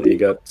Battle, you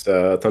got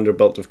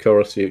Thunderbolt, of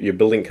course. You're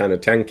building kind of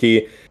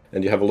tanky,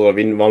 and you have a lot of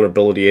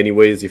invulnerability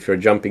anyways if you're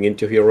jumping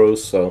into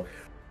heroes. So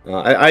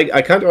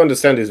I kind of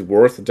understand his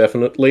worth,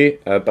 definitely.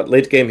 But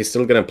late game, he's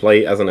still going to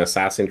play as an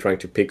assassin, trying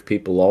to pick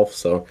people off.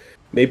 So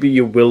maybe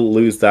you will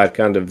lose that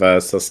kind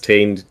of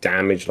sustained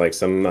damage like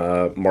some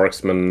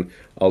marksman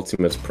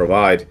ultimates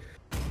provide.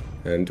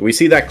 And we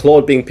see that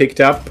Claude being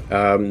picked up.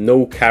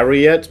 No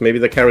carry yet. Maybe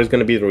the carry is going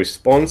to be the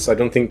response. I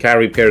don't think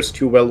carry pairs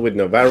too well with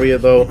Novaria,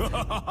 though.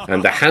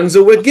 And the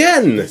Hanzo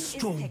again!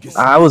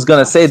 I was going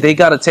to say they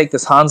got to take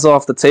this Hanzo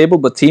off the table,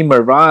 but Team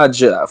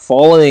Mirage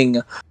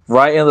falling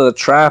right into the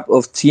trap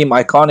of Team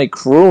Iconic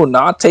Crew,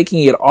 not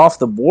taking it off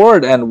the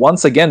board. And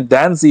once again,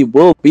 Danzy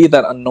will be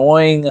that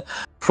annoying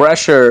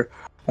pressure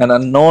and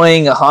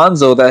annoying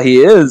Hanzo that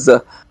he is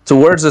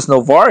towards this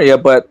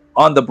Novaria, but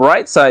on the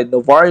bright side,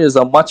 Novaria is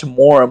a much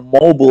more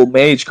mobile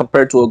mage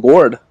compared to a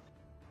Gord.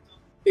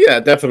 Yeah,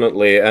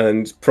 definitely,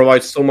 and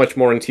provides so much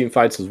more in team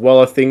fights as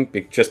well, I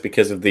think, just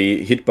because of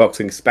the hitbox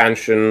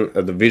expansion,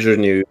 the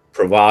vision you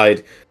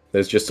provide.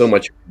 There's just so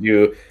much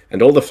you do,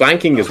 and all the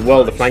flanking as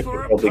well. The flanking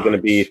is probably going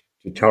to be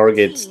to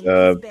target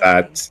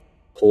that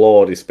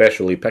Claude,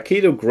 especially.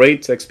 Paquito,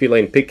 great XP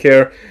lane pick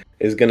here,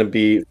 is going to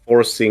be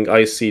forcing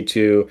IC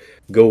to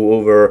go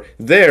over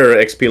their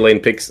XP lane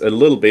picks a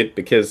little bit,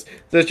 because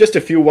there's just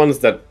a few ones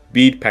that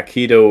beat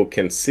Paquito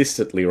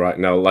consistently right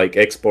now, like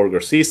Xborg or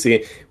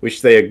CC,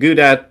 which they are good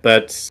at,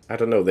 but I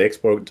don't know, the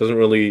Xborg doesn't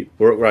really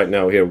work right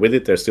now here with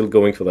it. They're still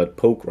going for that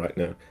poke right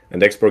now,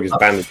 and Xborg is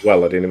banned as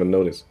well. I didn't even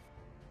notice.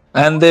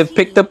 And they've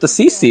picked up the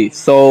CC,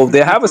 so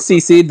they have a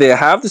CC, they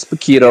have this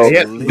Paquito.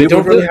 Yeah, they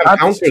don't really have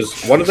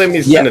counters. One of them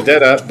is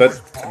Benedetta,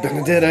 but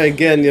Benedetta,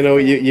 again,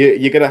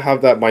 you're going to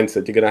have that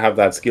mindset, you're going to have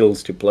that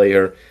skills to play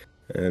her,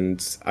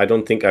 and I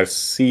don't think I've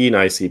seen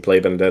IC play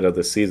Benedetta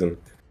this season.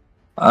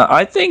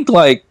 I think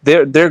like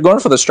they're going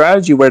for the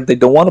strategy where they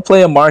don't want to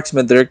play a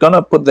marksman. They're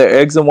gonna put their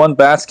eggs in one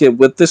basket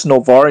with this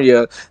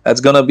Novaria that's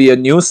gonna be a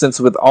nuisance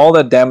with all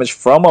that damage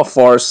from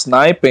afar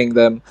sniping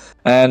them,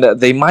 and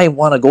they might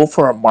want to go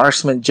for a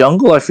marksman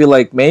jungle. I feel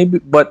like maybe,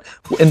 but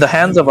in the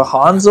hands of a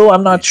Hanzo,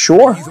 I'm not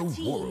sure.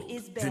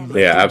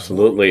 Yeah,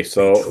 absolutely.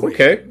 So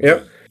okay,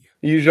 yep.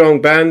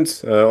 Yuzhong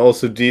banned,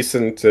 also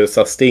decent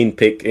sustained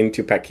pick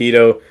into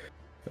Paquito.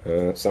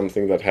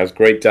 Something that has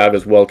great dive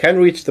as well. Can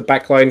reach the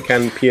backline,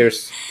 can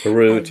pierce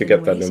through to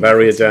get that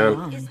Novaria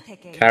down.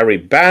 Carry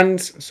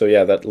banned, so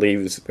yeah, that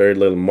leaves very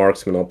little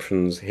marksman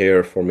options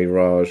here for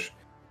Mirage.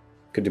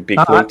 Could it be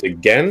Clint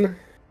again?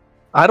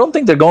 I don't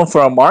think they're going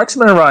for a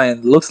marksman,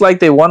 Ryan. Looks like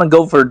they want to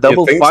go for a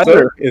double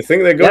fighter. So? You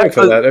think they're going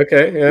for that?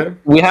 Okay, yeah.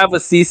 We have a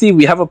CC,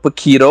 we have a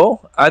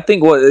Paquito. I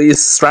think, what is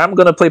SRAM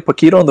going to play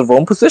Paquito in the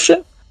roam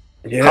position?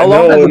 Yeah,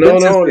 no.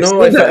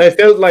 I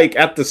felt like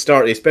at the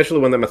start, especially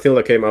when the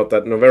Mathilda came out,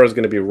 that Novera's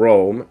going to be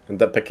roam, and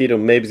that Paquito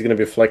maybe is going to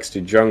be flexed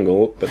to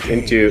jungle, but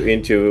into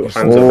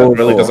Hanzo, that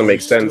really doesn't make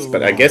sense.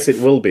 But I guess it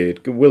will be.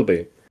 It will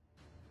be.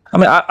 I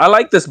mean, I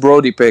like this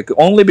Brody pick,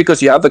 only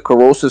because you have the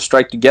Corrosive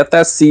Strike to get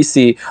that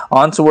CC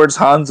on towards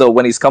Hanzo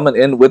when he's coming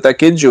in with that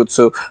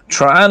Kinjutsu,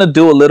 trying to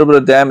do a little bit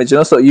of damage,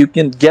 so you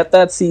can get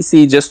that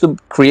CC just to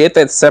create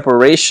that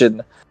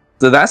separation.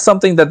 So that's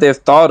something that they've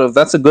thought of.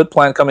 That's a good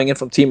plan coming in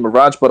from Team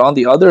Mirage. But on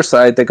the other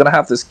side, they're going to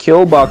have this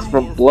kill box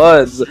from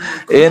Bloods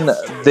in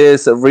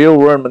this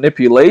real-world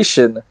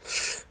manipulation.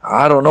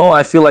 I don't know.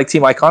 I feel like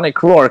Team Iconic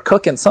Crew are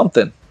cooking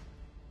something.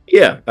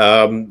 Yeah,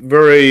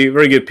 very,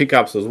 very good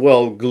pickups as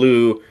well.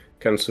 Glue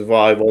can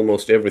survive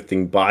almost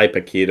everything by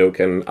Paquito,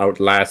 can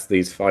outlast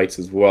these fights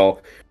as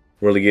well.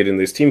 Really good in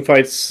these team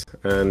fights.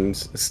 And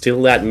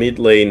still that mid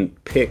lane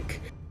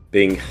pick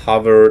being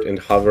hovered and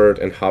hovered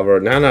and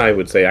hovered. Nana, I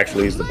would say,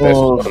 actually is the best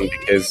one,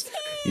 because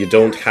you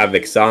don't have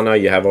Vexana,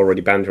 you have already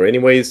banned her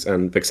anyways,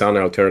 and Vexana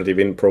alternative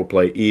in pro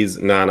play is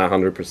Nana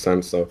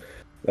 100%, so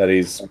that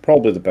is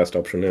probably the best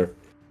option there.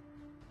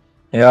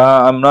 Yeah,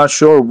 I'm not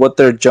sure what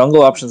their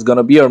jungle option is going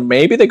to be, or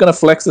maybe they're going to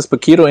flex this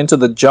Paquito into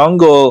the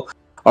jungle.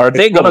 Are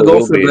they going to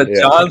go for the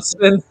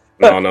Johnson?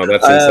 No,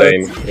 that's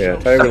insane. Yeah,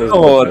 Tiger.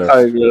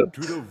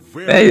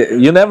 Hey,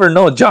 you never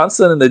know.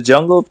 Johnson in the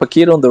jungle,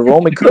 Paquito in the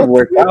roam, it could have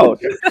worked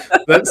out.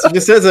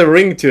 This has a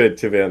ring to it,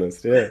 to be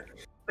honest. Yeah,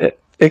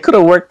 it could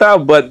have worked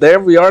out, but there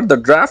we are. The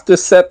draft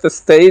is set. The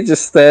stage is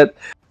set.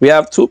 We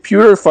have two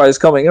Purifiers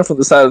coming in from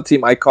the side of the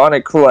Team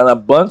Iconic Crew and a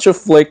bunch of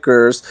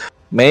Flickers.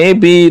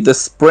 Maybe the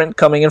sprint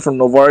coming in from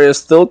Novaria,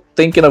 still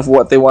thinking of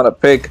what they want to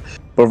pick.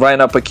 But right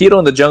now, Paquito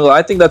in the jungle,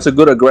 I think that's a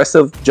good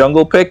aggressive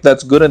jungle pick.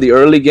 That's good in the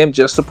early game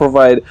just to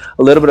provide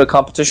a little bit of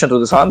competition to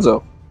this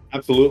Hanzo.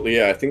 Absolutely,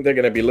 yeah. I think they're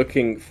going to be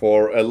looking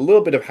for a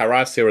little bit of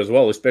harass here as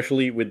well,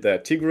 especially with the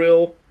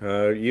Tigreal.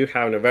 You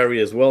have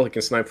Novaria as well, who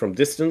can snipe from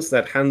distance.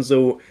 That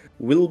Hanzo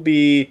will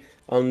be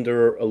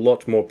under a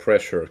lot more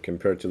pressure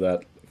compared to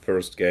that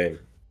first game.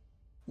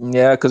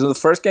 Yeah, because in the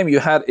first game you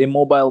had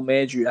immobile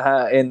mage, you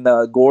had in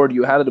Gord,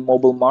 you had a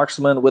mobile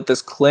marksman with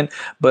this Clint.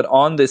 But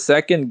on the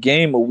second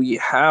game, we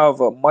have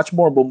much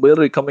more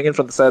mobility coming in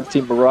from the side of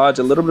Team Mirage,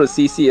 a little bit of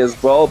CC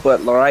as well.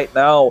 But right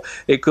now,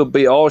 it could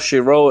be all she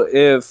wrote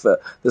if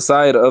the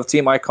side of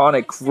Team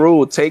Iconic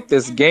Crew take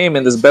this game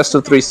in this best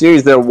of 3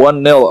 series. They're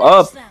 1-0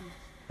 up.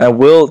 And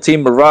will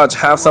Team Mirage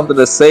have something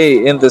to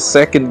say in the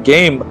second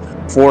game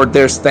for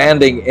their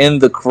standing in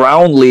the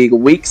Crown League?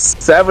 Week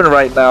 7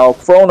 right now.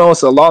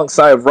 Kronos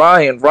alongside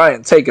Ryan.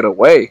 Ryan, take it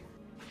away.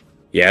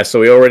 Yeah, so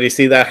we already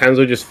see that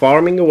Hanzo just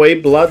farming away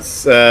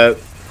Bloods. Well,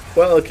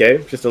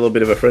 okay, just a little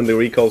bit of a friendly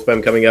recall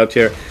spam coming out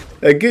here.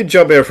 A good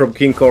job here from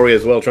King Corey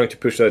as well, trying to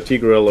push that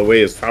Tigreal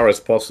away as far as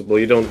possible.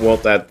 You don't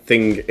want that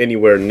thing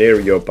anywhere near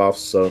your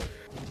buffs, so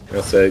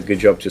that's a good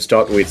job to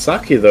start with.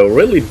 Saki, though,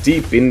 really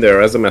deep in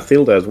there, as a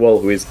Mathilda as well,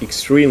 who is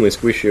extremely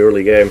squishy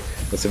early game.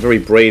 That's a very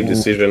brave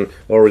decision,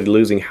 already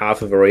losing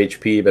half of her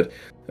HP, but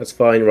that's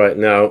fine right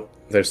now.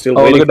 They're still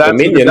waiting for the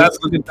minions.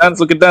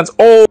 Look at dance.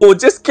 Oh,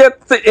 just get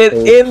it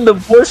in the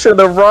bush at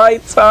the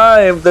right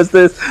time. There's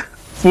this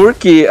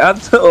Furky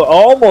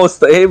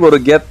almost able to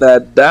get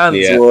that.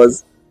 Dance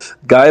was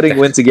guiding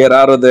when to get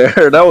out of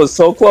there. That was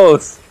so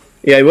close.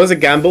 Yeah, it was a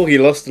gamble. He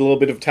lost a little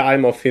bit of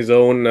time off his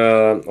own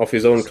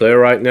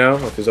clear right now,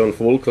 off his own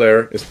full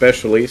clear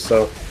especially.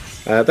 So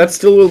that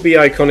still will be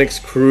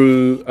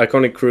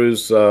Iconic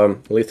Crew's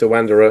Lethal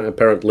Wanderer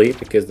apparently,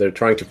 because they're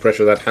trying to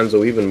pressure that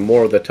Hanzo even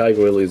more. The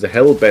Tigreal is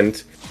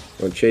hell-bent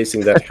on chasing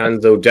that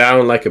Hanzo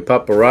down like a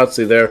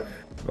paparazzi there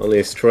on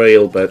his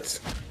trail, but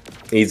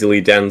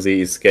easily Danzy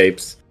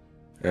escapes.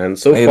 And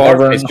so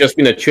far, it's just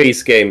been a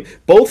chase game.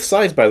 Both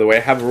sides, by the way,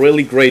 have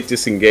really great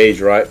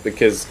disengage, right?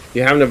 Because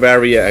you have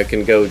Navaria who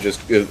can go just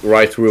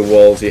right through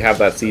walls. You have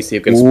that CC who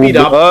can speed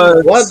up.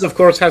 Bloods, of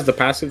course, has the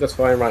passive. That's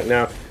fine right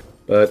now.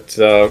 But,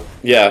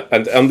 yeah.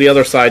 And on the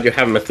other side, you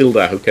have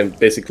Mathilda who can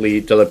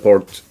basically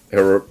teleport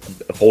her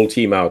whole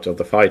team out of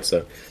the fight.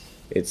 So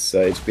it's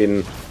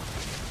been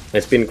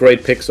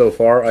great pick so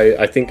far.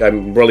 I think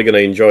I'm really going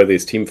to enjoy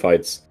these team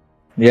fights.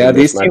 Yeah,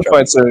 these team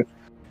fights are...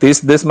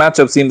 This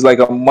matchup seems like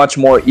a much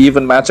more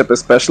even matchup,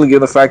 especially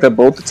given the fact that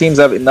both the teams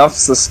have enough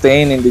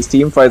sustain in these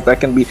team fights that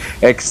can be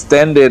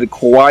extended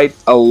quite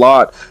a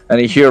lot.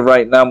 And here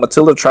right now,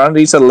 Matilda trying to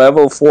reach a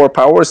level 4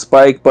 power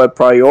spike, but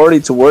priority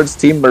towards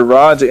Team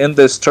Mirage in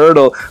this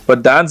turtle.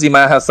 But Danzy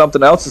man has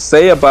something else to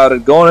say about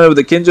it. Going in with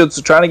the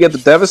Kinjutsu, trying to get the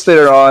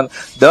Devastator on.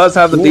 Does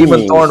have the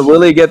Demon Thorn.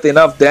 Will he get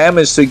enough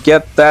damage to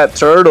get that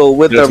turtle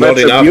with the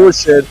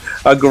retribution,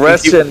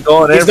 aggression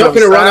going in? He's not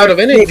going to run out of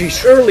energy,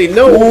 surely.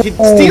 No, he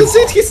steals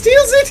it. He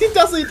steals it. He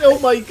does it. Oh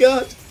my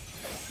god.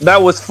 That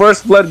was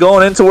first blood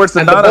going in towards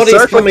the Nana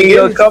circle.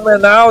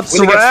 Coming out.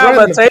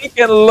 Sarama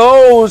taking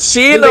low.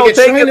 Shino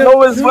taking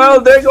low as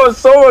well. They're going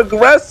so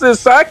aggressive.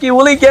 Saki,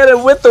 will he get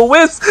it with the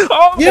whisk?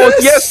 Almost.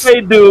 Yes, they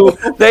do.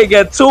 They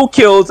get 2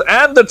 kills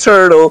and the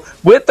turtle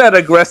with that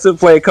aggressive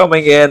play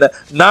coming in.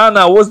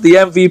 Nana was the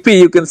MVP.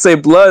 You can say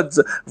Bloods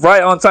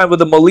right on time with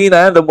the Molina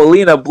and the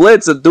Molina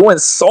Blitz are doing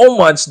so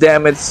much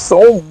damage.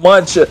 So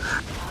much.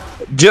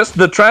 Just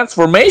the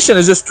transformation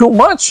is just too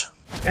much.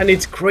 And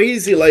it's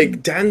crazy,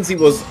 like, Danzy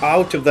was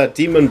out of that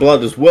Demon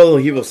Blood as well.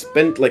 He was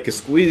spent like a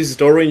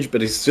squeezed orange,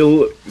 but he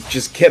still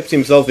just kept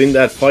himself in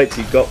that fight.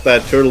 He got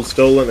that turtle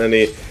stolen, and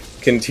he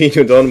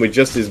continued on with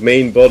just his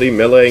main body,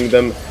 meleeing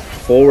them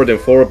forward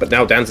and forward. But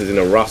now Danzy's in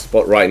a rough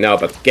spot right now,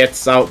 but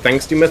gets out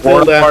thanks to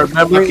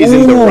Mathilda. He's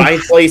in the right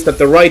place at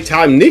the right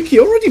time. Nikki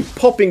already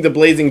popping the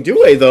Blazing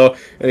Duet, though,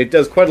 and it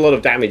does quite a lot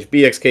of damage.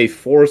 BXK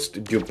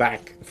forced you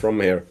back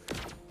from here.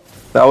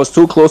 That was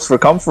too close for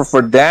comfort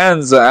for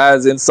Danz,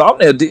 as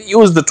Insomnia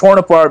used the torn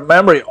apart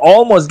memory,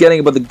 almost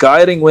getting it, but the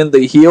guiding wind,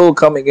 the heal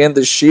coming in,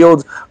 the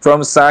shield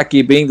from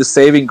Saki being the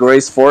saving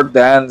grace for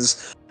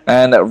Danz.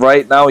 And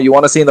right now, you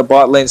want to see in the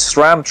bot lane,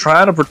 Stram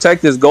trying to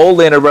protect his gold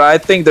laner, but I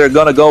think they're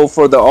going to go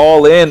for the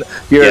all-in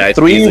here. Yeah,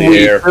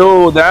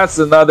 3v2, that's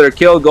another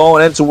kill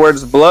going in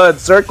towards Blood.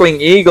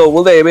 Circling Eagle,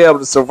 will they be able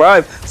to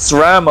survive?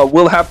 Stram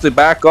will have to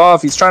back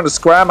off. He's trying to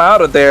scram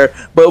out of there,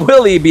 but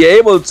will he be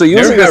able to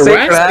use the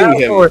sacred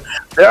hammer?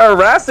 They're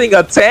harassing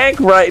a tank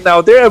right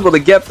now. They're able to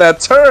get that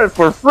turret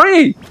for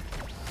free.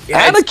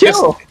 Yeah, and a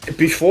kill!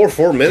 Before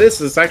 4 minutes,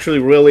 it's actually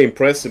really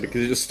impressive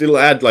because you still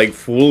add like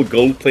full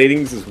gold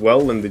platings as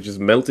well, and they just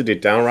melted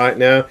it down right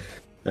now.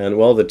 And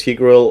well, the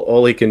Tigreal,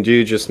 all he can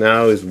do just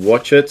now is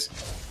watch it.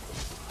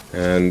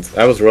 And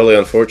that was really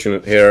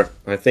unfortunate here.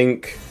 I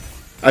think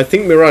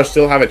Mirage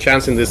still have a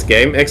chance in this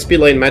game. XP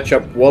lane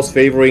matchup was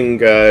favoring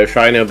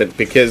Shino, but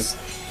because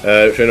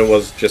Shino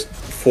was just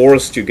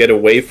forced to get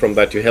away from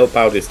that to help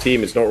out his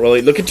team, it's not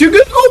really looking too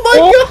good. Oh my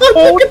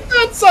god, look at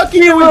that Saki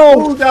doing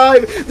full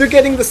dive. They're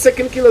getting the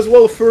second kill as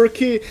well.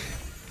 Furky,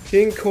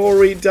 King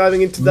Corey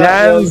diving into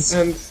that one,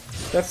 and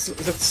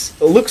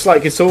that's looks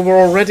like it's over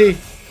already.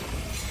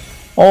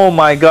 Oh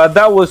my god,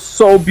 that was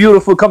so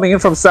beautiful coming in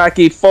from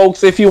Saki.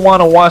 Folks, if you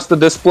want to watch the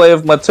display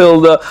of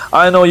Matilda,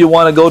 I know you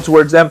want to go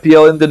towards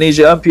MPL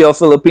Indonesia, MPL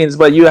Philippines,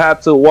 but you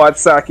have to watch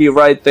Saki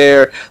right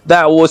there.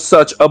 That was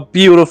such a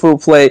beautiful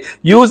play.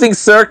 Using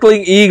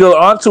Circling Eagle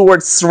on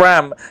towards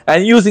SRAM,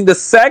 and using the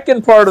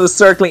second part of the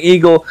Circling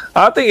Eagle,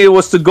 I think it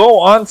was to go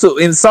on to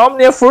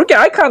Insomnia Furke.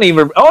 I can't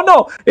even... Oh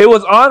no, it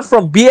was on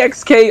from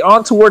BXK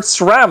on towards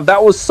SRAM.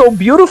 That was so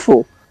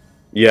beautiful.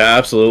 Yeah,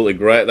 absolutely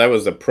great. That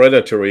was a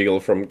Predator Eagle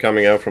from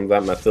coming out from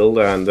that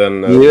Matilda, and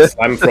then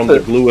Slam from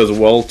the blue as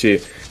well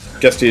to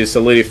just to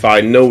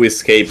solidify no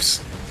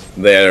escapes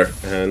there.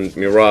 And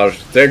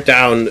Mirage, they're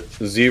down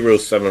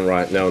 0-7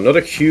 right now. Not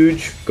a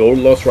huge goal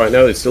loss right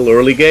now. It's still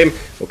early game.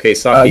 Okay,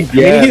 Saki.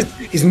 Yeah. I mean,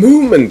 his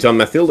movement on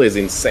Matilda is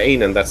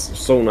insane, and that's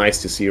so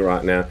nice to see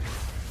right now.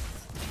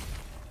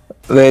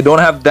 They don't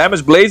have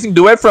damage. Blazing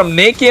duet from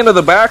Nikki into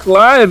the back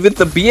line with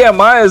the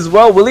BMI as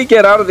well. Will he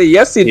get out of there?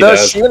 Yes, he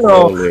does. Shino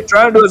totally.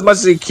 trying to do as much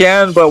as he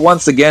can, but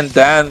once again,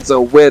 Dan's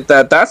with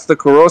that. That's the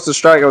corrosive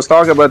strike I was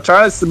talking about.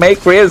 Trying to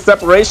create a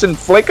separation.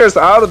 Flickers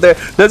out of there.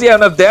 Does he have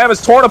enough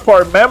damage? Torn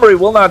apart. Memory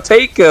will not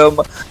take him,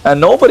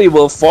 and nobody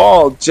will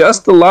fall.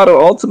 Just a lot of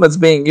ultimates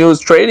being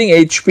used, trading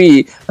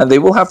HP, and they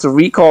will have to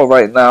recall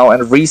right now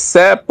and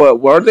reset. But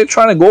were they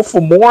trying to go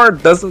for more?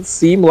 Doesn't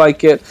seem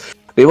like it.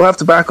 They will have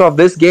to back off.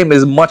 This game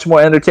is much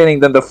more entertaining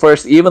than the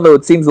first, even though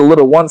it seems a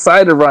little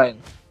one-sided, Ryan.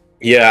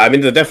 Yeah, I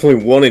mean, they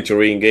definitely wanted to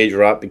re-engage,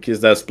 right?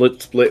 Because that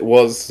split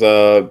was,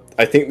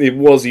 I think it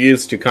was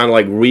used to kind of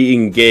like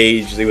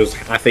re-engage. It was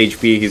half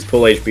HP, he's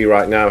full HP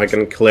right now. He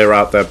can clear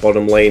out that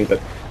bottom lane,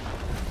 but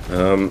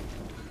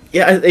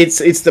yeah,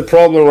 it's the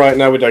problem right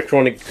now with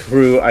Iconic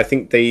Crew. I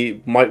think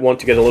they might want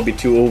to get a little bit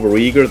too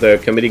over-eager. They're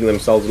committing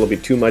themselves a little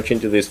bit too much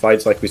into these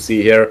fights, like we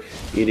see here,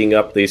 eating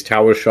up these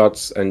tower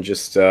shots and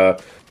just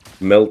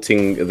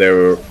melting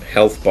their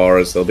health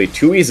bars. They'll be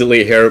too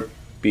easily here.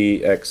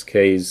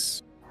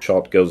 BXK's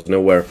shot goes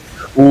nowhere.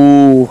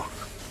 Ooh,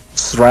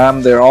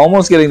 SRAM, they're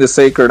almost getting the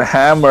Sacred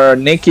Hammer.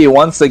 Nikki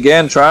once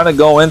again trying to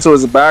go into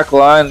his back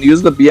line,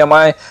 use the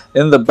BMI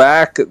in the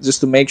back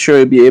just to make sure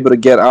he'll be able to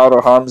get out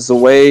of harm's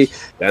way.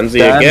 Danzy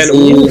again.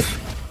 Ooh.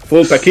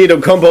 Full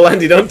Paquito combo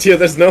landed onto you.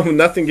 There's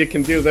nothing you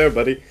can do there,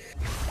 buddy.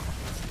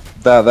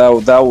 That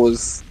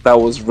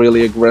was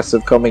really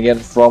aggressive coming in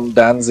from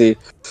Danzy.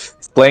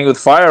 Playing with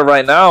fire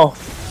right now.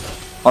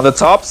 On the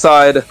top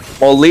side,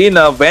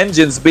 Molina,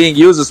 Vengeance being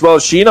used as well.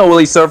 Shino, will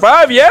he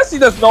survive? Yes, he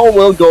does. No,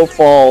 will go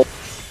fall.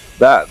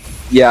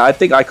 Yeah, I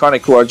think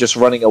Iconic Crew are just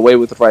running away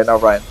with it right now,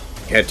 Ryan.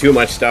 Yeah, too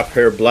much stuff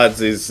here.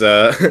 Bloods is...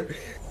 Bloods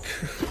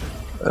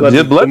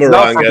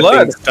not for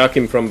Blood. Stuck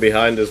him from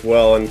behind as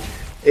well. And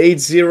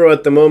 8-0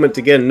 at the moment.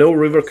 Again, no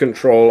river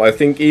control. I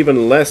think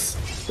even less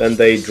than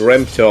they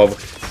dreamt of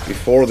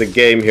before the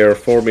game here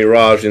for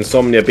Mirage.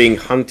 Insomnia being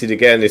hunted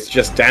again. It's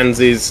just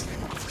Danzy's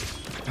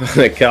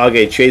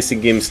Kage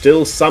chasing him.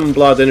 Still some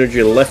blood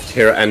energy left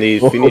here, and he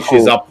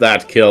finishes up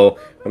that kill.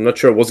 I'm not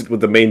sure, was it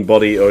with the main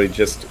body or he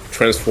just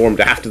transformed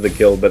after the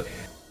kill, but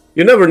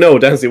you never know,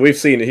 Danzy. We've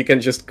seen he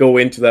can just go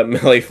into that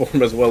melee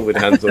form as well with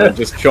Hanzo and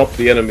just chop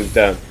the enemies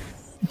down.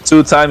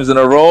 2 times in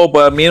a row,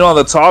 but meanwhile on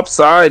the top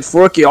side,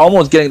 Furky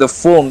almost getting the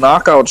full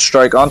knockout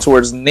strike on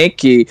towards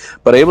Nikki,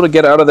 but able to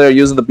get out of there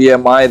using the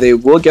BMI. They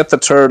will get the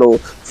turtle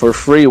for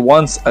free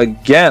once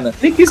again. I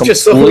think he's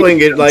just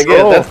soloing it, like,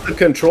 yeah, that's the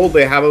control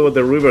they have over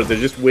the river. They're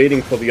just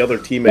waiting for the other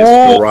teammates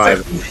to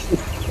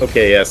arrive.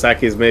 Okay, yeah,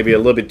 Saki's maybe a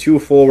little bit too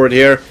forward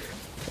here.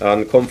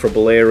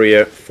 Uncomfortable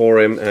area for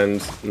him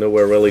and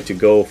nowhere really to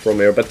go from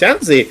here. But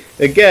Danzy,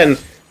 again,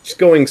 just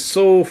going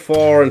so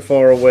far and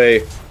far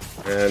away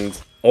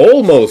and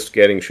almost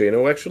getting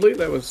Shino, actually.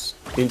 That was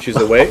inches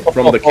away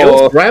from the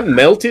kill. Graham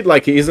melted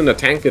like he isn't a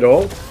tank at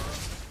all.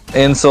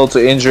 Insult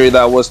to injury.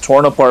 That was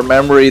torn apart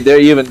memory. They're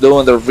even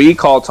doing the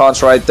recall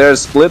taunts right there.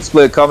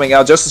 Split coming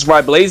out just to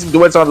survive. Blazing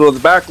duets onto the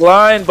back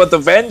line, but the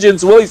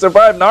Vengeance, will he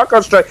survive?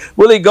 Knockout strike.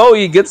 Will he go?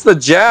 He gets the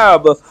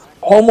jab.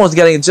 Almost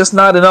getting just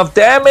not enough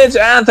damage.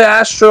 And the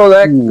Astral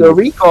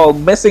recall.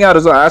 Missing out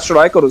as an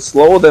Astral Echo to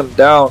slow them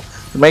down.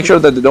 To make sure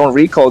that they don't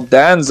recall.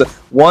 Dan's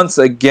once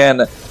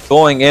again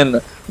going in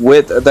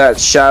with that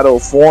shadow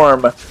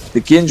form.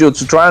 The Kinjo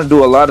to try and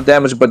do a lot of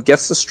damage, but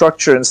gets the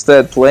structure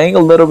instead. Playing a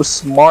little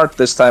smart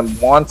this time.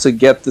 Want to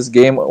get this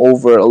game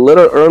over a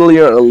little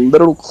earlier, a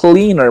little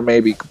cleaner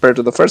maybe compared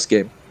to the first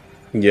game.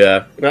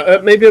 Yeah,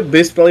 maybe a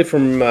base play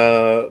from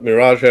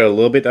Mirage a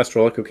little bit.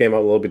 Astroloco came out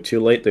a little bit too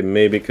late. They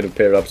maybe could have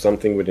paired up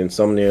something with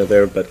Insomnia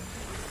there, but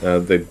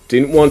they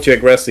didn't want to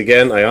aggress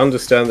again. I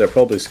understand they're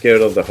probably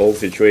scared of the whole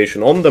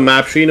situation. On the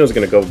map, Shino's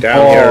going to go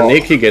down here.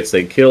 Nikki gets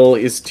a kill.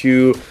 Is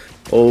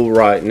 2-0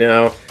 right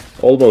now.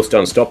 Almost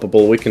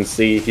unstoppable. We can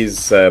see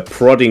he's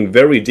prodding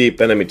very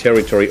deep enemy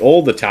territory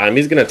all the time.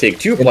 He's going to take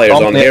 2 players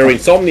on here.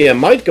 Insomnia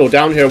might go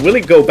down here. Will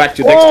he go back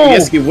to next?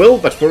 Yes, he will,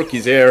 but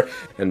Furky's here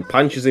and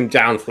punches him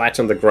down flat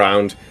on the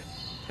ground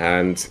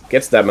and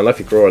gets that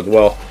Malefic Roar as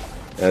well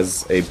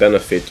as a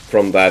benefit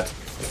from that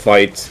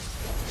fight.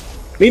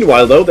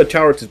 Meanwhile, though, the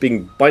turret is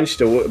being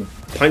punched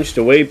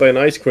away by an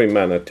Ice Cream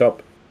Man at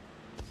top.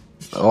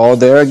 Oh,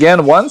 there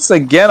again. Once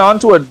again,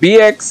 onto it.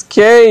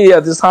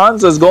 BXK. This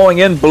Hanzo is going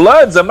in.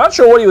 Bloods. I'm not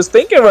sure what he was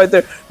thinking right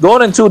there.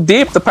 Going in too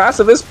deep. The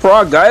passive is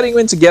proc, guiding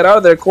him to get out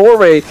of there.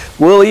 Corey,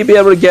 will he be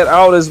able to get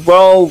out as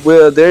well?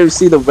 There you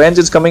see the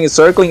Vengeance coming in.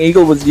 Circling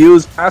Eagle was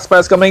used.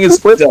 Pass coming in.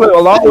 Split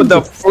along with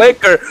the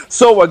Flicker.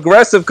 So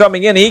aggressive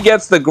coming in. He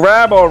gets the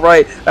grab all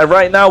right. And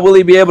right now, will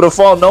he be able to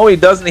fall? No, he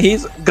doesn't.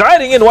 He's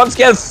guiding in once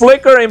again.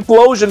 Flicker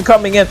Implosion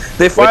coming in.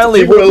 They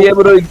finally will be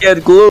able to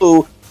get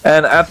glue.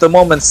 And at the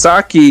moment,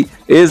 Saki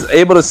is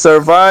able to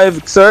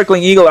survive.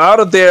 Circling Eagle out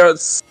of there.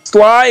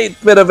 Slight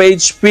bit of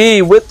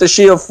HP with the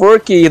shield.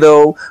 Furky,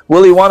 though.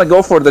 Will he want to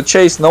go for the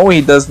chase? No, he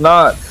does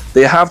not.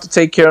 They have to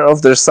take care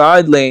of their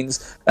side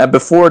lanes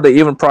before they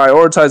even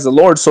prioritize the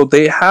Lord. So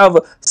they have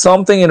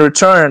something in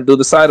return to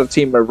the side of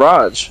Team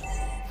Mirage.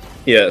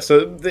 Yeah,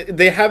 so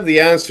they have the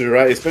answer,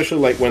 right? Especially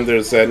like when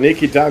there's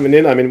Nikki diving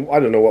in. I mean, I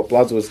don't know what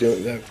Bloods was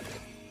doing there.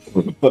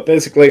 But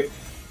basically,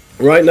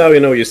 right now,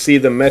 you see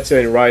the meta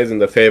in Rise in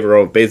the favor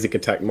of basic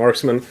attack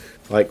marksman.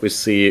 Like we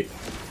see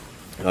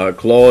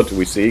Claude,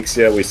 we see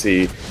Ixia, we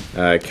see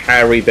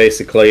Carry,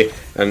 basically.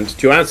 And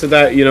to answer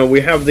that,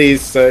 we have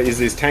these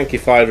tanky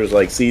fighters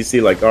like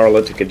CC, like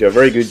Arlet, who can do a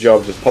very good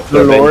job, just pop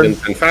their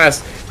vengeance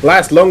and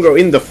last longer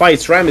in the fight.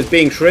 SRAM is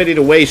being shredded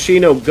away.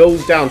 Shino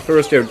goes down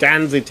first there.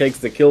 Danzy takes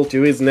the kill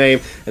to his name.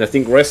 And I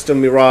think rest of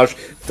Mirage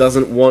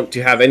doesn't want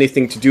to have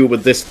anything to do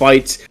with this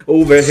fight.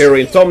 Over here,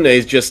 Insomnia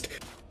is just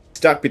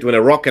stuck between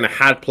a rock and a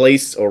hard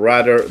place, or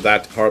rather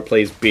that hard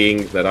place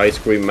being that ice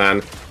cream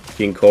man,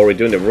 King Corey,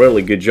 doing a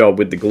really good job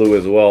with the glue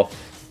as well.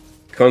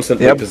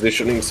 Constantly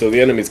positioning so the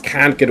enemies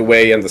can't get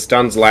away, and the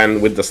stuns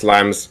land with the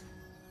slams.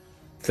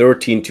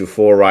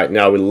 13-4 right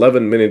now,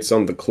 11 minutes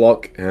on the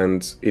clock,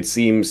 and it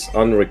seems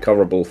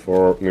unrecoverable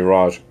for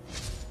Mirage.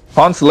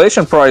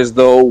 Consolation prize,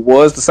 though,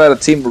 was the side of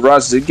Team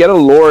Mirage. They get a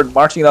Lord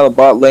marching out of the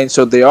bot lane,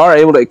 so they are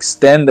able to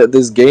extend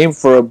this game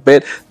for a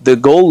bit. The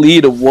goal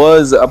lead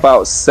was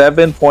about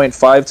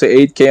 7.5 to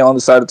 8k on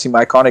the side of Team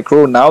Iconic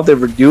Crew. Now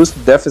they've reduced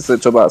the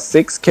deficit to about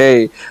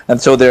 6k, and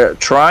so they're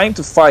trying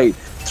to fight,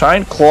 try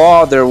and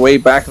claw their way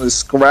back, and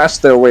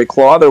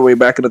claw their way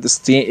back into this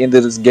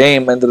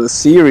game, into the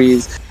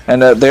series.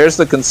 And there's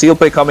the conceal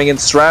play coming in.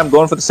 SRAM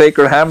going for the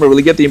Sacred Hammer. Will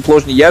he get the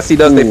implosion? Yes, he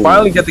does. Ooh. They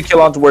finally get the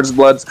kill on towards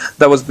Bloods.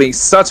 That was being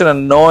such an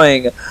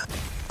annoying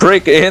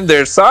prick in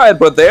their side,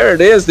 but there it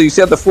is. You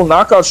see the full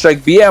knockout strike.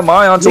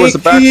 BMI on towards the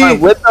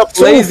backline with the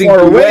blazing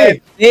red.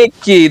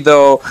 Nikki,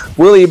 though,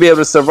 will he be able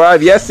to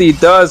survive? Yes, he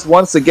does.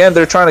 Once again,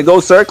 they're trying to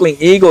go circling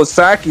Eagle,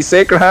 Saki,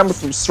 Sacred Hammer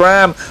from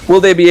SRAM. Will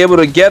they be able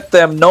to get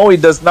them? No, he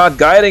does not.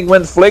 Guiding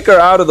Wind, Flicker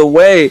out of the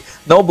way.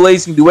 No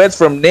blazing duets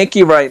from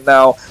Nikki right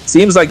now.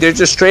 Seems like they're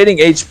just trading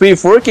HP.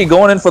 Furky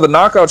going in for the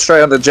knockout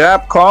strike on the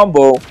jab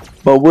combo.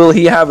 But will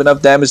he have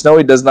enough damage? No,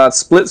 he does not.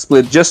 Split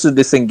just to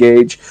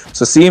disengage.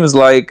 So seems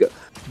like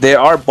they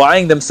are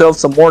buying themselves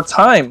some more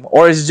time.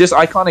 Or is it just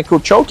Iconic Crew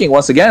choking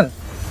once again?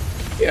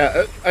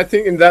 Yeah, I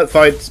think in that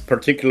fight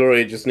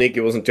particularly, just Nikki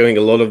wasn't doing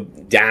a lot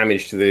of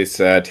damage to these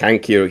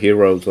tankier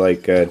heroes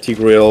like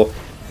Tigreal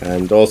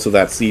and also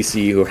that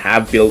CC, who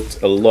have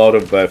built a lot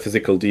of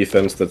physical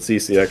defense. That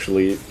CC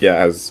actually,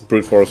 as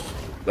Brute Force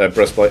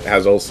Breastplate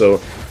has also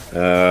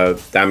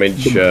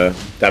damage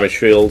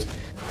shield,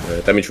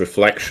 damage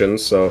reflection.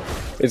 So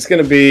it's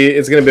gonna be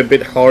a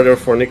bit harder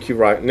for Nikki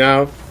right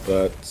now.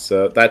 But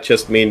that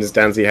just means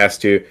Danzy has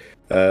to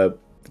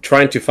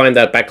trying to find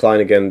that backline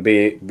again.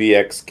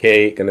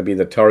 BXK going to be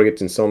the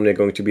target, Insomnia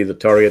going to be the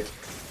target.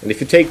 And if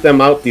you take them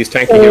out, these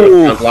tanky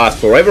heroes can't last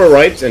forever,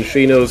 right? And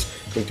Shino's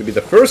going to be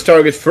the first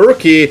target.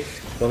 Furky,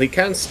 well, he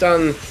can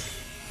stun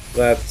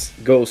that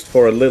Ghost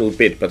for a little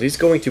bit, but he's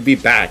going to be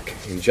back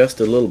in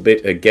just a little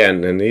bit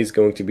again. And he's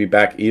going to be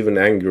back even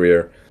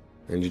angrier.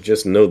 And you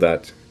just know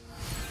that.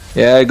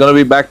 Yeah, gonna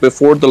be back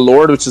before the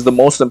Lord, which is the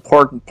most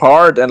important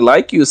part. And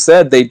like you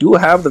said, they do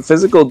have the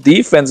physical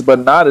defense, but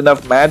not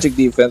enough magic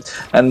defense.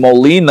 And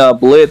Molina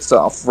Blitz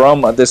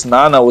from this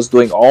Nana was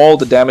doing all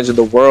the damage in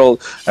the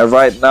world. And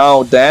right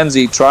now,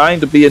 Danzy trying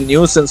to be a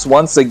nuisance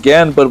once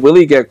again, but will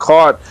he get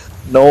caught?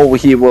 No,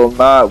 he will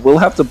not. We'll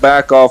have to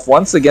back off.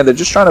 Once again, they're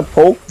just trying to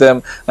poke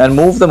them and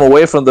move them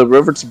away from the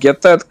river to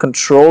get that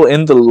control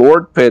in the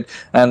Lord Pit.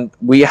 And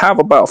we have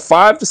about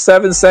 5 to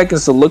 7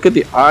 seconds to look at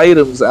the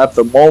items at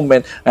the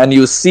moment. And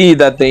you see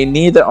that they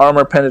need the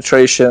armor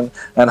penetration.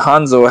 And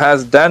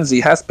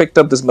Danzy has picked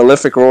up this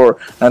Malefic Roar.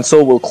 And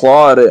so will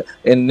Claude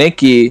and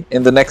Nikki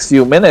in the next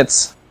few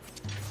minutes.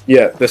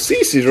 Yeah, the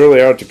CC is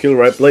really hard to kill,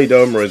 right? Blade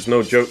Armor is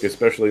no joke,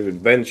 especially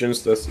with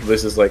Vengeance. This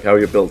is like how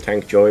you build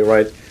Tank Joy,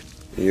 right?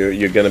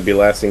 You're going to be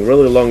lasting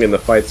really long in the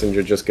fights, and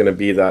you're just going to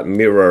be that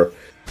mirror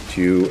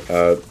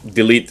to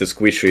delete the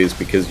squishies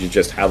because you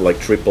just have like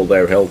triple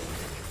their health.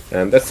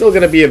 And that's still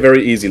going to be a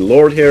very easy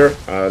Lord here.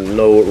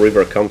 No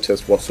river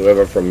contest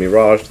whatsoever from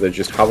Mirage. They're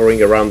just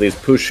hovering around these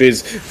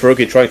pushes.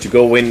 Furky trying to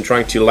go in,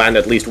 trying to land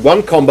at least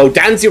one combo.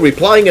 Danzy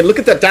replying, and look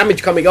at that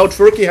damage coming out.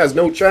 Furky has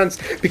no chance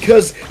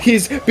because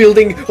he's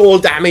building all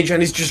damage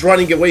and he's just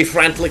running away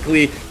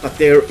frantically. But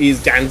there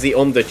is Danzy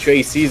on the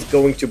chase. He's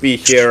going to be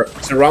here,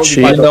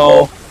 surrounded by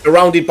the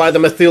Surrounded by the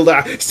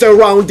Mathilda.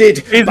 Surrounded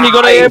Is he by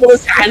gonna be able to?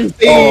 Sandy.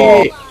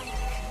 Oh.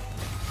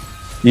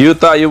 You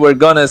thought you were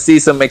gonna see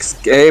some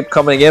escape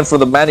coming in for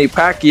the Manny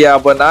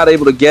Pacquiao, but not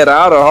able to get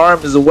out of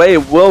harm's way.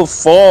 Will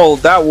fall.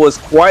 That was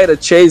quite a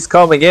chase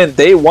coming in.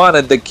 They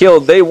wanted the kill.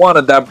 They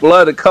wanted that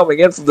blood coming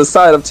in from the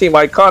side of Team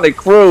Iconic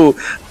Crew.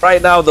 Right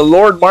now, the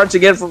Lord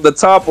marching in from the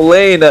top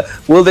lane.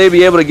 Will they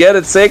be able to get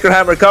it? Sacred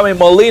Hammer coming.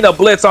 Molina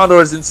blitz onto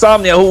his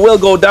Insomnia, who will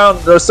go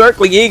down. The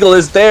Circling Eagle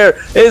is there.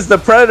 Is the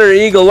Predator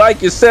Eagle,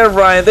 like you said,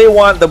 Ryan. They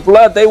want the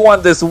blood. They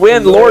want this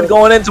win. Lord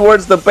going in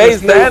towards the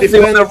base.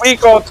 Dancing with the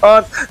recall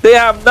taunt. They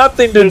have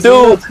nothing to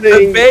do.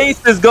 The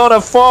base is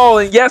gonna fall,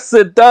 and yes,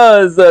 it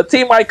does.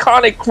 Team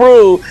Iconic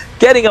Crew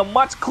getting a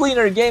much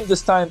cleaner game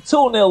this time,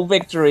 2-0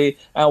 victory,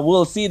 and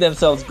we'll see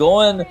themselves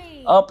going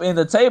up in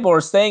the table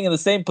or staying in the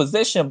same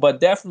position, but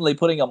definitely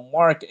putting a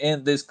mark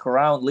in this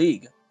Crown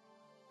League.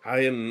 I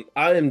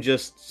am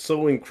just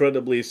so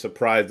incredibly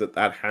surprised that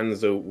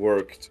Hanzo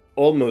worked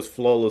almost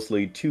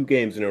flawlessly 2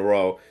 games in a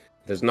row.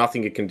 There's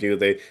nothing you can do.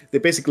 They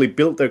basically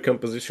built their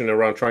composition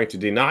around trying to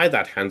deny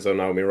that Hanzo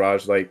now,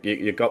 Mirage. Like,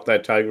 you got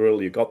that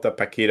Tigreal, you got that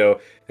Paquito,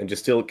 and you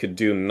still could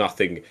do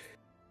nothing.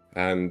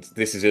 And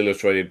this is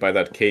illustrated by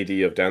that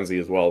KD of Danzi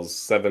as well,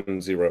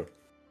 7-0.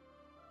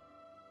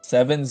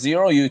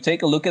 7-0. You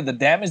take a look at the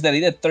damage that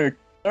he did,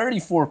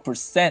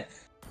 34%.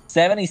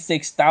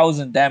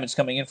 76,000 damage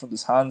coming in from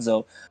this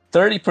Hanzo.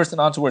 30%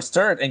 on towards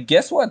third. And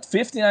guess what?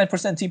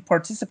 59% team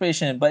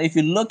participation. But if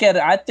you look at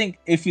it, I think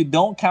if you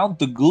don't count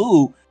the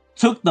glue,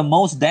 took the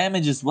most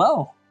damage as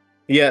well.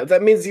 Yeah,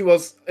 that means he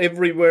was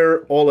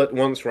everywhere all at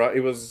once, right?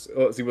 He was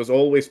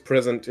always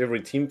present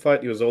every team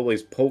fight. He was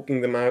always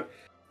poking them out.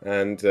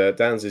 And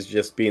Danz is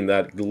just being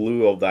that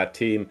glue of that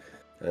team.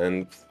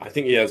 And I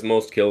think he has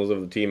most kills of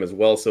the team as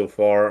well so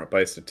far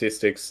by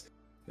statistics.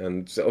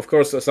 And of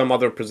course, some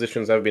other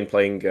positions have been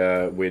playing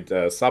with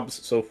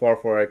subs so far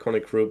for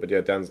Iconic Crew. But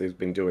yeah, Danz has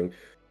been doing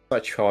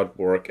such hard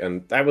work.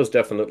 And that was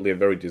definitely a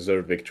very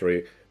deserved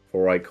victory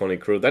for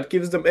Iconic Crew. That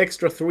gives them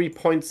extra 3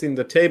 points in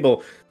the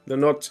table. They're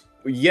not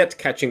yet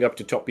catching up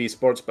to top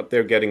esports, but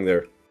they're getting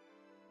there.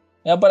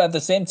 Yeah, but at the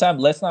same time,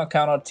 let's not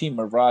count out Team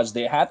Mirage.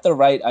 They had the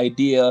right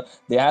idea.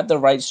 They had the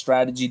right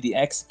strategy. The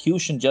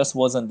execution just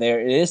wasn't there.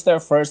 It is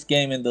their first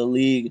game in the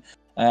league.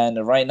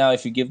 And right now,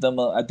 if you give them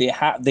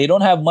they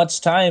don't have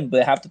much time.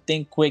 They have to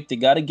think quick. They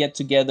got to get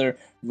together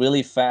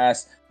really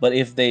fast. But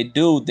if they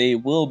do, they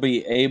will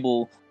be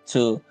able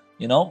to,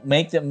 you know,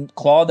 make them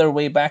claw their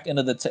way back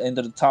into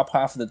the top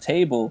half of the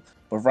table.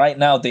 But right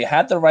now, they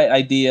had the right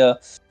idea.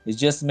 It's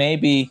just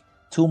maybe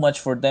too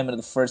much for them in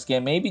the first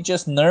game. Maybe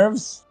just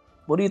nerves.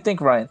 What do you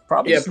think, Ryan?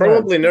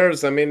 Probably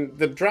nerves. I mean,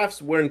 the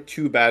drafts weren't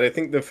too bad. I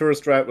think the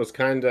first draft was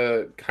kind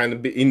of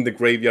in the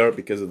graveyard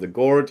because of the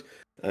gourd,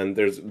 and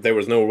there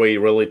was no way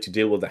really to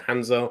deal with the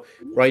Hanzo.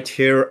 Right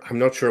here, I'm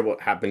not sure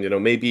what happened. You know,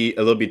 maybe a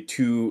little bit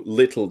too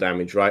little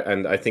damage, right?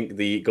 And I think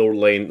the gold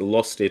lane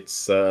lost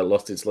its lane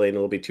a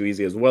little bit too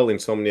easy as well.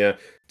 Insomnia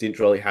didn't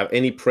really have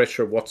any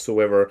pressure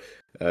whatsoever.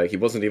 He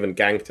wasn't even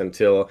ganked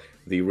until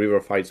the river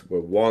fights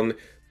were won.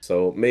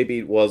 So maybe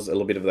it was a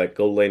little bit of that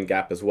gold lane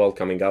gap as well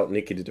coming out.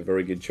 Nikki did a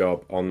very good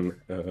job on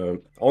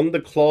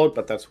the Cloud,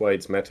 but that's why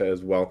it's meta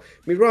as well.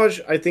 Mirage,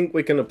 I think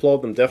we can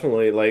applaud them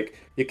definitely. Like,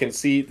 you can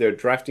see they're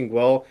drafting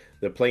well,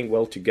 they're playing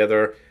well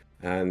together,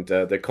 and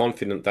they're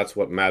confident. That's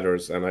what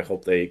matters, and I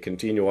hope they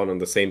continue on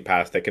the same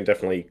path. They can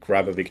definitely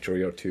grab a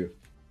victory or two.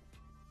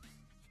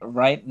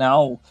 Right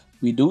now,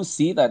 we do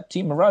see that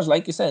Team Mirage,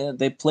 like you said,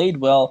 they played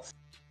well,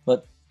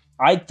 but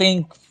I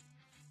think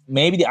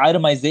maybe the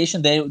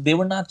itemization, they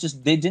were not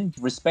just, they didn't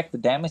respect the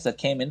damage that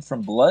came in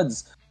from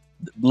Bloods.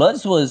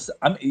 Bloods was,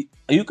 I mean,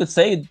 you could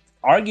say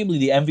arguably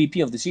the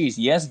MVP of the series.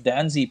 Yes,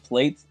 Danzi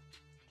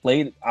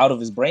played out of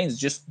his brains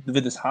just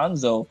with his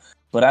Hanzo,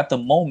 but at the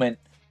moment,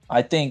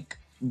 I think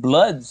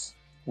Bloods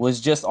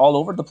was just all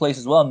over the place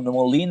as well.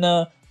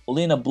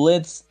 Molina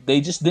Blitz,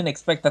 they just didn't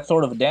expect that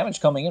sort of damage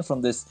coming in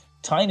from this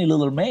tiny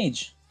little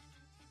mage.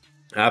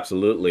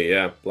 Absolutely,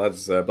 yeah.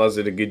 Bloods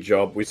did a good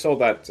job. We saw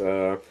that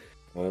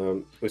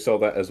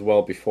as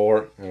well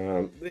before.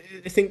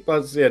 I think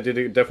Bloods, yeah,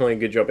 did definitely a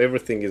good job.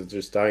 Everything is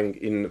just dying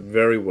in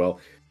very well.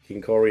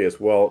 King Cory as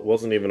well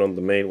wasn't even on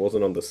the main,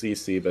 wasn't on the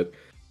CC, but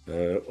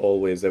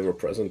always ever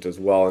present as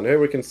well. And here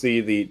we can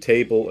see the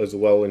table as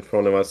well in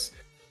front of us.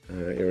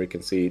 Here we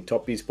can see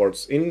top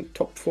esports in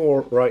top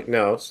 4 right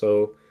now,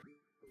 so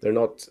they're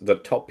not the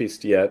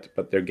toppest yet,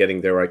 but they're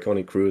getting their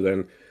Iconic Crew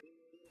then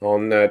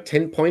on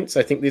 10 points.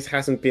 I think this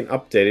hasn't been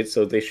updated,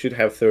 so they should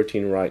have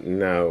 13 right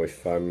now,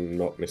 if I'm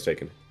not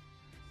mistaken.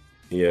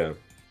 Yeah.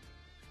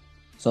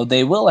 So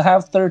they will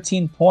have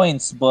 13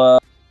 points,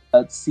 but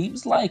it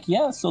seems like,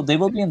 yeah, so they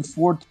will be in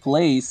 4th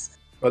place.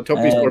 Well, Top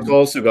Esports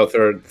also got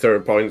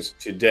third points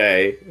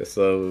today,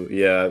 so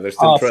yeah, they're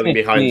still trailing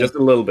behind just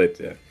a little bit,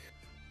 yeah.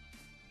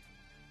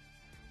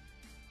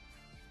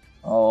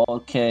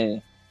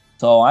 Okay.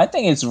 So I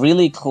think it's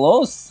really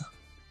close.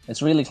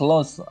 It's really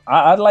close.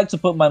 I'd like to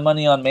put my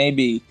money on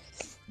maybe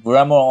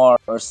Gremor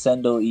or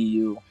Sendo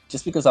EU,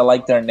 just because I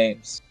like their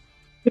names.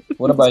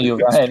 What about you,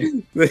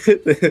 Ryan? This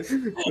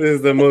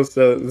is the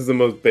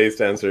most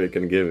based answer you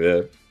can give.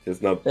 Yeah,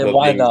 it's not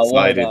Why being not?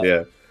 Why excited. not?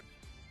 Yeah.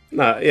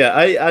 No, yeah,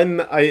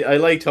 I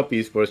like top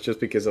esports just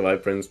because of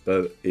iPrince,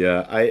 but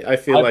yeah, I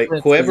feel like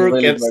Prince is a whoever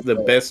really gets great the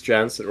player. best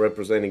chance at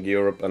representing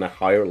Europe on a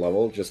higher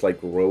level, just like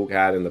Rogue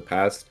had in the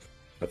past,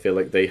 I feel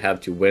like they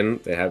have to win.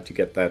 They have to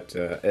get that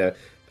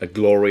a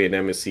glory in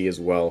MSC as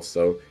well.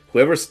 So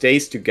whoever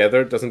stays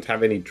together doesn't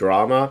have any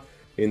drama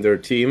in their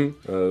team.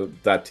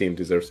 That team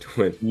deserves to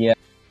win. Yeah,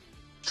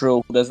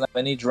 true. Who doesn't have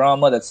any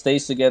drama, that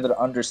stays together,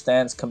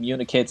 understands,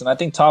 communicates, and I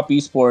think top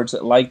esports,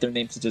 like their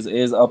name suggests,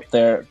 is up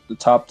there, the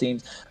top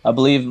teams. I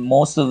believe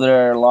most of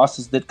their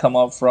losses did come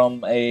up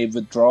from a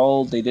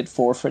withdrawal. They did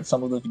forfeit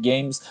some of the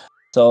games.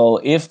 So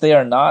if they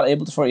are not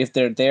able to, if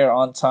they're there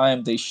on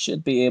time, they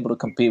should be able to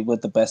compete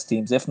with the best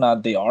teams. If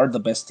not, they are the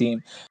best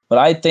team. But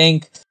I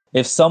think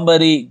if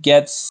somebody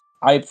gets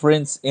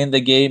iPrince in the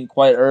game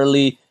quite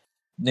early,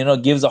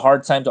 gives a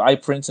hard time to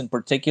iPrince in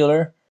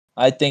particular,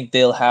 I think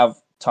they'll have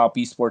top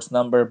esports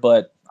number.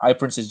 But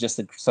iPrince is just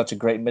such a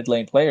great mid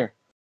lane player.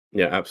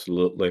 Yeah,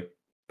 absolutely.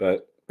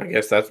 But I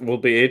guess that will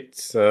be it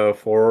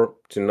for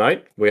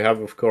tonight. We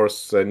have, of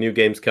course, new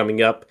games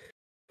coming up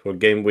for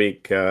game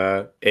week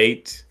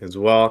 8 as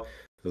well.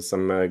 There's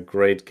some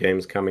great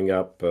games coming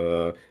up.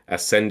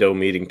 Ascendo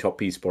meeting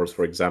Top Esports,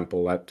 for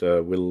example. That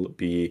will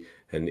be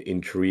an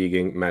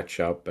intriguing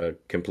matchup, a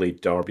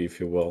complete derby, if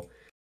you will.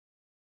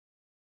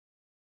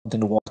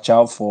 Something to watch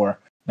out for.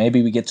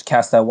 Maybe we get to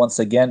cast that once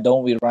again,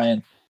 don't we,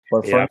 Ryan?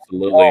 But Yeah,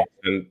 absolutely.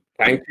 And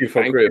thank you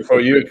for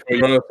you,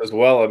 Kronos, as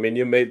well. I mean,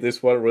 you made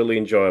this one really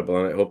enjoyable,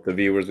 and I hope the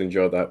viewers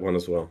enjoyed that one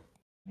as well.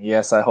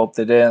 Yes, I hope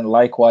they did. And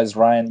likewise,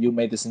 Ryan, you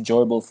made this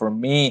enjoyable for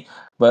me.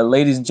 But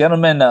ladies and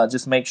gentlemen,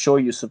 just make sure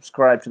you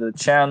subscribe to the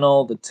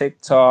channel, the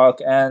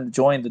TikTok, and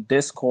join the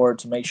Discord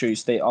to make sure you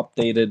stay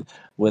updated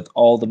with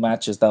all the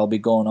matches that will be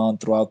going on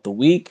throughout the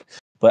week.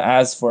 But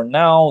as for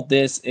now,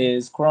 this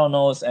is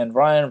Kronos and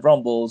Ryan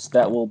Rumbles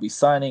that will be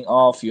signing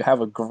off. You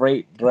have a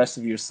great rest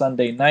of your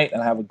Sunday night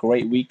and have a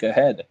great week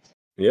ahead.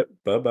 Yep.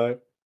 Bye-bye.